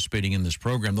now participating in this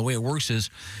program. The way it works is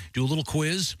do a little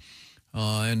quiz,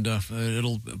 and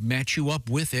it'll match you up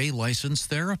with a licensed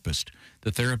therapist.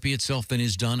 The therapy itself then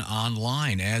is done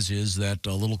online, as is that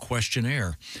little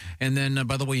questionnaire. And then,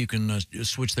 by the way, you can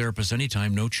switch therapists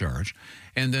anytime, no charge.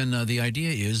 And then the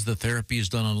idea is the therapy is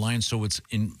done online, so it's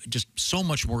just so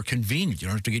much more convenient. You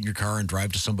don't have to get in your car and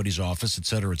drive to somebody's office, et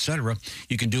cetera, et cetera.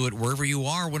 You can do it wherever you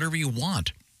are, whatever you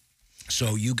want.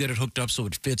 So you get it hooked up so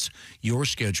it fits your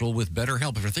schedule with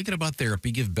BetterHelp. If you're thinking about therapy,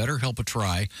 give BetterHelp a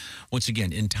try. Once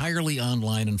again, entirely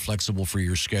online and flexible for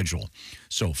your schedule.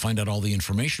 So find out all the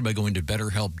information by going to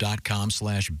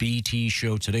BetterHelp.com/BT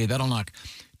Show today. That'll knock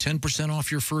 10%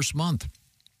 off your first month.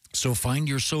 So find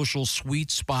your social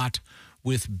sweet spot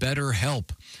with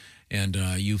BetterHelp. And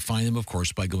you find them, of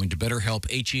course, by going to BetterHelp,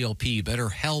 H-E-L-P,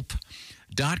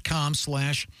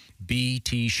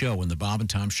 BetterHelp.com/BT Show. And the Bob and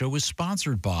Tom Show is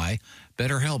sponsored by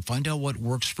BetterHelp. Find out what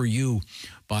works for you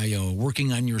by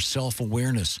working on your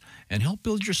self-awareness and help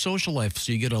build your social life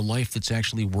so you get a life that's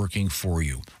actually working for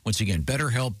you. Once again,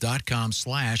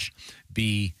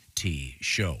 BetterHelp.com/BT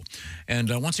Show. And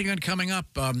once again, coming up,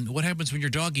 what happens when your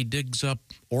doggy digs up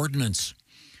ordnance?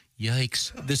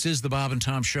 Yikes. This is the Bob and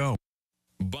Tom Show.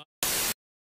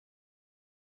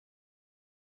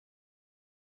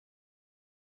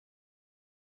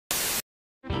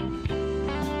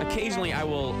 Occasionally, I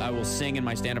will sing in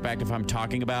my stand-up act if I'm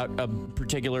talking about a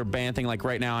particular band thing. Like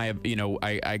right now, I have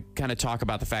I kind of talk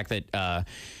about the fact that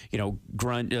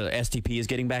Grunt STP is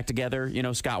getting back together.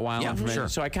 Scott Weiland. Yeah, sure.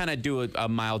 So I kind of do a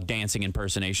mild dancing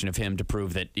impersonation of him to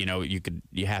prove that you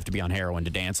have to be on heroin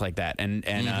to dance like that. And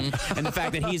and the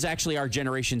fact that he's actually our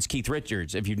generation's Keith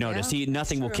Richards. If you've noticed,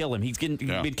 nothing will kill him. He's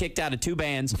been kicked out of 2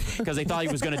 bands because they thought he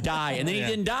was going to die, and then he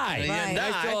didn't die. He didn't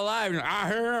die. He's still alive. I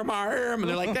hear him, and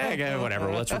they're like, whatever.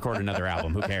 Well, let's record another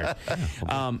album. Who cares?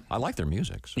 I like their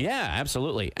music. So. Yeah,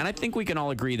 absolutely. And I think we can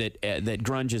all agree that that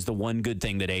grunge is the one good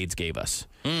thing that AIDS gave us.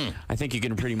 I think you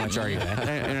can pretty much argue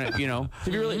that.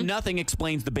 Nothing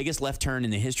explains the biggest left turn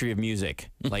in the history of music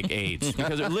like AIDS,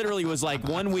 because it literally was like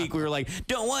one week we were like,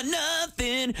 don't want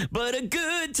nothing but a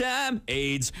good time.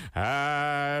 AIDS,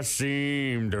 I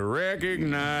seem to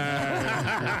recognize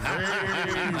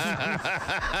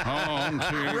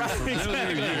your face.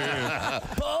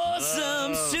 Pour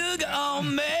some sugar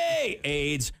on me.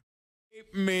 AIDS.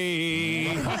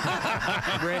 Me.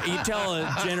 You tell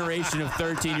a generation of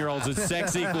 13-year-olds that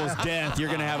sex equals death, you're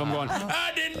going to have them going,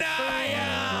 I deny you.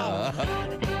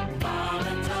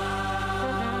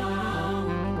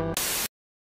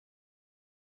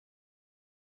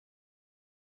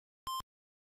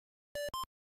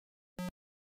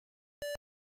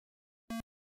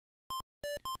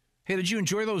 Hey, did you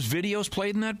enjoy those videos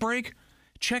played in that break?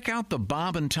 Check out the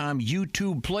Bob and Tom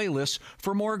YouTube playlist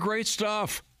for more great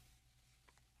stuff.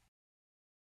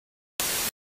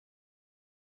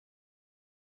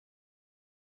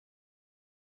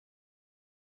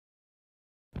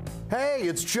 Hey,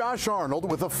 it's Josh Arnold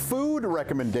with a food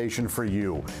recommendation for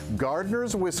you.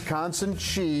 Gardner's Wisconsin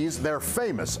cheese, their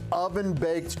famous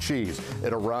oven-baked cheese.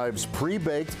 It arrives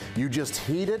pre-baked. You just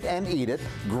heat it and eat it,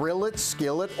 grill it,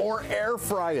 skillet, or air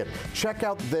fry it. Check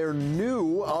out their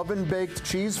new oven-baked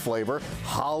cheese flavor,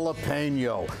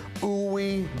 jalapeno.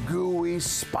 Ooey, gooey,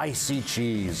 spicy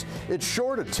cheese. It's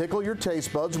sure to tickle your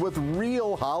taste buds with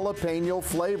real jalapeno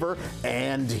flavor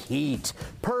and heat.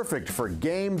 Perfect for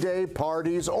game day,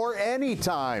 parties, or any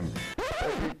time.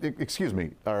 Excuse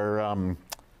me, are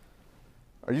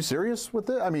you serious with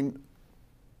this? I mean,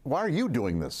 why are you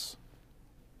doing this?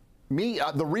 Me,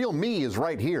 the real me is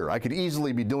right here. I could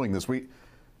easily be doing this. We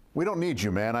don't need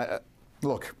you, man.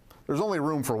 Look, there's only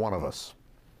room for one of us.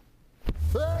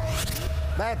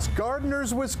 That's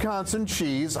Gardner's Wisconsin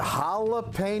cheese,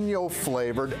 jalapeno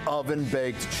flavored oven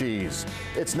baked cheese.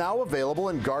 It's now available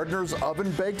in Gardner's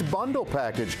oven baked bundle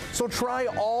package, so try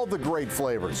all the great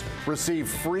flavors. Receive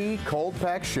free cold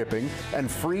pack shipping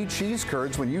and free cheese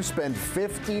curds when you spend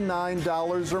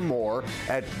 $59 or more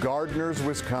at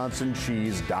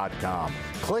Gardner'sWisconsinCheese.com.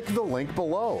 Click the link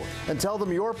below and tell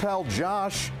them your pal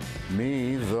Josh,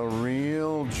 me, the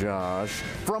real Josh,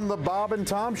 from the Bob and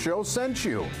Tom Show sent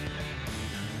you.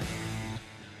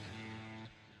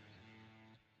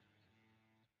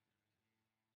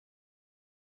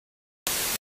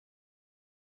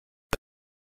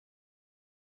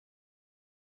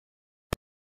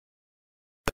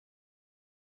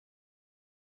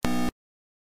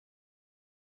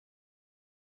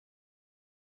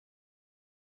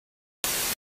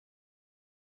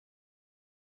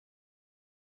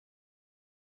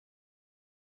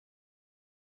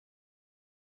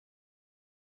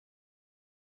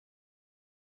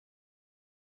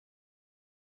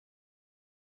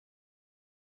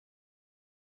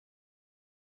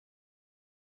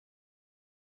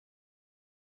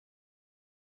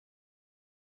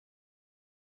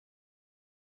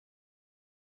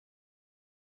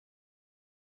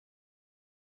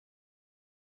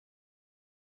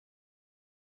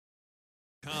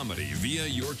 Comedy via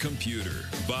your computer.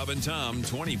 Bob and Tom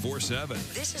 24/7.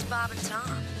 This is Bob and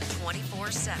Tom,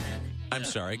 24/7. I'm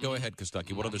sorry. Go ahead,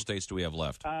 Kentucky. What other states do we have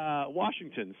left?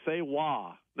 Washington, say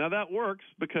WA. Now that works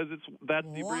because that's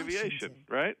the abbreviation,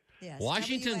 right? Yes,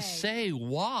 Washington, say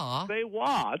WA. Say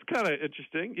WA. It's kind of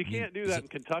interesting. You can't do that in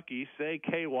Kentucky. Say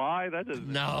KY. That doesn't.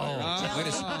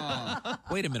 No.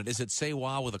 Wait a minute. Is it say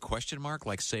wah with a question mark?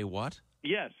 Like say what?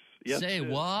 Yes. Yes. Say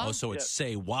wah? Oh, so it's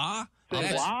say wah?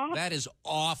 Say wah? That is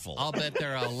awful. I'll bet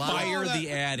there are a lot. Fire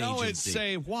the ad agency. No, it's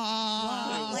say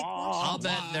wah. I'll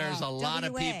bet there's a lot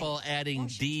of people adding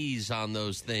D's on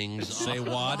those things. Say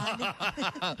wad?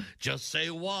 Just say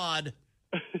wad.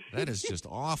 That is just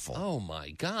awful. Oh,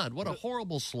 my God. What a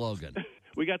horrible slogan.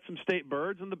 We got some state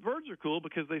birds, and the birds are cool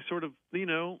because they sort of,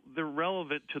 they're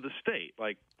relevant to the state.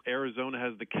 Like Arizona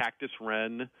has the cactus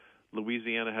wren.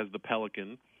 Louisiana has the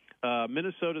pelican.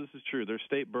 Minnesota, this is true. Their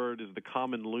state bird is the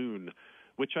common loon,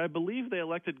 which I believe they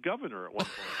elected governor at one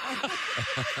point.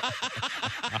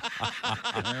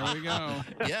 There we go.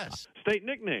 Yes. State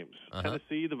nicknames.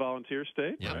 Tennessee, the volunteer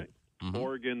state, right?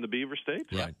 Oregon, the beaver state.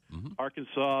 Right.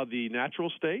 Arkansas, the natural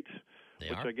state,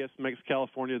 which are. I guess makes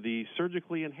California the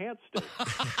surgically enhanced state.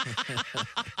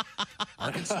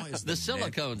 Arkansas is the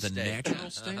silicone the state. natural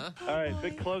state? All right,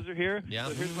 big closer here. Yeah.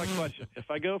 So here's my question.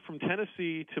 If I go from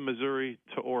Tennessee to Missouri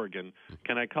to Oregon,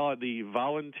 can I call it the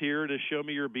Volunteer to Show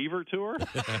Me Your Beaver Tour?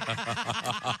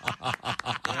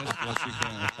 Yes, you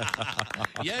can.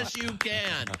 Yes, you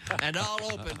can. And I'll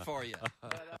open for you.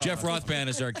 Jeff Rothband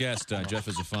is our guest. Jeff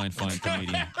is a fine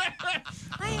comedian.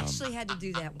 I actually had to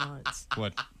do that once.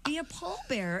 What? Be a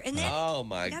pallbearer, and that, Oh,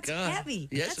 my that's God. heavy.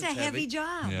 Yes, that's a it's heavy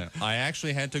job. Yeah, I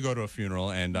actually had to go to a funeral,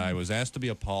 and I was asked to be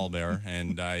a pallbearer,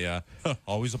 and I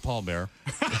always a pallbearer.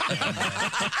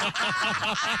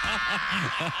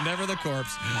 Never the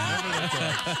corpse.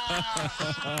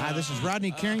 Hi, this is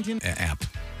Rodney Carrington. App.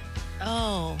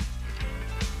 Oh.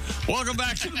 Welcome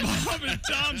back to the Bob and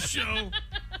Tom Show.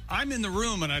 I'm in the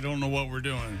room and I don't know what we're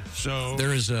doing. So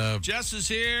There is a Jess is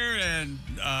here and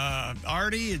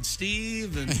Artie and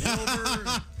Steve and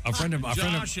Wilbur. a friend of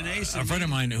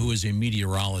mine who is a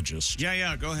meteorologist.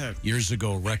 Yeah, go ahead. Years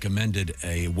ago, recommended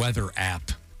a weather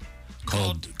app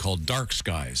called Dark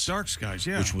Skies. Dark Skies,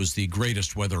 yeah. Which was the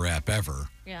greatest weather app ever.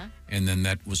 Yeah. And then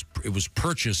it was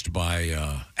purchased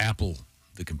by Apple,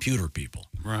 the computer people.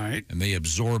 Right. And they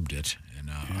absorbed it. And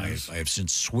Yes. I have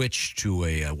since switched to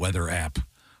a weather app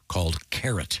called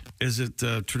Carrot. Is it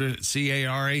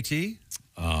C-A-R-A-T?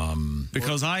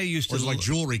 Because I used to Or is it like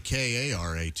jewelry,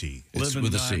 K-A-R-A-T? It's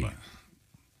with a C.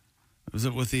 Is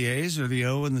it with the A's or the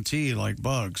O and the T, like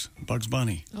Bugs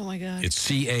Bunny? Oh, my God. It's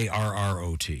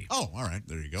C-A-R-R-O-T. Oh, all right.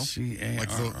 There you go.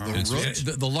 C-A-R-R-O-T.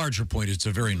 The larger point, it's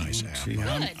a very nice app. See,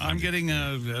 I'm getting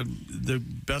the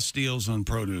best deals on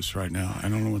produce right now. I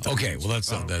don't know what that Okay, means. well,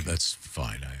 that's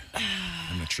fine.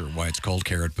 I'm not sure why it's called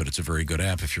Carrot, but it's a very good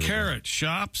app if you're Carrot,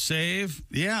 shop, save.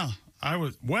 Yeah,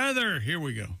 weather. Here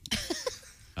we go.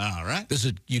 All right.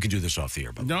 You can do this off the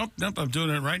air, but Nope. I'm doing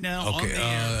it right now. Okay, On the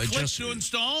air. Click Jess- to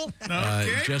install.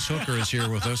 Okay. Jess Hooker is here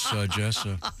with us. Jess.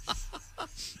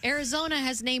 Arizona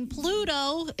has named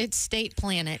Pluto its state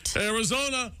planet.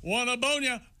 Arizona,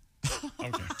 Wannabonia.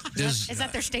 Okay. Is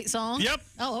that their state song? Yep.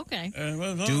 Oh, okay.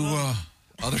 Do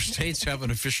other states have an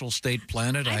official state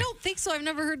planet? I don't think so. I've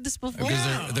never heard this before. Because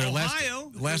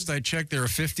Ohio. Last I checked, there are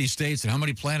 50 states. And how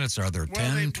many planets are there?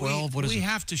 10, 12? What is we it?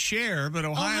 have to share, but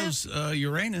Ohio's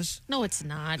Uranus. No, it's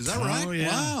not. Is that right? Oh, yeah.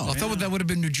 Wow. I thought that would have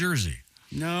been New Jersey.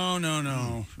 No.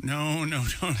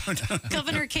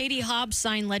 Governor Katie Hobbs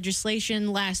signed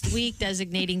legislation last week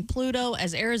designating Pluto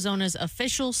as Arizona's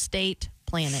official state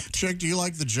planet. Chick, do you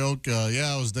like the joke?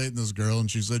 I was dating this girl, and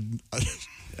she said...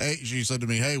 she said to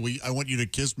me, "Hey, I want you to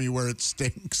kiss me where it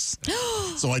stinks."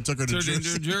 So I took her to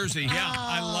Jersey. New Jersey, yeah,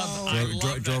 I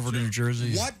love Drove her to New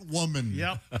Jersey. What woman?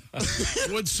 Yep.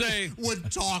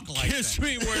 would talk like kiss that?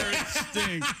 me where it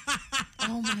stinks.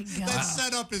 Oh my God. That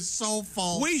setup is so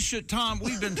false. We should, Tom.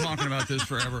 We've been talking about this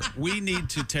forever. We need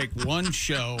to take one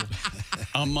show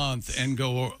a month and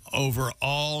go over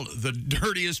all the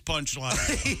dirtiest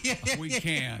punchlines we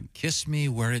can. Kiss me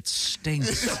where it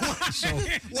stinks.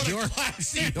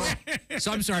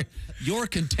 So I'm sorry. Your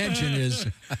contention is,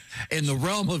 in the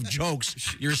realm of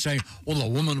jokes, you're saying, well, a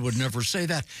woman would never say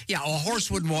that. Yeah, a horse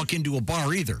wouldn't walk into a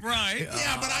bar either. Right.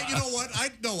 Yeah, but you know what?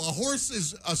 A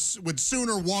horse would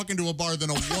sooner walk into a bar far than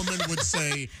a woman would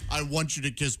say, I want you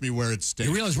to kiss me where it stinks.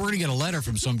 You realize we're going to get a letter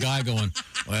from some guy going,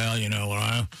 well, you know, when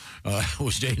I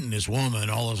was dating this woman,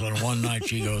 all of a sudden one night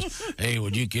she goes, hey,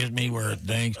 would you kiss me where it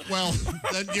stinks? Well,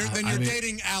 then you're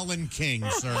dating Alan King,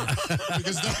 sir.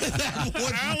 Because that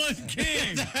would... Alan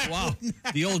King! Wow.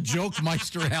 The old joke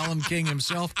meister, Alan King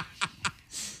himself.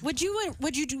 Would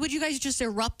you guys just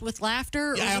erupt with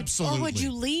laughter? Yeah, absolutely. Or would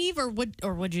you leave, or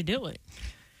would you do it?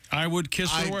 I would kiss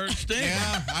her where it stinks.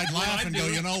 Yeah, I'd laugh and go,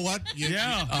 you know what? You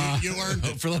earned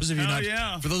it. For those of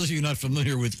you not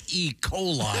familiar with E.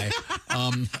 coli,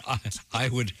 I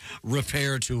would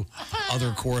repair to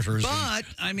other quarters. But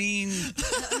I mean,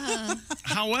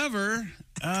 however,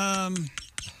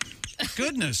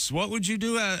 goodness, what would you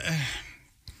do?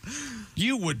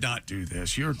 You would not do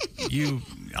this.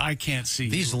 I can't see.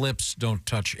 These lips don't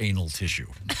touch anal tissue.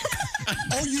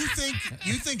 Oh, you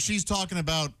think she's talking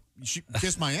about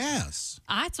kiss my ass?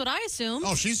 That's what I assume.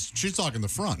 Oh, she's talking the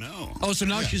front. No. Oh, so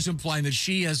now she's implying that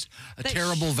she has a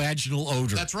terrible vaginal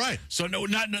odor. That's right. So now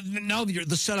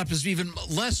the setup is even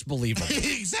less believable.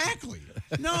 Exactly.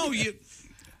 No, you.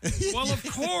 Well, of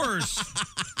course.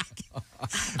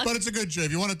 But it's a good joke.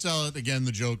 If you want to tell it again,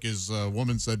 the joke is a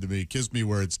woman said to me, kiss me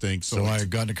where it stinks. So I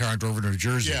got in a car and drove over to New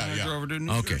Jersey. Yeah. Drove over to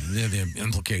New Okay, the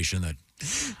implication that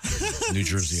New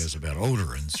Jersey has a bad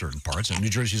odor in certain parts, and New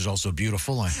Jersey is also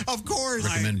beautiful. Of course.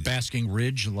 Recommend Basking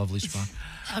Ridge, a lovely spot.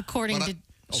 According to...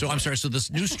 So I'm sorry. So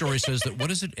this news story says that, what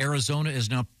is it? Arizona is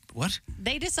now what?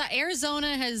 They decide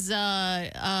Arizona has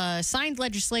signed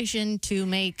legislation to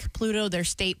make Pluto their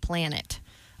state planet.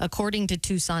 According to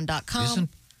Tucson.com, Isn't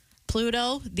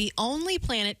Pluto, the only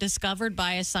planet discovered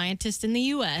by a scientist in the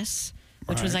U.S.,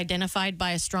 which was identified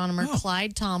by astronomer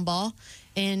Clyde Tombaugh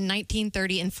in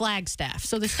 1930 in Flagstaff.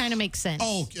 So this kind of makes sense.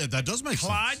 Oh, yeah, that does make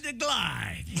Clyde sense. the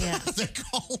Glide. Yeah. They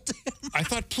called him. I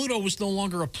thought Pluto was no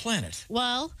longer a planet.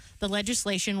 Well, the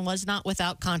legislation was not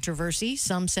without controversy.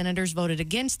 Some senators voted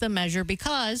against the measure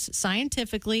because,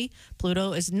 scientifically,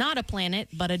 Pluto is not a planet,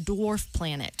 but a dwarf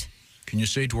planet. Can you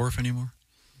say dwarf anymore?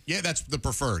 Yeah, that's the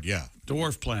preferred, yeah.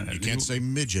 Dwarf planet. You can't say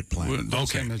midget planet. Don't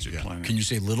say midget planet. Can you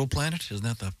say little planet? Isn't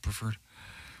that the preferred?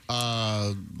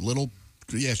 Little,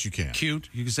 yes, you can. Cute.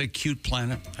 You can say cute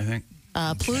planet, I think.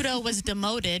 Pluto was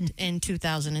demoted in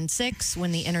 2006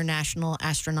 when the International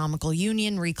Astronomical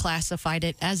Union reclassified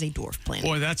it as a dwarf planet.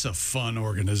 Boy, that's a fun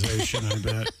organization, I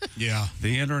bet. Yeah.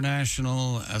 The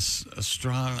International yeah.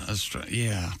 Nerds. Okay.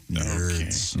 Yeah.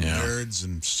 Nerds.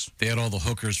 And they had all the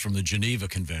hookers from the Geneva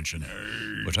Convention.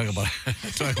 We're talking about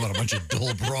a bunch of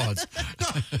dull broads.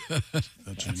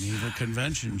 The Geneva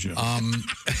Convention, Joe.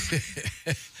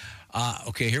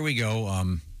 Okay, here we go.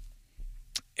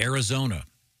 Arizona.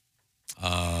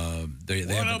 They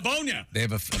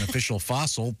have an official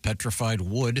fossil, petrified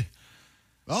wood.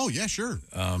 Oh, yeah, sure.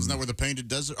 Isn't that where the painted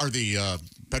desert, or the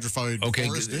petrified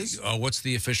forest is? What's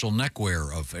the official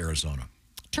neckwear of Arizona?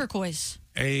 Turquoise.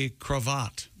 A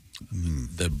cravat.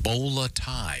 The bola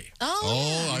tie.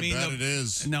 I bet it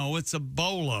is. No, it's a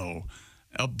bolo.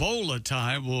 A bola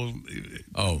tie will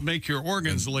make your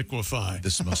organs liquefy.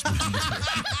 This must be...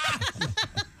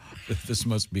 This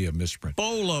must be a misprint.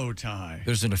 Bolo tie.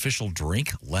 There's an official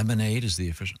drink. Lemonade is the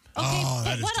official. Okay,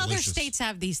 but what other states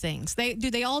have these things? Do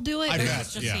they all do it? I or bet, is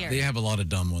it just yeah. here? They have a lot of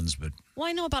dumb ones, but... Well,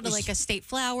 I know about like a state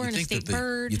flower and a state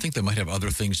bird. You think they might have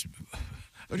other things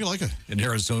Don't you like it? in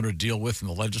Arizona to deal with in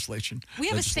the legislation? We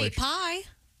have a state pie.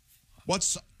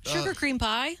 What's... Sugar cream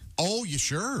pie. Oh, you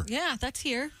sure? Yeah, that's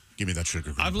here. Give me that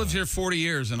sugar cream I've lived here 40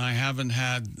 years, and I haven't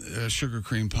had sugar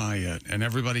cream pie yet. And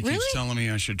everybody keeps telling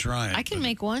me I should try it. I can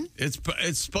make one. It's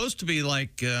supposed to be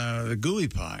like the gooey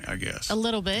pie, I guess. A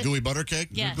little bit. Gooey butter cake?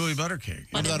 Yes. Gooey butter cake.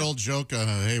 Remember that old joke,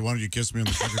 hey, why don't you kiss me on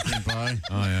the sugar cream pie?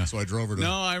 Oh, yeah. So I drove her to...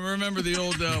 No, I remember the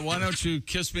old, why don't you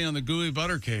kiss me on the gooey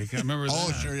butter cake? I remember that.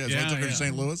 Oh, sure, yeah. So I took her to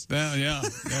St. Louis? Yeah.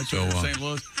 So, St.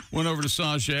 Louis. Went over to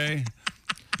Sauget.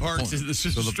 Parked in the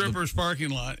strippers parking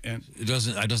lot, and it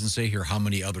doesn't say here how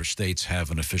many other states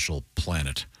have an official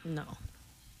planet. No.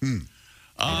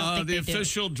 The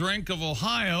official drink of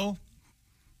Ohio,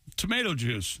 tomato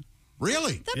juice.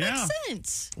 Really? That makes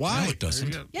sense. Why? No, it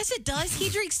doesn't. Yes, it does. He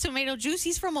drinks tomato juice.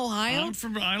 He's from Ohio.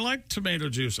 I like tomato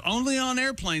juice. Only on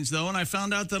airplanes, though, and I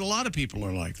found out that a lot of people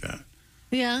are like that.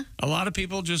 Yeah. A lot of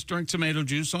people just drink tomato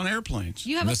juice on airplanes.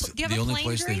 You have a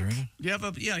plane drink? You have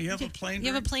a plane drink?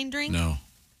 You have a plane drink? No.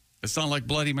 It's not like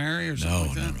Bloody Mary or something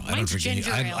like that? No. I don't drink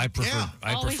any. I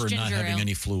prefer not having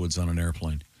any fluids on an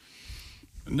airplane.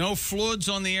 No fluids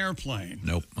on the airplane.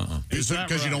 Nope. Is it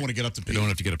because you don't want to get up to pee? You don't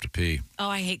have to get up to pee. Oh,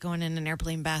 I hate going in an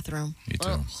airplane bathroom. Me too.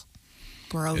 Ugh.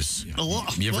 Gross.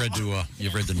 You've read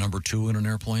the number 2 in an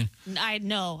airplane? I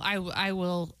know. I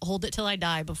will hold it till I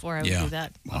die before I would do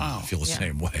that. Wow. I feel the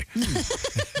same way.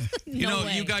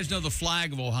 You guys know the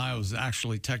flag of Ohio is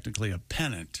actually technically a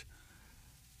pennant.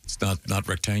 It's not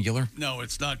rectangular? No,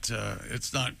 it's not.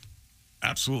 It's not.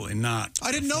 Absolutely not.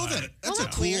 I didn't know that. That's a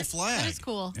cool flag. That is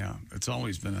cool. Yeah, it's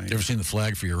always been a. You ever seen the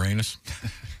flag for Uranus?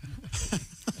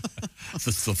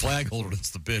 It's the flag holder. It's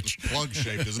the bitch. Plug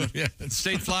shaped, isn't it? Yeah.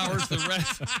 State flowers, the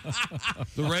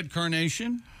red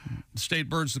carnation. State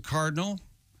birds, the cardinal.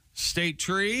 State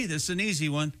tree. This is an easy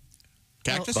one.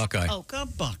 Cactus. Buckeye. A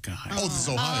Buckeye. Oh, this is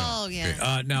Ohio. Oh, yeah.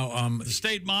 Okay. Now, the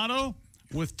state motto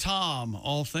with Tom: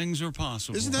 all things are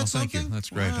possible. Isn't that something? Thank you. That's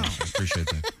great. Wow. I appreciate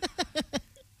that.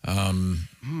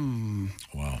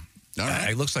 Wow. All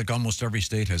right. It looks like almost every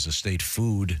state has a state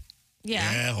food.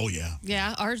 Yeah. Oh, yeah.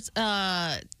 Yeah. Ours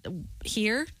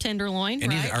here, tenderloin.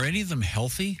 Right? Are any of them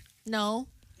healthy? No.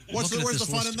 Where's the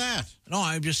fun in that? No,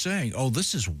 I'm just saying. Oh,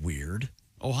 this is weird.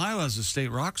 Ohio has a state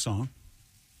rock song.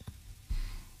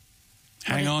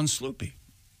 Hang on, Sloopy.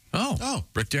 Oh.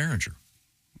 Rick Derringer.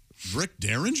 Rick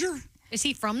Derringer? Is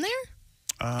he from there?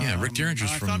 Yeah, Rick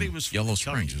Derringer's I from thought he was Yellow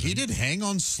from Springs. He did Hang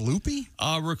on Sloopy?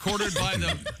 Recorded by the.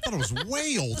 I thought it was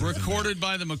way older. Recorded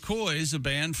by the McCoys, a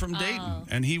band from Dayton,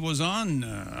 and he was on.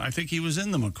 I think he was in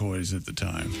the McCoys at the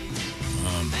time.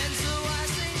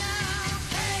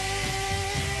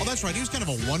 Oh, that's right. He was kind of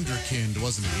a wonderkind,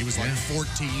 wasn't he? He was like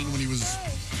 14 when he was.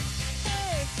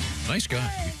 Nice guy.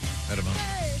 Had him on.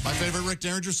 My favorite Rick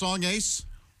Derringer song, Ace.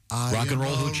 Rock and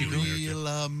Roll I am Hoochie a Coo. real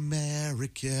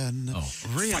American. Oh,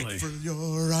 really? Fight for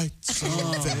your rights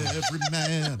of every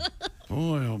man.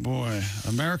 Boy, oh boy.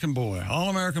 American boy. All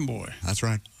American boy. That's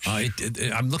right.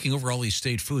 I'm looking over all these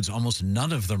state foods. Almost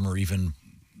none of them are even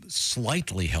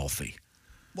slightly healthy.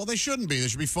 Well, they shouldn't be. They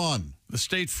should be fun. The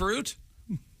state fruit?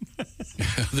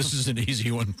 This is an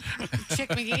easy one. Chick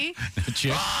McGee?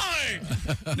 Chick. Right!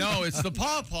 No, it's the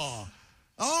pawpaw.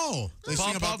 Oh, they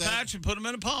sing Pawpaw about that. patch and put them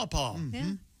in a pawpaw.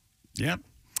 Yeah. Yep.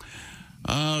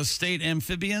 State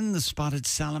amphibian, the spotted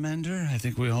salamander. I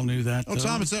think we all knew that. Oh,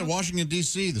 Tom, it's at Washington,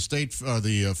 D.C., the state,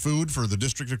 the food for the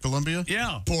District of Columbia.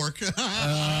 Yeah. Pork. Very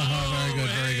good,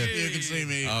 very good. You can see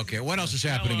me. Okay, what else is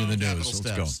happening in the news?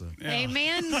 Let's go. A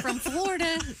man from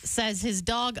Florida says his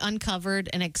dog uncovered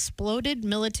an exploded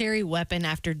military weapon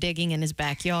after digging in his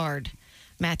backyard.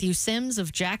 Matthew Sims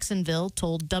of Jacksonville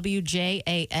told WJAX-TV.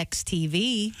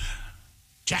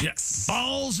 Jacks.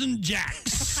 Balls and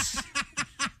jacks.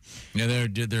 Yeah,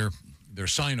 their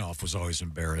sign-off was always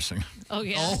embarrassing. Oh,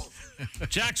 yeah. Oh.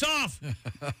 Jacks off.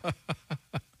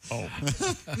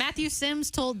 Matthew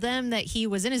Sims told them that he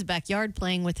was in his backyard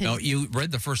playing with his... No, you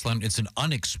read the first line. It's an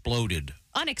unexploded.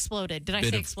 Unexploded. Did I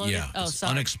bit say of- exploded? yeah, Oh, it's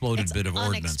sorry. unexploded It's bit of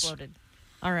ordnance. unexploded.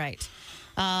 All right.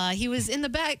 He was in the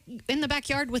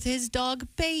backyard with his dog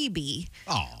Baby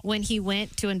when he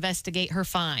went to investigate her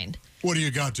find. What do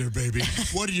you got there, baby?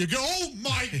 What do you go? Oh,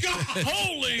 my God.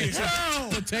 Holy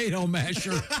hell. Potato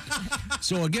masher.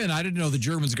 So, again, I didn't know the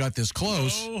Germans got this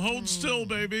close. Oh, hold still,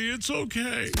 baby. It's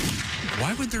okay.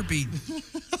 Why would there be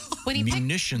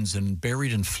munitions and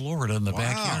buried in Florida in the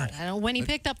backyard? When he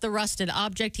picked up the rusted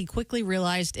object, he quickly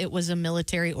realized it was a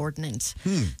military ordnance.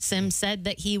 Sims said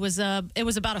that it was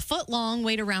about a foot long,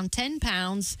 weighed around 10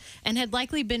 pounds, and had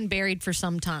likely been buried for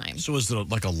some time. So is it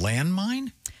like a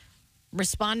landmine?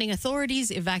 Responding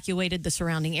authorities evacuated the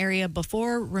surrounding area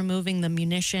before removing the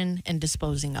munition and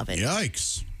disposing of it.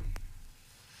 Yikes.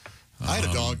 I had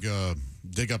a dog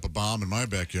dig up a bomb in my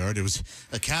backyard. It was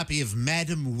a copy of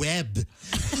Madam Web.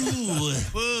 Ooh,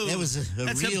 that was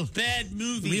That's a bad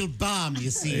movie. real bomb, you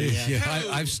see. Yeah,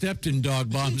 I've stepped in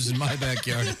dog bombs in my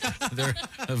backyard. They're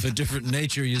of a different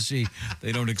nature, you see.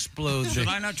 They don't explode. Should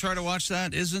I not try to watch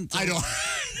that? I don't.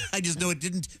 I just know it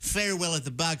didn't fare well at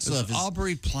the box office.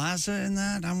 Aubrey Plaza in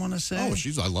that, I want to say. Oh,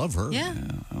 I love her. Yeah.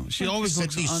 She always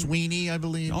looks Sydney Sweeney, I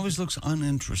believe. always looks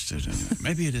uninterested in it.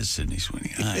 Maybe it is Sydney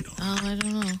Sweeney. I don't know. I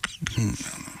don't know.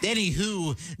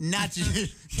 Anywho, not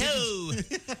Who?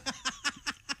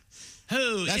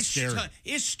 Who? That's scary.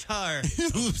 Ishtar.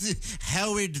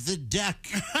 Howard the Duck.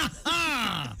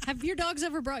 Have your dogs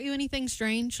ever brought you anything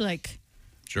strange? Like,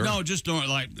 Sure. No, just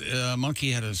like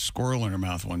Monkey had a squirrel in her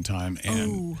mouth one time,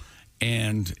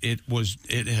 and it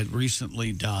had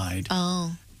recently died.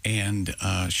 Oh. And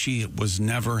she was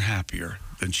never happier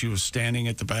than she was standing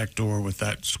at the back door with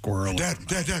that squirrel.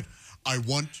 Dad, I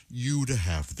want you to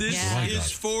have this. This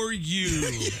is for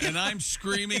you. And I'm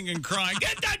screaming and crying,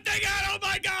 get that thing out, oh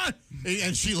my God.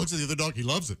 And she looks at the other dog. He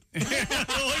loves it. Look at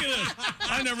this.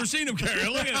 I've never seen him carry it.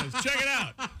 Look at this. Check it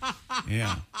out.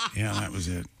 Yeah, that was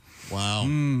it. Wow.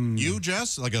 You,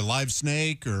 Jess, like a live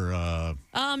snake or?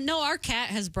 No, our cat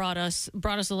has brought us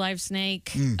a live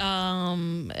snake,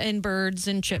 and birds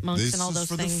and chipmunks This and all is those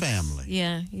for things. the family.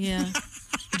 Yeah.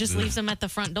 He just leaves them at the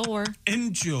front door.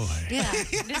 Enjoy. Yeah,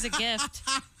 it is a gift.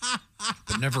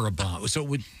 But never a bomb. So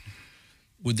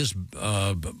would this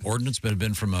ordinance have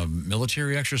been from a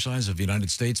military exercise of the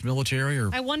United States military? Or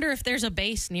I wonder if there's a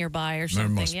base nearby or There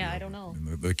something. must Yeah, be. I don't know.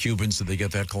 The Cubans, did they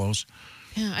get that close?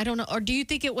 Yeah, I don't know. Or do you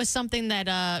think it was something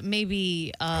that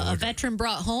maybe a veteran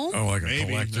brought home? Oh, like a Maybe.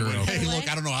 collector? Hey,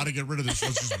 look, I don't know how to get rid of this.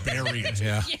 Let's just bury it.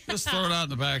 Yeah. Just throw it out in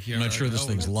the backyard. I'm not sure this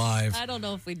thing's live. I don't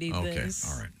know if we need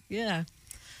this. All right. Yeah.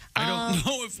 I don't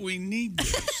know if we need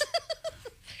this.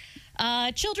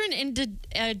 Children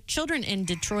in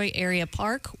Detroit area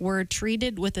park were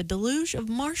treated with a deluge of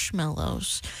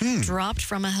marshmallows dropped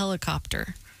from a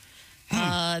helicopter.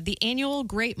 The annual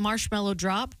Great Marshmallow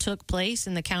Drop took place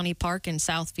in the county park in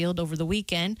Southfield over the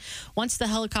weekend. Once the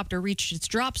helicopter reached its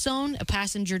drop zone, a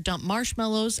passenger dumped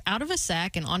marshmallows out of a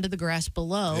sack and onto the grass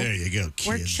below. There you go, kids.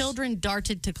 Where children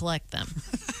darted to collect them.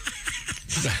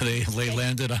 They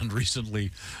landed on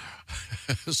recently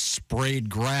sprayed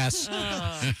grass.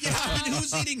 Yeah, I mean,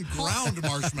 who's eating ground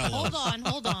marshmallows?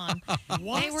 Hold on.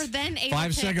 They were then able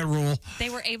 5-second rule. They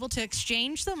were able to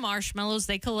exchange the marshmallows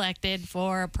they collected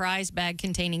for a prize bag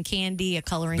containing candy, a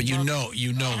coloring But book,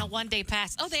 you know. and a one-day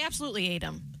pass. Oh, they absolutely ate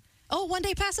them. Oh,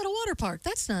 one-day pass at a water park.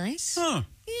 That's nice. Huh.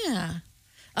 Yeah.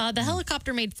 The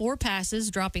helicopter made 4 passes,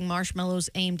 dropping marshmallows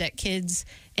aimed at kids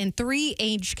in 3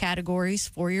 age categories: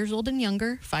 4 years old and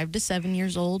younger, 5 to 7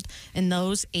 years old, and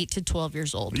those 8 to 12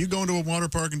 years old. Are you going to a water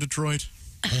park in Detroit?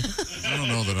 I don't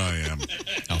know that I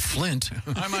am. Flint.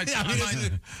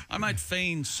 I might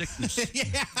feign sickness.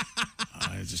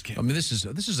 I just can't. I mean, this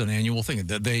is an annual thing.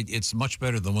 It's much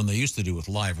better than when they used to do with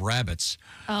live rabbits.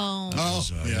 Oh.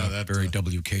 That very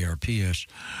WKRP-ish.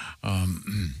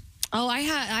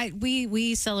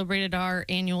 We celebrated our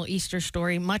annual Easter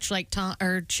story, much like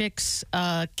Chick's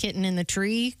Kitten in the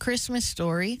Tree Christmas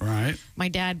story. Right. My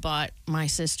dad bought my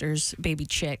sister's baby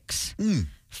chicks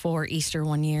for Easter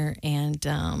one year, and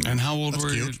how old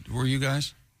were you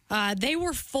guys? They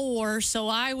were 4, so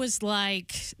I was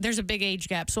like, there's a big age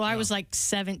gap, so I was like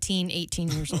 17, 18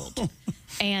 years old.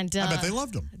 And I bet they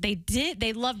loved them. They did.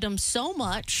 They loved them so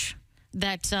much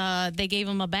that they gave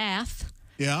them a bath.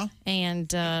 Yeah.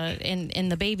 And in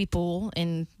the baby pool,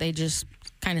 and they just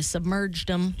kind of submerged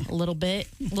them a little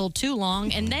too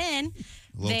long, and then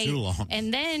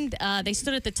they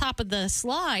stood at the top of the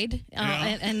slide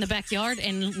in the backyard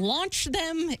and launched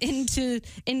them into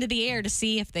the air to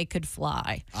see if they could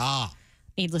fly.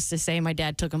 Needless to say, my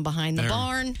dad took them behind the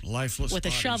barn lifeless with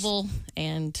bodies. a shovel,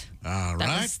 and that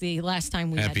was the last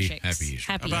time we had chicks. Happy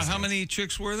Easter. About how many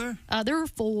chicks were there? There were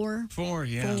 4. 4,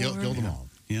 yeah. Killed them all.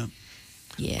 Yeah.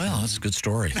 Yeah. Well, that's a good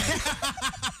story.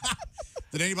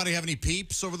 Did anybody have any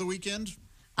peeps over the weekend?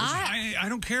 I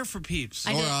don't care for peeps.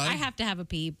 I have to have a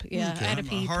peep. Yeah, Okay. I had a I'm a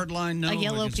peep. hardline no A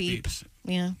yellow against peep. peeps.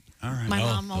 Yeah. All right. My No,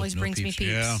 mom always no brings me peeps.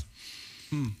 peeps.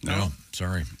 Yeah. No.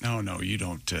 Sorry. No, you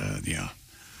don't.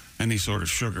 Any sort of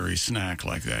sugary snack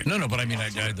like that. No, but I mean,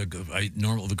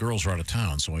 the girls were out of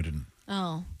town, so I didn't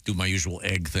do my usual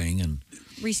egg thing. And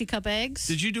Reese Cup eggs.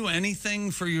 Did you do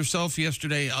anything for yourself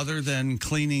yesterday other than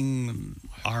cleaning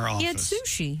our office? He had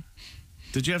sushi.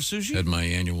 Did you have sushi? had my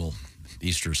annual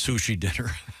Easter sushi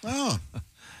dinner. Oh.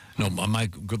 No,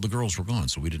 the girls were gone,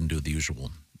 so we didn't do the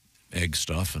usual egg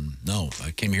stuff. And no,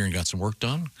 I came here and got some work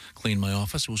done, cleaned my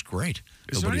office. It was great.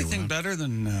 Is there anything better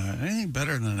than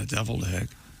a deviled egg?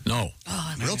 No.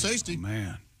 Oh, real tasty.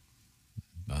 Man.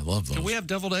 I love those. Can we have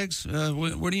deviled eggs?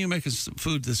 What are you making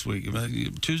food this week?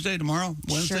 Tuesday, tomorrow,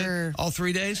 Wednesday? Sure. All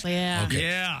 3 days? Yeah. Okay.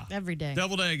 Yeah. Every day.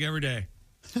 Deviled egg every day.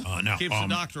 Now, Keeps the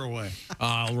doctor away.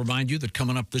 I'll remind you that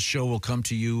coming up, this show will come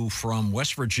to you from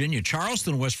West Virginia,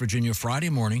 Charleston, West Virginia, Friday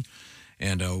morning,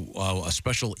 and a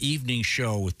special evening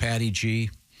show with Patty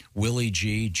G, Willie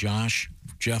G, Josh,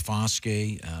 Jeff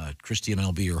Oskey, Kristi and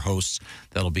I'll be your hosts.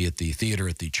 That'll be at the theater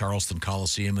at the Charleston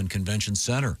Coliseum and Convention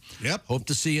Center. Yep. Hope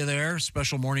to see you there.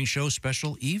 Special morning show,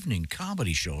 special evening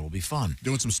comedy show. It'll be fun.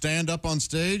 Doing some stand-up on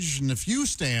stage, and if you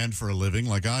stand for a living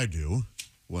like I do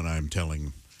when I'm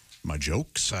telling my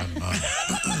jokes, I'm...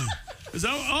 Is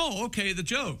that, okay, the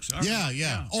jokes. All right.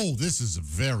 Yeah. Oh, this is a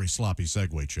very sloppy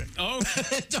segue, Chick. Oh,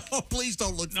 please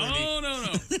don't look for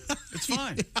no. It's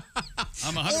fine.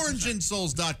 I'm 100%.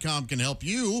 OrangeInsoles.com can help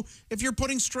you if you're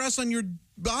putting stress on your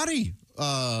body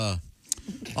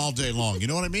all day long. You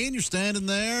know what I mean? You're standing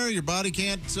there, your body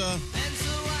can't...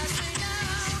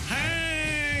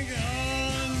 Hang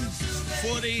on.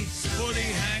 Footy,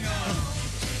 hang on.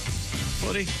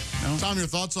 Footy. No? Tom, your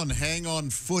thoughts on hang on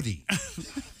footy?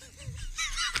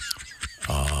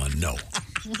 No.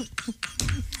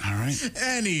 All right.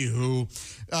 Anywho,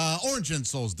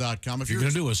 orangeinsoles.com. If you're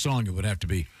going to do a song, it would have to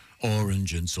be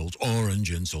Orange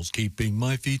Insoles, keeping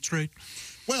my feet straight.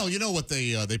 Well, you know what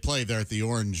they play there at the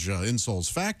Orange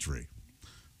Insoles factory?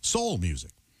 Soul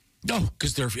music. No,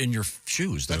 because they're in your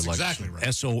shoes. They're That's like exactly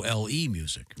right. SOLE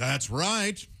music. That's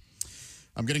right.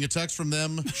 I'm getting a text from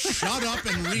them. Shut up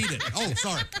and read it. Oh,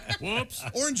 sorry. Whoops.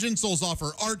 Orange Insoles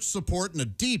offer arch support and a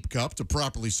deep cup to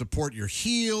properly support your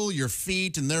heel, your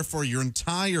feet, and therefore your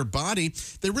entire body.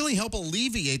 They really help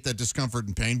alleviate that discomfort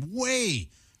and pain. Way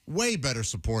better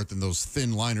support than those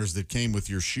thin liners that came with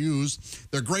your shoes.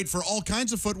 They're great for all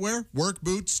kinds of footwear, work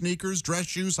boots, sneakers, dress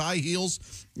shoes, high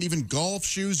heels, even golf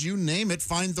shoes, you name it.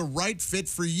 Find the right fit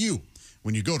for you.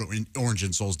 When you go to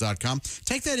orangeinsoles.com,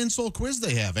 take that insole quiz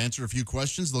they have. Answer a few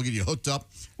questions. They'll get you hooked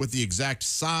up with the exact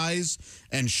size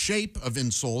and shape of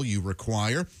insole you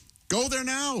require. Go there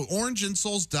now,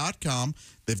 orangeinsoles.com.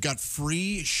 They've got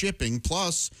free shipping.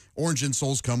 Plus, Orange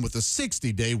Insoles come with a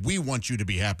 60-day we want you to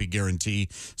be happy guarantee,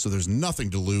 so there's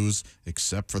nothing to lose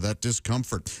except for that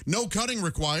discomfort. No cutting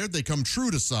required. They come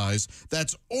true to size.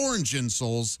 That's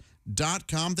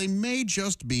orangeinsoles.com. They may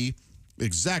just be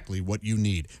exactly what you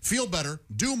need. Feel better,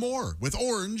 do more with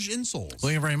Orange Insoles.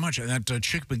 Thank you very much. That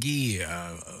Chick McGee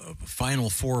Final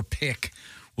Four pick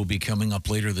will be coming up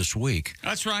later this week.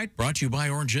 That's right. Brought to you by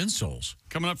Orange Insoles.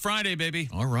 Coming up Friday, baby.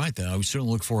 All right, then. I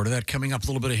certainly look forward to that. Coming up, a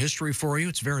little bit of history for you.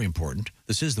 It's very important.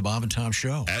 This is the Bob and Tom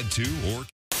Show. Add to or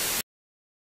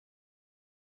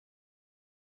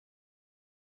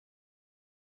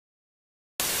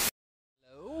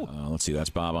let's see, that's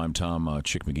Bob. I'm Tom.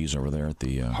 Chick McGee's over there at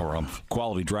the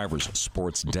Quality Drivers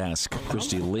Sports Desk.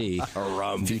 Kristi Lee,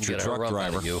 future truck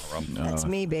driver. That's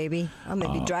me, baby. I'm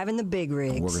going to be driving the big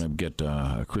rigs. We're going to get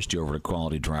Kristi over to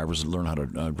Quality Drivers and learn how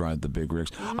to drive the big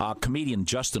rigs. Comedian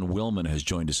Justin Willman has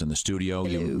joined us in the studio.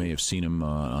 Hello. You may have seen him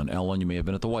on Ellen. You may have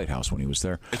been at the White House when he was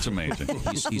there. It's amazing.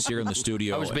 He's here in the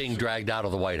studio. I was being dragged out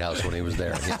of the White House when he was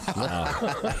there.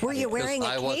 Were you wearing a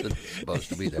cape? I wasn't supposed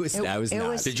to be there. I was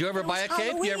not. Did you ever buy a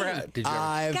cape? Halloween. You ever have? Did you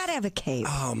ever? Gotta have a cape.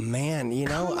 Oh man, you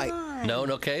know,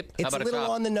 no cape. It's How about a little top?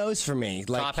 on the nose for me.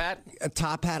 Like top hat. A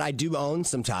top hat. I do own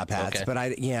some top hats, Okay. but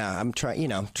I'm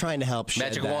trying to help shed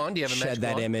Magic that, wand? Do you have a shed magic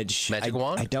that wand? image. Magic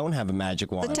wand? I don't have a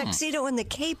magic wand. The tuxedo and the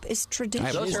cape is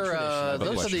traditional. Those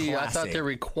are the. I thought they're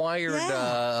required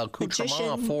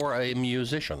accoutrement for a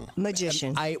musician.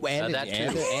 Magician. And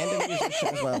a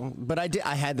musician as well. But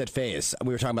I had that phase.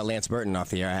 We were talking about Lance Burton off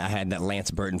the air. I had that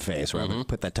Lance Burton phase where I would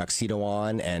put that tuxedo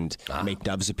on and make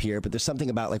doves appear. But there's something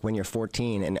about like when you're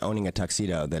 14 and owning a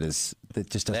tuxedo that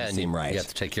just doesn't seem right. You have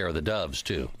to take care of the doves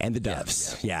too. And the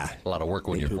doves, yeah. A lot of work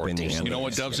when you're 14. You know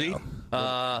what doves eat?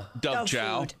 Dove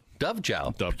chow. Dove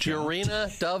chow.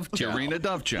 Purina Dove chow. Purina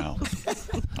Dove chow.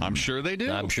 I'm sure they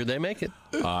do. I'm sure they make it.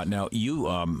 Now, you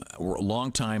were a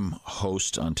longtime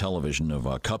host on television of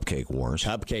Cupcake Wars.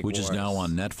 Which is now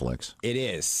on Netflix. It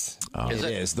is. It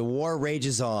is. The war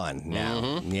rages on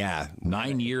now. Yeah.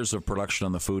 9 years of production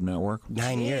on the Food Network.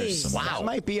 9 years. Wow. That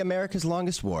might be America's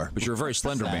longest war. But you're a very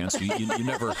slender man, so you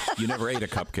never ate a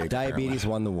cupcake. Diabetes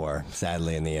won the war,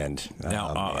 sadly, in the end.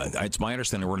 Now, it's my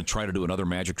understanding we're going to try to do another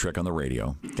magic trick on the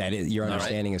radio. That is, your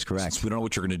understanding is correct. Since we don't know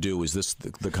what you're going to do. Is this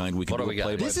the kind we can do?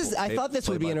 I thought this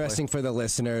would be interesting for the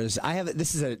listeners.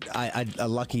 This is a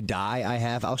lucky die I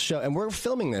have. I'll show, and we're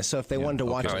filming this, so if they wanted to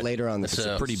watch it later on the It's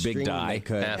a pretty big die. they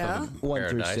could. 1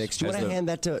 through 6. Do you want to hand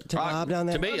that to Bob down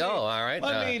there? To me? Oh, all right.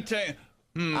 Let me tell you.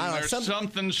 There's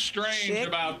something strange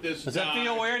about this. Does that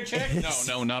feel weird, Chick?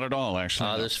 No, not at all,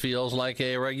 actually. This feels like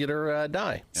a regular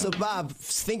die. So, Bob,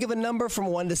 think of a number from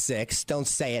 1 to 6. Don't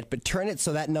say it, but turn it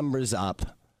so that number's up,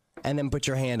 and then put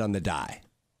your hand on the die.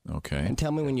 Okay. And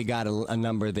tell me when you got a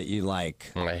number that you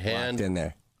like. My hand in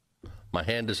there. My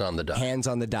hand is on the die. Hands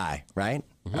on the die, right?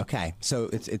 Okay. So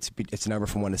it's a number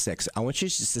from 1 to 6. I want you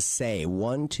just to say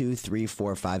 1, 2, 3,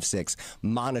 4, 5, 6,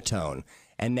 monotone.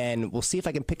 And then we'll see if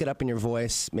I can pick it up in your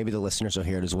voice. Maybe the listeners will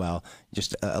hear it as well.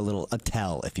 Just a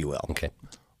tell, if you will. Okay.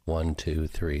 1, 2,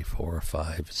 3, 4,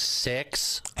 5,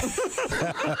 6.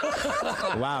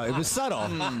 Wow, it was subtle.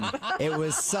 It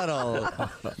was subtle.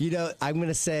 You know, I'm going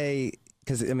to say,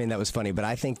 because, that was funny, but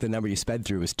I think the number you sped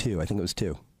through was 2. I think it was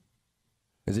 2.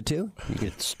 Is it 2?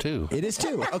 It's 2. It is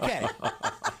 2. Okay.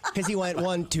 Because he went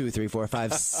 1, 2, 3, 4,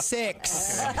 5,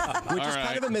 6, which is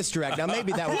kind of a misdirect. Now,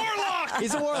 maybe that was... Warlock!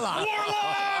 He's a warlock.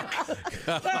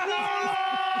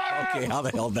 Okay, how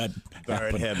the hell did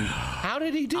that happen? How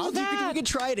did he do that? You can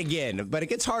try it again, but it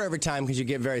gets harder every time because you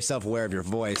get very self-aware of your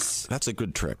voice. That's a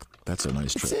good trick. That's a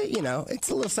nice trick. It's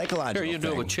a little psychological Here, you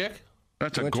do it with Chick?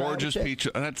 That's a gorgeous piece.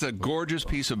 That's a gorgeous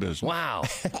piece of business. Wow.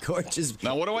 Gorgeous.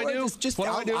 Now, what do I do? What do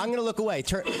I do? I'm going to look away.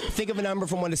 Think of a number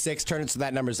from 1 to 6. Turn it so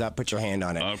that number's up. Put your hand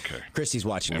on it. Okay. Kristi's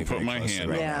watching me. Put my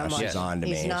hand on. She's on to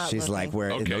me. She's like,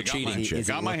 where? Okay, no cheating.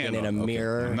 Got my hand in a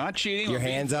mirror. I'm not cheating. Your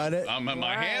hand's on it.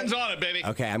 My hand's on it, baby.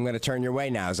 Okay, I'm going to turn your way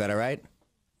now. Is that all right?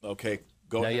 Okay.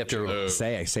 Go. Now you have to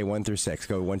say 1 through 6.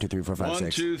 Go 1, 2, 3, 4, 5, 6.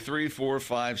 1, 2, 3, 4,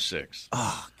 5, 6.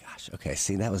 Oh gosh. Okay.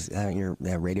 See, that was your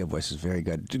radio voice is very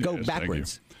good. Go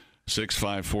backwards. 6,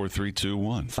 5, 4, 3, 2,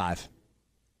 1. 5.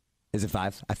 Is it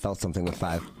 5? I felt something with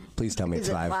 5. Please tell me it's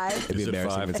 5. It'd be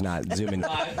embarrassing if it's not. Zoom in.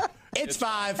 It's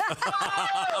 5.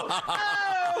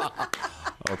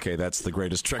 Okay, that's the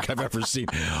greatest trick I've ever seen.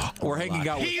 We're hanging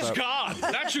out with... He's God.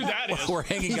 That's who that is. We're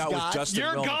hanging out with Justin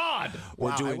You're Millman. God.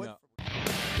 We're doing...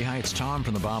 Hi, it's Tom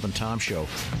from the Bob and Tom Show.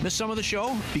 Miss some of the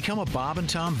show? Become a Bob and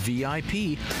Tom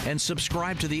VIP and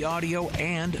subscribe to the audio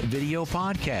and video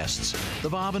podcasts. The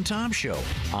Bob and Tom Show,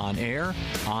 on air,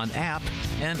 on app,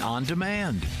 and on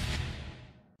demand.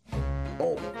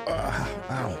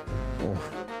 Ow.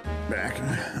 Back.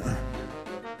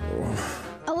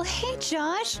 Oh, hey,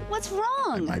 Josh. What's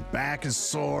wrong? My back is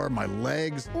sore, my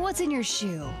legs. What's in your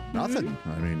shoe? Nothing.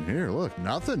 I mean, here, look,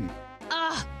 nothing.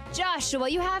 Joshua,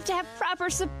 you have to have proper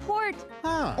support.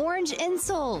 Orange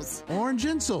insoles. Orange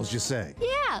insoles, you say?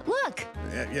 Yeah, look.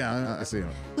 Yeah, I see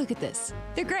them. Look at this.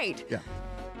 They're great. Yeah.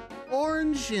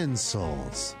 Orange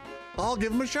insoles. I'll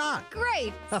give them a shot.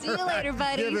 Great. See you later,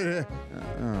 buddy. Give it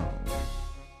a...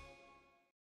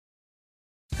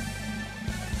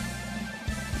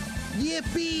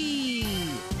 Yippee!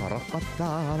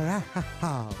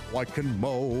 I can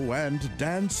mow and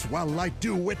dance while I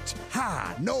do it.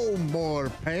 Ha! No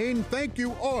more pain. Thank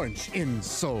you, orange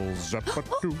insoles.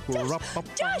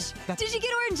 Josh, did you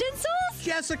get orange insoles?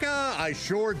 Jessica, I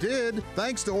sure did.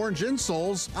 Thanks to orange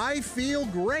insoles, I feel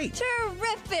great.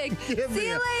 Terrific. See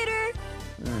you later.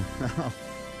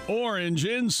 Orange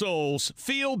insoles.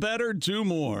 Feel better, do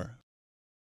more.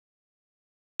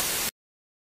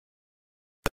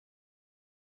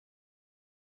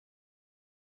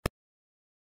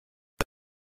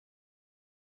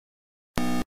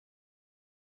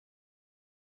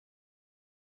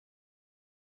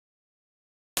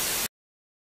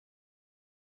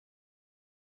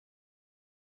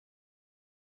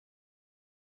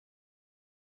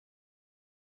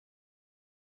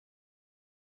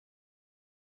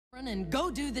 Run and go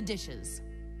do the dishes.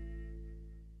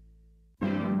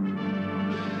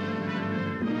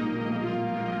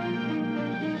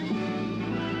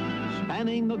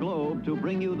 Spanning the globe to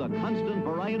bring you the constant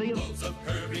variety of loads of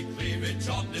curvy cleavage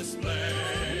on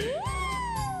display.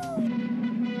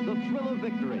 The thrill of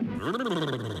victory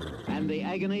and the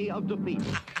agony of defeat.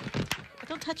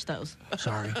 Don't touch those.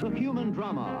 Sorry. The human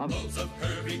drama of loads of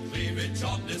curvy cleavage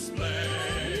on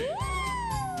display.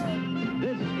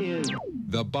 This is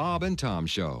The Bob and Tom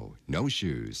Show. No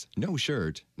shoes, no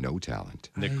shirt, no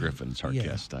talent. Nick Griffin's our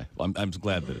guest. I'm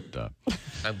glad that it...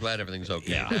 I'm glad everything's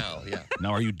okay now. Yeah.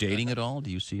 Now, are you dating at all?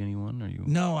 Do you see anyone? Are you?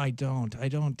 No, I don't.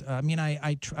 I mean,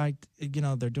 I tried. You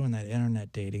know, they're doing that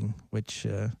internet dating, which.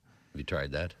 Have you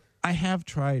tried that? I have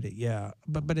tried it, yeah,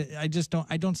 but I just don't.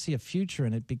 I don't see a future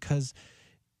in it because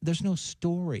there's no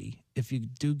story if you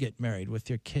do get married with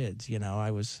your kids. You know,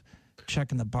 I was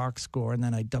checking the box score and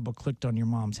then I double clicked on your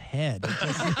mom's head.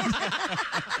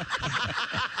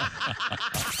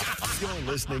 You're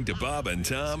listening to Bob and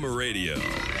Tom Radio.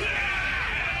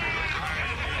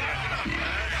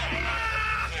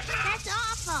 That's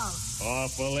awful.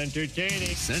 Awful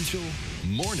entertaining. Essential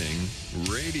Morning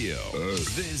Radio.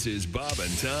 This is Bob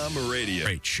and Tom Radio.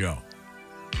 Great show.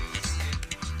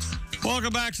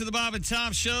 Welcome back to the Bob and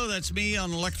Tom Show. That's me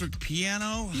on electric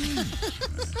piano.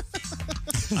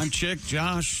 I'm Chick.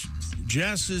 Josh.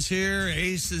 Jess is here.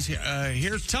 Ace is here.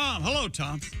 Here's Tom. Hello,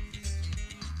 Tom.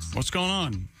 What's going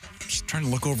on? Just trying to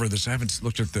look over this. I haven't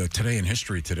looked at the Today in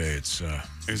History today. It's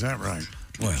Is that right?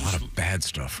 Well, a lot of bad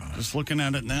stuff. Just looking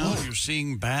at it now, you're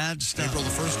seeing bad stuff. April the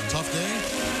 1st, a tough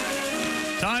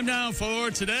day. Time now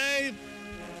for Today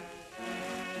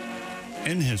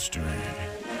in History.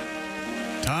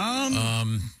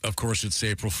 Tom? Of course, it's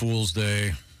April Fool's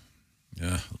Day.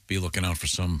 Yeah, be looking out for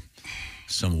some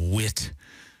wit.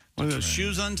 Are the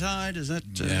shoes untied? Is that?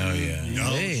 Oh, yeah.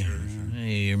 No, hey,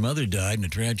 your mother died in a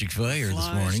tragic fire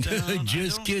this morning.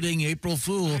 Just kidding, April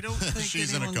Fool. I don't think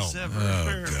she's in a cult.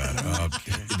 Oh,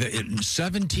 God. In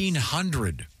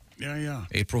 1700,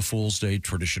 April Fool's Day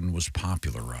tradition was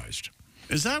popularized.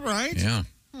 Is that right? Yeah,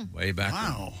 way back.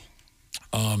 Wow.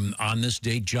 On this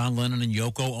date, John Lennon and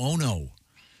Yoko Ono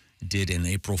did an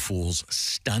April Fool's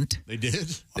stunt. They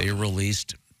did? They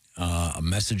released a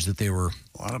message that they were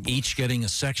each getting a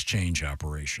sex change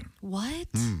operation. What?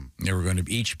 They were going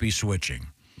to each be switching.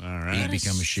 All right. What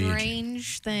Become a a she.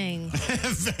 strange thing.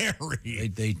 Very.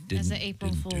 They didn't, As an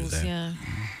April didn't do Fool's, that. yeah.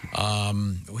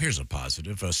 Well, here's a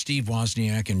positive. Steve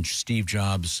Wozniak and Steve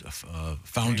Jobs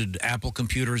founded Apple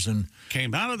Computers and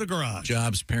came out of the garage.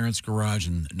 Jobs' parents' garage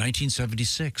in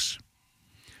 1976.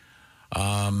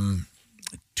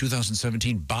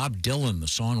 2017, Bob Dylan, the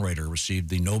songwriter, received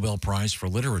the Nobel Prize for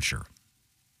Literature.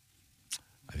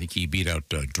 I think he beat out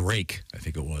Drake, I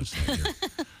think it was that year.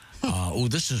 Oh,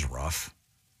 this is rough.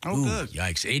 Oh, good.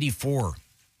 Yikes.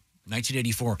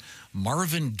 1984.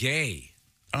 Marvin Gaye.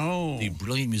 Oh. The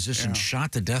brilliant musician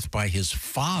shot to death by his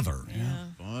father. Yeah.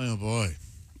 Oh, boy.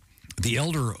 The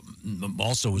elder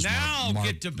also was now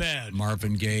get to bed.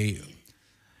 Marvin Gaye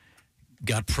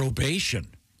got probation.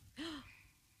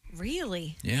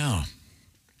 Really? Yeah.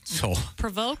 So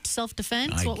Provoked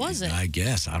self-defense? What was it? I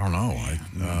guess. I don't know.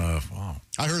 Wow.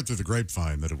 I heard through the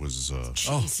grapevine that it was.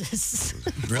 Jesus.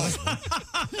 Really?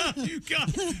 you got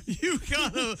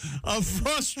a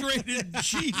frustrated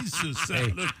Jesus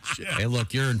out of Jeff. Hey,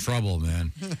 look, you're in trouble,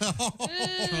 man.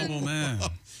 Trouble man.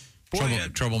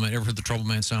 Trouble Man. Ever heard the Trouble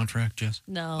Man soundtrack, Jess?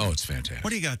 No. Oh, it's fantastic. What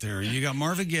do you got there? You got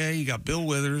Marvin Gaye, you got Bill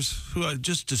Withers, who are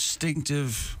just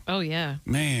distinctive. Oh, yeah.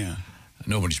 Man.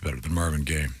 Nobody's better than Marvin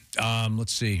Gaye.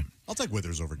 Let's see. I'll take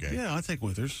Withers over Gaye. Yeah, I think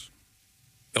Withers.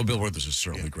 Oh, Bill Withers is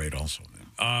certainly great also.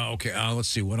 Okay, let's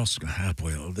see. What else is going to happen?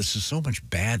 Boy, this is so much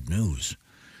bad news.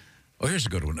 Oh, here's a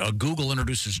good one. Google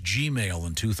introduces Gmail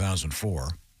in 2004.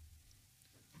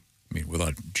 I mean,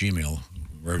 without Gmail,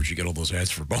 where would you get all those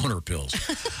ads for boner pills?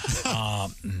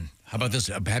 How about this?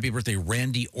 Happy birthday,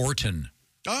 Randy Orton.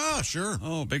 Ah, sure.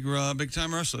 Oh, big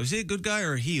time wrestler. Is he a good guy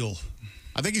or a heel?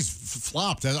 I think he's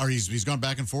flopped. Or he's gone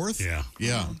back and forth. Yeah.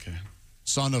 Yeah. Oh, okay.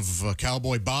 Son of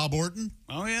Cowboy Bob Orton.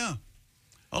 Oh, yeah.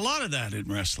 A lot of that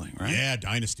in wrestling, right? Yeah,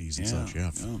 dynasties and such,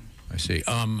 yeah. I see.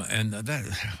 And that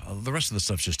the rest of the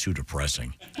stuff's just too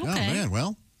depressing. Okay. Oh, man,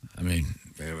 well. I mean,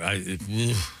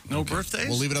 no birthdays?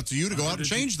 We'll leave it up to you to go out and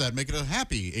change that. Make it a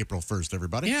happy April 1st,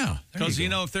 everybody. Yeah. Because,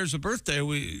 if there's a birthday,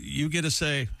 you get to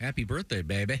say, happy birthday,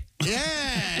 baby.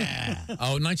 Yeah.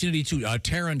 1982,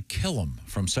 Taron Killam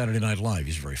from Saturday Night Live.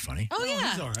 He's very funny. Oh,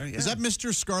 yeah. He's all right. Yeah. Is that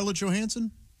Mr. Scarlett Johansson?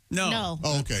 No.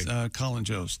 Oh, okay. Colin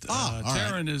Jost. all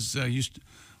Taron is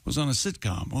was on a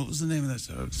sitcom. What was the name of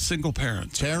that? Single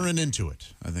Parent. Taron Into It,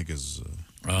 I think is.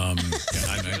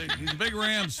 He's a big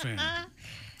Rams fan, I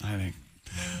think.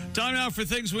 Time now for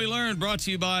Things We Learned, brought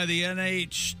to you by the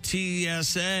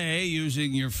NHTSA.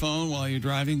 Using your phone while you're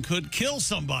driving could kill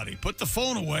somebody. Put the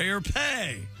phone away or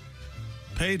pay.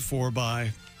 Paid for by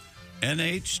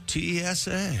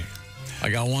NHTSA. I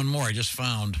got one more I just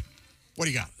found. What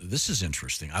do you got? This is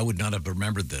interesting. I would not have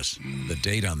remembered this, the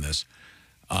date on this.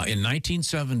 In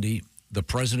 1970, the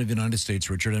President of the United States,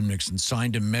 Richard M. Nixon,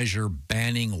 signed a measure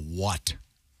banning what?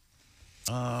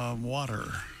 Water.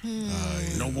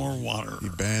 No more water. He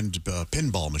banned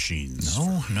pinball machines.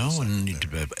 No,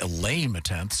 and lame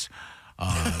attempts.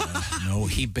 No,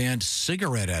 he banned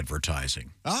cigarette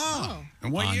advertising. Oh.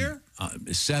 And what year?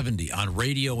 70, on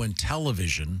radio and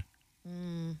television.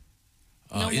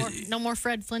 No more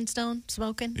Fred Flintstone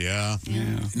smoking? Yeah.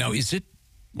 Now, is it...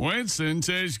 Winston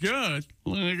tastes good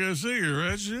like a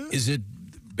cigarette should. Is it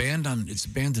banned on... It's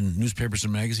banned in newspapers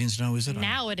and magazines now, is it?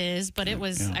 Now it is, but it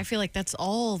was... I feel like that's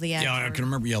all the ads. Yeah, I can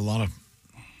remember, a lot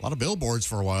of billboards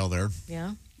for a while there.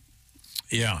 Yeah.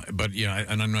 Yeah, but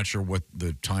and I'm not sure what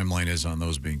the timeline is on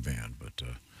those being banned, but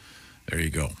there you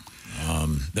go.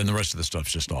 Then the rest of the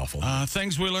stuff's just awful.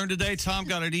 Things we learned today. Tom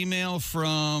got an email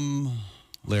from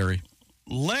Larry,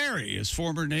 his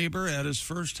former neighbor at his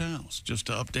first house, just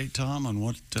to update Tom on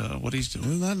what he's doing.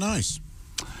 Isn't that nice?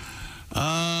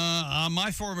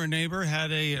 My former neighbor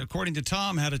according to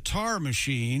Tom, had a tar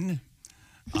machine.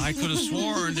 I could have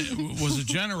sworn it was a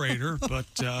generator, but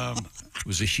it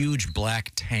was a huge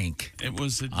black tank. It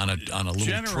was on a little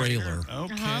generator. trailer.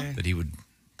 Okay, that he would.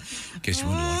 In case you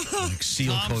wanted to like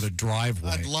seal-coated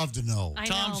driveway. I'd love to know.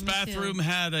 Tom's bathroom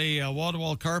had a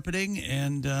wall-to-wall carpeting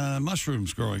and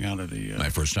mushrooms growing out of the... My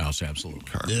first house, absolutely.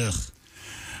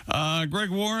 Greg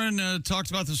Warren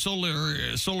talked about the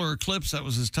solar eclipse. That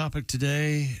was his topic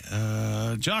today.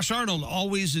 Josh Arnold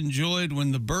always enjoyed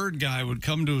when the bird guy would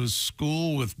come to his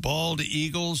school with bald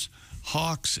eagles,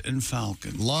 hawks, and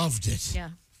falcons. Loved it. Yeah.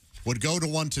 Would go to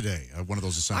one today, one of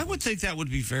those assemblies. I would think that would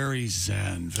be very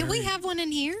zen. Can we have one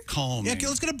in here? Calming. Yeah,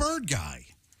 let's get a bird guy.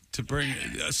 To bring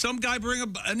some guy bring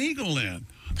an eagle in.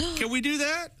 Can we do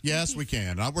that? Yes, we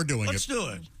can. We're doing Let's do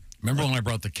it. Remember when I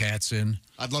brought the cats in?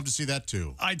 I'd love to see that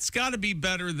too. It's got to be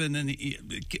better than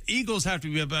eagles. Have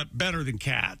to be better than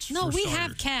cats. No, we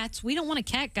have cats. We don't want a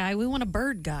cat guy. We want a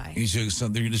bird guy. You're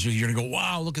going to go,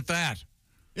 wow, look at that.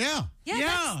 Yeah.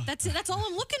 Yeah. That's it. That's all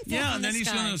I'm looking for. Yeah, and then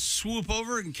he's going to swoop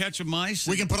over and catch a mice.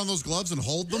 We can put on those gloves and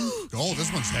hold them. Oh,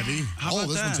 this one's heavy.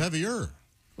 This one's heavier.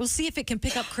 We'll see if it can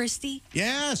pick up Kristi.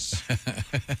 Yes.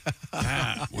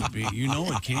 That would be,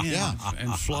 it can. Yeah.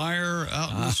 And fly her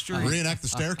out in the street. Reenact the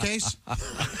staircase?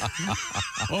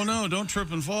 Oh, no, don't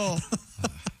trip and fall.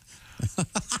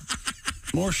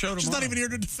 More show tomorrow. She's not even here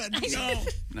to defend me.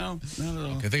 No, not at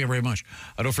all. Okay, thank you very much.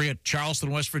 Don't forget, Charleston,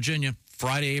 West Virginia,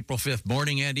 Friday, April 5th,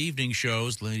 morning and evening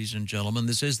shows. Ladies and gentlemen,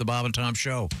 this is the Bob and Tom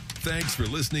Show. Thanks for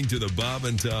listening to the Bob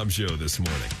and Tom Show this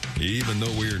morning. Even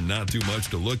though we're not too much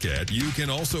to look at, you can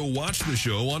also watch the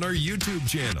show on our YouTube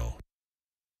channel.